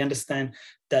thing. We understand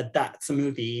that that's a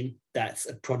movie, that's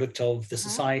a product of the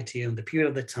society and the period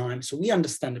of the time. So we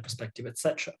understand the perspective,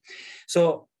 etc.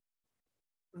 So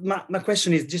my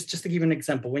question is, just to give you an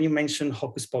example, when you mentioned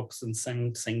Hocus Pocus and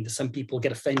saying that some people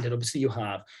get offended, obviously you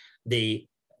have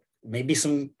maybe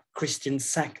some Christian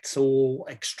sects or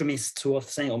extremists who are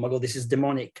saying, oh my God, this is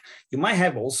demonic. You might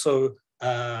have also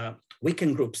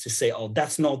Wiccan groups to say, oh,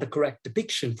 that's not the correct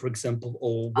depiction, for example,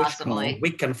 or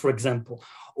Wiccan, for example.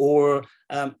 Or,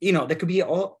 there could be,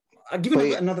 I'll give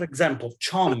you another example,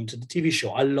 Charmed, the TV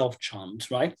show. I love Charmed,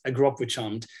 right? I grew up with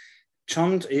Charmed.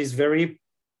 Charmed is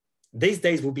these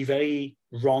days will be very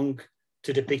wrong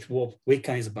to depict what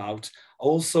Wicca is about.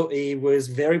 Also, it was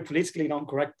very politically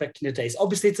incorrect back in the days.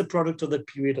 Obviously, it's a product of the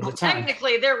period of the time.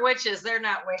 Technically, they're witches. They're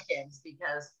not Wiccans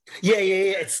because... Yeah.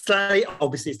 It's slightly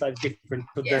different.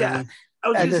 But then...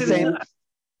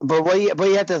 But what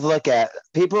you have to look at,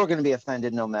 people are going to be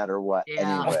offended no matter what.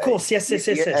 Yeah. Anyway. Of course, yes.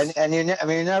 And you're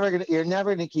never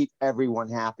going to keep everyone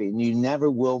happy, and you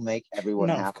never will make everyone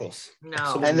happy. Of course. No.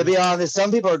 Absolutely. And to be honest, some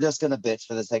people are just going to bitch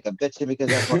for the sake of bitching because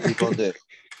that's what people do.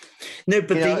 No,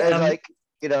 but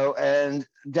and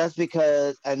just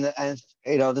because, and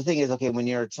the thing is, okay, when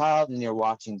you're a child and you're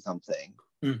watching something,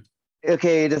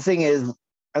 okay, the thing is,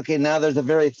 okay, now there's a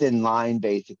very thin line,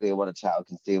 basically, of what a child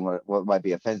can see and what might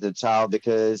be offensive to a child,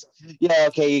 because, yeah,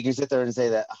 okay, you can sit there and say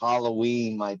that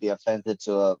Halloween might be offensive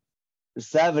to a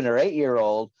 7 or 8 year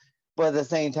old, but at the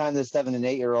same time, the 7 and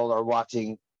 8 year old are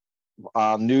watching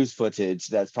news footage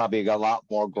that's probably a lot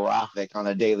more graphic on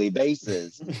a daily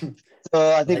basis.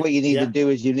 So I think what you need to do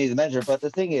is you need to measure. But the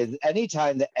thing is,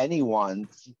 anytime that anyone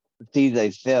sees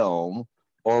a film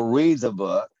or reads a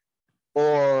book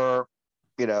or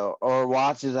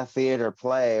watches a theater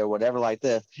play or whatever like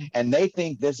this, and they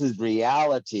think this is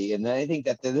reality, and they think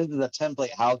that this is a template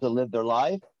how to live their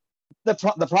life, the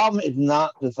problem is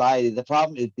not society. The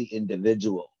problem is the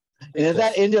individual. And if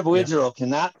that individual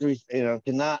cannot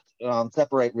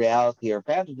separate reality or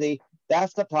fantasy,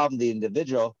 that's the problem, the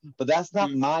individual. But that's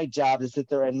not my job to sit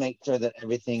there and make sure that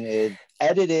everything is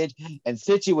edited and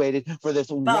situated for this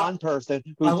one person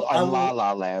who's on La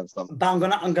La Land. But I'm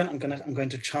going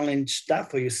to challenge that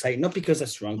for you, say not because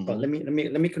that's wrong, but let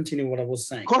me continue what I was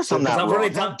saying. Of course, I'm not wrong.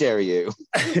 How dare you?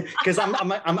 Because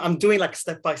I'm doing like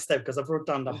step by step because I've wrote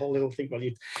down the whole little thing while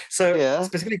you. So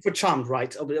specifically for Charmed,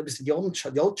 right? Obviously the old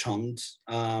Charmed,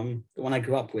 the one I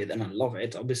grew up with, and I love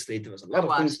it. Obviously there was a lot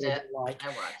of things I like,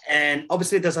 and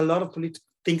obviously there's a lot of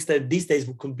things that these days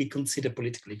could be considered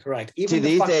politically correct. Even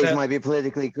these days might be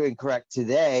politically incorrect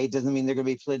today doesn't mean they're going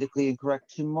to be politically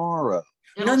incorrect tomorrow.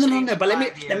 No. But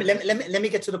let me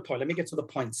get to the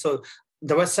point. So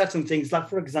there were certain things, like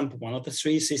for example, one of the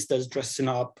three sisters dressing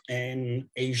up in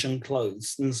Asian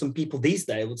clothes, and some people these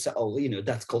days would say, "Oh,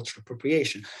 that's cultural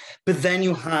appropriation." But then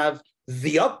you have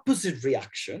The opposite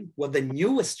reaction, well, the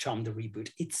newest Charmed reboot,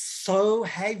 it's so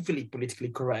heavily politically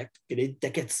correct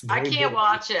that gets I very can't boring.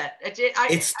 watch it.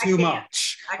 It's too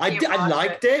much. I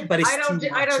liked it, but it's too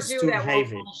much. I don't It's do too that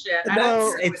heavy. bullshit. I don't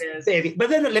know who It's it is. heavy. But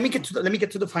then let me get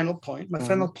to the final point. My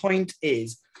final point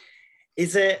is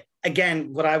it,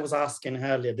 again, what I was asking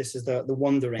earlier, this is the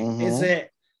wondering, is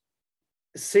it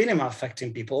cinema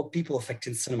affecting people or people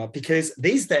affecting cinema? Because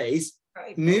these days,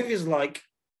 movies like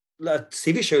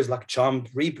TV shows like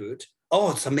Charmed reboot,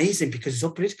 it's amazing because it's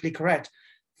so politically correct.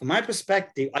 From my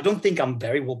perspective, I don't think I'm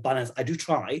very well balanced. I do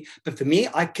try, but for me,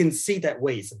 I can see that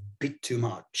way it's a bit too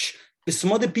much. But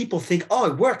some other people think,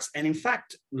 it works, and in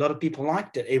fact, a lot of people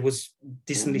liked it. It was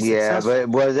decently successful. Yeah,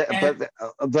 but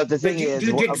the thing is, do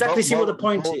you exactly see what the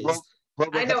point is?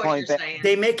 I know what you're saying.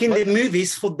 They're making the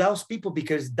movies for those people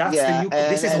because that's the new.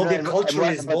 This is how their culture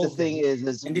is evolving. But the thing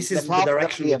is and this is the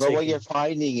direction. But what you're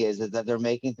finding is that they're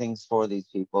making things for these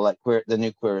people, like the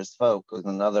new Queer as Folk is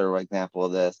another example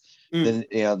of this.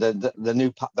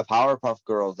 The Powerpuff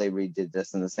Girls, they redid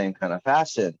this in the same kind of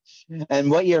fashion.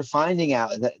 And what you're finding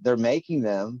out is that they're making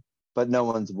them, but no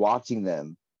one's watching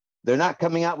them. They're not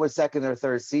coming out with second or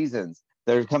third seasons.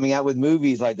 They're coming out with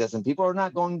movies like this, and people are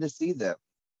not going to see them.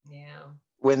 Yeah.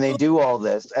 When they do all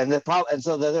this, and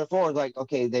so therefore, like,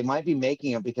 okay, they might be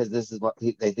making it because this is what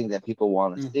they think that people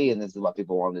want to see, and this is what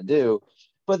people want to do.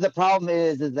 But the problem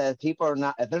is that people are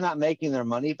not, if they're not making their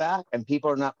money back, and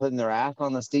people are not putting their ass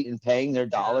on the seat and paying their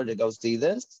dollar to go see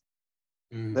this,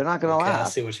 they're not going to laugh. I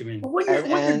see what you mean. What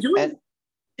you're doing.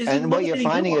 And what you're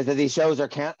finding is that these shows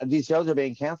are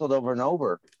being canceled over and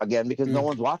over again because no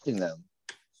one's watching them.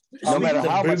 No matter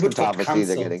how much controversy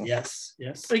they're getting. Yes.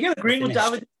 Again, agreeing with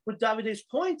Davide's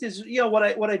point is, what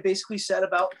I basically said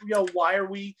about, why are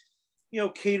we,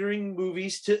 catering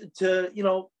movies to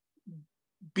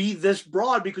be this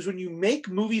broad? Because when you make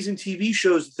movies and TV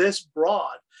shows this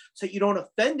broad, so you don't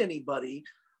offend anybody,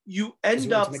 you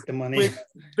end up with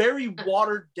very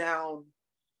watered down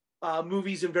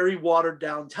movies and very watered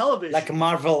down television. Like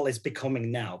Marvel is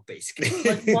becoming now, basically.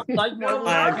 like Marvel.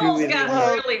 Marvel's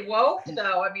got really woke,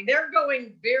 though. I mean, they're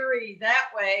going very that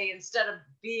way instead of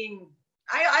being.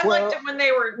 I liked it when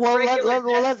they were.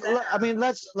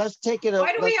 Let's take it.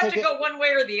 Why do we have to go one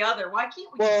way or the other? Why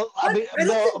can't we? I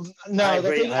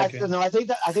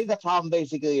think the problem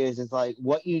basically is like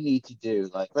what you need to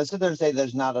do. Like, let's sit there and say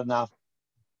there's not enough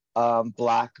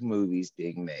black movies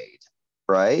being made,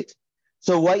 right?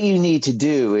 So what you need to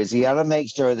do is you got to make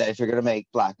sure that if you're going to make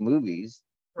black movies,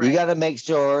 you got to make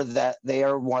sure that they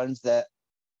are ones that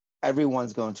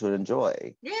everyone's going to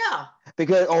enjoy. Yeah.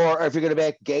 Because, or if you're going to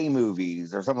make gay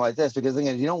movies or something like this, because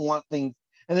again, you don't want things,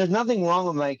 and there's nothing wrong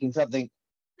with making something,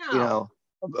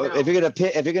 if you're going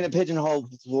to pigeonhole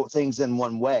things in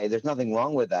one way, there's nothing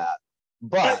wrong with that.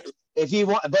 But if you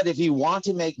want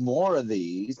to make more of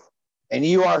these, and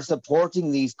you are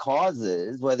supporting these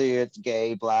causes, whether it's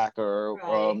gay, black,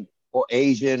 or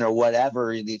Asian, or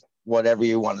whatever you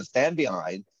want to stand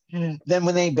behind, then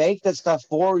when they make that stuff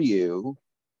for you,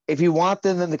 if you want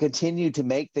them to continue to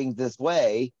make things this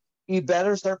way, you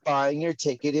better start buying your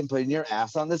ticket and putting your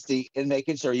ass on the seat and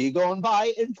making sure you go and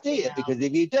buy it and see it. Because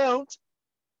if you don't,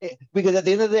 because at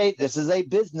the end of the day, this is a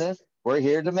business. We're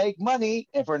here to make money.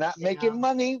 If we're not making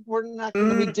money, we're not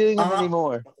going to be doing it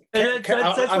anymore. I'm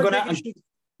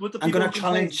gonna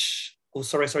challenge. Oh,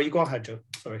 sorry. You go ahead, Joe.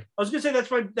 Sorry. I was gonna say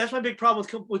that's my big problem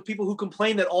with people who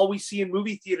complain that all we see in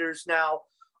movie theaters now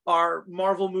are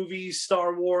Marvel movies,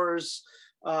 Star Wars,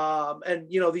 and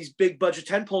these big budget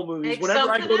tentpole movies.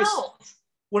 Whenever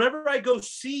I go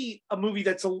see a movie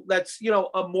that's a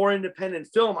more independent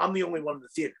film, I'm the only one in the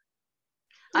theater.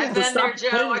 I've been there,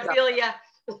 Joe. I feel ya.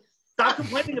 Stop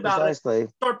complaining about it.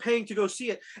 Start paying to go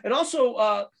see it, and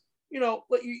also.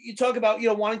 You talk about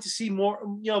wanting to see more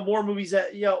more movies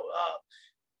that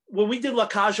when we did La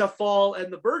Cage aux Folles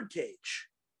and The Birdcage,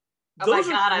 those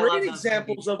are great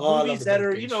examples of movies that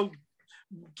are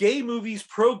gay movies,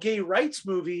 pro-gay rights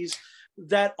movies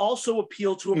that also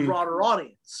appeal to a broader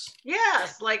audience.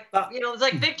 Yes, it's like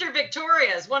Victor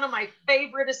Victoria is one of my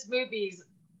favoriteest movies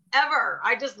ever.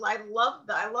 I love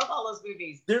all those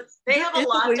movies. They have a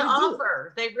lot to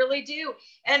offer. They really do,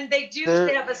 and they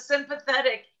have a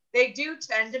sympathetic. They do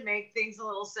tend to make things a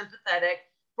little sympathetic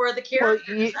for the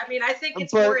characters. I think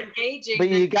it's more engaging. But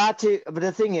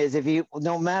the thing is,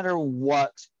 no matter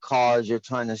what cause you're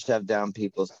trying to shove down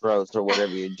people's throats or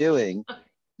whatever you're doing,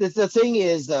 the thing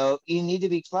is, though, you need to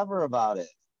be clever about it.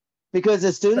 Because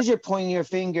as soon as you're pointing your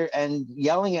finger and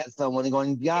yelling at someone and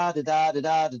going, da da da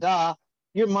da da da,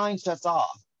 your mind shuts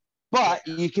off. But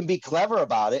you can be clever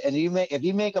about it. And if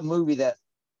you make a movie that's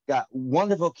got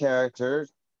wonderful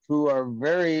characters, who are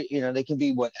very, they can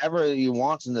be whatever you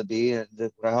want them to be,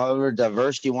 however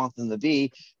diverse you want them to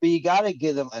be, but you got to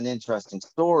give them an interesting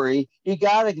story. You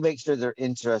got to make sure they're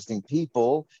interesting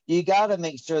people. You got to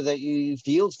make sure that you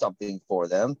feel something for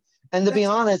them. And to be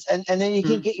honest, and then you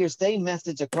can get your same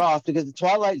message across, because the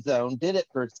Twilight Zone did it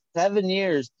for 7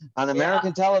 years on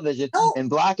American television in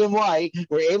black and white.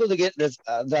 We're able to get this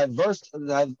diversity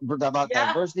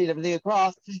and everything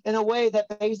across in a way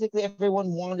that basically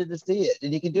everyone wanted to see it.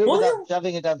 And you can do it without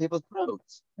shoving it down people's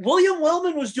throats. William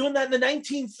Wellman was doing that in the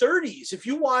 1930s. If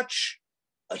you watch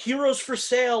Heroes for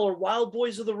Sale or Wild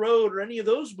Boys of the Road or any of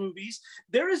those movies,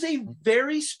 there are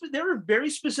very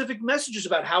specific messages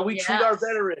about how we treat our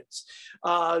veterans,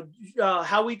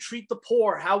 how we treat the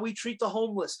poor, how we treat the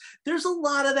homeless. There's a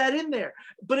lot of that in there,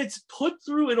 but it's put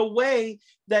through in a way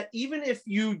that even if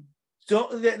you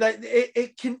don't,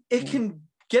 it can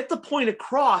get the point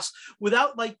across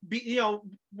without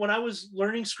when I was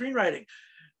learning screenwriting,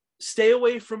 stay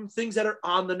away from things that are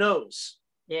on the nose.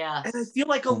 Yeah. And I feel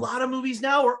like a lot of movies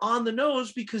now are on the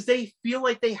nose because they feel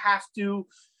like they have to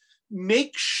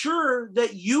make sure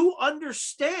that you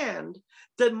understand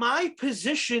that my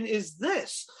position is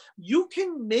this. You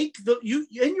can make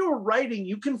in your writing,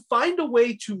 you can find a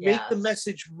way to make the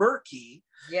message murky.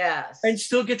 Yes. And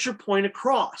still get your point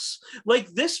across. Like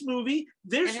this movie,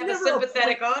 there's and have never a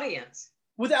sympathetic audience.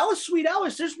 With Alice Sweet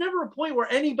Alice, there's never a point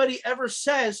where anybody ever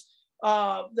says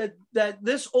that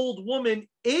this old woman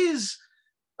is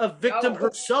a victim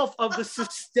herself of the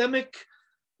systemic,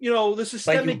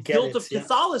 guilt of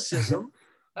Catholicism.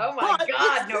 Oh my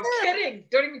God, no kidding.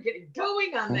 Don't even get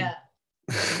going on that.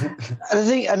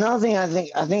 Another thing I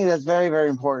think that's very, very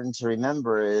important to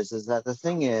remember is that the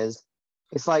thing is,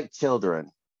 it's like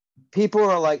children. People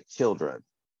are like children.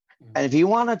 And if you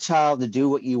want a child to do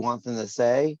what you want them to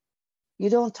say,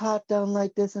 you don't talk down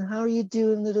like this. And how are you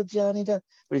doing, little Johnny? But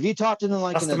if you talk to them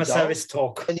like customer an adult, service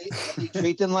talk, and you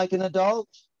treat them like an adult,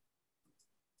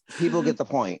 people get the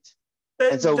point.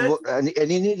 And so, and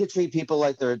you need to treat people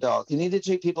like they're adults. You need to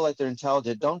treat people like they're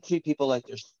intelligent. Don't treat people like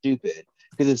they're stupid.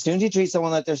 Because as soon as you treat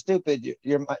someone like they're stupid,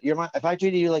 your mind. If I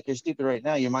treated you like you're stupid right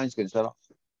now, your mind's going to shut off.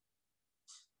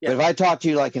 Yeah. But if I talk to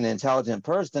you like an intelligent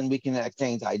person, we can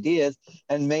exchange ideas,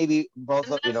 and maybe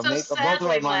both of both of our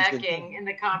minds lacking in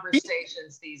the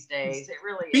conversations these days. It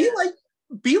really is.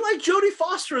 Be like Jodie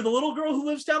Foster, the little girl who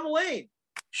lives down the lane.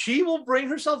 She will bring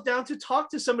herself down to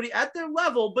talk to somebody at their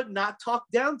level, but not talk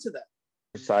down to them.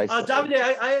 Precisely.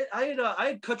 Davide, I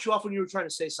had cut you off when you were trying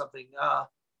to say something.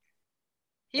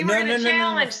 You were going to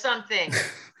challenge something.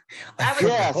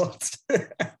 Yes.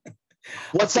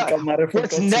 What's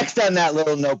next on that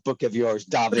little notebook of yours,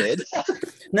 David?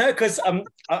 No, because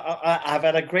I've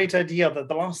had a great idea that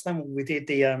the last time we did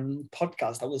the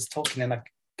podcast, I was talking and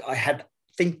I had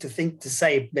things to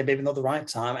say, maybe not the right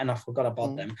time, and I forgot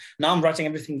about them. Now I'm writing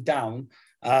everything down,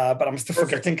 but I'm still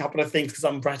forgetting a couple of things because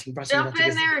I'm writing. Jump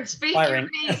in there and speak your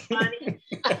piece, buddy.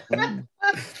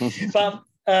 But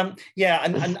yeah,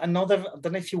 and another. I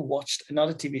don't know if you watched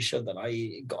another TV show that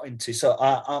I got into.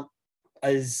 So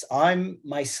as I'm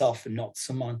myself not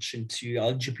so much into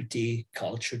LGBT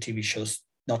culture TV shows,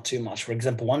 not too much. For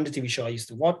example, one of the TV show I used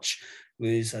to watch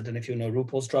was, I don't know if you know,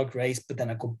 RuPaul's Drag Race, but then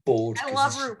I got bored. I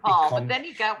love RuPaul, but then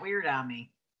he got weird on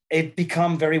me. It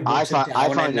become very watered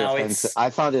down, and now I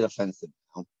found it offensive.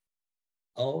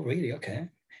 Oh, really? Okay.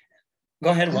 Go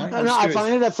ahead, Ryan. No, I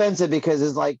find it offensive because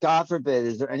it's like, God forbid,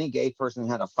 is there any gay person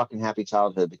who had a fucking happy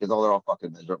childhood? Because they're all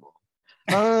fucking miserable.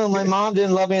 Oh, my mom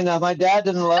didn't love me enough. My dad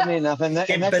didn't love me enough. And next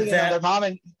thing you know,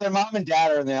 their mom and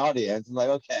dad are in the audience. I'm like,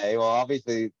 okay, well,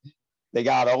 obviously they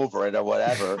got over it or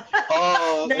whatever.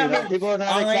 Oh, people are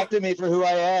not accepting me for who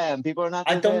I am. People are not.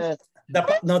 I don't.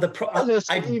 They're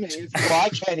screaming. Well, I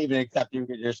can't even accept you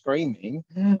because you're screaming.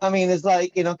 I mean, it's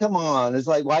like, come on. It's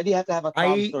like, why do you have to have a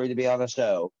prom story to be on a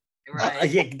show? Right.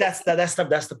 Yeah, that's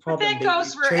the problem. But that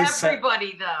goes for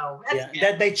everybody, though.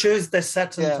 That they choose the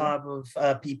certain type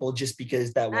of people just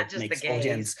because that what makes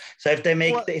audience. So if they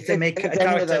make a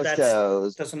character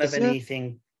that doesn't have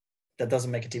anything, that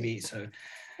doesn't make a TV. So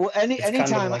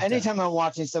anytime I'm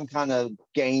watching some kind of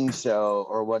game show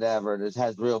or whatever that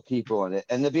has real people in it,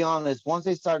 and to be honest, once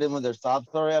they start in with their sob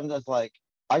story, I'm just like,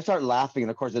 I start laughing, and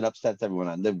of course it upsets everyone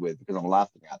I live with because I'm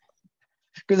laughing at them.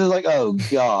 Because it's like, oh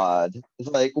God, it's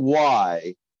like,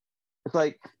 why? It's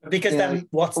like, because then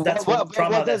what the end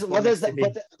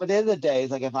of the day,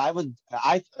 it's like, if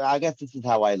I guess this is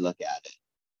how I look at it.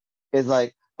 It's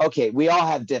like, okay, we've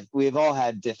all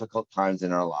had difficult times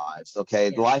in our lives. Okay,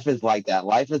 life is like that.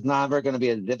 Life is never going to be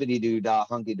a zippity doo dah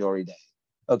hunky dory day.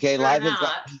 Okay, They're life is,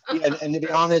 not. and to be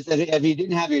honest, if you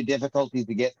didn't have your difficulties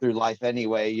to get through life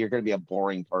anyway, you're going to be a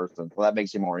boring person. So that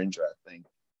makes you more interesting.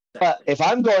 But if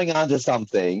I'm going on to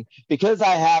something, because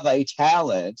I have a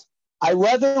talent, I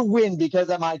rather win because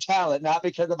of my talent, not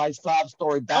because of my sob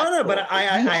story backstory. Oh no, but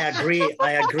I agree.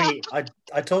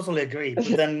 I totally agree. But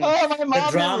then Oh, my the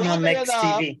mom drama is makes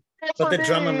loving TV. But the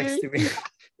drama makes TV.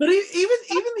 But even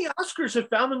the Oscars have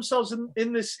found themselves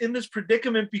in this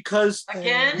predicament because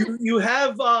Again? you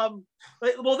have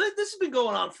this has been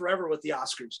going on forever with the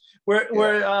Oscars,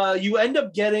 where you end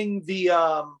up getting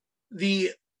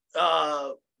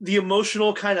the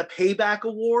emotional kind of payback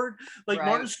award. Like Right.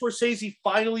 Martin Scorsese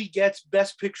finally gets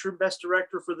Best Picture and Best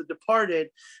Director for The Departed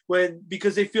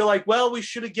because they feel like, well, we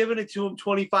should have given it to him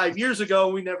 25 years ago.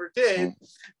 We never did.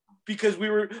 Because we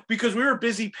were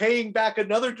busy paying back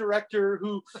another director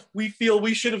who we feel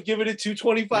we should have given it to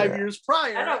 25 years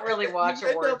prior. I don't really watch You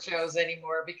end award up- shows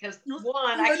anymore because one, you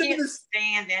I end up can't in this-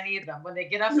 stand any of them when they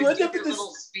get up you and end do up their in this-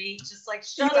 little speech. It's like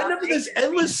You shut up. end up in make this your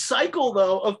endless speech. cycle,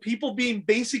 though, of people being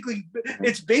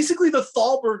it's basically the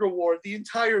Thalberg Award the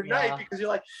entire Yeah. night because you're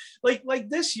like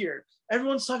this year,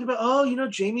 everyone's talking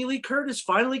about, Jamie Lee Curtis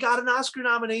finally got an Oscar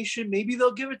nomination. Maybe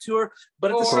they'll give it to her.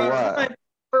 But at the For same what? time,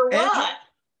 For what? Andrew-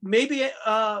 maybe,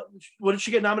 what did she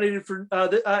get nominated for?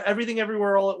 Everything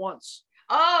Everywhere All at Once.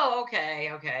 Oh, okay.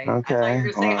 I thought you Okay, were going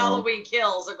to say wow. Halloween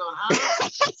Kills. I'm going, huh?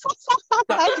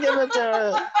 I'll give it to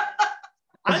her.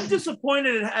 I'm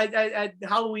disappointed at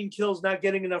Halloween Kills not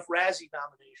getting enough Razzie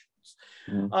nominations.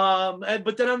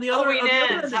 But then on the other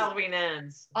Halloween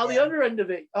ends. on the other end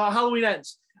of it, Halloween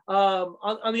Ends.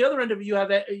 On the other end of it, you have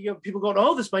people going,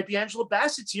 "Oh, this might be Angela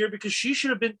Bassett's year because she should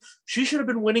have been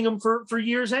winning them for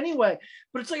years anyway."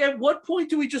 But it's like, at what point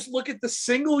do we just look at the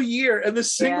single year and the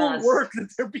single Yes. work that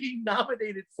they're being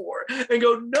nominated for and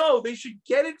go, "No, they should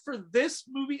get it for this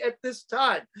movie at this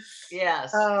time."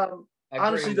 Yes.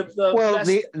 Honestly, Agreed. the Well,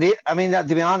 best, I mean, to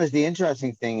be honest, the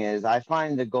interesting thing is I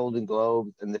find the Golden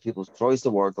Globes and the People's Choice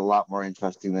Awards a lot more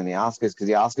interesting than the Oscars because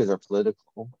the Oscars are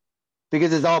political.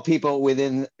 Because it's all people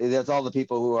that's all the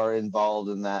people who are involved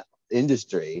in that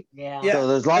industry. Yeah. So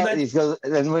there's a lot of these,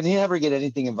 and when you ever get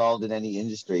anything involved in any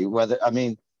industry,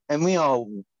 and we all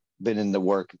been in the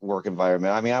work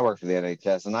environment. I mean, I work for the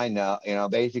NHS and I know,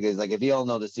 basically it's like, if you all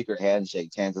know the secret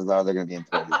handshake, chances are they're going to be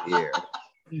employed of the year.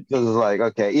 So it's like,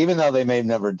 okay, even though they may have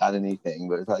never done anything,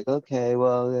 but it's like, okay,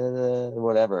 well,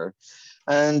 whatever.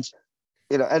 And,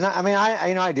 and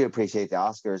I do appreciate the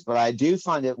Oscars, but I do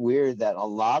find it weird that a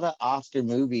lot of Oscar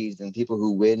movies and people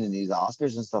who win in these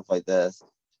Oscars and stuff like this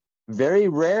very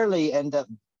rarely end up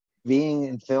being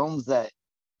in films that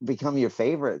become your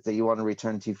favorites that you want to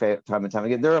return to time and time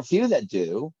again. There are a few that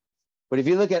do, but if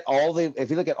you look at all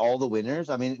the winners,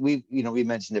 I mean, we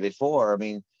mentioned it before. I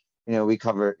mean, we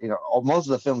cover, most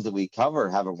of the films that we cover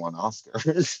haven't won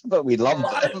Oscars, but we love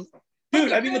them.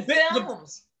 Dude, I mean,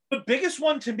 the biggest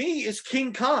one to me is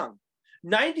King Kong.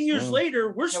 90 years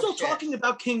later, we're still talking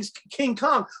about King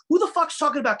Kong. Who the fuck's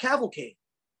talking about Cavalcade?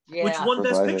 Yeah. Which won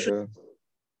Best Picture?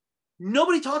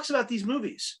 Nobody talks about these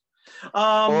movies.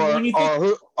 We're doing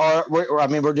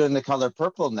The Color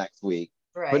Purple next week,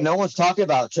 right. But no one's talking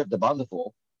about Trip to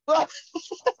Wonderful.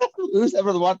 Who's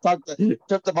ever the one talked to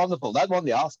Trip to Wonderful? That won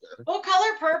the Oscar. Well,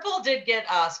 Color Purple did get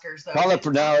Oscars though.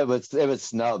 It was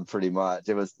snubbed pretty much.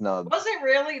 It was snubbed. Was it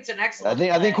really? It's an excellent.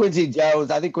 I think Quincy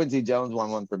Jones won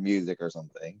one for music or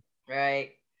something.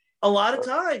 Right. A lot of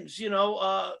times,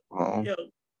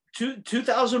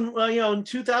 2000, in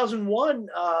 2001,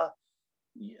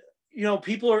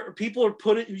 people are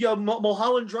putting,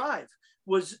 Mulholland Drive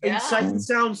was in Sight and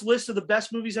Sound's list of the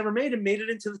best movies ever made and made it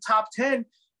into the top 10.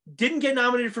 Didn't get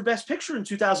nominated for Best Picture in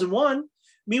 2001.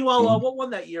 Meanwhile, what won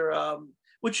that year?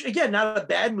 Which again, not a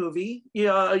bad movie.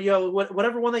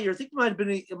 Whatever won that year. I think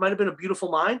it might have been A Beautiful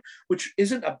Mind, which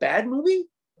isn't a bad movie,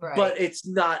 but it's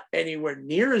not anywhere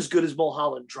near as good as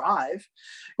Mulholland Drive.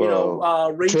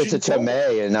 Trisha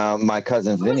Tomei and My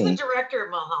Cousin Vinny. Who was the director of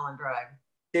Mulholland Drive?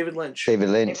 David Lynch. David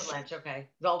Lynch, okay.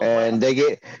 And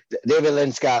David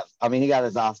Lynch he got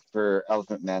his Oscar for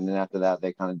Elephant Man, and after that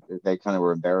they kind of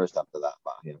were embarrassed after that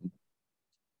about him.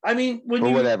 I mean,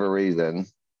 for whatever reason.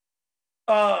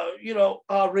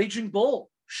 Raging Bull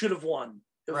should have won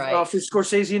for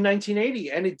Scorsese in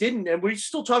 1980, and it didn't. And we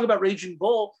still talk about Raging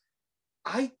Bull.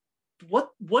 What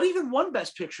even won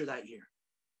Best Picture that year?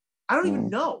 I don't even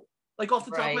know. Like off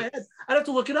the top of my head, I'd have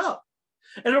to look it up.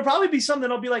 And it'll probably be something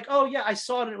I'll be like, oh yeah, I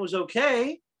saw it and it was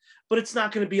okay, but it's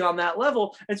not going to be on that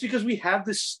level. And it's because we have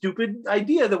this stupid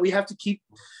idea that we have to keep,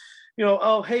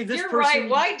 hey, this You're person. right.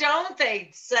 Why don't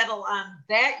they settle on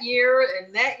that year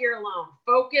and that year alone?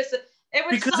 Focus. It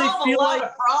would Because they solve a feel lot like-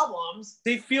 of problems.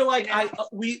 They feel like Yeah.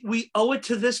 we owe it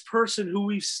to this person who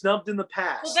we've snubbed in the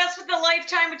past. Well, that's what the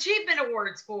Lifetime Achievement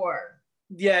Award's for.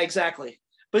 Yeah, exactly.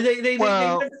 But they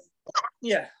Well-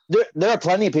 yeah. There are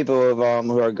plenty of people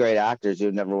who are great actors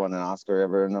who've never won an Oscar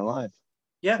ever in their life.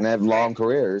 Yeah. And they have long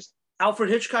careers. Alfred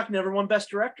Hitchcock never won Best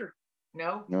Director.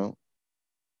 No. No.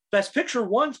 Best Picture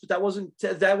once, but that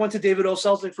went to David O.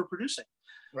 Selznick for producing.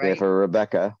 Yeah, Right. for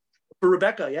Rebecca. For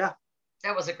Rebecca, yeah.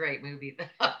 That was a great movie.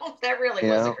 That really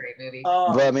You was know? a great movie.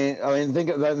 But I mean,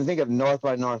 think of North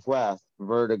by Northwest,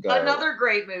 Vertigo, Another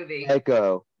great movie.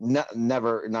 Echo,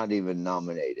 never, not even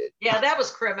nominated. Yeah, that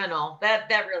was criminal. That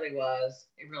really was.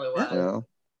 It really was. You know?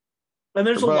 And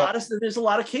there's But- a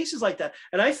lot of cases like that.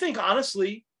 And I think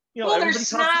honestly, you know, Well, they're everybody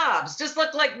talks- snobs. Just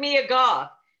look like Mia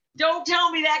Goth. Don't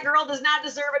tell me that girl does not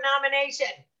deserve a nomination.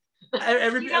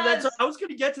 I was going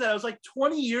to get to that. I was like,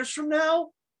 20 years from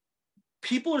now,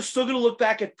 people are still going to look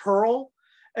back at Pearl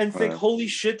and think, Right. "Holy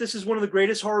shit, this is one of the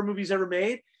greatest horror movies ever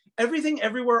made." Everything,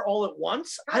 Everywhere, All at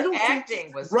Once. I don't acting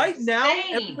think was right now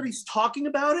insane. everybody's talking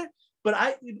about it,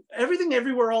 but Everything,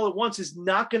 Everywhere, All at Once is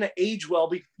not going to age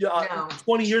well.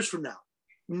 20 years from now.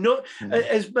 No,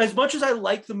 as much as I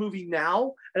like the movie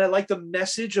now and I like the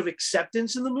message of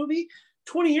acceptance in the movie,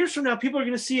 20 years from now, people are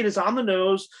going to see it as on the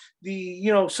nose.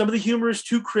 Some of the humor is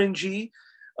too cringy.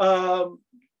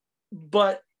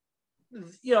 But,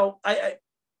 I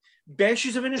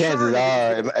Banshees of Inisherin. Chances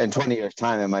are, in 20 years'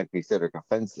 time, it might be considered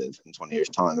offensive. In 20 years'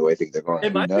 time, the way things are going, It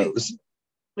who might be. knows?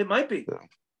 It might be.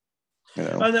 You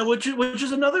know? And then, which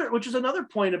is another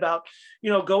point about,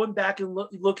 going back and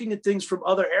looking at things from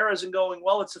other eras and going,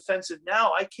 well, it's offensive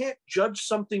now. I can't judge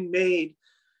something made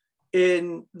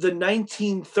in the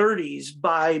 1930s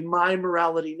by my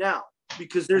morality now,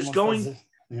 because there's It's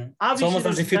almost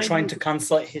as if you're trying to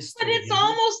cancel history. But it's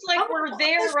almost like we're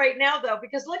there right now, though,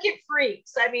 because look at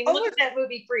Freaks. I mean, look at that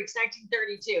movie Freaks,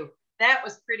 1932.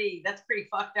 That's pretty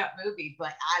fucked up movie,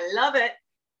 but I love it.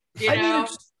 You know?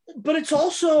 But it's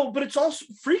also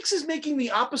Freaks is making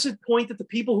the opposite point that the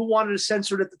people who wanted to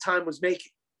censor it at the time was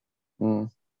making.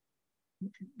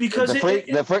 Because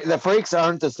the freaks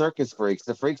aren't the circus freaks.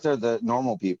 The freaks are the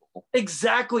normal people.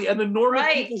 Exactly. And the normal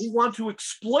people who want to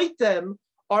exploit them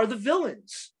are the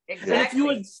villains. Exactly. And if you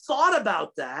had thought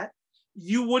about that,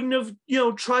 you wouldn't have,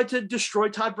 tried to destroy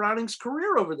Todd Browning's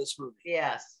career over this movie.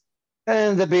 Yes.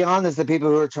 And to be honest, the people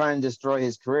who are trying to destroy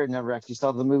his career never actually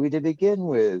saw the movie to begin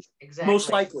with. Exactly.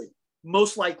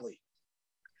 Most likely.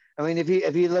 I mean, if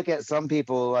you look at some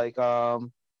people, like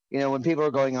when people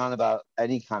are going on about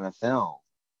any kind of film,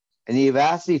 and you've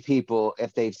asked these people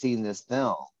if they've seen this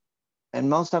film, and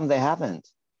most of them they haven't.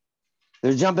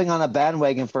 They're jumping on a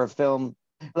bandwagon for a film.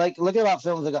 Like, look at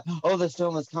films that go, oh, this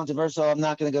film is controversial, I'm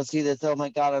not going to go see this. Oh my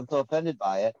God, I'm so offended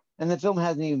by it. And the film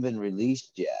hasn't even been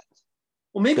released yet.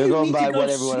 Well, maybe they're you going need by to go what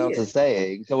everyone see else it. is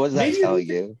saying. So what does that Maybe tell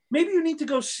you? Maybe you need to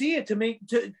go see it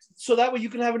so that way you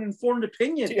can have an informed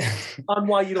opinion on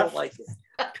why you don't like it.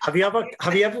 Have you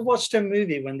ever watched a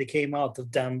movie when they came out of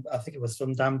I think it was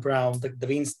from Dan Brown, the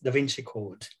Da Vinci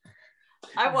Code?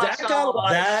 I watched all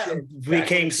of that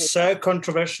became so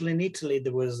controversial in Italy.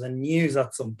 There was a news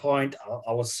at some point.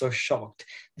 I was so shocked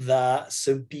that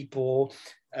some people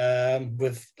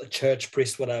with a church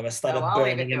priest, whatever, started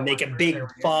burning and make a big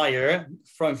fire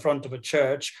in front of a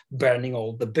church, burning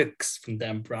all the books from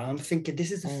Dan Brown. I'm thinking,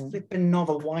 this is a flipping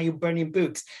novel. Why are you burning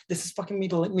books? This is fucking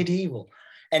medieval.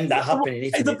 And that happened in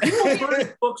Italy. The people who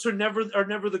burn books are never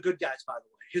the good guys, by the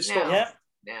way. Historically. Yeah.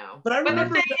 No. But I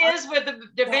remember the thing is with the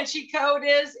Da Vinci Code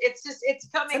it's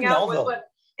coming out with what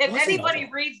if anybody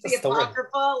reads the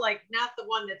Apocrypha, like not the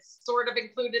one that's sort of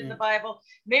included in the Bible,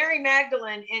 Mary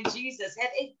Magdalene and Jesus had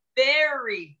a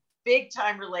very big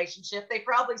time relationship. They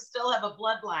probably still have a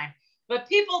bloodline. But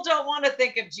people don't want to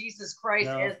think of Jesus Christ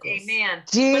as a man.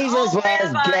 Jesus was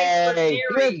gay. He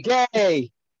was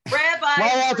gay. Rabbis.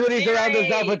 Why else would he surround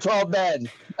himself with 12 men?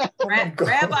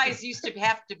 Rabbis used to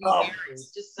have to be married.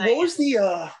 Just saying. What was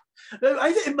the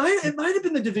it might have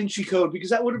been the Da Vinci Code, because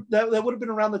that would have been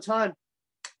around the time.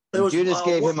 Judas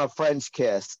gave him a French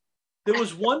kiss. There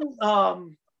was one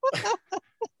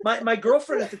my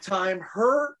girlfriend at the time,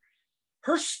 her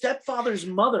stepfather's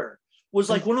mother was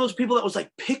like one of those people that was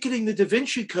like picketing the Da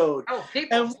Vinci Code. Oh,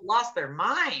 people lost their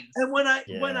minds. And when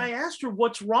I asked her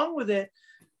what's wrong with it,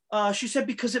 she said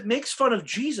because it makes fun of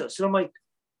Jesus. And I'm like,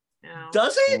 no.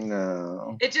 Does it?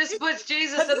 No. It just puts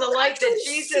Jesus in the light that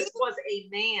Jesus was a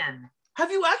man.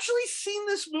 Have you actually seen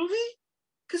this movie?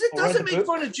 Because it doesn't make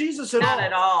fun of Jesus at all. Not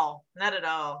at all. Not at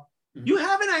all. You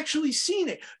haven't actually seen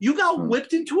it. You got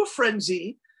whipped into a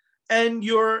frenzy, and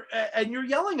you're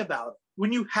yelling about it.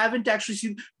 when you haven't actually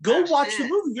seen. Go watch the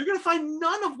movie. You're gonna find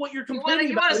none of what you're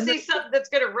complaining about. You want to see something that's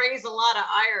gonna raise a lot of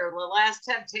ire. The Last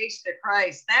Temptation of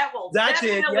Christ. That will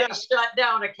definitely shut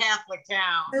down a Catholic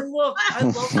town. And look,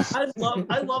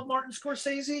 I love Martin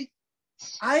Scorsese.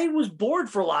 I was bored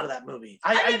for a lot of that movie.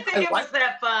 I didn't think it was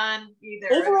that fun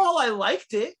either. Overall, I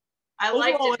liked it. I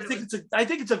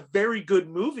think it's a very good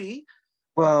movie.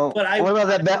 Well, what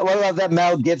about that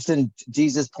Mel Gibson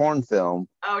Jesus porn film?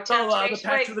 Oh, The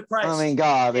Passion of the Christ. I mean,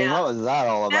 God, what was that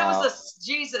all about? That was a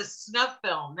Jesus snuff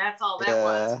film. That's all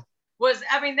that was.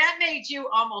 That made you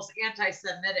almost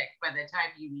anti-Semitic by the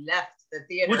time you left the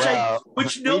theater.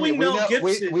 Which knowing Mel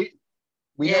Gibson.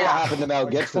 We know what happened to Mel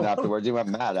Gibson afterwards. He went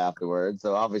mad afterwards,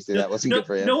 so obviously that wasn't good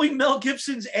for him. Knowing Mel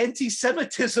Gibson's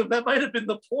anti-Semitism, that might have been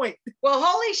the point. Well,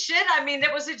 holy shit!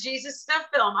 That was a Jesus stuff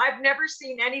film. I've never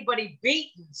seen anybody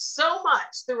beaten so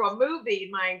much through a movie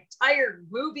in my entire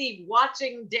movie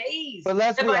watching days. But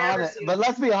let's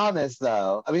be honest,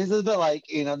 though. This is a bit like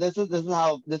this is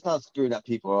how screwed up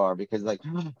people are, because like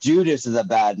Judas is a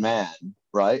bad man.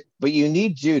 Right, but you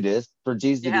need Judas for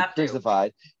Jesus to be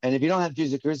crucified, and if you don't have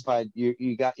Jesus crucified,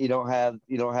 you don't have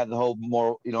the whole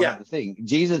moral, have the thing.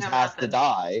 Jesus has to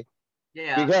die,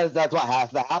 because that's what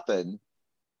has to happen.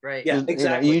 Right. Yeah.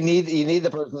 Exactly. You need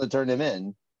the person to turn him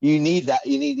in. You need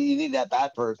that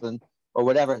bad person or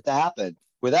whatever to happen.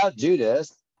 Without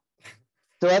Judas,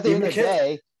 so at the end of the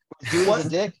day, was Judas a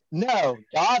dick? No,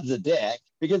 God's a dick.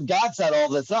 Because God set all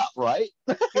this up, right?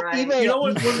 Right.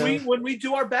 When we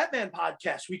do our Batman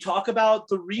podcast, we talk about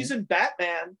the reason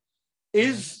Batman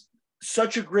is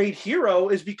such a great hero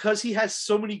is because he has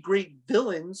so many great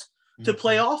villains to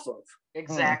play off of.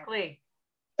 Exactly.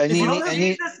 And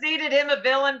Jesus needed him a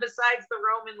villain besides the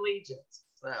Roman legions.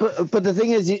 So. But the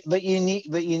thing is, you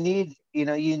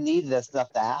need that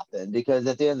stuff to happen, because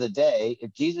at the end of the day,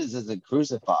 if Jesus isn't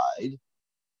crucified,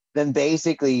 then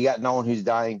basically you got no one who's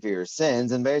dying for your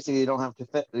sins, and basically you don't have to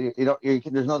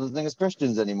there's no such thing as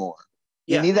Christians anymore.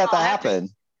 You need that to happen.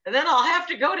 And then I'll have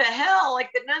to go to hell, like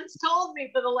the nuns told me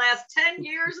for the last 10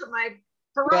 years of my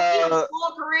parochial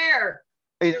school career.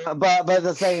 But at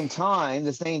the same time,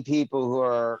 the same people who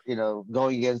are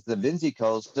going against the Vinci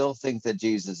Code still think that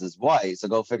Jesus is white. So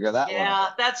go figure that one out. Yeah,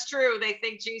 that's true. They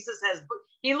think Jesus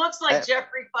he looks like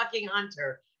Jeffrey fucking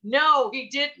Hunter. No, he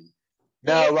didn't.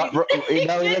 No, he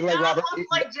looked like Robert.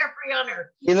 Like Jeffrey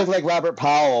Hunter. He looked like Robert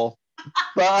Powell.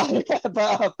 but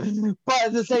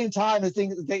at the same time,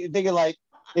 thinking like,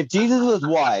 if Jesus was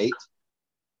white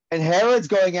and Herod's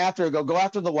going after, go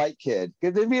after the white kid,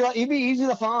 because he'd be easy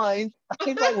to find.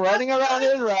 He's like running around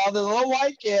Israel, the little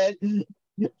white kid,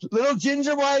 little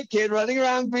ginger white kid running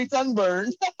around, be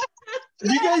sunburned.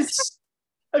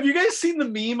 Have you guys seen the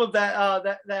meme of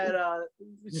that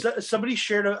somebody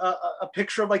shared a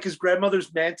picture of like his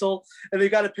grandmother's mantle, and they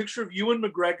got a picture of Ewan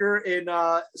McGregor in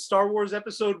Star Wars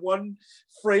Episode 1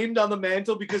 framed on the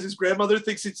mantle because his grandmother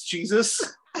thinks it's Jesus?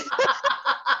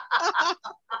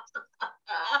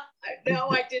 No,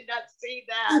 I did not see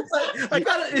that. I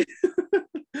got it.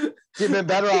 You've been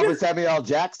better off with Samuel L.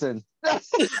 Jackson. Oh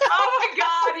my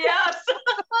God, yes.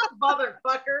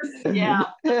 Motherfucker. Yeah.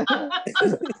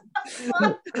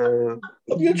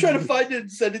 I'm gonna try to find it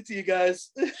and send it to you guys.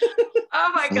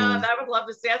 Oh my God, I would love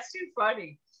to see. That's too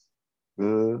funny.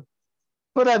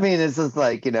 But it's just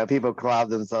like, people cloud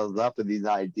themselves up with these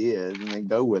ideas and they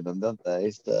go with them, don't they?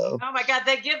 So. Oh my God,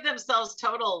 they give themselves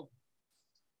total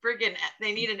friggin',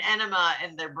 they need an enema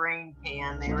in their brain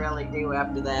pan. They really do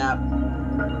after that.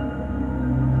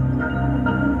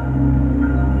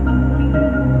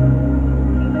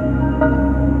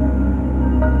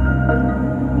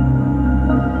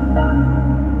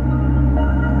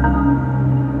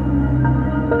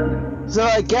 So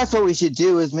I guess what we should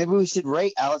do is maybe we should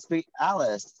rate Alice Sweet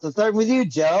Alice. So starting with you,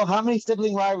 Joe, how many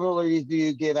sibling rivalries do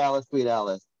you give Alice Sweet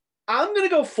Alice? I'm gonna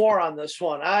go 4 on this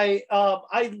one. I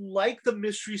like the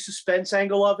mystery suspense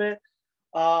angle of it.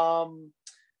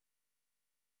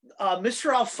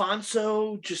 Mr.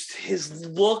 Alfonso, just his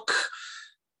look.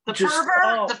 The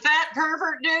pervert, the fat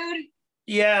pervert dude.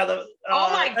 Yeah. Oh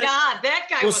my God, that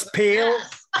guy was pale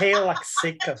like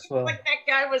sick as well. Like that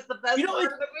guy was the best part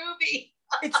of the movie.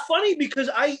 It's funny because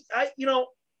I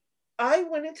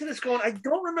went into this going, I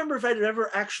don't remember if I'd ever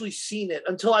actually seen it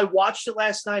until I watched it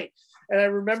last night, and I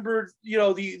remembered,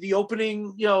 the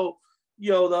opening, the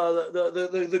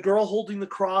girl holding the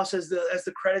cross as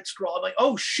the credits scroll. I'm like,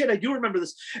 oh shit, I do remember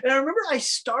this, and I remember I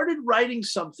started writing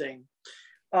something,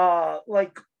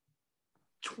 like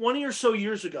 20 or so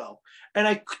years ago, and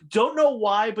I don't know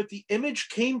why, but the image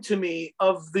came to me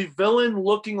of the villain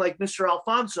looking like Mr.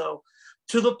 Alfonso.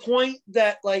 to the point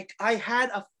that like I had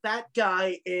a fat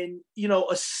guy in, you know,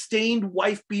 a stained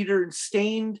wife beater and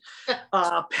stained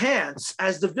pants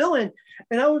as the villain.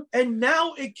 And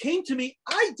now it came to me,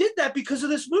 I did that because of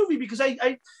this movie, because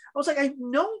I was like, I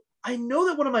know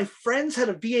that one of my friends had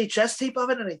a VHS tape of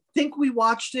it, and I think we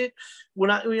watched it when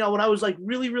I was like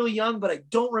really, really young, but I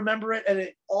don't remember it, and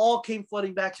it all came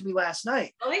flooding back to me last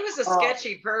night. Well, he was a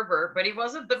sketchy pervert, but he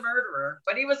wasn't the murderer.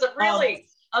 But he was a really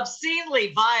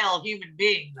obscenely vile human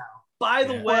being, though. By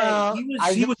the way,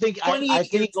 he was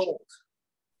 28 years old.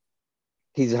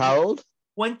 He's how old?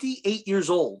 28 years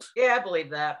old. Yeah, I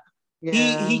believe that.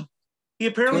 Yeah. He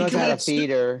apparently committed a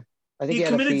feeder. I think he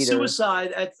committed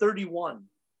suicide at 31.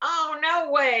 Oh,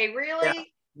 no way. Really? Yeah.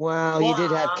 Well, he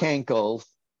did have cankles.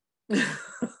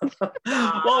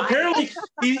 Well, apparently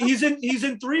he's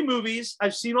in 3 movies.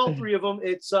 I've seen all 3 of them.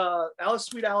 It's Alice,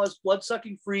 Sweet Alice,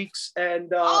 Bloodsucking Freaks,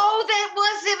 and that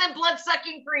was him in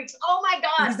Bloodsucking Freaks. Oh my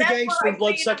God, he's the gangster in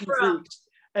Bloodsucking Freaks,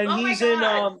 and he's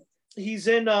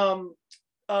in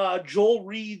Joel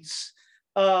Reed's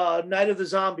Night of the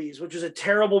Zombies, which is a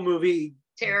terrible movie.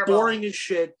 Terrible, boring as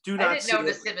shit. Do not. I didn't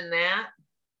notice him in that.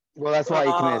 Well, that's why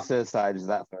he committed suicide. Is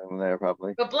that film there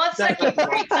probably? But Bloodsucking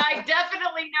Freaks, I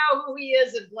definitely know who he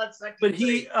is in Bloodsucking. But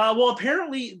he, well,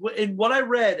 apparently, in what I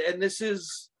read, and this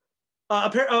is,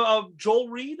 Joel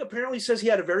Reed apparently says he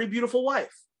had a very beautiful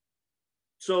wife.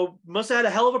 So must have had a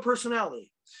hell of a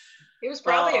personality. He was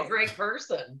probably a great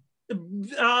person.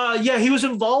 Yeah, he was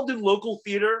involved in local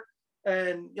theater,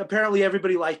 and apparently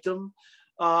everybody liked him.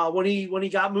 When he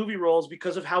got movie roles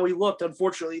because of how he looked.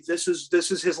 Unfortunately, this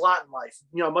is his lot in life.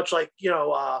 You know, much like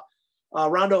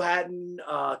Rondo Hatton,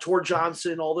 Tor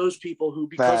Johnson, all those people who,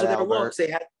 because of their looks, they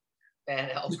had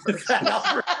Bad Albert.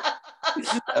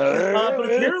 But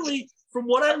apparently, from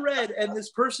what I read, and this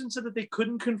person said that they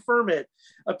couldn't confirm it,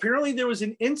 apparently there was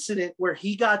an incident where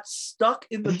he got stuck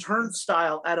in the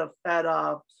turnstile at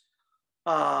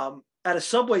a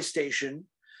subway station.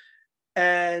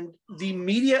 And the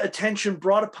media attention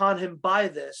brought upon him by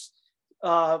this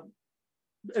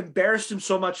embarrassed him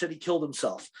so much that he killed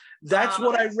himself. That's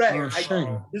what I read.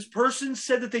 This person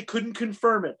said that they couldn't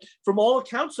confirm it. From all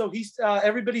accounts, so he's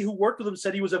everybody who worked with him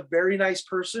said he was a very nice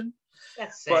person.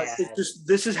 That's but sad. it's just,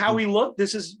 this is how he looked.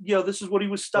 This is what he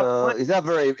was stuck with. He's not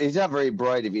very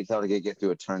bright if he thought he could get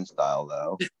through a turnstile,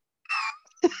 though.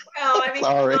 Well, I mean,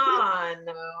 sorry. come on.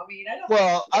 No, I mean, I don't.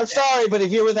 Well, I'm sorry, but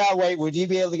if you were that weight, would you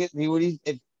be able to get?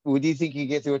 Would you think you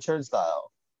get through a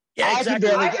turnstile? Yeah, exactly.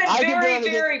 I've been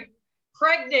very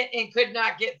pregnant and could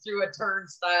not get through a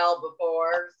turnstile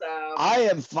before. So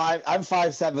I'm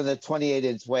 5'7" at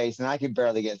 28-inch waist, and I can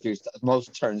barely get through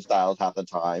most turnstiles half the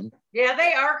time. Yeah,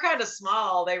 they are kind of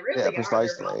small. They really are.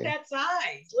 Precisely. They're not that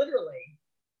size, literally.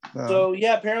 No. So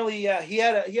yeah, apparently, yeah, he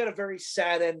had a very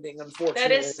sad ending. Unfortunately,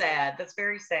 that is sad. That's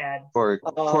very sad. Poor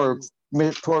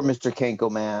Mr. Kinkle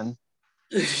man.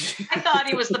 I thought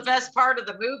he was the best part of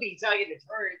the movie. Tell you the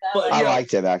truth, I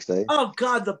liked him actually. Oh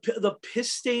God, the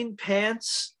piss stained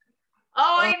pants.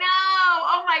 Oh, I know.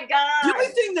 Oh my God. The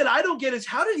only thing that I don't get is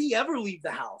how did he ever leave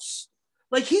the house?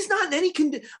 Like he's not in any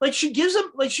condition. Like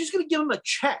she's gonna give him a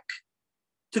check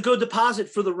to go deposit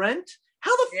for the rent.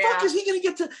 How the fuck is he going to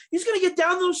get he's going to get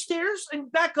down those stairs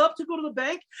and back up to go to the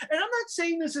bank? And I'm not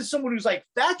saying this as someone who's like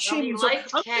fat shaming. He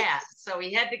liked cats, so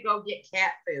he had to go get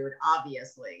cat food,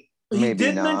 obviously. He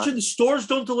did mention the stores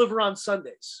don't deliver on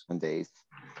Sundays.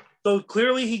 So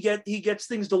clearly he gets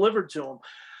things delivered to him.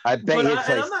 I bet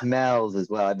it smells as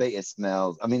well. I bet it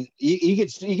smells. I mean, you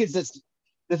gets this.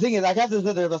 The thing is, I got this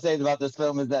other thing about this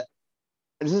film is that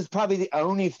this is probably the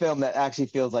only film that actually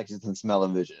feels like it's in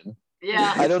smell-o-vision.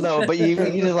 Yeah, I don't know, but you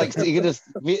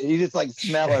just like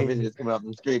smell everything that's coming up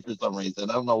the street for some reason.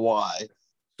 I don't know why.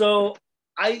 So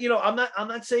I'm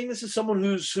not saying this is someone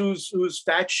who's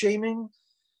fat shaming.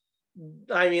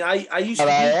 I mean, I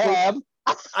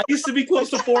used to be close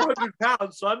to 400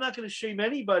 pounds, so I'm not going to shame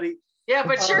anybody. Yeah,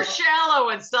 but you're shallow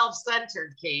and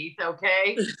self-centered, Keith.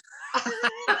 Okay.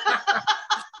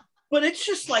 But it's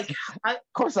just like, of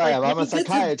course I am. I'm a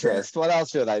psychiatrist. What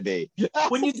else should I be?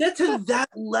 When you get to that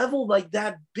level, like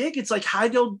that big, it's like I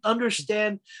don't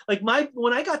understand. Like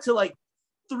when I got to like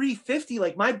 350,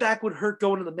 like my back would hurt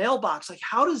going to the mailbox. Like,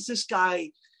 how does this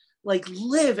guy like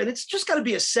live? And it's just got to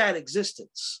be a sad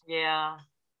existence. Yeah.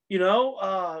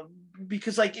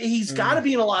 Because like he's got to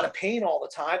be in a lot of pain all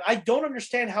the time. I don't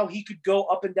understand how he could go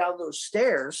up and down those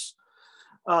stairs.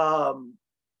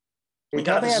 He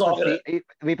probably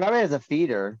has a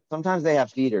feeder. Sometimes they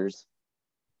have feeders.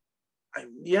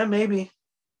 Yeah, maybe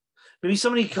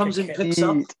somebody comes and picks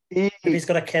up. He's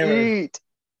got a carrot.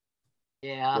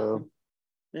 Yeah.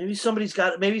 Maybe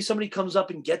somebody comes up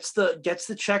and gets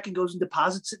the check and goes and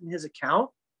deposits it in his account.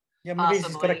 Yeah, maybe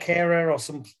he's got a carer or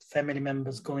some family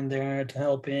members going there to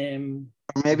help him.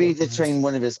 Or maybe he could train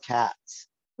one of his cats.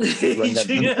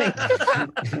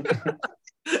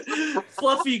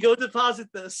 Fluffy, go deposit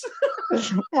this.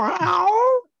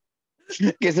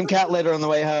 Get some cat litter on the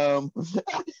way home.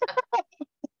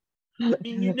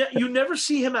 You never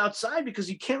see him outside because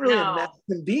you can't really imagine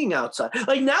him being outside.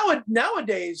 Like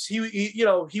nowadays, he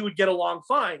would get along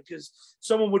fine because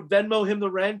someone would Venmo him the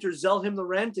rent or Zelle him the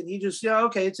rent, and he just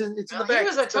okay, it's in the back. He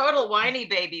was a total whiny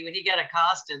baby when he got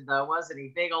accosted, though, wasn't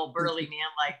he? Big old burly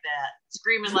man like that,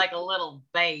 screaming like a little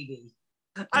baby.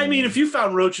 I mean, if you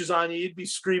found roaches on you, you'd be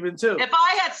screaming too. If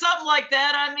I had something like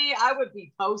that on me, I would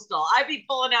be postal. I'd be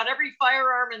pulling out every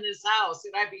firearm in this house,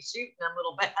 and I'd be shooting them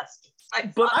little bastards.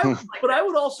 But I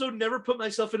would also never put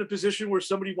myself in a position where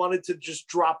somebody wanted to just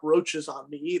drop roaches on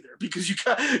me either, because you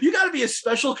got to be a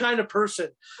special kind of person.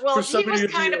 Well, he was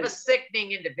kind of a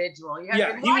sickening individual.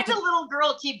 Why did the little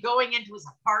girl keep going into his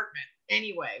apartment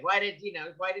anyway? Why did she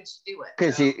do it?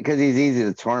 Because he's easy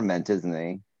to torment, isn't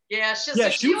he? Yeah, she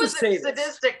was a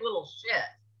sadistic little shit,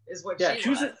 is what she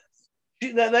was.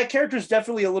 That character is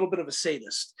definitely a little bit of a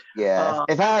sadist. Yeah,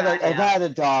 if I had a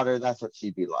daughter, that's what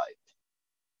she'd be like.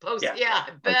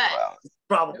 I bet.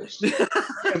 Probably.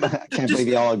 I can't believe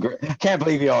you all agree. Can't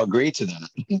believe you all agree to that.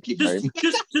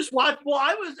 Just watch. Well,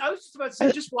 I was just about to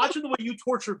say, just watching the way you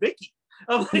torture Vicky.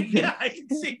 I'm like, yeah, I can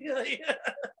see. Oh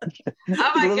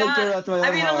my god! I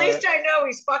mean, at least I know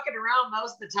he's fucking around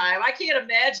most of the time. I can't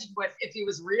imagine what if he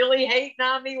was really hating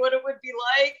on me, what it would be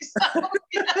like. So,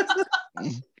 yeah.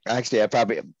 Actually, I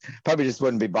probably just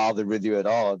wouldn't be bothered with you at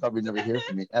all. I'd probably never hear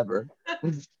from you ever.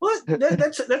 Well,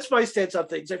 that's my stance on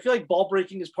things. I feel like ball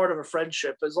breaking is part of a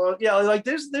friendship. As long, like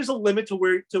there's a limit to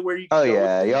where you. Oh can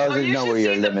yeah, you always know where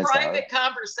your limits are. Private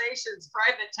conversations,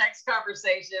 private text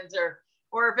conversations,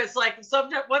 or if it's like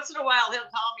sometimes once in a while he'll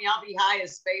call me, I'll be high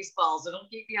as Spaceballs, and he'll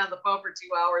keep me on the phone for 2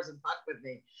 hours and fuck with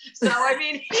me. So I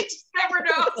mean, you just never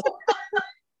know.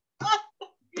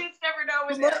 You just never know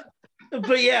with him.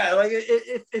 But yeah, like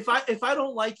if I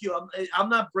don't like you, I'm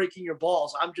not breaking your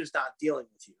balls. I'm just not dealing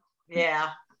with you. Yeah.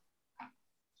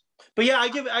 But yeah, I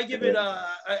give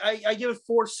it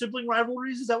 4 sibling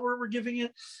rivalries. Is that what we're giving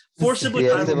it? 4 sibling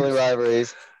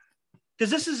rivalries. Because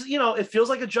this is, it feels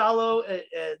like a Giallo.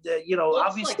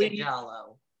 Obviously, like a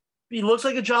Giallo. He looks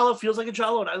like a Giallo, feels like a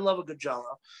Giallo, and I love a good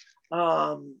Giallo.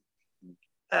 I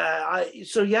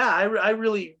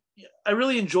really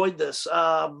enjoyed this.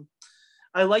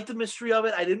 I like the mystery of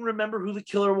it. I didn't remember who the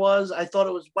killer was. I thought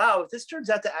it was, wow, if this turns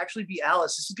out to actually be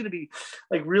Alice, this is going to be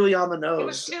like really on the nose. It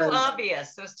was too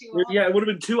obvious. Yeah, it would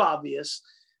have been too obvious.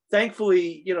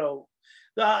 Thankfully,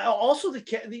 also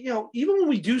even when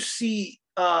we do see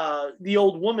the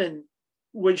old woman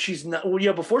when she's not,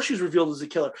 before she's revealed as a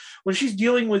killer, when she's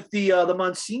dealing with the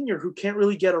Monsignor who can't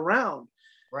really get around.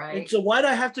 Right. And so why'd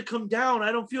I have to come down?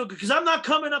 I don't feel good because I'm not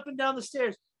coming up and down the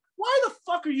stairs. Why the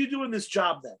fuck are you doing this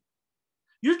job then?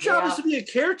 Your job is to be a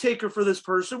caretaker for this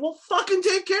person. Well, fucking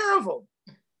take care of them.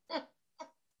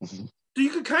 So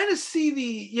you can kind of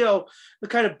see the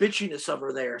kind of bitchiness of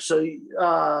her there. So,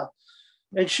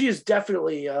 and she is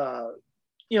definitely,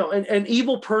 an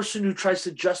evil person who tries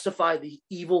to justify the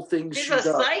evil things she does.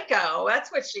 She's a psycho.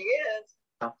 That's what she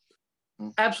is.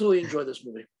 Absolutely enjoy this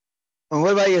movie. And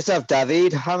what about yourself,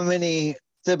 David? How many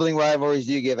sibling rivalries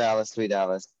do you give Alice, sweet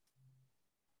Alice?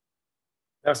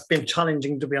 That's been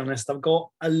challenging, to be honest. I've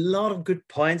got a lot of good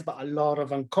points, but a lot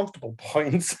of uncomfortable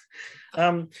points.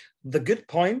 The good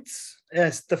points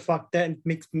is the fact that it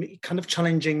makes me kind of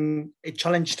challenging. It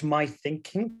challenged my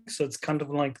thinking. So it's kind of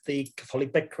like the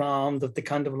Catholic background of the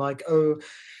kind of like, oh,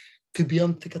 could be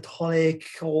anti-Catholic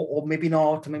or maybe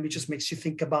not, or maybe it just makes you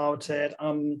think about it.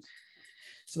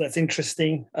 So that's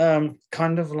interesting.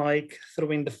 Kind of like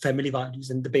throwing the family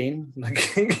values in the bin,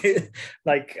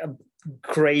 like a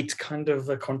great kind of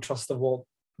a contrast of what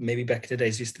maybe back in the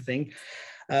days people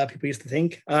used to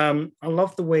think. I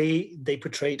love the way they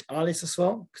portrayed Alice as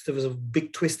well, because there was a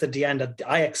big twist at the end that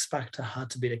I expected her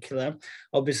to be the killer.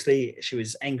 Obviously, she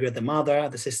was angry at the mother,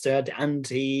 the sister, the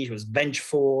auntie. She was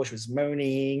vengeful. She was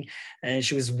moaning, and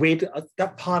she was weird at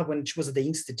that part when she was at the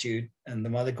institute, and the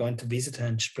mother going to visit her,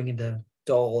 and she's bringing the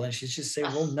doll, and she's just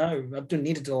saying, "Well, no, I don't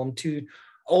need a doll. I'm too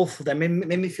old for that." Made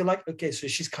me feel like, okay, so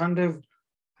she's kind of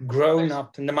grown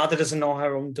up, and the mother doesn't know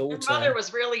her own daughter. Her mother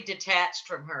was really detached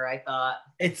from her, I thought.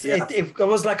 It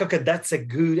was like, okay, that's a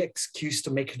good excuse to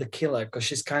make her the killer, because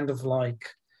she's kind of like,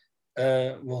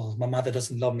 well, my mother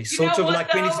doesn't love me. We need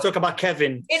to talk about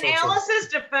Kevin. In Alice's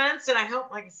defense, and I hope,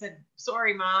 like I said,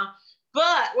 sorry, Ma,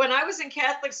 But when I was in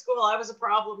Catholic school, I was a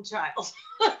problem child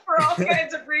for all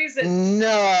kinds of reasons. No,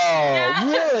 Yeah.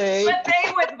 really? But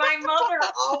my mother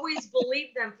always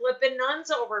believed them flipping nuns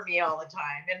over me all the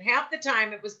time. And half the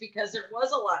time it was because there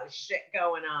was a lot of shit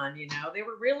going on, you know. They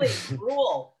were really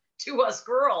cruel to us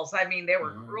girls. I mean, they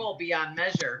were cruel beyond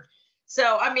measure.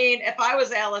 So, I mean, if I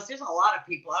was Alice, there's a lot of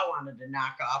people I wanted to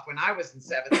knock off when I was in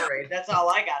 7th grade. That's all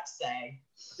I got to say.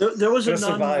 There was a Just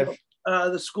nun, survive.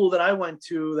 the school that I went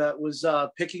to, that was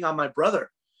picking on my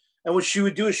brother. And what she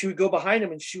would do is she would go behind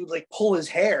him and she would like pull his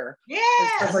hair.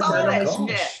 Yes, like all that. that Oh,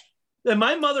 shit. And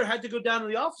my mother had to go down to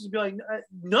the office and be like,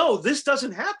 no, this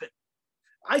doesn't happen.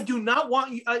 I do not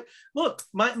want you. Look,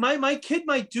 my kid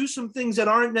might do some things that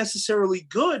aren't necessarily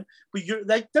good, but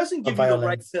that doesn't give you the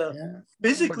right to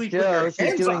physically put Joe, your she's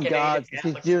hands doing on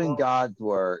she's doing God's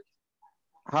work.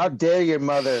 How dare your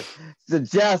mother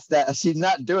suggest that she's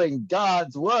not doing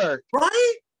God's work?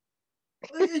 Right?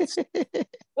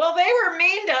 Well, they were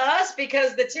mean to us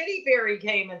because the titty fairy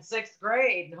came in 6th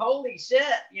grade. Holy shit,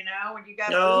 you know, when you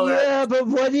got yeah, but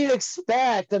what do you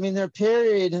expect? I mean, they're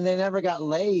period and they never got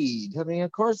laid. I mean,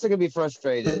 of course they're gonna be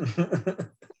frustrated.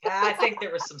 I think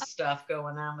there was some stuff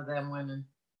going on with them women.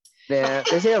 Yeah,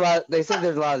 they say a lot. They say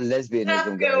there's a lot of lesbianism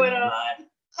Stuff going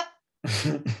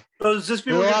on. So is this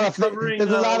There's a lot of covering?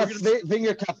 there's a lot of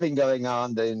finger cuffing going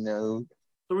on. They know.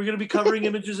 So we're going to be covering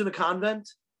images in a convent.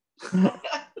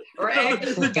 Or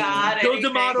acting for God.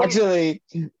 anything. Actually,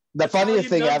 the funniest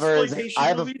thing Italian ever is nunsploitation I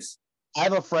have movies?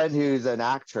 a friend who's an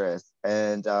actress,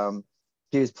 and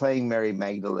she was playing Mary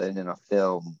Magdalene in a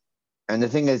film. And the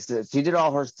thing is that she did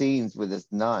all her scenes with this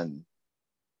nun,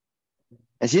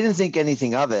 and she didn't think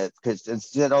anything of it because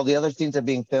she said all the other scenes are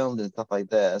being filmed and stuff like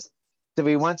this. So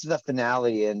we went to the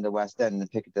finale in the West End in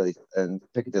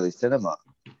Piccadilly Cinema.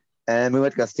 And we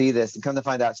went to go see this and come to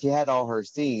find out she had all her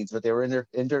scenes, but they were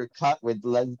intercut with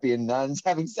lesbian nuns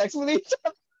having sex with each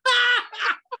other.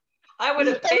 I would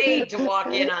have paid to walk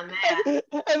in on that.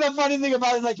 And the funny thing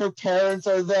about it is like her parents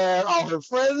are there, all her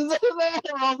friends are there,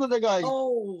 and also they're going,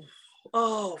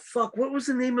 oh, fuck. What was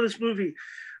the name of this movie?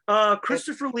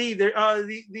 Christopher Lee.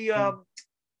 Fuck,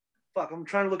 I'm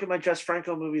trying to look at my Jess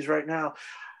Franco movies right now.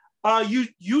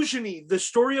 Eugenie, the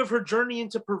story of her journey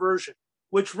into perversion,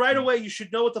 which right away you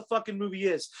should know what the fucking movie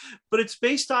is. But it's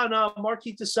based on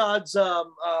Marquis de Sade's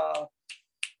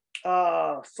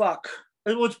fuck.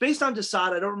 It's based on de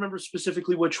Sade. I don't remember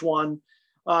specifically which one.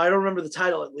 I don't remember the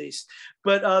title at least.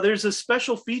 But there's a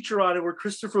special feature on it where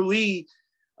Christopher Lee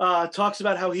talks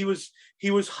about how he was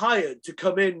hired to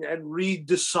come in and read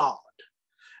de Sade.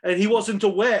 And he wasn't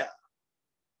aware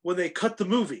when they cut the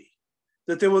movie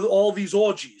that there were all these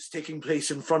orgies taking place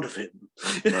in front of him.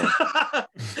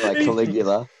 like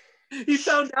Caligula. He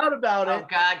found out about it. Oh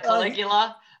God,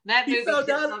 Caligula. That he movie found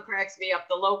just out- still cracks me up.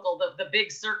 The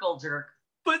big circle jerk.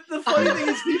 But the funny thing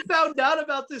is, he found out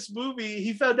about this movie.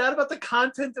 He found out about the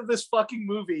content of this fucking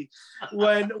movie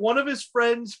when one of his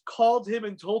friends called him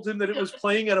and told him that it was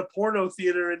playing at a porno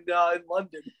theater in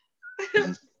London.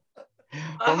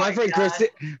 Well, my friend Christine,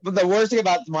 but the worst thing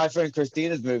about my friend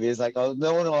Christina's movie is like, oh,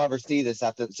 no one will ever see this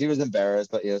after she was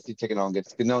embarrassed, but you know, she took it on good.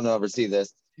 No one will ever see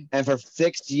this. And for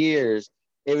 6 years,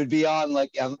 it would be on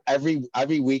like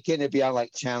every weekend. It'd be on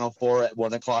like Channel 4 at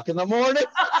 1 o'clock in the morning.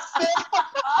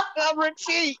 On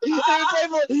repeat.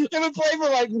 It would play for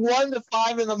like 1 to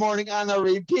 5 in the morning on a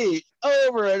repeat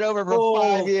over and over for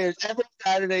 5 years, every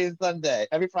Saturday and Sunday,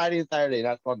 every Friday and Saturday,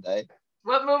 not Sunday.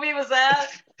 What movie was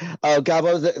that? Oh God,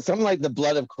 what was it? Something like The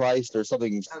Blood of Christ or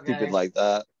something stupid like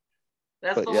that.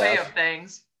 That's But the yeah. way of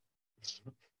things.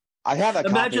 I have a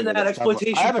Imagine copy of that it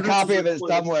exploitation somewhere. I have a copy of it produces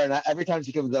somewhere, and every time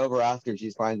she comes over, I ask her if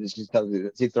she finds it. She tells me,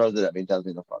 she throws it at me and tells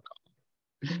me to fuck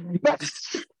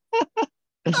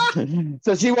off.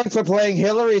 So she went from playing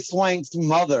Hilary Swank's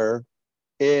mother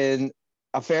in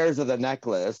Affairs of the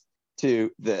Necklace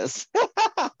to this.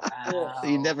 So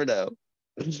you never know.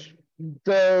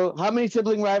 So, how many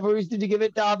sibling rivalries did you give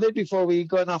it, David, before we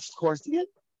go off course again?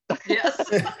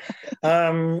 Yes.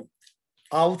 I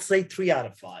would say 3 out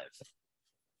of 5.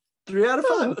 3 out of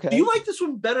 5. okay. Do you like this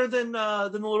one better than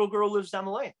The Little Girl Lives Down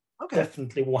the Lane? Okay.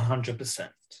 Definitely 100%.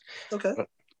 Okay.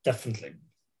 Definitely.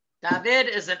 David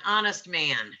is an honest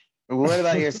man. What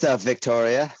about yourself,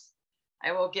 Victoria?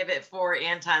 I will give it 4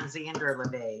 Anton Zander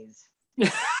Levays.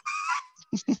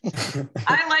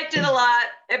 I liked it a lot,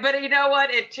 but you know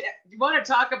what? You want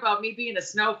to talk about me being a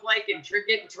snowflake and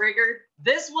getting triggered?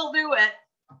 This will do it.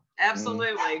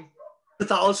 Absolutely.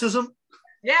 Catholicism?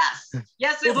 Yes,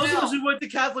 yes, it Well, those of will. us who went to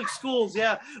Catholic schools,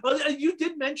 yeah. You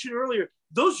did mention earlier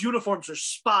those uniforms are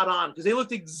spot on because they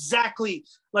looked exactly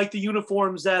like the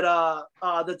uniforms that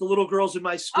that the little girls in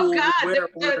my school Oh God, would wear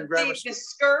when we were in the, grammar the, school. the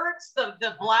skirts,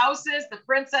 the blouses, the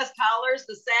princess collars,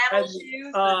 the saddle And,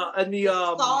 shoes, and the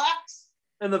socks.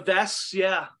 and the vests,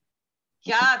 yeah.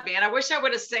 God, man, I wish I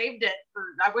would have saved it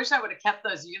I wish I would have kept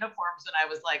those uniforms when I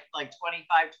was like 25,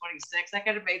 26. I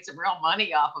could have made some real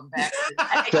money off them back in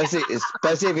the day.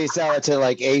 Especially if you sell it to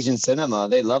like Asian cinema,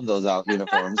 they love those out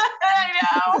uniforms. I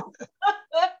know.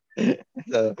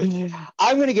 So,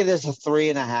 I'm gonna give this a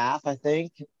 3.5. I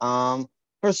think.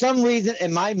 For some reason,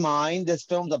 in my mind, this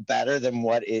film's better than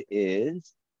what it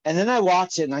is. And then I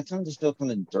watch it, and I kind of just feel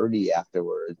kind of dirty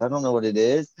afterwards. I don't know what it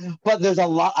is, but there's a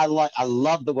lot I like. I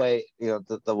love the way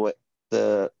the way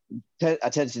the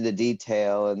attention to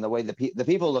detail and the way the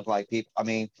people look like people. I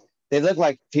mean, they look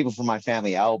like people from my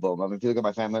family album. I mean, if you look at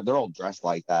my family, they're all dressed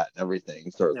like that and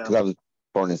everything. So because I was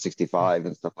born in '65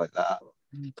 and stuff like that.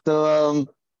 So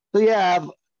yeah.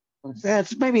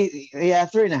 That's maybe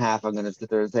 3.5. I'm gonna sit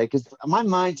there and say because my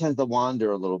mind tends to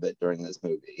wander a little bit during this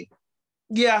movie.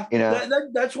 Yeah, You know?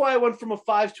 that's why I went from a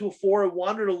 5 to a 4. It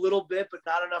wandered a little bit, but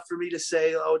not enough for me to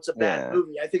say, "Oh, it's a bad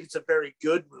movie." I think it's a very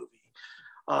good movie.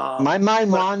 My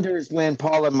mind wanders when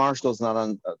Paula Marshall's not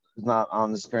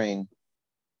on the screen.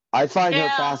 I find her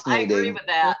fascinating. I agree with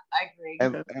that. I agree.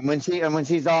 And when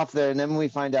she's off there, and then when we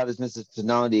find out it's Mrs.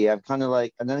 Trinity, I'm kind of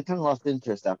like, and then I kind of lost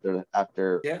interest after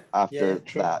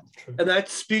that. And that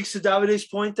speaks to Davide's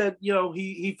point that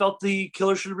he felt the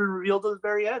killer should have been revealed at the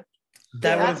very end.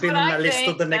 That would have been on my list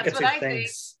of the negative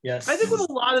things. Yes, I think with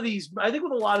a lot of these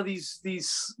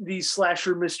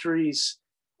slasher mysteries,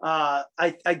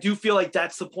 I do feel like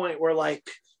that's the point where like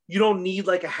you don't need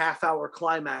like a half-hour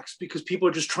climax because people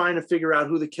are just trying to figure out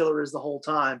who the killer is the whole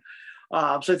time.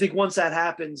 So I think once that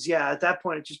happens, at that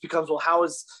point it just becomes, well, how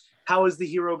is the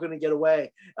hero going to get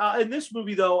away? In this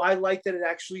movie, though, I like that it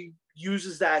actually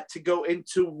uses that to go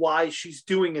into why she's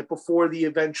doing it before the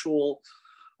eventual.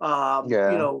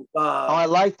 I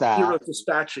like that. Hero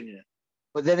dispatching it.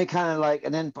 But then it kind of like,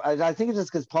 and then I think it's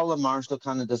just because Paula Marshall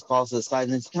kind of just falls to the side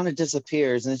and then she kind of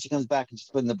disappears and then she comes back and she's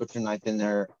putting the butcher knife in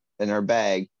her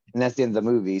bag and that's the end of the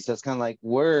movie. So it's kind of like,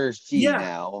 where's she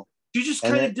now? She just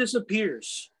kind of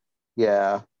disappears.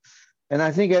 Yeah, and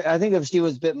I think if she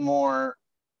was a bit more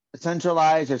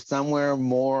centralized or somewhere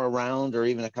more around or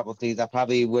even a couple of things, I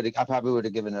probably would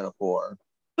have given it a 4.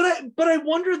 But I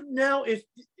wonder now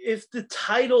if the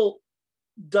title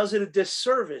does it a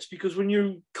disservice, because when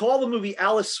you call the movie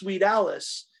Alice, Sweet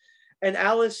Alice, and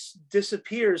Alice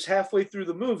disappears halfway through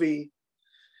the movie,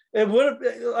 it would have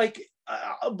like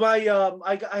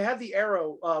I have the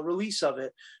Arrow release of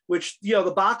it, which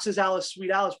the box is Alice,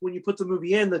 Sweet Alice. When you put the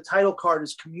movie in, the title card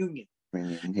is Communion.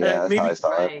 Yeah, that's how I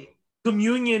saw it.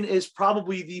 Communion is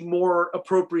probably the more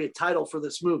appropriate title for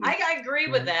this movie. I agree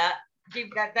with that.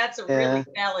 That's a really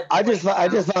valid I point.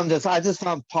 just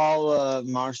found Paula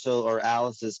Marshall or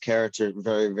Alice's character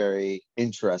very, very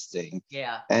interesting.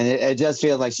 Yeah. And it just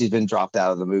feels like she's been dropped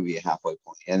out of the movie at halfway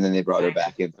point, and then they brought her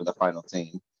back in for the final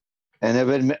scene.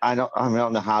 And I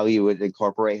don't know how you would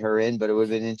incorporate her in, but it would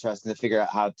have been interesting to figure out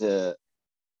how to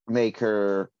make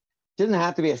her. She doesn't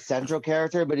have to be a central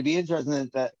character, but it'd be interesting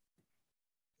that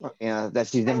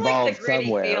she's involved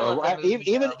somewhere, or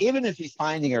even if she's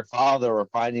finding her father or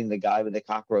finding the guy with the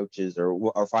cockroaches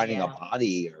or finding a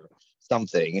body or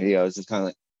something. It's just kind of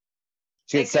like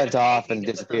she gets sent off and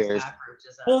disappears.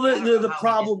 Well, the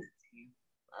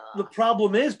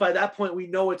problem is by that point we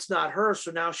know it's not her, so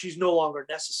now she's no longer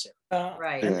necessary.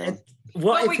 Right.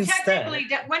 What we technically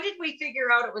when did we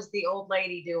figure out it was the old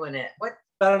lady doing it?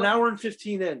 About an hour and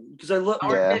 15 in, because I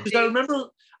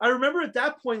remember at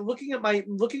that point looking at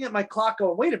my clock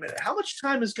going, wait a minute, how much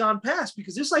time has gone past?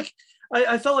 Because this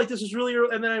I felt like this was really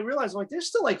early, and then I realized like there's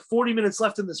still like 40 minutes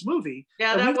left in this movie.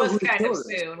 Yeah, that was kind of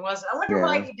soon, wasn't it? I wonder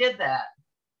why he did that.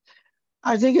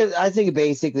 I think it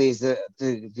basically is to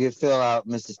fill out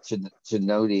Mrs.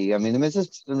 Chinoti. I mean,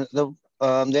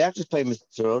 the actress playing Mrs.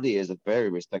 Chinoti is a very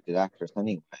respected actress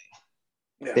anyway.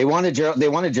 Yeah. They wanted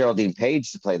Geraldine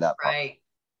Page to play that part. Right.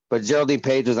 But Geraldine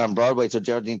Page was on Broadway, so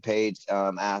Geraldine Page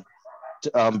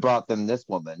brought them this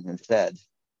woman instead.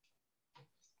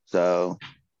 So,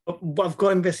 I've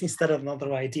got this instead of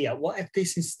another idea. What if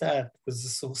this instead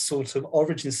was a sort of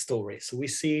origin story? So we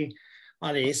see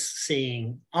Alice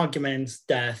seeing arguments,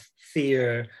 death,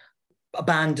 fear,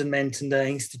 abandonment in the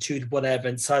institute, whatever,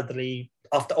 and suddenly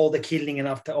after all the killing and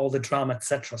after all the drama,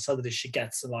 etc., suddenly she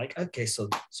gets like, okay, so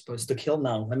I'm supposed to kill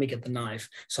now. Let me get the knife.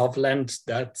 So I've learned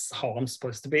that's how I'm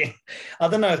supposed to be. I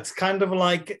don't know. It's kind of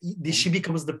like she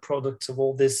becomes the product of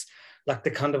all this like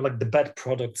the kind of like the bad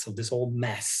products of this whole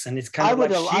mess. And it's kind I of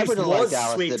would like have liked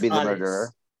Alice sweet to be the Alice.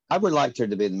 murderer. I would like her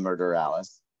to be the murderer,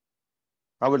 Alice.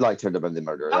 I would like her to be the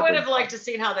murderer. I would have liked to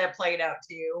seen how that played out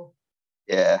too.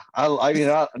 Yeah, I mean,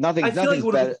 nothing. I feel like Nothing's it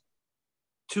would have better. been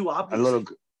too obvious A little.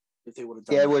 if they would have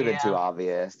done Yeah, it that. would have been too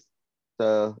obvious.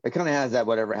 So it kind of has that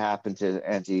whatever happened to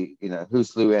Auntie, who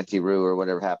slew Auntie Rue or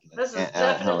whatever happened. This is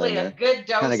definitely a good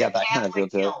dose Kind of got of that kind of feel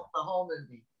Catholic to it. guilt, the whole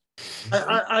movie.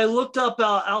 I looked up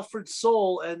Alfred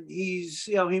Soule, and he's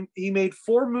he made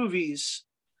 4 movies.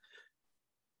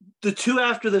 The 2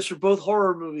 after this are both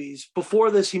horror movies. Before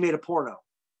this, he made a porno.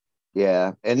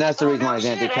 Yeah, and that's the reason why he's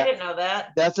I didn't anti-Catholic. know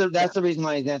that. That's the reason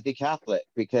why he's anti-Catholic,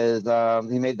 because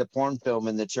he made the porn film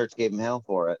and the church gave him hell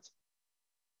for it.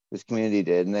 His community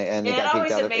did, and he got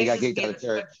kicked out of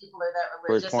church people are that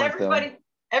for his religious. porn film.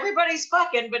 Everybody's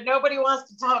fucking, but nobody wants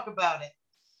to talk about it.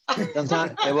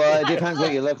 Sometimes, well, it depends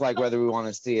what you look like, whether we want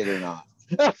to see it or not.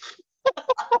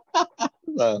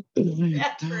 So.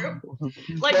 Yeah, true.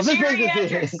 Like Well, this geriatric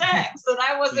brings us sex that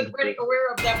I wasn't pretty aware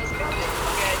of that was coming.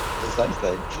 Okay.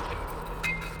 Precisely.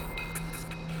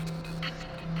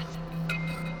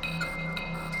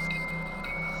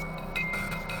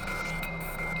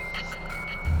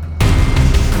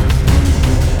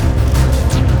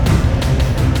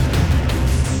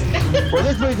 Well,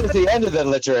 this brings us to the end of the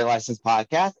Literary License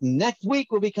podcast. Next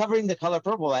week, we'll be covering The Color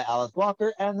Purple by Alice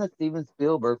Walker and the Steven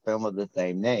Spielberg film of the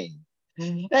same name.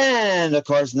 And, of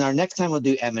course, in our next time we'll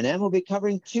do M&M, we'll be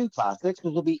covering 2 classics,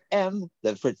 which will be M,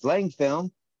 the Fritz Lang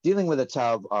film, dealing with a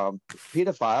child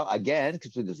pedophile, again,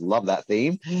 because we just love that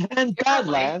theme, and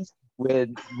Badlands with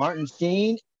Martin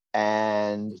Sheen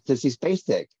and Sissy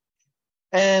Spacek.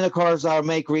 And of course, our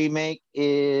remake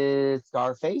is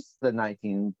Scarface, the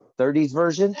 1930s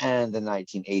version, and the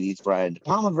 1980s Brian De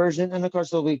Palma version. And of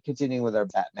course, we'll be continuing with our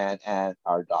Batman and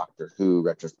our Doctor Who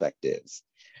retrospectives.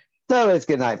 So it's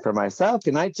good night for myself.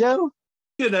 Good night, Joe.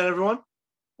 Good night, everyone.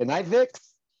 Good night, Vix.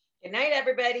 Good night,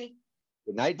 everybody.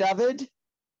 Good night, David.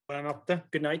 Buonanotte.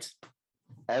 Good night.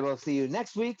 And we'll see you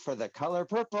next week for The Color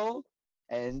Purple.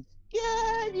 And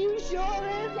God, you sure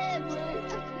is ugly.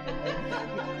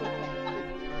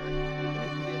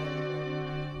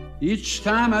 Each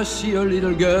time I see a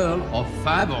little girl of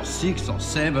 5 or 6 or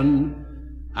 7,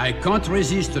 I can't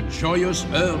resist a joyous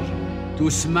urge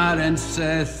to smile and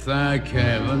say thank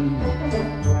heaven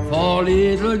for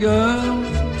little girls.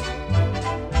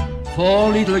 For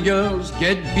little girls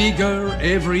get bigger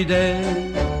every day.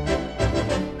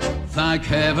 Thank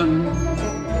heaven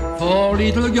for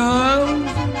little girls.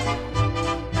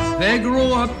 They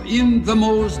grow up in the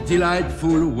most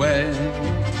delightful way.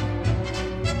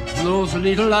 Those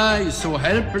little eyes so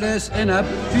helpless and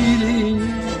appealing,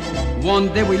 one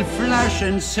day will flash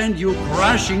and send you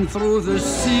crashing through the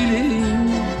ceiling.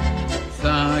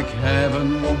 Thank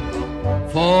heaven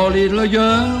for little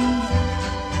girls.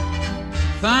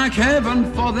 Thank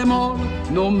heaven for them all,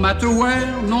 no matter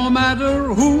where, no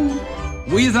matter who.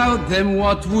 Without them,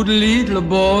 what would little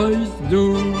boys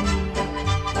do?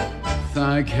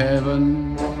 Thank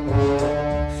heaven,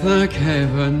 thank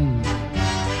heaven.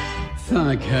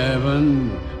 Thank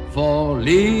heaven for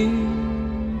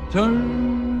little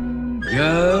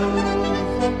girls.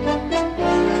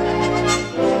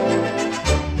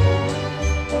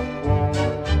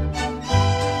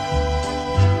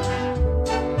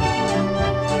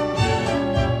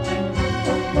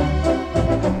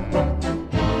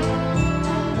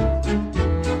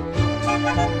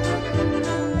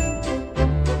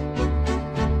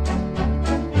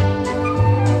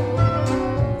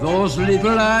 Those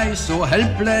little eyes so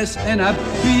helpless and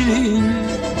appealing,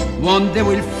 one day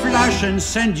will flash and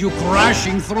send you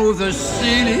crashing through the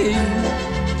ceiling.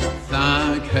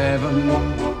 Thank heaven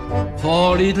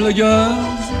for little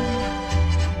girls.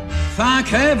 Thank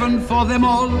heaven for them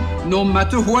all, no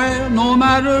matter where, no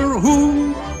matter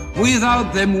who.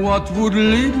 Without them, what would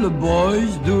little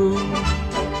boys do?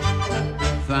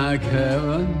 Thank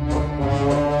heaven,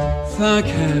 thank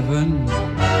heaven.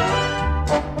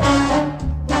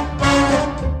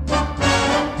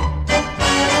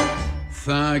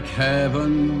 Thank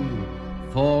heaven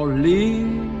for little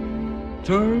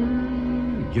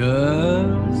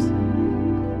girls.